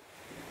everything.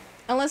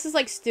 Unless it's,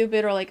 like,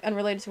 stupid or, like,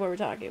 unrelated to what we're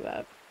talking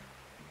about.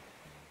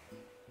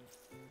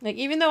 Like,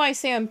 even though I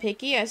say I'm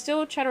picky, I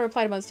still try to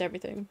reply to most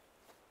everything.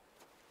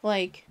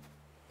 Like,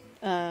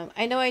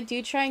 I know I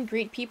do try and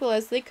greet people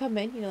as they come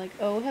in. You know, like,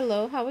 oh,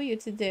 hello, how are you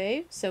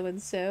today?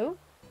 So-and-so.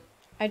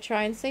 I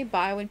try and say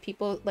bye when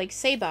people, like,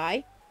 say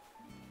bye.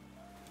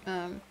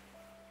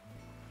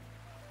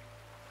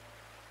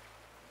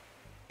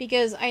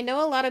 Because I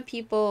know a lot of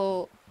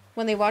people,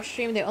 when they watch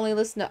stream, they only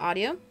listen to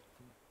audio.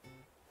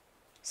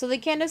 So they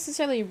can't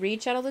necessarily read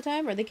chat all the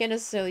time, or they can't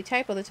necessarily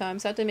type all the time,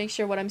 so I have to make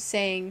sure what I'm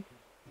saying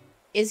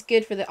is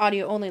good for the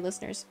audio-only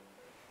listeners.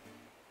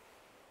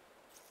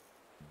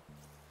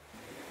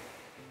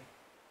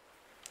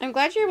 I'm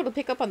glad you're able to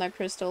pick up on that,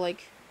 Crystal,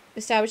 like,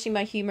 establishing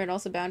my humor and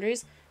also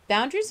boundaries.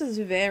 Boundaries is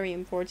very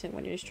important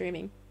when you're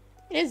streaming.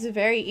 It is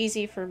very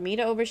easy for me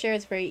to overshare,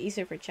 it's very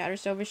easy for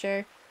chatters to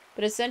overshare,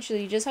 but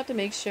essentially you just have to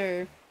make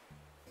sure...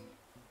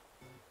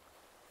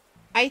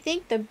 I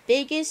think the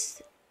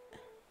biggest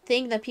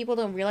thing that people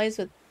don't realize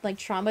with, like,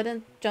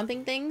 trauma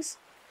jumping things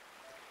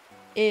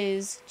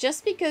is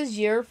just because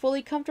you're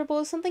fully comfortable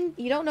with something,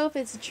 you don't know if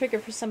it's a trigger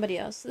for somebody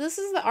else. This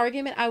is the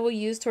argument I will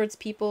use towards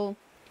people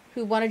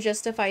who want to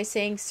justify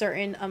saying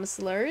certain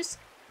slurs,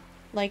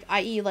 like,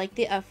 i.e. like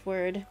the F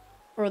word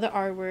or the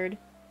R word.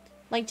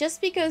 Like,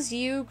 just because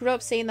you grew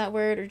up saying that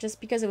word or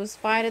just because it was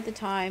fine at the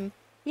time,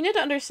 you need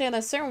to understand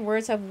that certain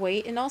words have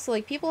weight, and also,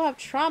 like, people have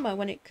trauma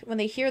when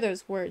they hear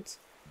those words.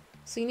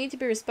 So you need to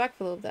be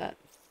respectful of that.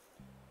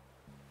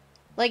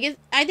 Like,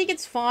 I think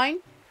it's fine.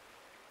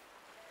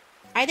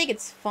 I think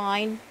it's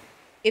fine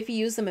if you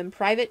use them in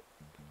private,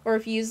 or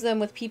if you use them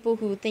with people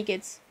who think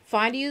it's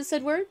fine to use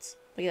said words.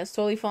 Like, that's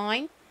totally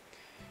fine.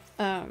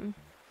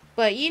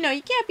 But, you know,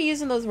 you can't be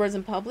using those words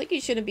in public.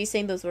 You shouldn't be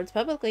saying those words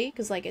publicly,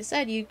 because, like I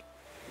said, you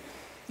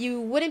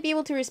wouldn't be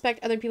able to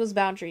respect other people's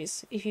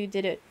boundaries if you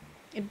did it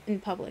in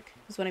public,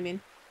 is what I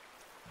mean.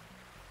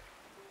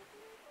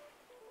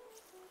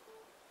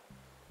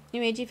 It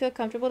made you feel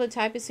comfortable to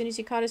type as soon as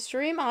you caught a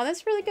stream? Oh,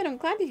 that's really good. I'm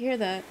glad to hear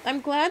that. I'm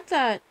glad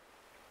that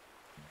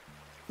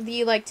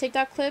the, like,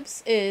 TikTok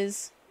clips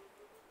is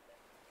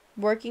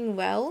working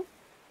well.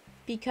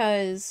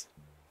 Because,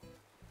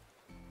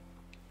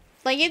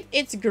 like,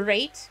 it's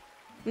great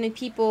when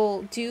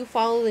people do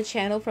follow the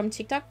channel from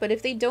TikTok. But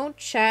if they don't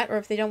chat or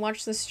if they don't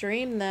watch the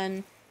stream,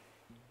 then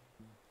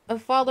a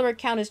follower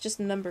count is just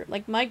a number.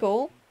 Like, my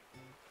goal...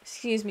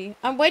 Excuse me.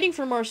 I'm waiting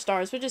for more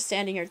stars. We're just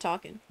standing here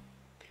talking.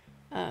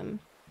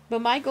 But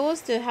my goal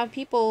is to have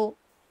people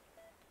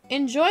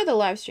enjoy the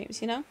live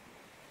streams, you know?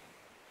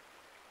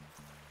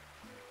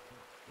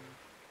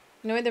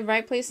 Knowing the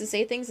right place to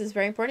say things is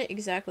very important.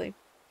 Exactly.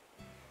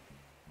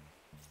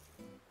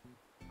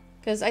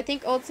 Because I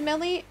think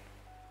ultimately,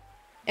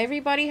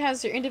 everybody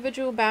has their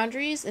individual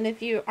boundaries, and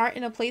if you aren't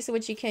in a place in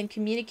which you can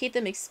communicate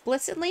them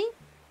explicitly,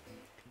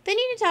 then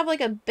you need to have, like,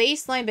 a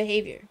baseline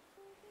behavior.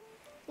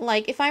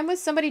 Like, if I'm with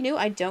somebody new,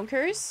 I don't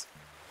curse.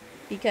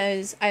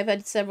 Because I've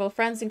had several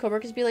friends and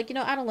coworkers be like, you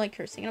know, I don't like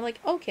cursing. And I'm like,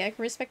 okay, I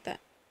can respect that.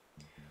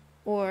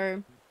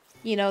 Or,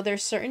 you know,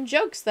 there's certain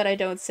jokes that I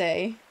don't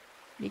say.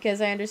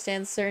 Because I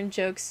understand certain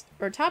jokes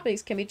or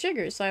topics can be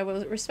triggers. So I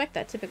will respect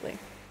that typically.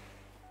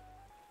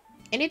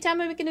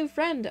 Anytime I make a new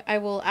friend, I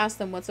will ask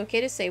them what's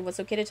okay to say, what's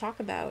okay to talk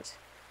about.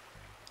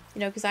 You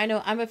know, because I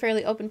know I'm a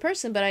fairly open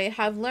person, but I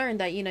have learned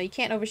that, you know, you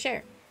can't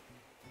overshare.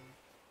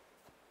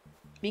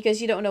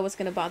 Because you don't know what's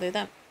going to bother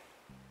them.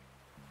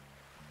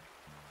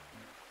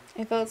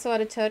 I felt so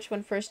out of touch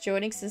when first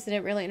joining since I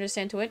didn't really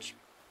understand Twitch.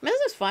 I mean,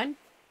 this is fun.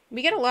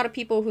 We get a lot of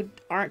people who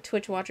aren't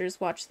Twitch watchers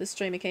watch the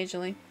stream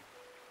occasionally.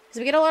 Because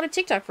we get a lot of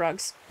TikTok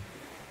frogs.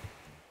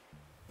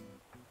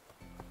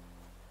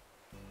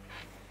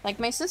 Like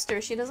my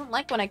sister, she doesn't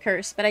like when I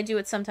curse, but I do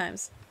it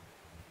sometimes.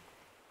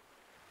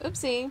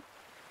 Oopsie.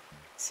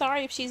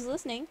 Sorry if she's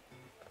listening.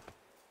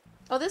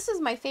 Oh, this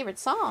is my favorite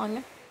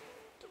song.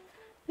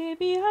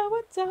 Baby, I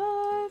would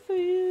die for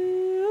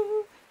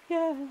you.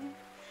 Yeah.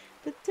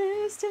 The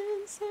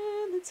distance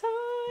and the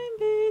time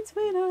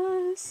between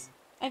us.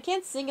 I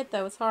can't sing it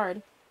though, it's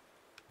hard.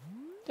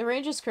 The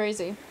range is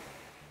crazy.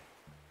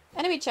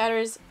 Anyway,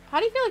 chatters, how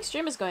do you feel like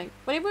stream is going?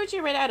 What would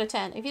you rate out of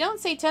 10? If you don't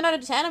say 10 out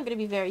of 10, I'm gonna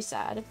be very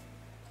sad.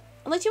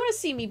 Unless you want to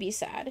see me be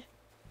sad.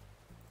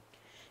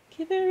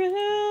 Keep it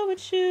real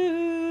with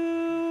you.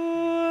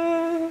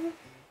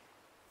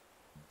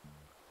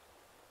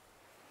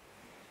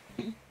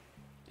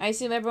 I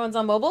assume everyone's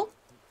on mobile?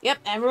 Yep,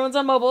 everyone's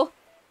on mobile.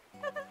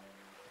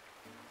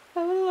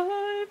 I will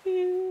love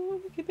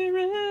you. Keep it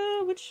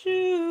real with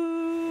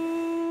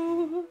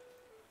you.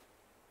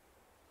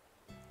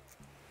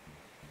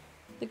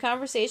 The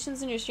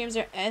conversations in your streams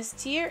are S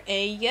tier.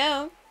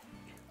 Ayo.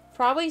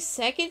 Probably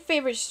second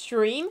favorite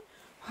stream.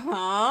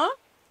 Huh?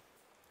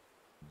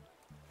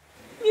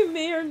 You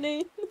may or may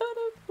not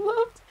have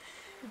loved.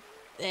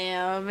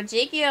 Damn,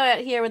 Jakey out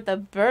here with the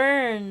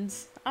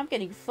burns. I'm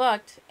getting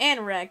fucked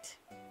and wrecked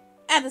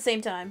at the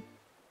same time.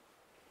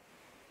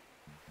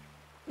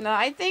 No,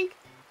 I think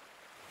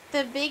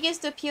the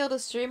biggest appeal to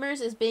streamers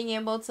is being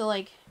able to,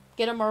 like,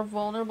 get a more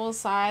vulnerable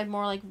side,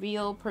 more, like,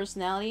 real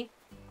personality.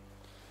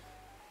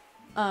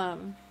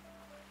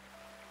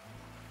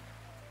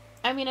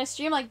 I mean, a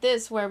stream like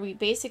this, where we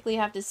basically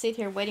have to sit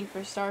here waiting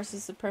for stars,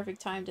 is the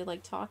perfect time to,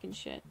 like, talk and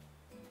shit.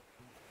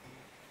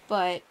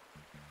 But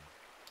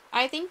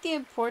I think the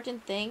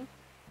important thing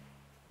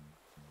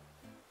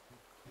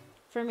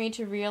for me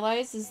to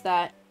realize is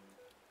that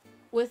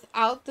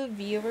without the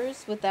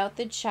viewers, without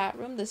the chat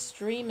room, the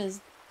stream is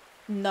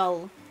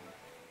null.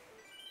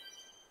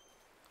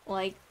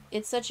 Like,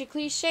 it's such a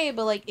cliche,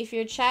 but, like, if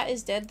your chat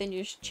is dead, then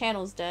your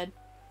channel's dead.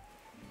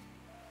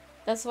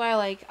 That's why,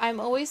 like, I'm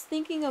always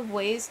thinking of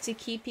ways to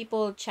keep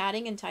people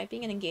chatting and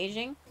typing and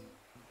engaging.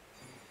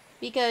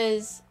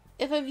 Because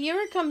if a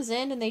viewer comes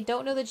in and they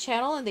don't know the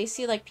channel and they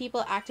see, like,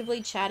 people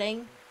actively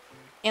chatting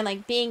and,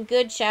 like, being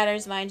good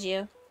chatters, mind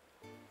you.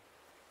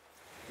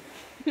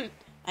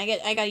 I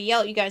gotta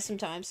yell at you guys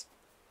sometimes.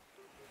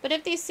 But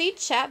if they see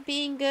chat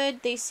being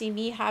good, they see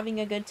me having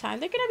a good time,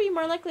 they're gonna be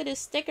more likely to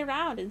stick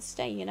around and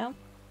stay, you know?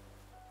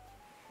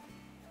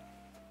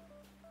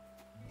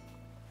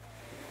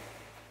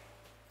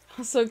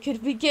 Also,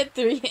 could we get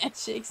 3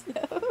 handshakes?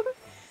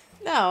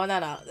 No.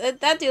 No.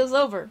 That deal's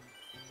over.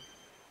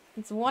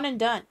 It's one and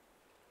done.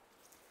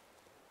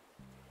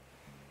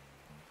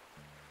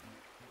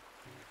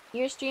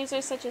 Your streams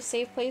are such a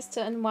safe place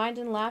to unwind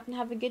and laugh and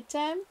have a good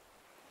time.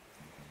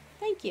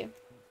 Thank you.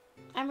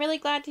 I'm really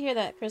glad to hear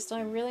that, Crystal.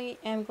 I really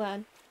am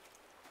glad.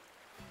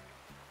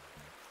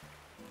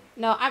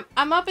 No,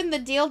 I'm up in the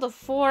deal to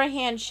 4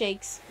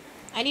 handshakes.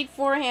 I need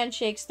 4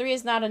 handshakes. 3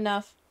 is not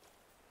enough.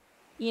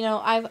 You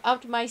know, I've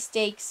upped my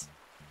stakes.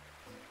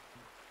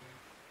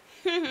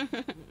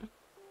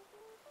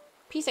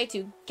 Peace I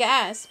to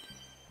gasp.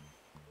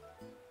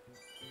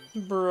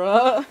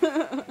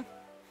 Bruh.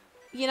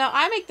 You know,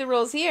 I make the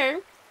rules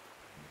here.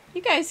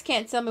 You guys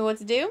can't tell me what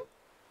to do.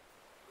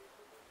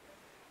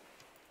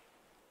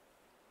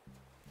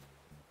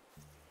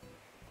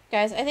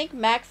 Guys, I think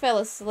Mac fell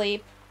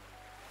asleep.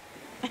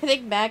 I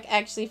think Mac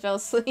actually fell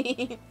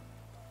asleep.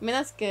 I mean,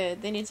 that's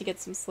good. They need to get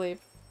some sleep.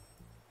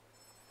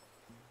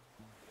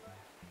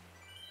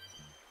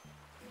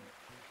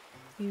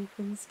 You've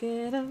been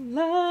scared of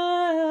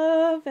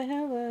love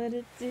and what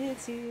it did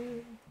to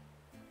you.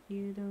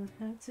 You don't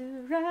have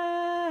to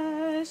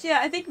rush. Yeah,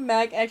 I think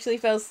Mac actually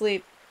fell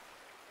asleep.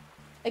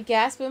 A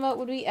gasp emote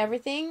would be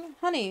everything?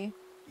 Honey.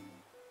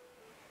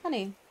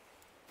 Honey.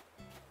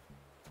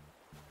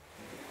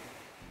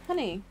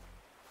 Honey.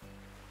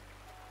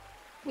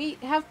 We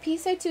have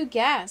P-Side 2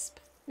 gasp.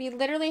 We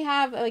literally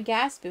have a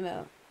gasp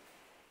emote.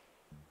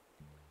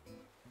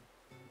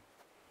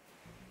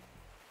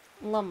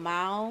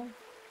 Lamau.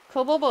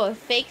 Kobobo, a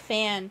fake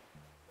fan.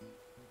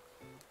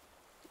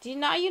 Do you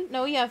not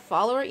know you have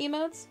follower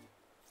emotes?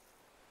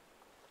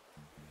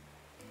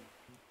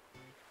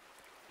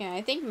 Yeah,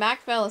 I think Mac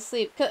fell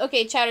asleep.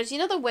 Okay, chatters, you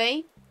know the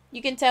way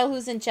you can tell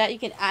who's in chat? You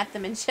can add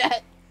them in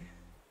chat.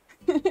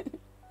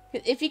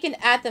 If you can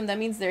add them, that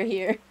means they're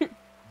here.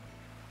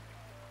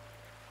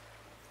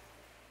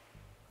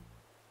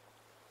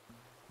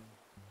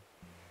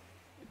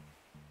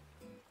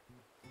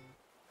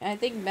 I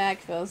think Mac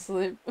fell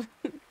asleep.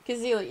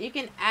 Because you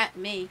can at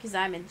me, because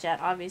I'm in chat,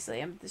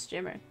 obviously. I'm the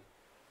streamer.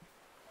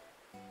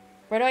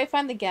 Where do I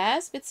find the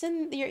gasp? It's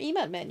in your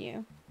emote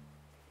menu.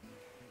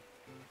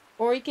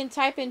 Or you can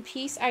type in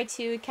peace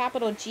I2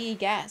 capital G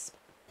gasp.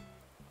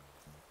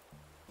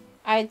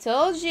 I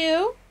told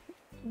you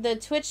the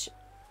Twitch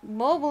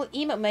mobile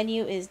emote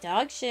menu is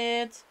dog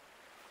shit.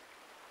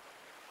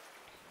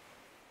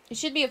 It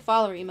should be a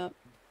follower emote.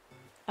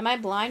 Am I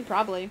blind?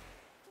 Probably.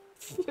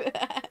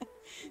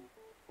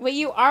 Wait,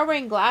 you are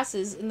wearing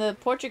glasses. In the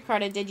portrait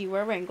card I did, you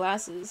were wearing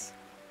glasses.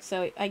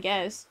 So, I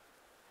guess.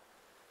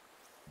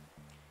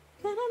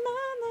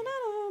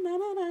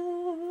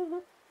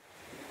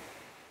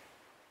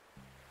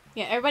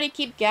 Yeah, everybody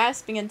keep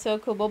gasping until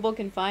Kobobo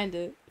can find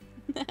it.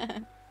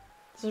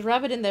 Just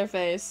rub it in their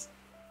face.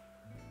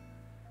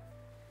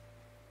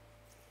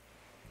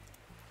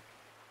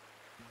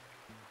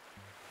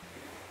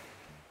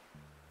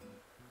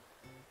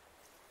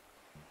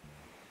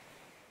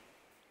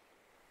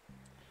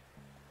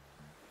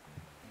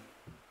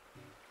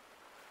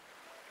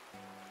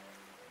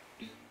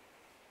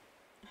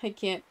 I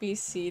can't be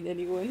seen,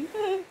 anyone.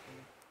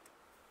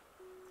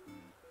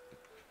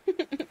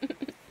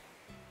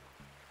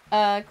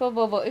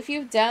 Kobobo, if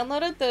you've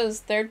downloaded those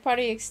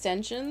third-party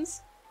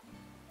extensions,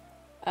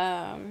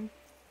 there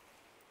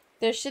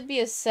should be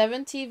a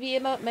 7TV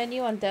emote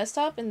menu on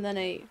desktop and then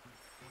a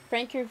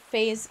Prank Your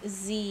Face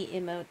Z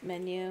emote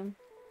menu.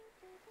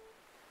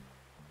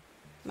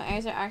 My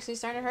eyes are actually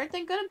starting to hurt.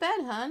 Then go to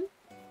bed, hun.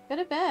 Go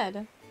to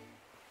bed.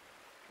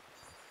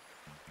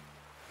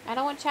 I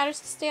don't want chatters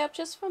to stay up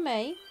just for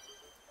me.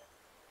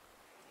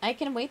 I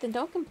can wait, then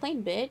don't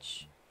complain,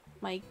 bitch.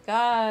 My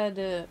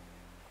god.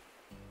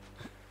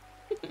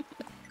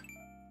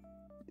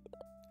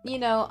 You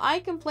know,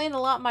 I complain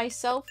a lot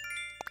myself.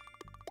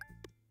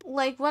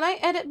 Like, when I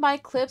edit my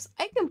clips,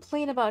 I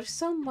complain about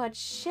so much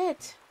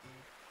shit.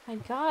 My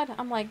god,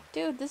 I'm like,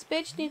 dude, this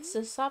bitch needs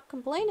to stop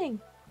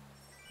complaining.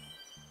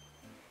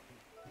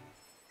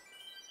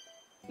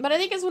 But I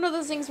think it's one of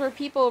those things where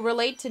people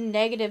relate to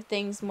negative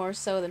things more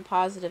so than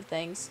positive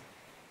things.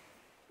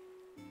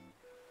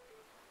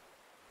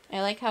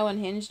 I like how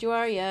unhinged you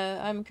are. Yeah,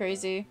 I'm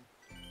crazy.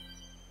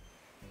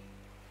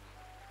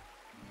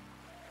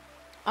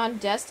 On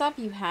desktop,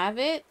 you have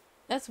it?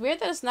 That's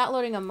weird that it's not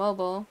loading on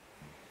mobile.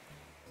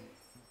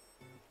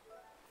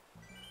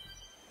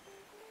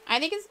 I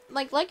think it's,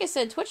 like I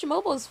said, Twitch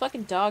mobile is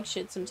fucking dog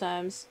shit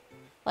sometimes.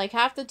 Like,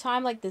 half the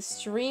time, like, the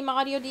stream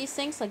audio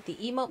desyncs, like, the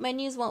emote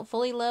menus won't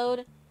fully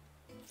load.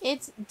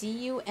 It's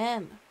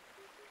DUM.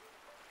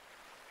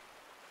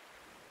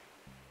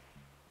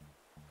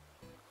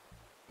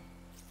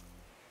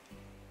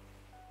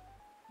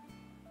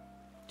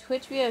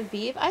 Twitch, we have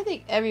beef? I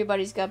think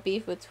everybody's got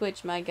beef with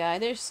Twitch, my guy.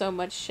 There's so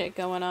much shit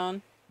going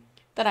on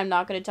that I'm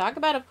not going to talk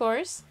about, of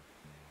course.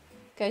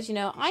 Because, you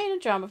know, I ain't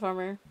a drama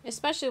farmer.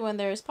 Especially when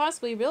there's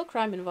possibly real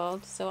crime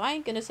involved. So I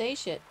ain't gonna say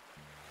shit.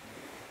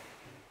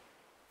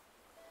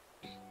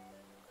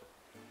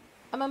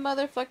 I'm a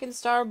motherfucking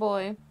star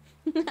boy.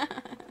 And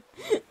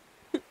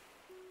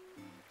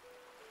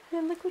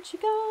look what you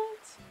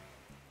got.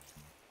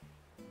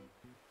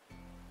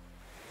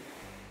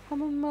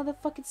 I'm a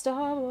motherfucking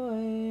star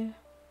boy.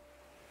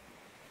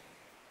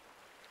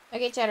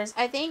 Okay, chatters.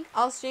 I think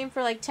I'll stream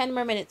for like 10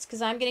 more minutes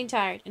because I'm getting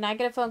tired. And I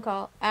get a phone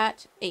call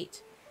at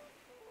 8.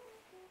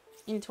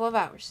 In 12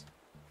 hours.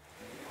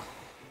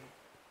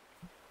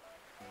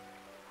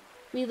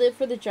 We live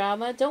for the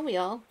drama, don't we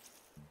all?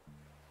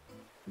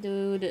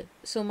 Dude,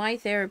 so my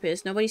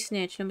therapist, nobody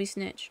snitch.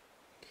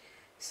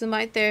 So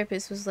my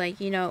therapist was like,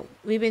 you know,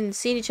 we've been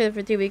seeing each other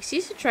for 3 weeks.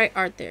 You should try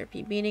art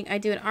therapy, meaning I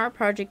do an art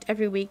project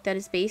every week that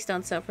is based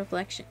on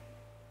self-reflection.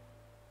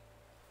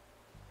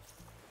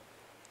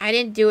 I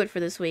didn't do it for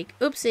this week.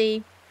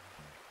 Oopsie.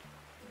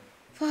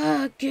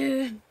 Fuck.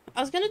 I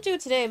was gonna do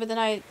it today, but then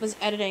I was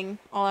editing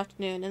all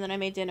afternoon, and then I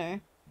made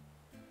dinner.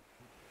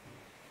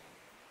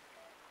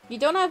 You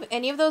don't have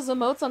any of those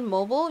emotes on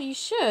mobile? You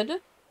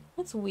should.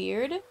 That's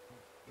weird.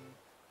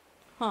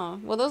 Huh.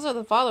 Well, those are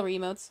the follower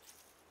emotes.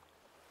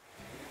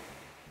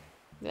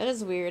 That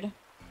is weird.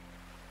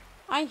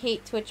 I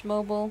hate Twitch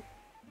mobile.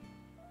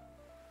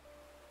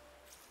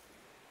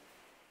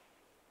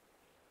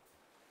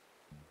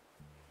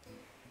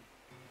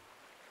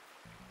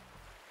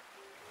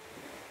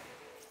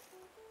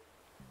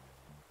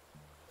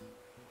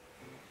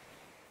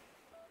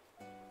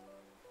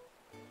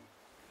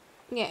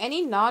 Yeah,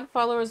 any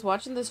non-followers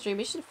watching the stream,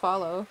 you should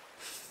follow.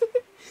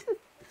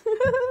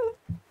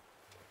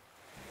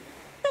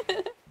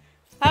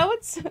 How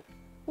it's...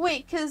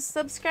 Wait, because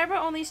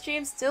subscriber-only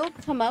streams still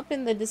come up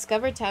in the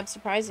Discover tab,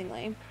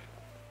 surprisingly.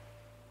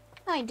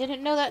 I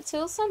didn't know that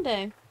till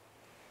Sunday.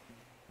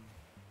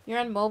 You're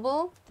on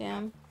mobile?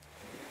 Damn.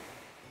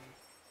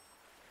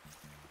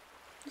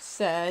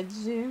 Sad.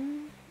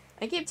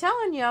 I keep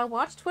telling y'all,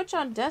 watch Twitch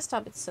on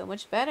desktop. It's so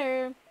much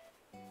better.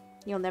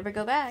 You'll never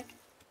go back.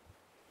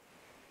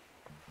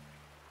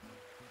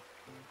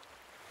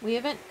 We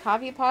haven't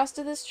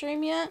copy-pasted this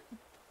stream yet?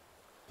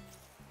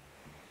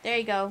 There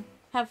you go.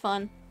 Have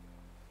fun.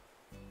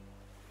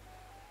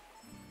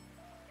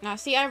 Now,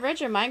 see, I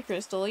read your mind,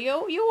 Crystal.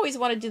 You always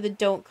want to do the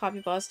don't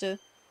copy-pasta.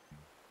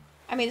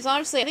 I mean, it's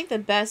honestly, I think, the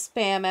best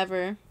spam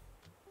ever.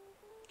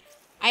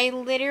 I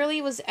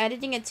literally was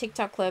editing a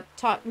TikTok clip,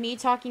 me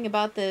talking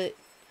about the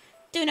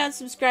do not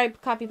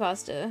subscribe copy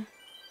pasta.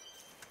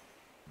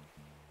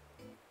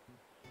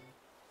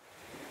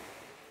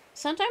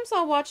 Sometimes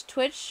I'll watch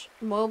Twitch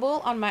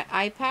mobile on my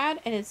iPad,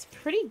 and it's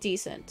pretty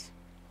decent.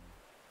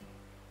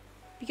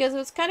 Because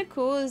what's kind of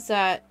cool is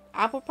that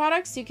Apple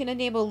products, you can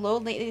enable low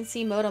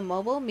latency mode on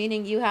mobile,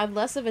 meaning you have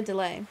less of a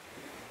delay.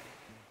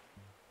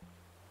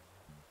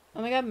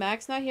 Oh my god,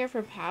 Mac's not here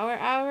for Power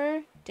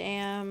Hour?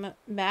 Damn.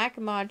 Mac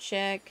mod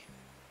check.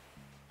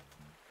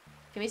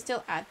 Can we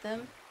still add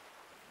them?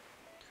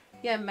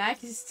 Yeah,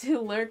 Mac is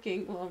still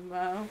lurking,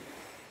 Lomo.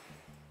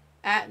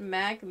 At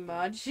Mac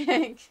mod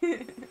check.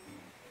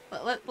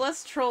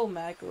 Let's troll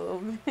Mac a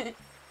little bit.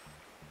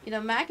 You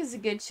know, Mac is a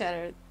good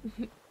cheddar.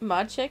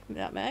 Mod check,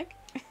 not Mac.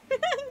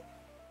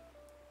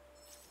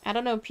 I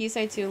don't know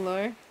PSI2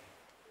 lore.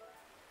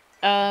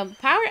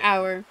 Power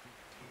Hour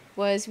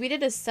was, we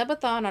did a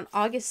subathon on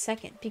August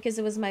 2nd because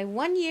it was my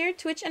 1-year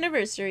Twitch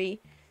anniversary.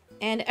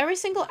 And every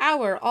single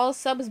hour, all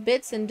subs,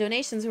 bits, and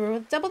donations were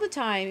with double the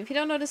time. If you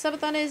don't know what a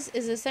subathon is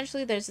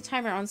essentially there's a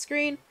timer on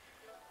screen.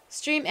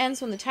 Stream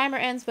ends when the timer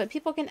ends, but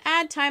people can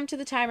add time to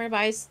the timer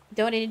by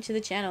donating to the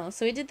channel.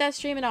 So we did that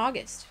stream in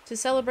August to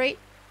celebrate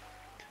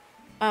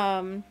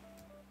my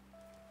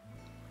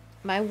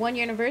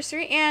 1-year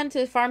anniversary and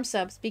to farm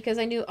subs because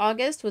I knew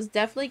August was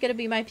definitely going to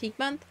be my peak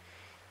month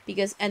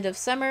because end of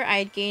summer I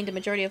had gained a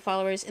majority of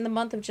followers in the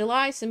month of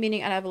July, so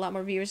meaning I'd have a lot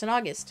more viewers in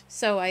August.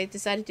 So I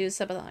decided to do a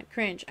subathon.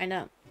 Cringe, I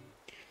know.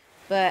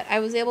 But I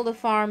was able to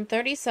farm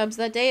 30 subs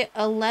that day,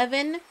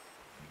 11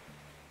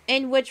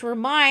 in which were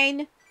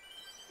mine.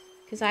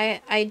 Because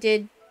I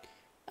did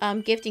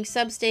gifting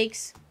sub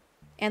stakes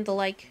and the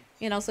like.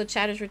 And also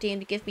chatters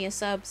redeemed to give me a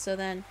sub. So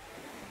then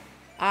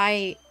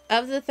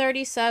of the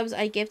 30 subs,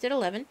 I gifted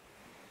 11.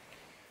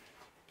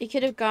 It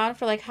could have gone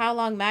for like how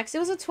long max? It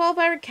was a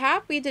 12-hour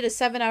cap. We did a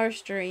 7-hour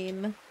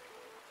stream.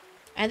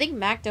 I think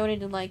Mac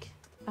donated like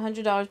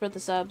 $100 worth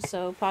of subs.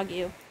 So pog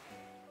you.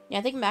 Yeah,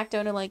 I think Mac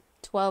donated like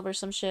 12 or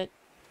some shit.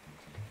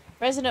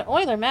 Resident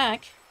Oiler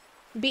Mac.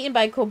 Beaten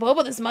by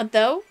Kobobo this month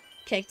though.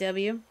 Cake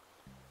W.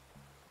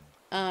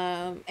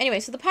 Anyway,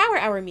 so the Power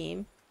Hour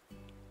meme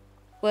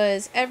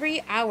was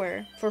every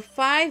hour for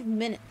 5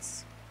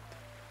 minutes.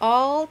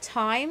 All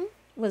time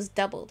was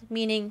doubled,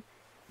 meaning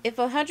if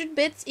 100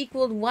 bits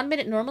equaled 1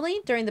 minute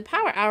normally, during the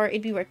Power Hour,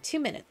 it'd be worth 2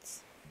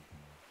 minutes.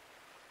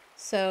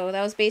 So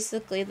that was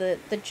basically the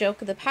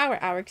joke of the Power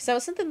Hour, because that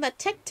was something that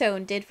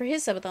Tectone did for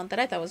his subathon that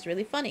I thought was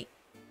really funny.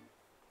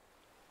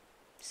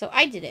 So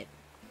I did it.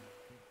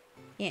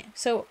 Yeah,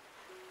 so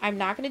I'm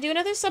not going to do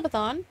another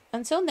subathon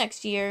until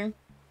next year.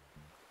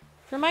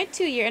 For my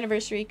 2-year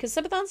anniversary, because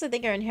subathons I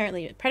think are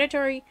inherently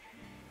predatory,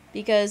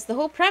 because the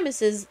whole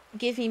premise is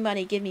give me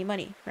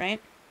money,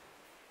 right?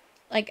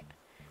 Like,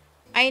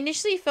 I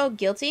initially felt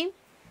guilty,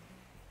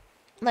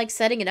 like,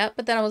 setting it up,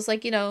 but then I was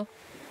like, you know,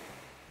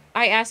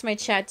 I asked my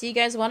chat, do you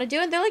guys want to do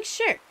it? And they're like,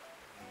 sure.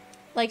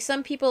 Like,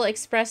 some people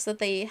expressed that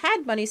they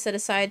had money set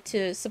aside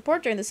to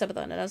support during the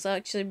subathon, and I was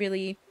actually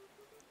really,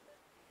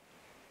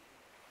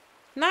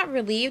 not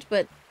relieved,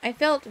 but I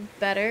felt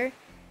better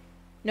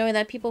knowing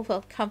that people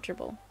felt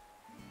comfortable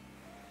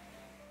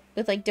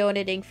with, like,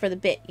 donating for the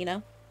bit, you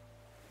know?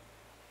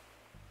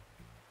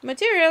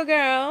 Material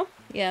girl!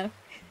 Yeah.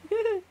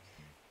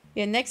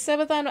 Yeah, next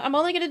subathon, I'm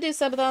only gonna do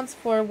subathons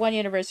for 1-year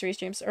anniversary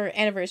streams, or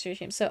anniversary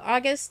streams. So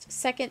August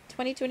 2nd,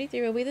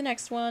 2023 will be the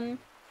next one.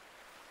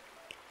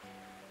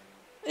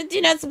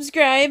 Do not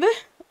subscribe!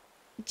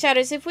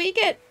 Chatters, if we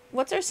get,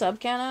 what's our sub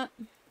count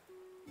at?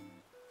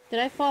 Did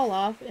I fall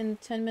off in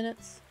 10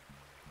 minutes?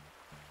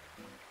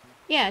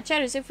 Yeah,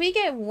 chatters, if we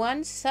get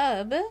 1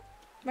 sub,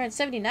 we're at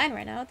 79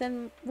 right now,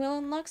 then we'll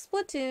unlock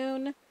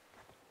Splatoon.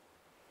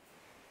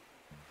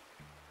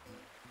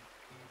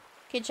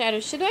 Okay,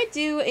 chatters, should I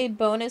do a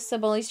bonus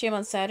sub-only stream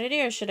on Saturday,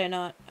 or should I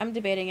not? I'm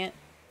debating it.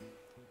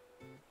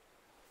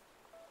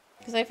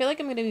 Because I feel like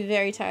I'm going to be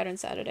very tired on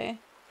Saturday.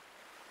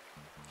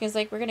 Because,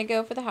 like, we're going to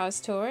go for the house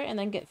tour, and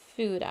then get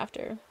food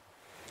after.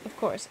 Of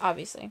course,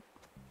 obviously. Am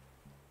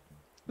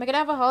I going to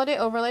have a holiday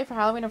overlay for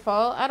Halloween or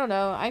fall? I don't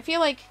know. I feel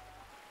like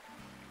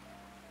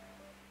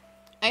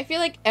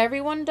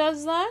everyone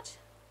does that.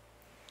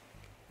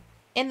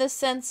 In the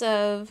sense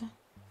of,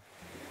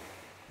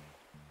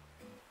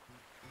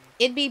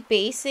 it'd be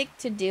basic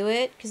to do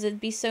it because it'd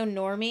be so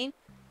normie.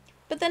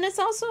 But then it's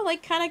also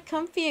like kind of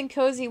comfy and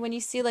cozy when you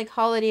see like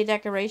holiday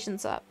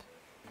decorations up.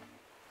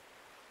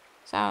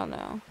 So I don't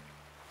know.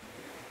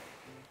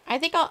 I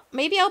think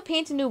maybe I'll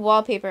paint a new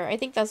wallpaper. I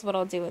think that's what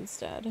I'll do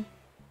instead.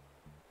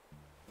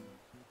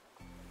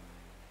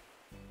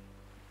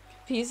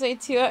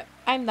 PSA2,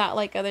 I'm not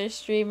like other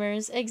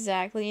streamers.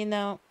 Exactly, you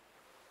know.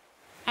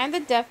 I'm the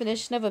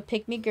definition of a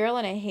pick-me girl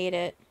and I hate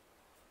it.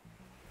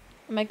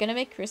 Am I gonna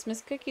make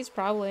Christmas cookies?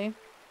 Probably.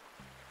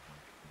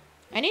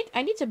 I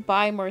need to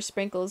buy more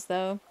sprinkles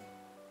though.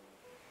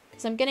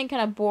 Because I'm getting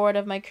kind of bored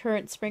of my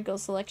current sprinkle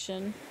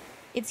selection.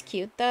 It's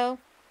cute though.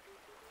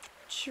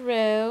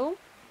 True.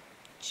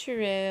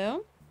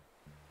 True.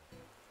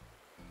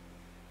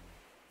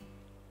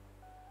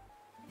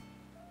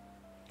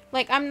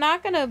 Like, I'm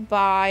not gonna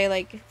buy,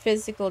 like,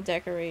 physical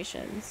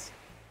decorations.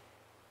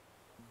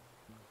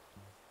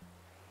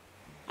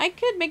 I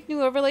could make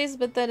new overlays,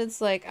 but then it's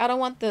like, I don't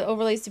want the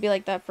overlays to be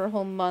like that for a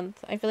whole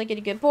month. I feel like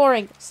it'd get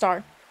boring.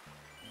 Star.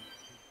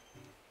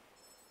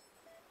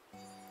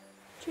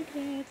 She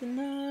can't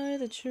deny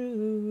the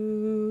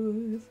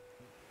truth.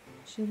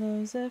 She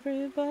loves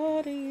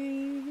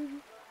everybody.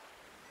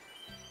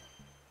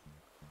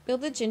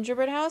 Build a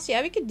gingerbread house?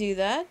 Yeah, we could do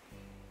that.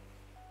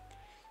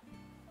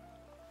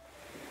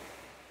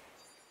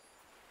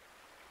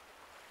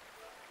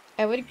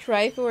 I would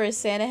cry if it were a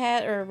Santa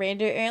hat or a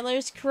reindeer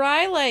antlers.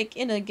 Cry, like,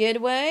 in a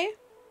good way?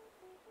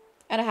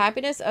 Out of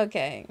happiness?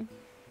 Okay.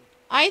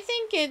 I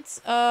think it's,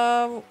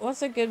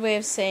 what's a good way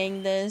of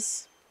saying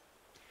this?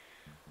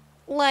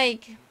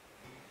 Like,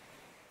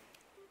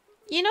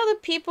 you know the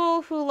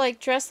people who, like,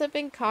 dress up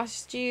in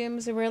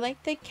costumes and wear,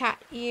 like, the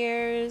cat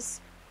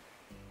ears?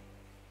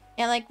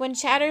 And, like, when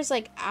chatters,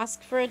 like,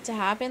 ask for it to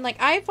happen, like,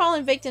 I've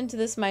fallen victim to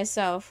this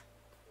myself.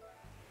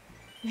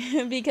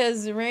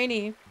 Because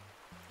Rainy,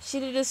 she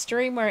did a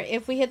stream where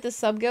if we hit the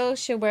sub goal,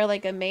 she'll wear,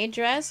 like, a maid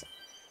dress.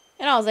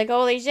 And I was like,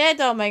 holy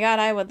shit, oh my god,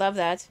 I would love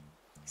that.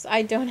 So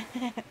I don't...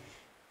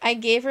 I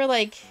gave her,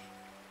 like...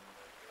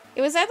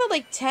 It was either,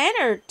 like, 10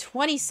 or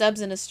 20 subs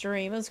in a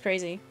stream. It was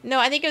crazy. No,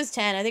 I think it was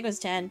 10. I think it was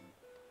 10.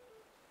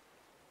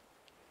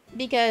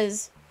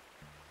 Because...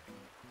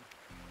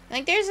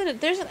 Like, there's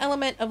an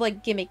element of,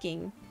 like,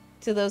 gimmicking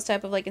to those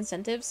type of, like,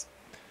 incentives.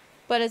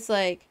 But it's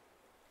like...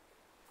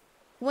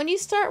 When you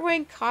start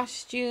wearing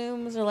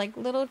costumes or, like,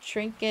 little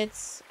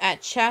trinkets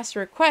at chat's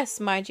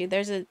request, mind you,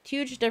 there's a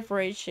huge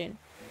differentiation.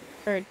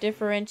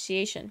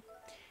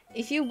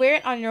 If you wear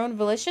it on your own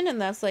volition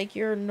and that's, like,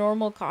 your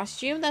normal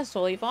costume, that's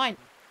totally fine.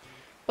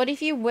 But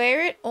if you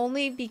wear it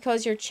only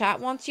because your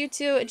chat wants you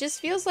to, it just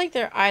feels like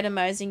they're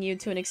itemizing you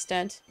to an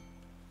extent.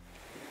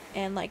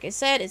 And like I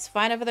said, it's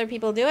fine if other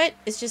people do it.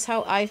 It's just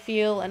how I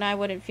feel, and I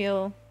wouldn't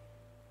feel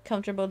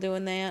comfortable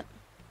doing that.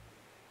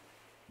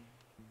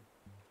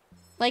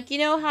 Like, you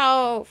know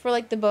how for,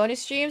 like, the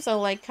bonus streams,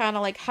 I'll, like, kind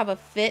of, like, have a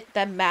fit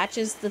that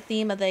matches the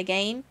theme of the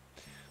game?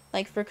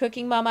 Like, for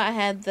Cooking Mama, I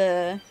had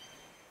the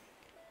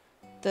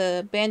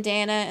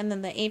bandana and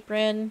then the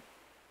apron.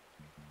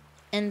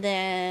 And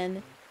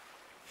then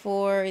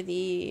for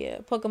the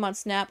Pokemon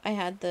Snap, I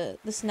had the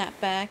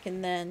snapback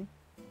and then,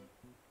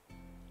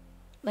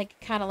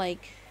 like, kind of,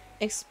 like,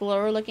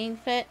 explorer-looking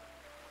fit.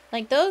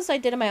 Like, those I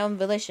did on my own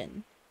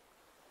volition.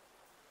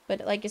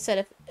 But like I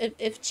said,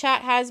 if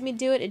chat has me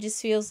do it, it just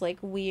feels like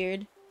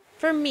weird.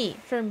 For me.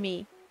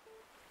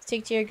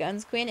 Stick to your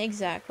guns, queen.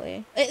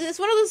 Exactly. It's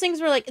one of those things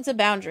where, like, it's a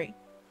boundary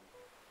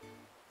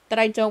that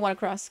I don't want to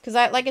cross. Because,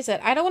 like I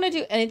said, I don't want to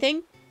do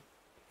anything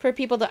for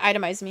people to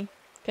itemize me.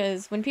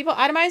 Because when people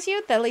itemize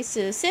you, that leads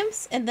to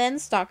simps and then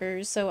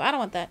stalkers. So I don't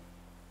want that.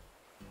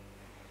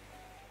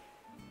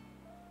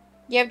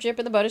 You have drip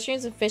in the bonus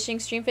streams and fishing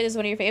stream fit is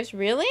one of your faves.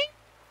 Really?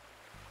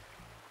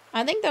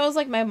 I think that was,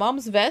 like, my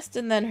mom's vest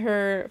and then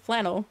her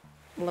flannel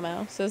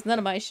lamo. So it's none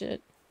of my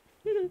shit.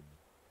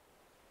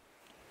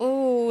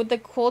 Ooh, the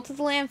Cult of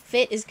the Lamb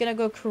fit is gonna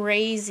go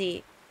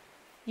crazy.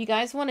 You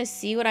guys want to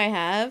see what I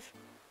have?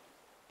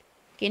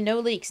 Okay, no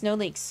leaks, no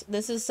leaks.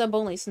 This is sub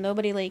only, so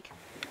nobody leak.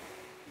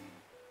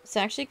 It's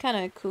actually kind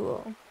of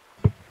cool.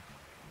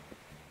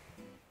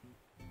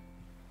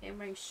 I'm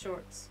wearing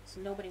shorts,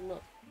 so nobody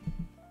look.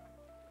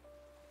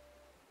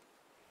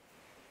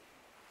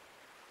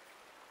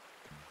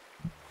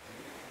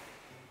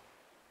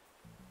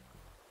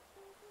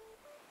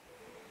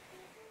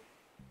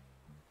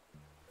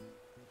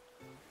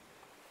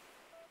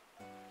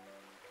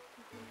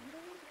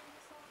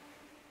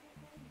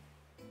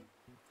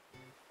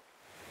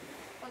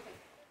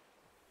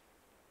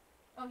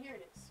 Oh, here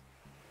it is.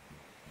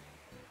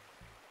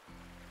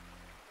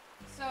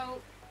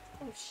 So,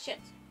 oh shit.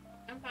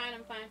 I'm fine.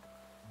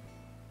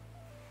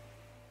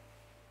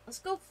 Let's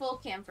go full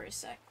cam for a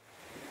sec.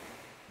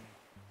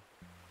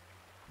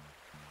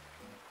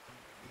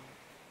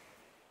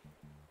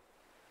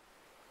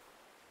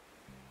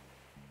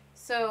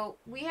 So,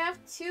 we have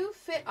two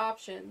fit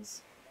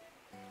options.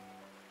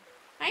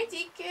 Hi,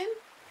 Deacon.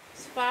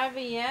 It's 5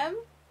 a.m.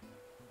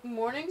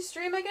 morning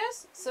stream, I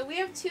guess. So, we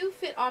have two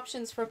fit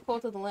options for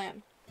Cult of the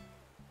Lamb.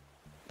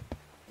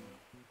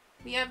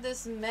 We have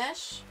this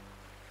mesh.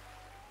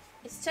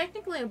 It's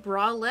technically a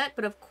bralette,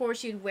 but of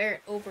course you'd wear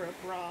it over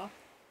a bra.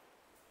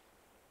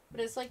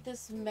 But it's like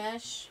this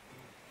mesh.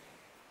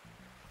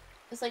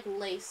 It's like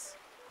lace.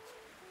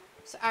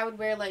 So I would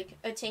wear, like,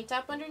 a tank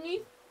top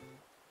underneath.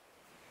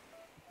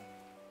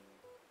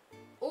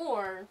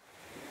 Or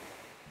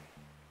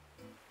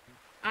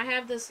I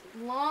have this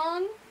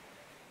long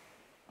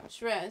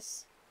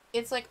dress.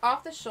 It's, like,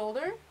 off the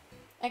shoulder.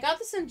 I got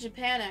this in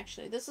Japan,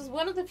 actually. This is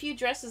one of the few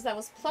dresses that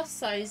was plus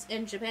size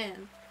in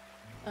Japan.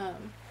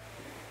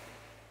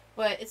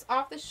 But it's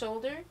off the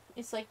shoulder.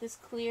 It's like this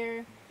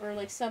clear or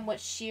like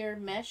somewhat sheer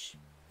mesh.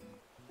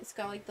 It's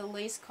got like the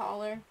lace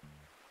collar.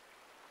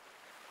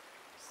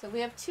 So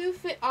we have two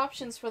fit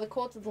options for the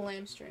Cult of the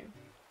Lamb stream.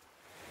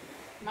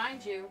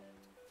 Mind you,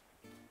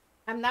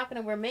 I'm not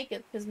gonna wear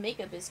makeup because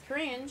makeup is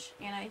cringe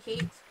and I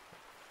hate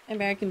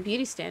American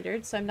beauty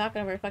standards, so I'm not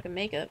gonna wear fucking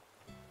makeup.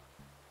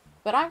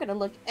 But I'm gonna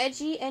look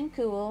edgy and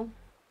cool.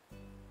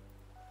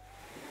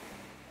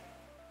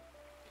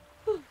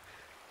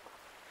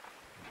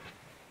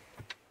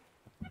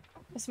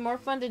 It's more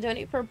fun to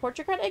donate for a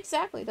portrait card?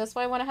 Exactly. That's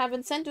why I want to have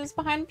incentives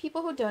behind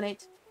people who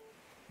donate.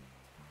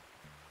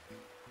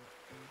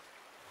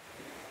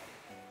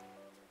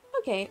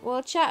 Okay,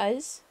 well,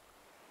 Chaz,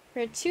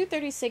 we're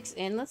 2:36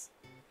 in.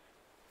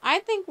 I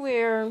think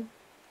we're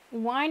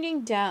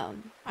winding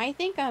down. I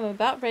think I'm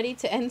about ready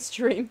to end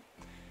stream.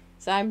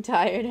 So I'm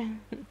tired.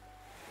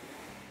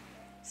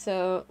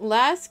 So,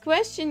 last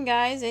question,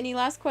 guys. Any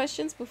last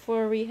questions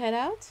before we head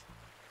out?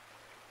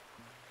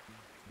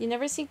 You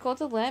never seen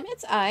Cult of Lamb?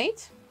 It's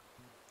aight.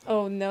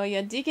 Oh no,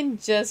 yeah, Deacon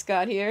just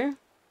got here.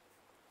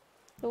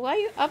 But why are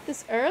you up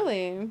this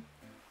early?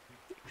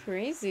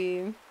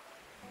 Crazy.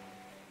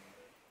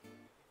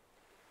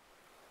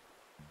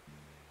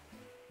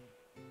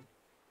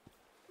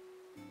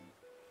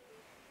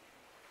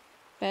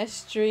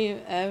 Best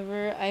stream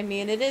ever. I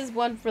mean, it is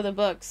one for the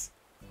books.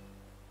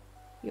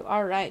 You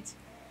are right.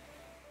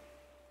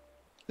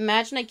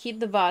 Imagine I keep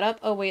the VOD up.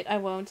 Oh wait, I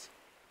won't.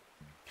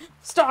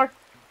 Star!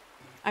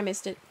 I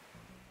missed it.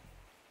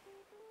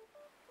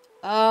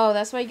 Oh,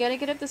 that's why you gotta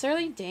get up this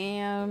early?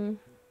 Damn.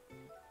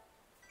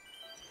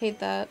 Hate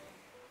that.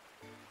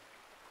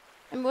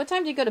 I mean, what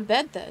time do you go to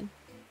bed then?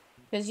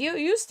 Because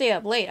you stay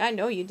up late. I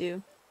know you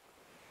do.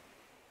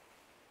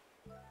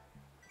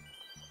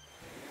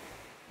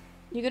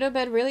 You go to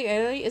bed really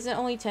early? Isn't it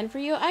only 10 for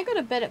you? I go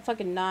to bed at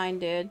fucking 9,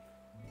 dude.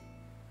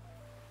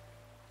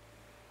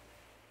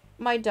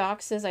 My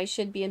doc says I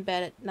should be in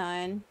bed at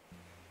 9.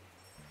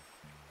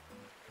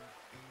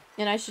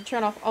 And I should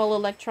turn off all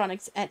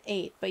electronics at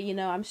 8. But you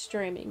know, I'm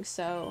streaming,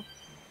 so...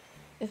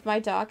 If my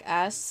doc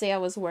asks, say I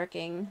was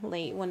working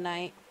late one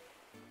night.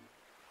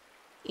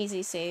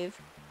 Easy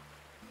save.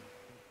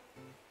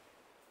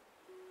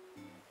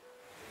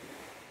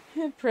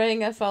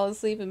 Praying I fall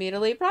asleep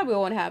immediately. Probably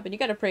won't happen. You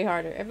gotta pray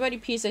harder. Everybody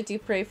please I do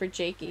pray for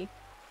Jakey.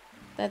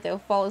 That they'll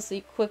fall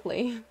asleep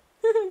quickly.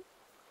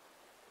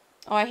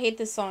 Oh, I hate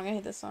this song. I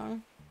hate this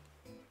song.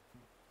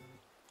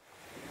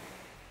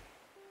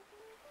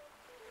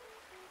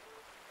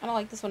 I don't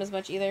like this one as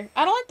much either.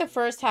 I don't like the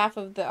first half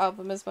of the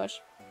album as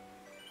much.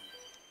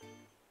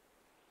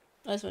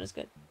 Oh, this one is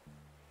good.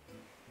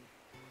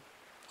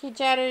 Okay,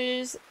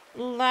 chatters.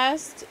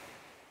 Last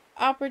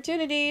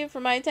opportunity for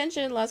my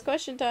attention. Last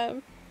question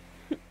time.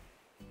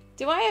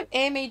 Do I have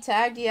AMA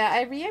tagged? Yeah,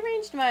 I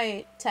rearranged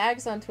my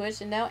tags on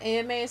Twitch and now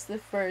AMA is the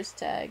first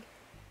tag.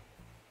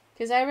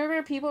 Because I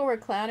remember people were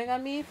clowning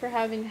on me for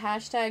having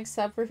hashtag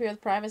sub for Fear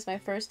with Prime as my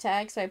first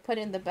tag, so I put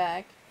it in the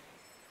back.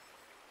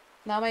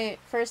 Now my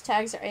first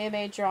tags are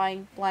AMA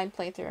drawing blind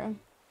playthrough.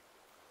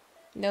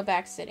 No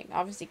backsitting,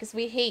 obviously, because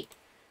we hate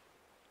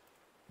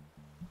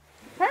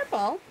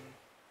purple.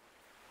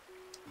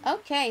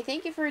 Okay,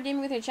 thank you for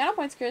redeeming with your channel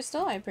points,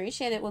 Crystal. I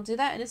appreciate it. We'll do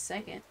that in a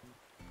second.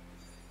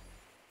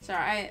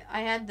 Sorry,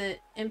 I had the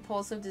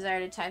impulsive desire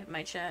to type in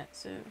my chat,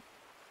 so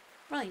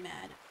really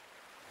mad.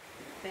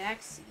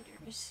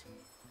 Backseaters.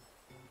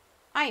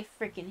 I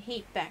freaking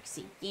hate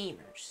backseat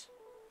gamers.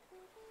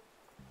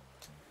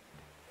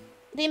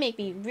 They make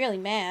me really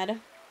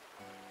mad.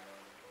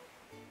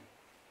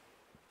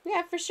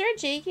 Yeah, for sure,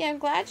 Jakey. I'm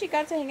glad you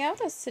got to hang out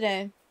with us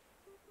today.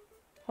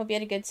 Hope you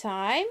had a good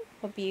time.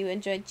 Hope you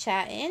enjoyed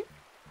chatting.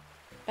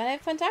 But I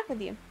had fun talking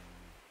with you.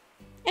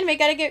 Anyway,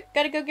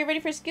 gotta go get ready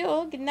for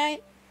school. Good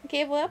night.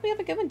 Okay, well, we have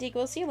a good one, Deke.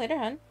 We'll see you later,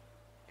 hon.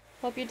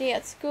 Hope your day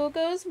at school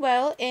goes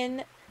well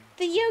in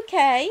the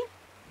UK.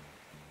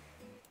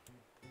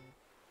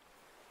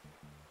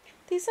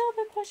 These are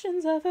the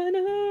questions of a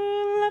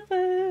new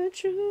lover,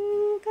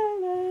 true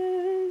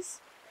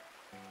colors.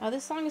 Oh,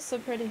 this song is so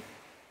pretty.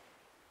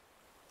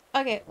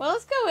 Okay, well,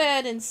 let's go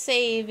ahead and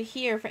save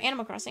here for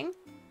Animal Crossing.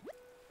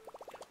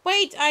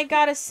 Wait, I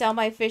gotta sell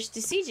my fish to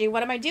CJ.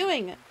 What am I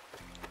doing?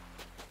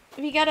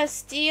 We gotta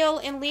steal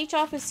and leech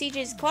off of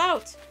CJ's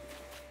clout.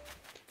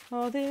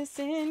 All this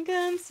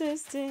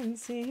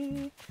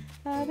inconsistency.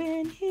 I've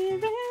been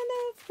hearing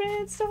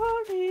different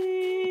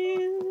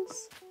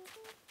stories.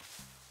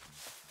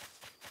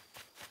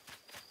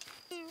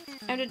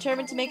 I'm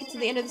determined to make it to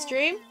the end of the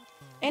stream.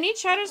 Any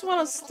chatters want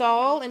to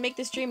stall and make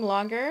the stream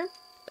longer?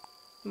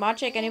 Mod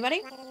check,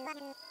 anybody?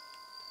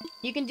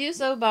 You can do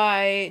so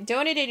by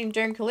donating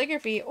during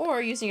calligraphy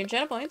or using your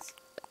channel points.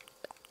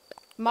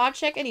 Mod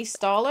check any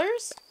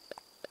stallers?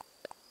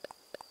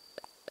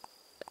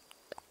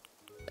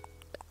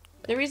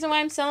 The reason why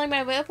I'm selling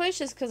my whale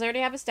fish is because I already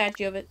have a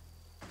statue of it.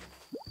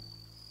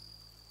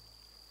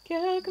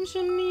 Girl, come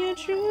show me your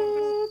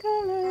true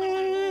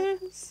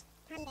colors.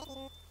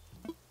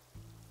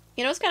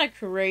 You know what's kind of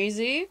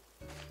crazy?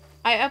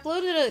 I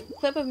uploaded a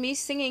clip of me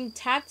singing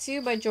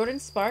Tattoo by Jordan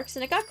Sparks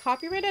and it got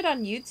copyrighted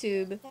on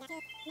YouTube.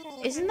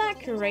 Isn't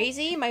that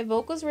crazy? My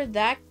vocals were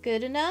that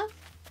good enough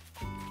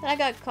that I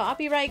got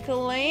copyright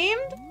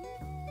claimed?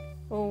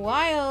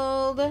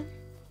 Wild.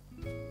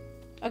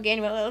 Okay,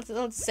 anyway,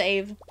 let's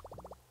save.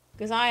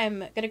 because I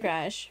am gonna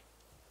crash.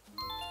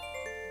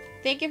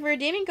 Thank you for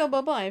redeeming, Go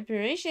Bobo. I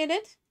appreciate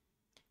it.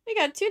 We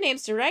got 2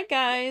 names to write,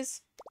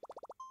 guys.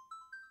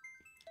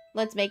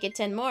 Let's make it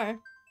 10 more.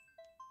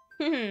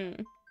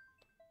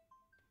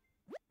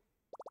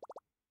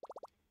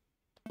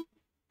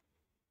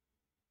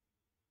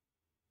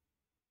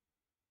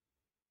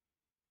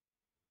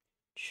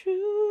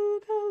 True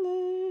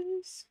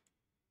colors.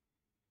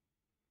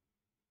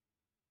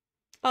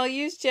 I'll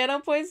use channel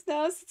points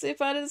now since I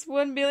found this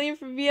 1 billion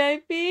for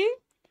VIP.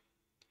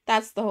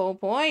 That's the whole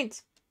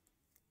point.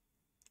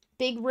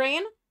 Big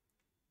brain.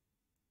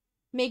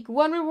 Make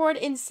one reward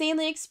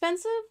insanely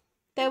expensive.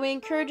 That way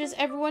encourages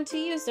everyone to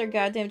use their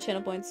goddamn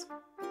channel points.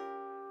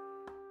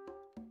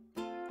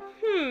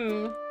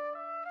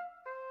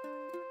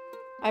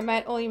 I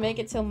might only make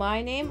it till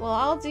my name. Well,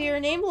 I'll do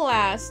your name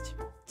last.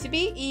 To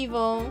be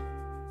evil.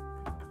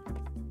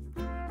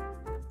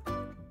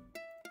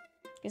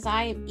 Because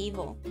I am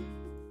evil.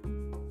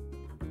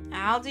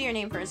 I'll do your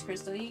name first,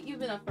 Crystal. You've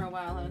been up for a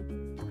while, huh?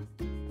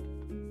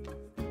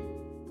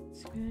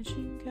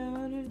 Scratching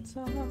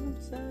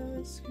countertops, I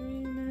was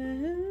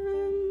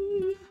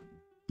screaming.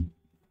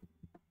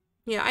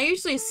 Yeah, I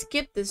usually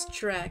skip this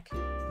track.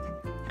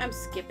 I'm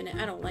skipping it.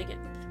 I don't like it.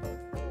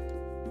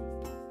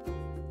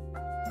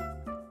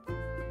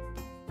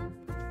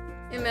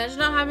 Imagine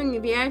not having a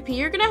VIP.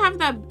 You're gonna have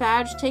that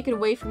badge taken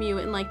away from you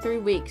in like 3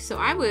 weeks. So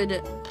I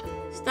would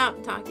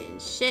stop talking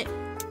shit.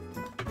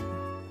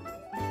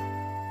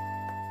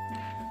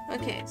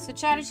 Okay, so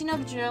chatters, you know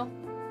the drill.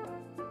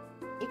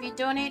 If you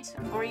donate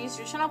or use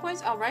your channel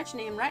points, I'll write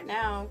your name right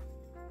now.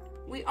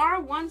 We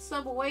are 1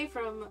 sub away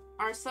from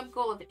our sub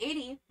goal of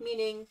 80,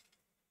 meaning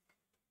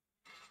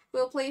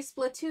we'll play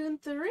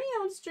Splatoon 3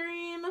 on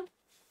stream.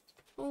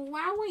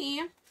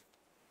 Wowie.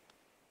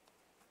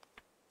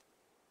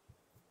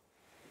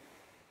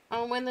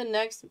 I'll win the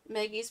next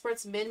Meg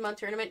Esports mid-month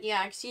tournament.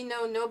 Yeah, because you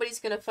know nobody's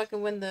going to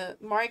fucking win the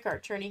Mario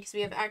Kart tourney because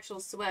we have actual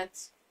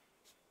sweats.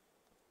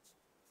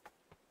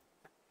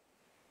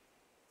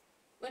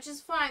 Which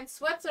is fine.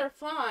 Sweats are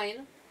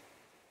fine.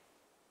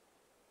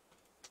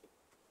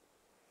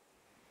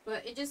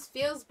 But it just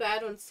feels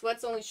bad when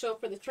sweats only show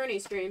up for the tourney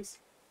streams.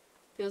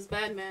 Feels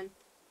bad, man.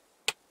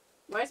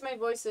 Why is my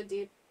voice so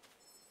deep?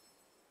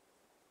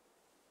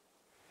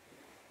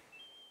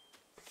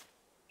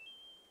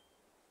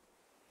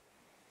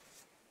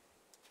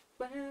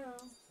 Wow.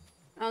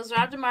 I was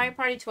robbed in Mario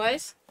Party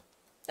twice.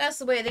 That's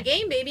the way of the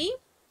game, baby.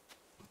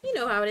 You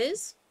know how it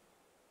is.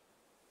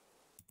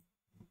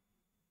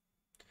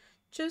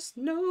 Just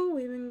know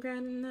we've been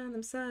grinding on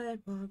them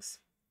sidewalks.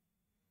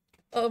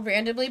 Oh,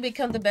 randomly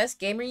become the best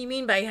gamer, you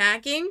mean by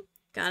hacking?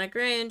 Kinda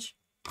cringe.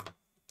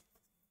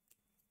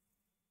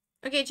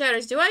 Okay,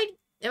 chatters,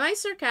 am I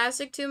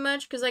sarcastic too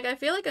much? Because, like, I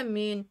feel like I'm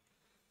mean.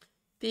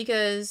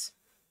 Because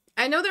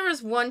I know there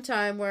was one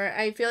time where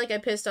I feel like I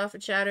pissed off a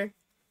chatter.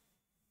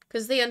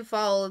 Because they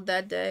unfollowed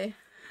that day.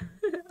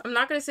 I'm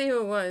not gonna say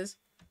who it was.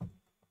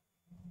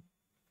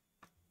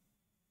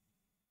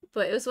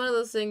 But it was one of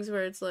those things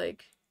where it's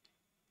like,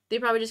 they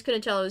probably just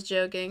couldn't tell I was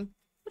joking.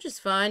 Which is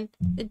fine.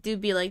 It do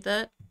be like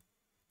that.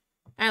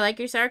 I like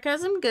your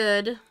sarcasm.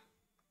 Good.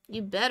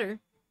 You better.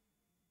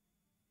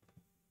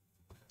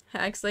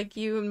 Hacks like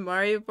you in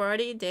Mario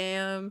Party?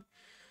 Damn.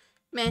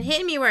 Man,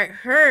 hitting me where it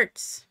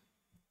hurts.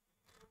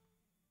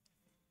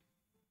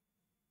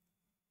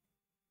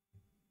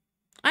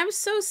 I'm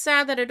so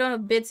sad that I don't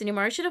have bits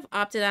anymore. I should have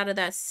opted out of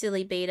that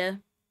silly beta.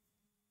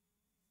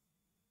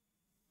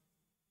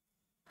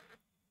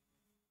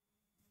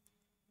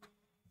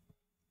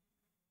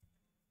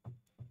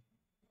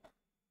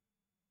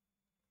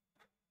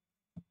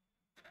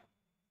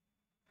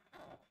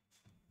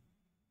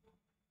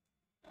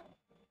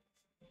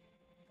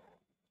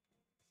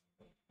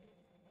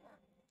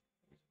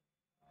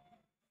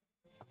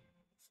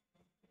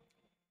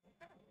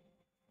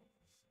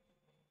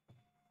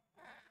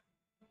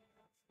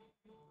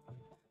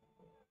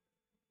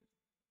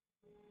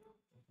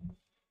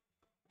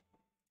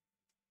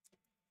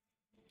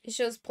 It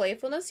shows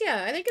playfulness?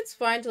 Yeah, I think it's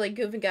fine to, like,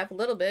 goof and gaff a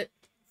little bit.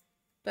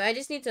 But I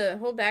just need to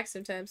hold back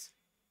sometimes.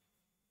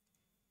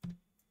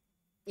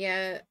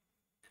 Yeah.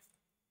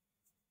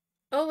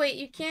 Oh, wait,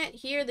 you can't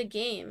hear the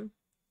game.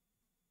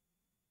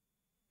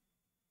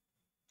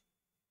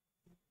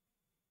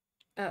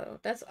 Oh,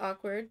 that's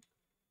awkward.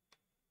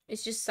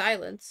 It's just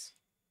silence.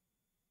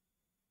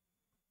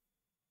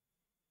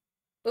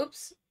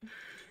 Oops.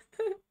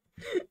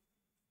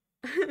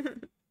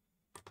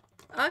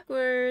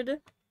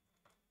 Awkward.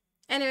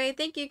 Anyway,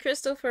 thank you,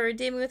 Crystal, for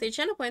redeeming with your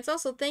channel points.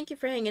 Also, thank you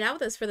for hanging out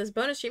with us for this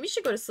bonus stream. You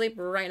should go to sleep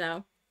right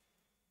now.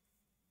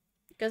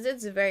 Because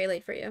it's very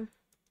late for you.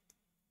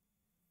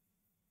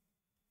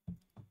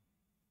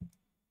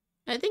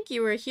 I think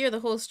you were here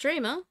the whole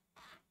stream, huh?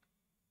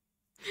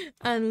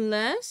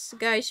 Unless...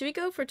 Guys, should we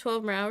go for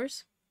 12 more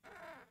hours?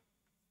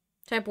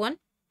 Type 1?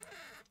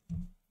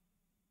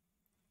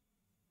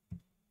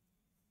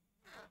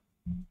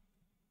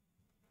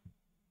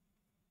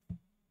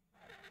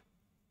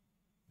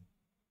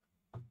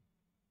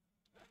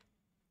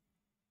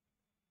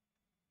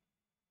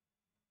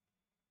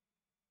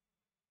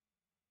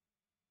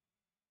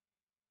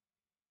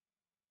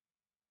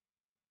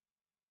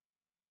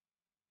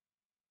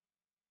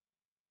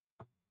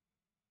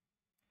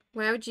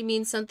 Why would you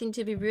mean something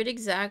to be rude?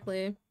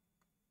 Exactly.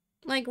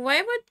 Like,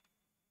 why would...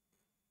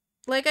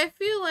 Like, I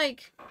feel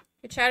like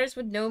your chatters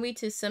would know me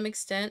to some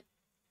extent.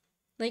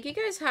 Like, you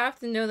guys have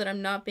to know that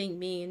I'm not being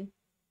mean.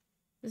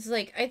 It's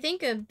like, I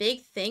think a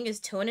big thing is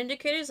tone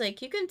indicators.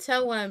 Like, you can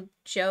tell when I'm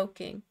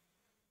joking.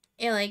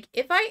 And, like,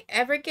 if I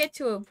ever get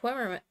to a point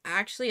where I'm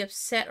actually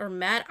upset or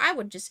mad, I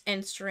would just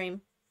end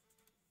stream.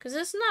 Because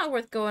it's not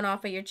worth going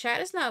off of your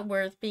chat. It's not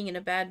worth being in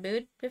a bad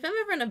mood. If I'm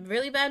ever in a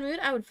really bad mood,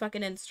 I would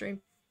fucking end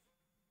stream.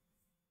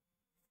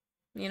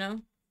 You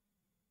know?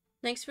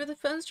 Thanks for the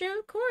fun stream,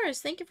 of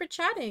course. Thank you for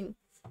chatting.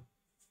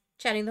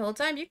 Chatting the whole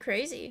time, you're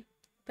crazy.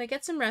 But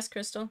get some rest,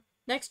 Crystal.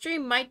 Next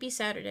stream might be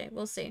Saturday.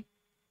 We'll see.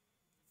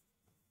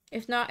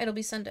 If not, it'll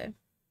be Sunday.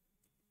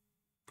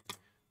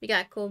 We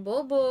got Cool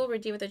Bobo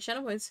redeem with the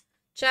channel points.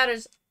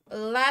 Chatters,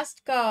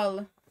 last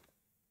call.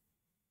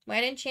 Why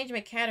I didn't change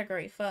my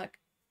category? Fuck.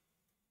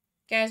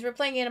 Guys, we're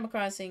playing Animal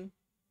Crossing.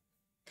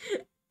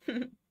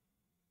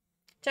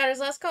 Chatters,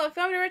 last call. If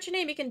you want me to write your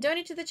name, you can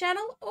donate to the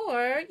channel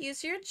or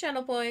use your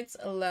channel points.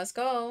 Let's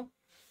go.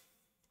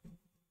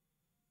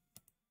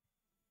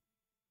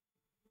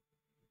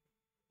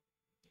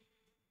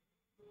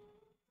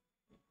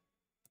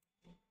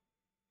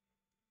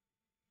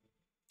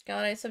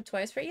 God, I subbed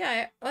twice for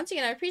once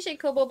again, I appreciate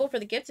Kobobo for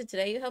the gifted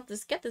today. You helped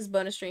us get this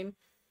bonus stream.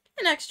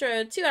 An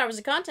extra 2 hours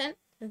of content.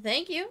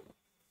 Thank you.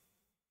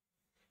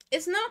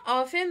 It's not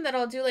often that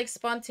I'll do, like,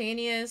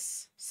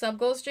 spontaneous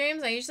sub-goal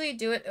streams. I usually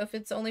do it if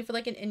it's only for,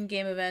 like, an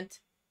in-game event.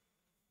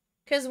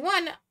 Because,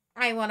 1,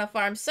 I want to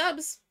farm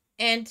subs.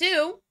 And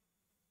 2,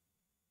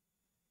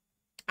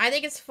 I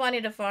think it's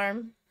funny to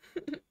farm.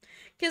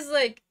 Because,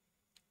 like,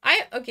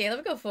 okay, let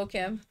me go full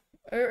cam.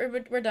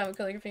 We're done with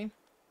calligraphy.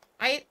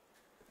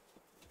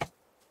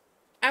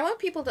 I want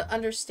people to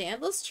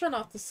understand. Let's turn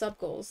off the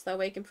sub-goals. That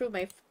way I can prove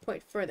my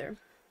point further.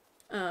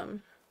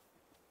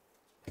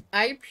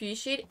 I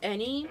appreciate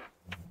any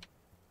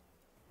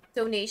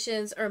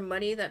donations or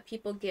money that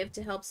people give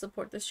to help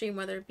support the stream,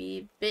 whether it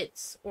be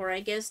bits or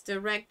I guess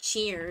direct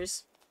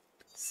cheers,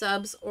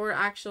 subs, or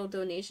actual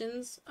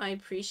donations. I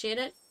appreciate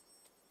it.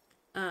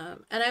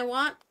 And I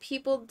want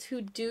people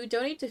who do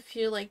donate to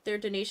feel like their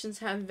donations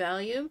have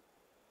value.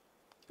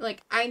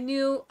 Like, I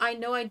know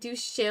I do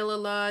shell a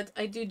lot.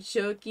 I do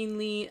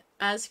jokingly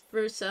ask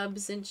for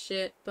subs and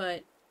shit,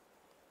 but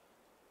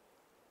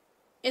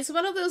it's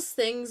one of those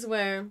things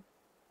where,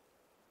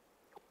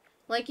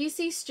 like, you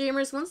see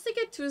streamers, once they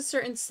get to a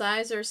certain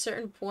size or a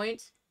certain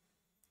point,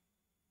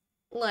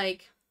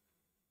 like,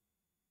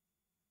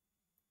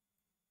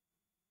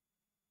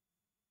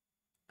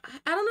 I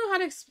don't know how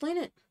to explain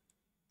it.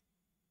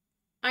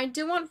 I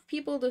do want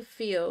people to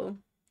feel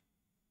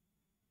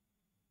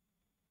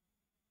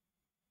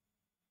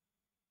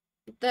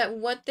that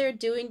what they're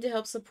doing to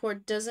help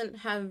support doesn't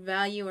have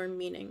value or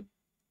meaning.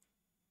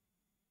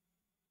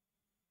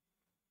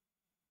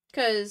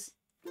 Because,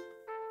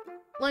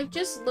 like,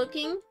 just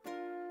looking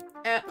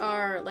at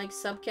our, like,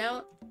 sub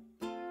count,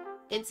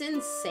 it's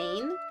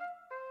insane.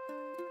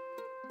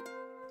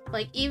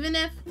 Like, even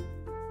if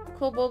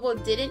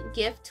Kobobo didn't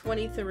gift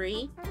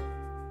 23,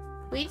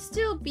 we'd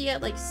still be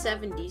at, like,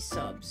 70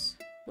 subs,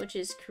 which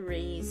is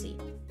crazy.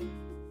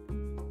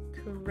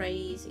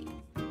 Crazy.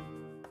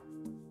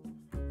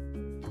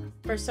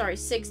 Or, sorry,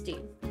 60.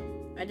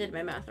 I did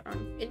my math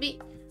wrong.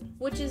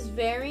 Which is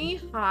very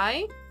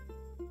high,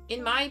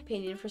 in my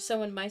opinion, for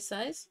someone my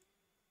size.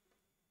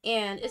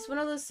 And it's one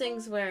of those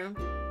things where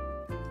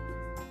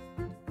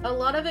a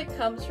lot of it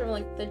comes from,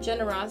 like, the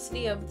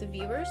generosity of the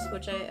viewers,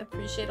 which I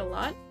appreciate a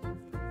lot.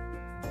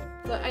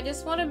 But I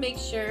just want to make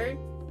sure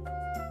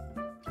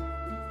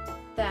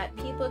that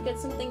people get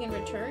something in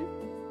return.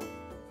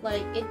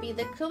 Like, it'd be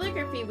the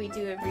calligraphy we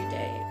do every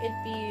day.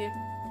 It'd be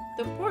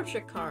the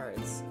portrait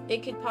cards.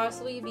 It could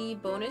possibly be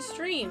bonus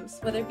streams,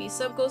 whether it be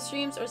sub-goal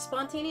streams or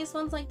spontaneous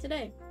ones like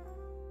today.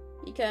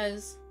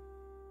 Because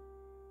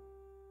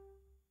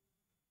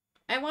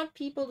I want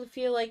people to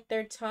feel like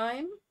their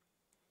time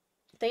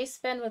they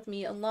spend with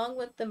me, along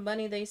with the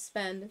money they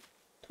spend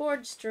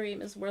towards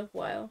stream, is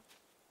worthwhile.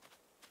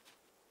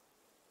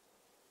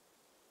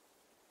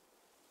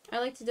 I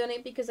like to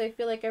donate because I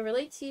feel like I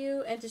relate to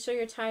you and to show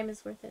your time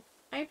is worth it.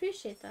 I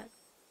appreciate that.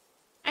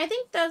 I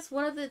think that's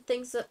one of the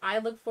things that I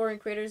look for in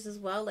creators as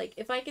well. Like,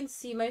 if I can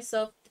see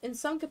myself in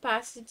some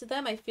capacity to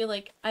them, I feel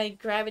like I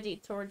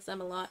gravitate towards them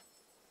a lot.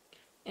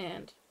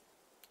 And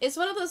it's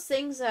one of those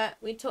things that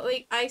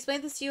I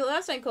explained this to you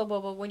last time,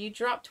 Kobobo, when you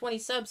drop 20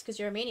 subs because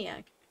you're a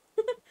maniac.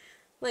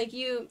 Like,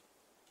 you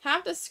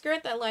have to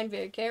skirt that line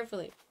very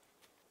carefully.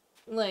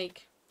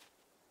 Like,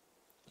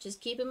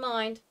 just keep in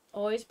mind,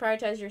 always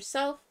prioritize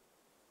yourself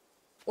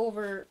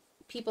over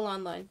people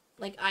online,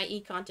 like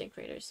i.e. content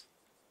creators.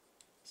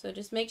 So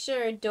just make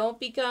sure, don't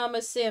become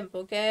a simp,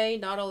 okay?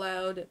 Not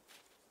allowed.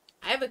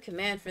 I have a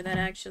command for that,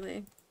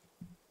 actually.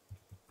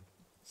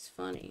 It's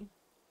funny.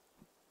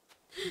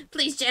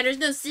 Please, chatters,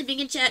 no simping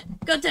in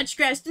chat. Go touch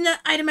grass. Do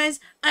not itemize,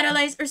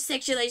 idolize, or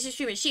sexualize your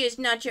streamer. She is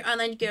not your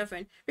online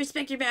girlfriend.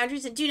 Respect your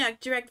boundaries and do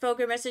not direct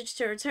vulgar message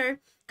towards her.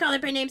 Call her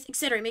by names,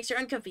 etc. Makes her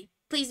uncomfy.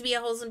 Please be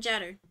a wholesome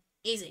chatter.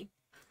 Easy.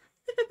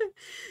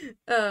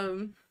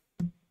 Where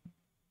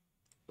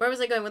was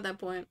I going with that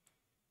point?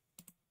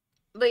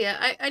 But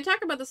yeah, I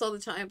talk about this all the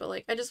time, but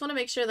like, I just want to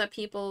make sure that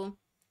people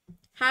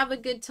have a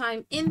good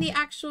time in the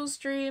actual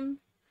stream,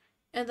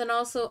 and then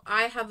also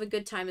I have a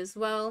good time as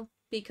well,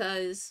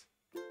 because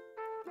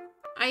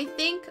I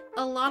think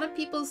a lot of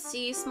people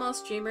see small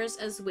streamers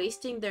as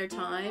wasting their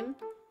time,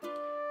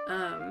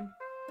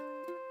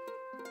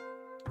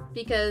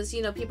 because,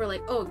 you know, people are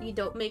like, oh, you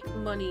don't make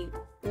money,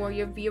 or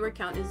your viewer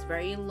count is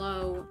very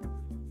low,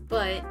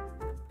 but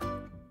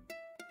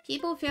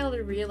people fail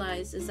to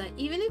realize is that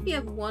even if you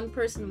have one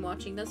person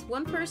watching, that's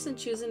one person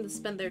choosing to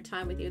spend their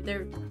time with you,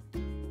 their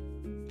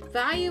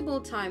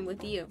valuable time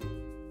with you.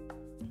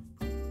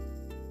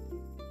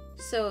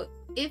 So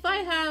if I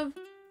have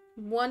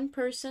one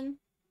person,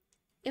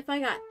 if I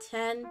got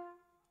 10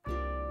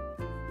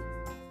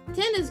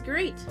 is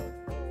great.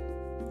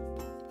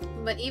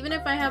 But even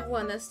if I have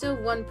one, that's still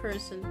one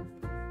person.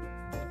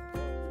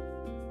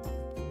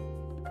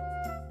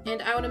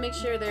 And I want to make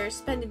sure they're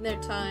spending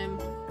their time,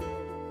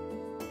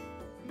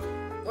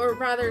 or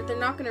rather, they're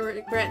not going to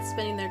regret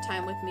spending their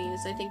time with me,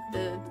 is I think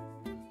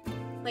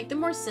the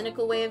more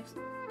cynical way of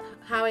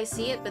how I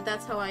see it, but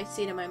that's how I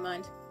see it in my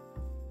mind.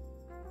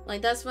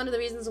 Like, that's one of the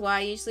reasons why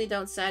I usually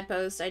don't sad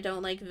post, I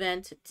don't, like,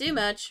 vent too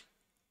much.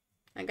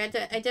 Like, I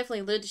definitely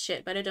allude to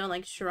shit, but I don't,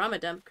 like, trauma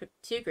dump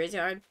too crazy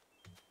hard.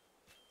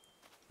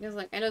 Because,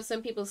 like, I know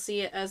some people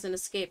see it as an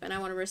escape, and I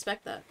want to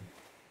respect that.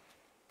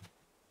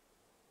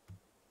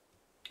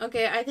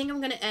 Okay, I think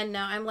I'm gonna end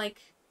now. I'm,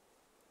 like...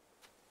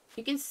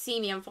 You can see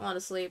me, I'm falling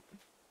asleep.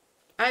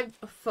 I've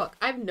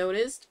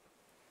noticed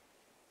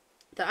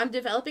that I'm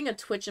developing a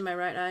twitch in my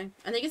right eye.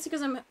 I think it's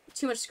because I'm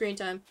too much screen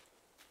time.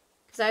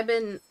 Because I've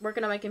been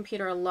working on my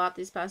computer a lot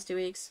these past 2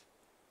 weeks.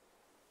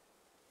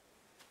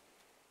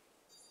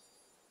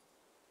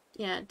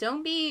 Yeah,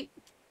 don't be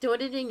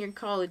donating your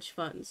college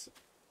funds.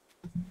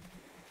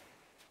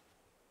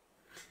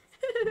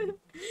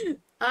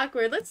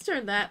 Awkward. Let's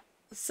turn that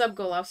sub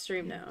goal off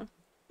stream now.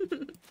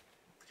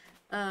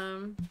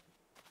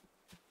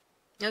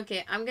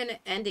 Okay, I'm gonna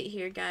end it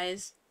here,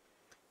 guys.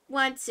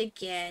 Once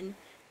again,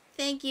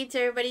 thank you to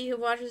everybody who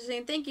watched this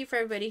stream. Thank you for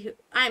everybody who...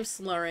 I'm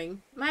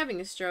slurring. Am I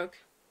having a stroke?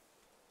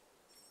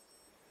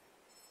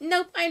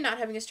 Nope, I'm not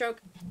having a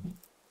stroke.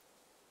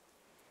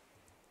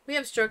 We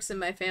have strokes in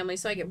my family,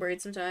 so I get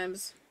worried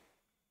sometimes.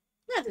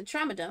 That's a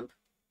trauma dump.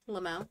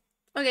 Lamau.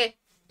 Okay.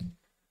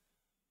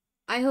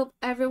 I hope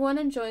everyone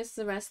enjoys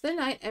the rest of the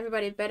night.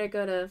 Everybody better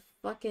go to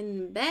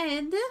fucking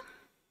bed.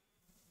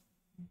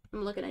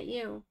 I'm looking at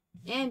you.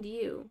 And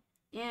you.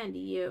 And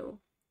you.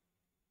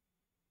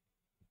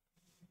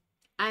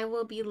 I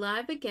will be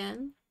live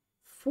again.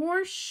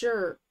 For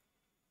sure.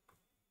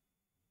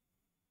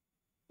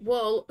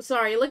 Whoa,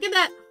 sorry. Look at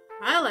that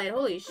highlight.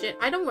 Holy shit.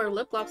 I don't wear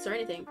lip gloss or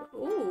anything.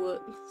 Ooh.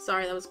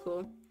 Sorry, that was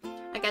cool.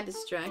 I got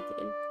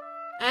distracted.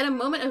 I had a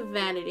moment of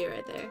vanity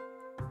right there.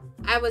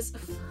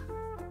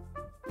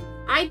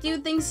 I do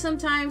things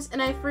sometimes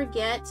and I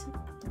forget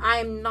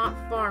I'm not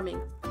farming.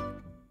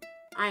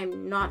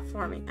 I'm not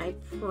farming. I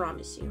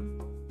promise you.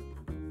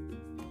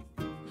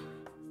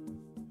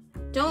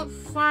 Don't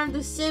farm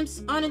the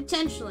Sims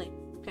unintentionally.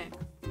 Okay.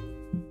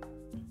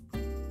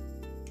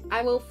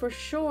 I will for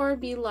sure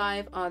be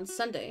live on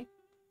Sunday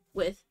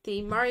with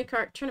the Mario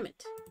Kart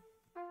tournament.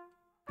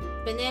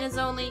 Bananas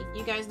only.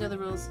 You guys know the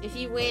rules. If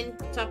you win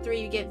top 3,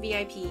 you get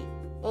VIP.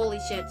 Holy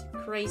shit.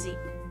 Crazy.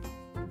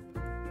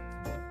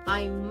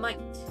 I might,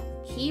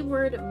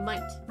 keyword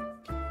might,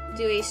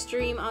 do a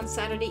stream on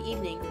Saturday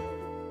evening.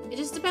 It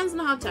just depends on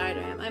how tired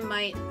I am. I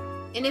might.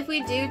 And if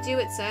we do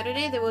it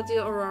Saturday, then we'll do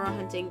Aurora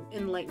hunting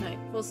in late night.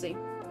 We'll see.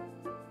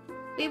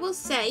 We will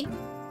say.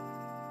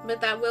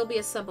 But that will be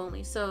a sub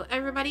only. So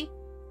everybody,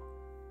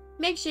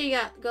 make sure you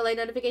got go light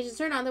notifications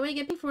turned on. The way you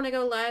get before when I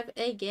go live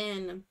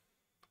again.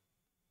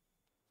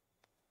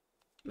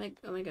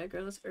 Oh my god,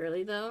 girl, it's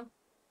early though.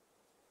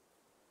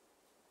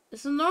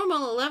 It's a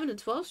normal 11 to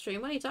 12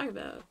 stream. What are you talking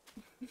about?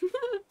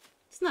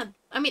 It's not...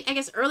 I mean, I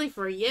guess early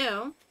for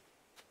you.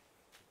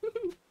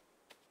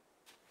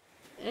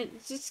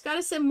 It's just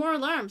gotta set more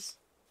alarms.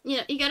 You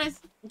know, you gotta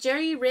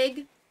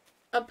jerry-rig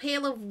a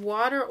pail of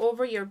water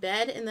over your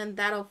bed, and then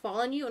that'll fall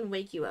on you and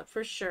wake you up.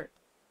 For sure.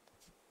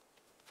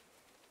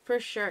 For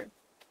sure.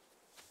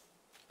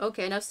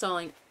 Okay, enough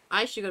stalling.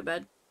 I should go to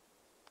bed.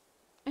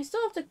 I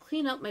still have to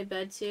clean up my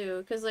bed, too.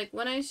 Because, like,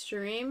 when I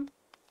stream...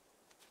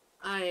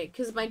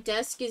 Because my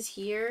desk is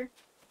here,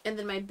 and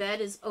then my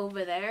bed is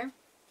over there.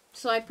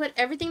 So I put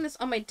everything that's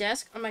on my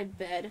desk on my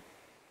bed,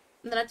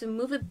 and then I have to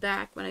move it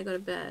back when I go to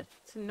bed.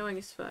 It's annoying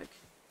as fuck.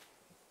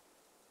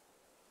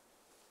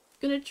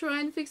 Gonna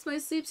try and fix my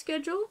sleep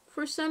schedule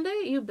for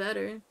Sunday? You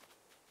better.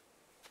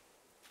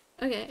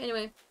 Okay,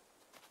 anyway.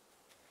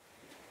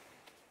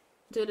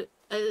 Dude,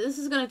 this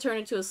is gonna turn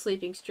into a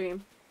sleeping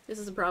stream. This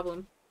is a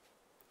problem.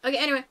 Okay,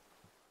 anyway.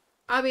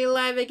 I'll be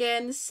live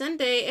again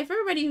Sunday. If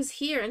everybody who's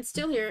here and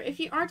still here, if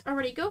you aren't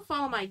already, go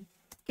follow my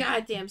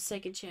goddamn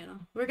second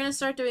channel. We're gonna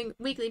start doing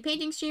weekly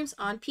painting streams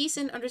on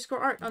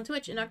peacin_art on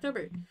Twitch in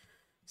October.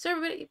 So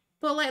everybody,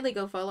 politely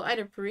go follow. I'd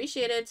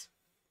appreciate it.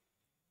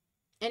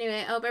 Anyway,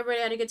 I hope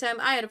everybody had a good time.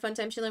 I had a fun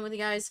time chilling with you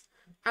guys.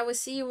 I will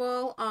see you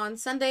all on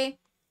Sunday,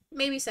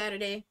 maybe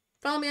Saturday.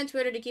 Follow me on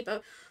Twitter to keep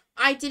up.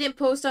 I didn't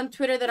post on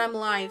Twitter that I'm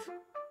live.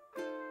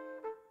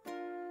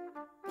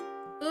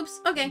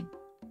 Oops, okay.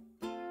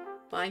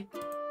 Bye.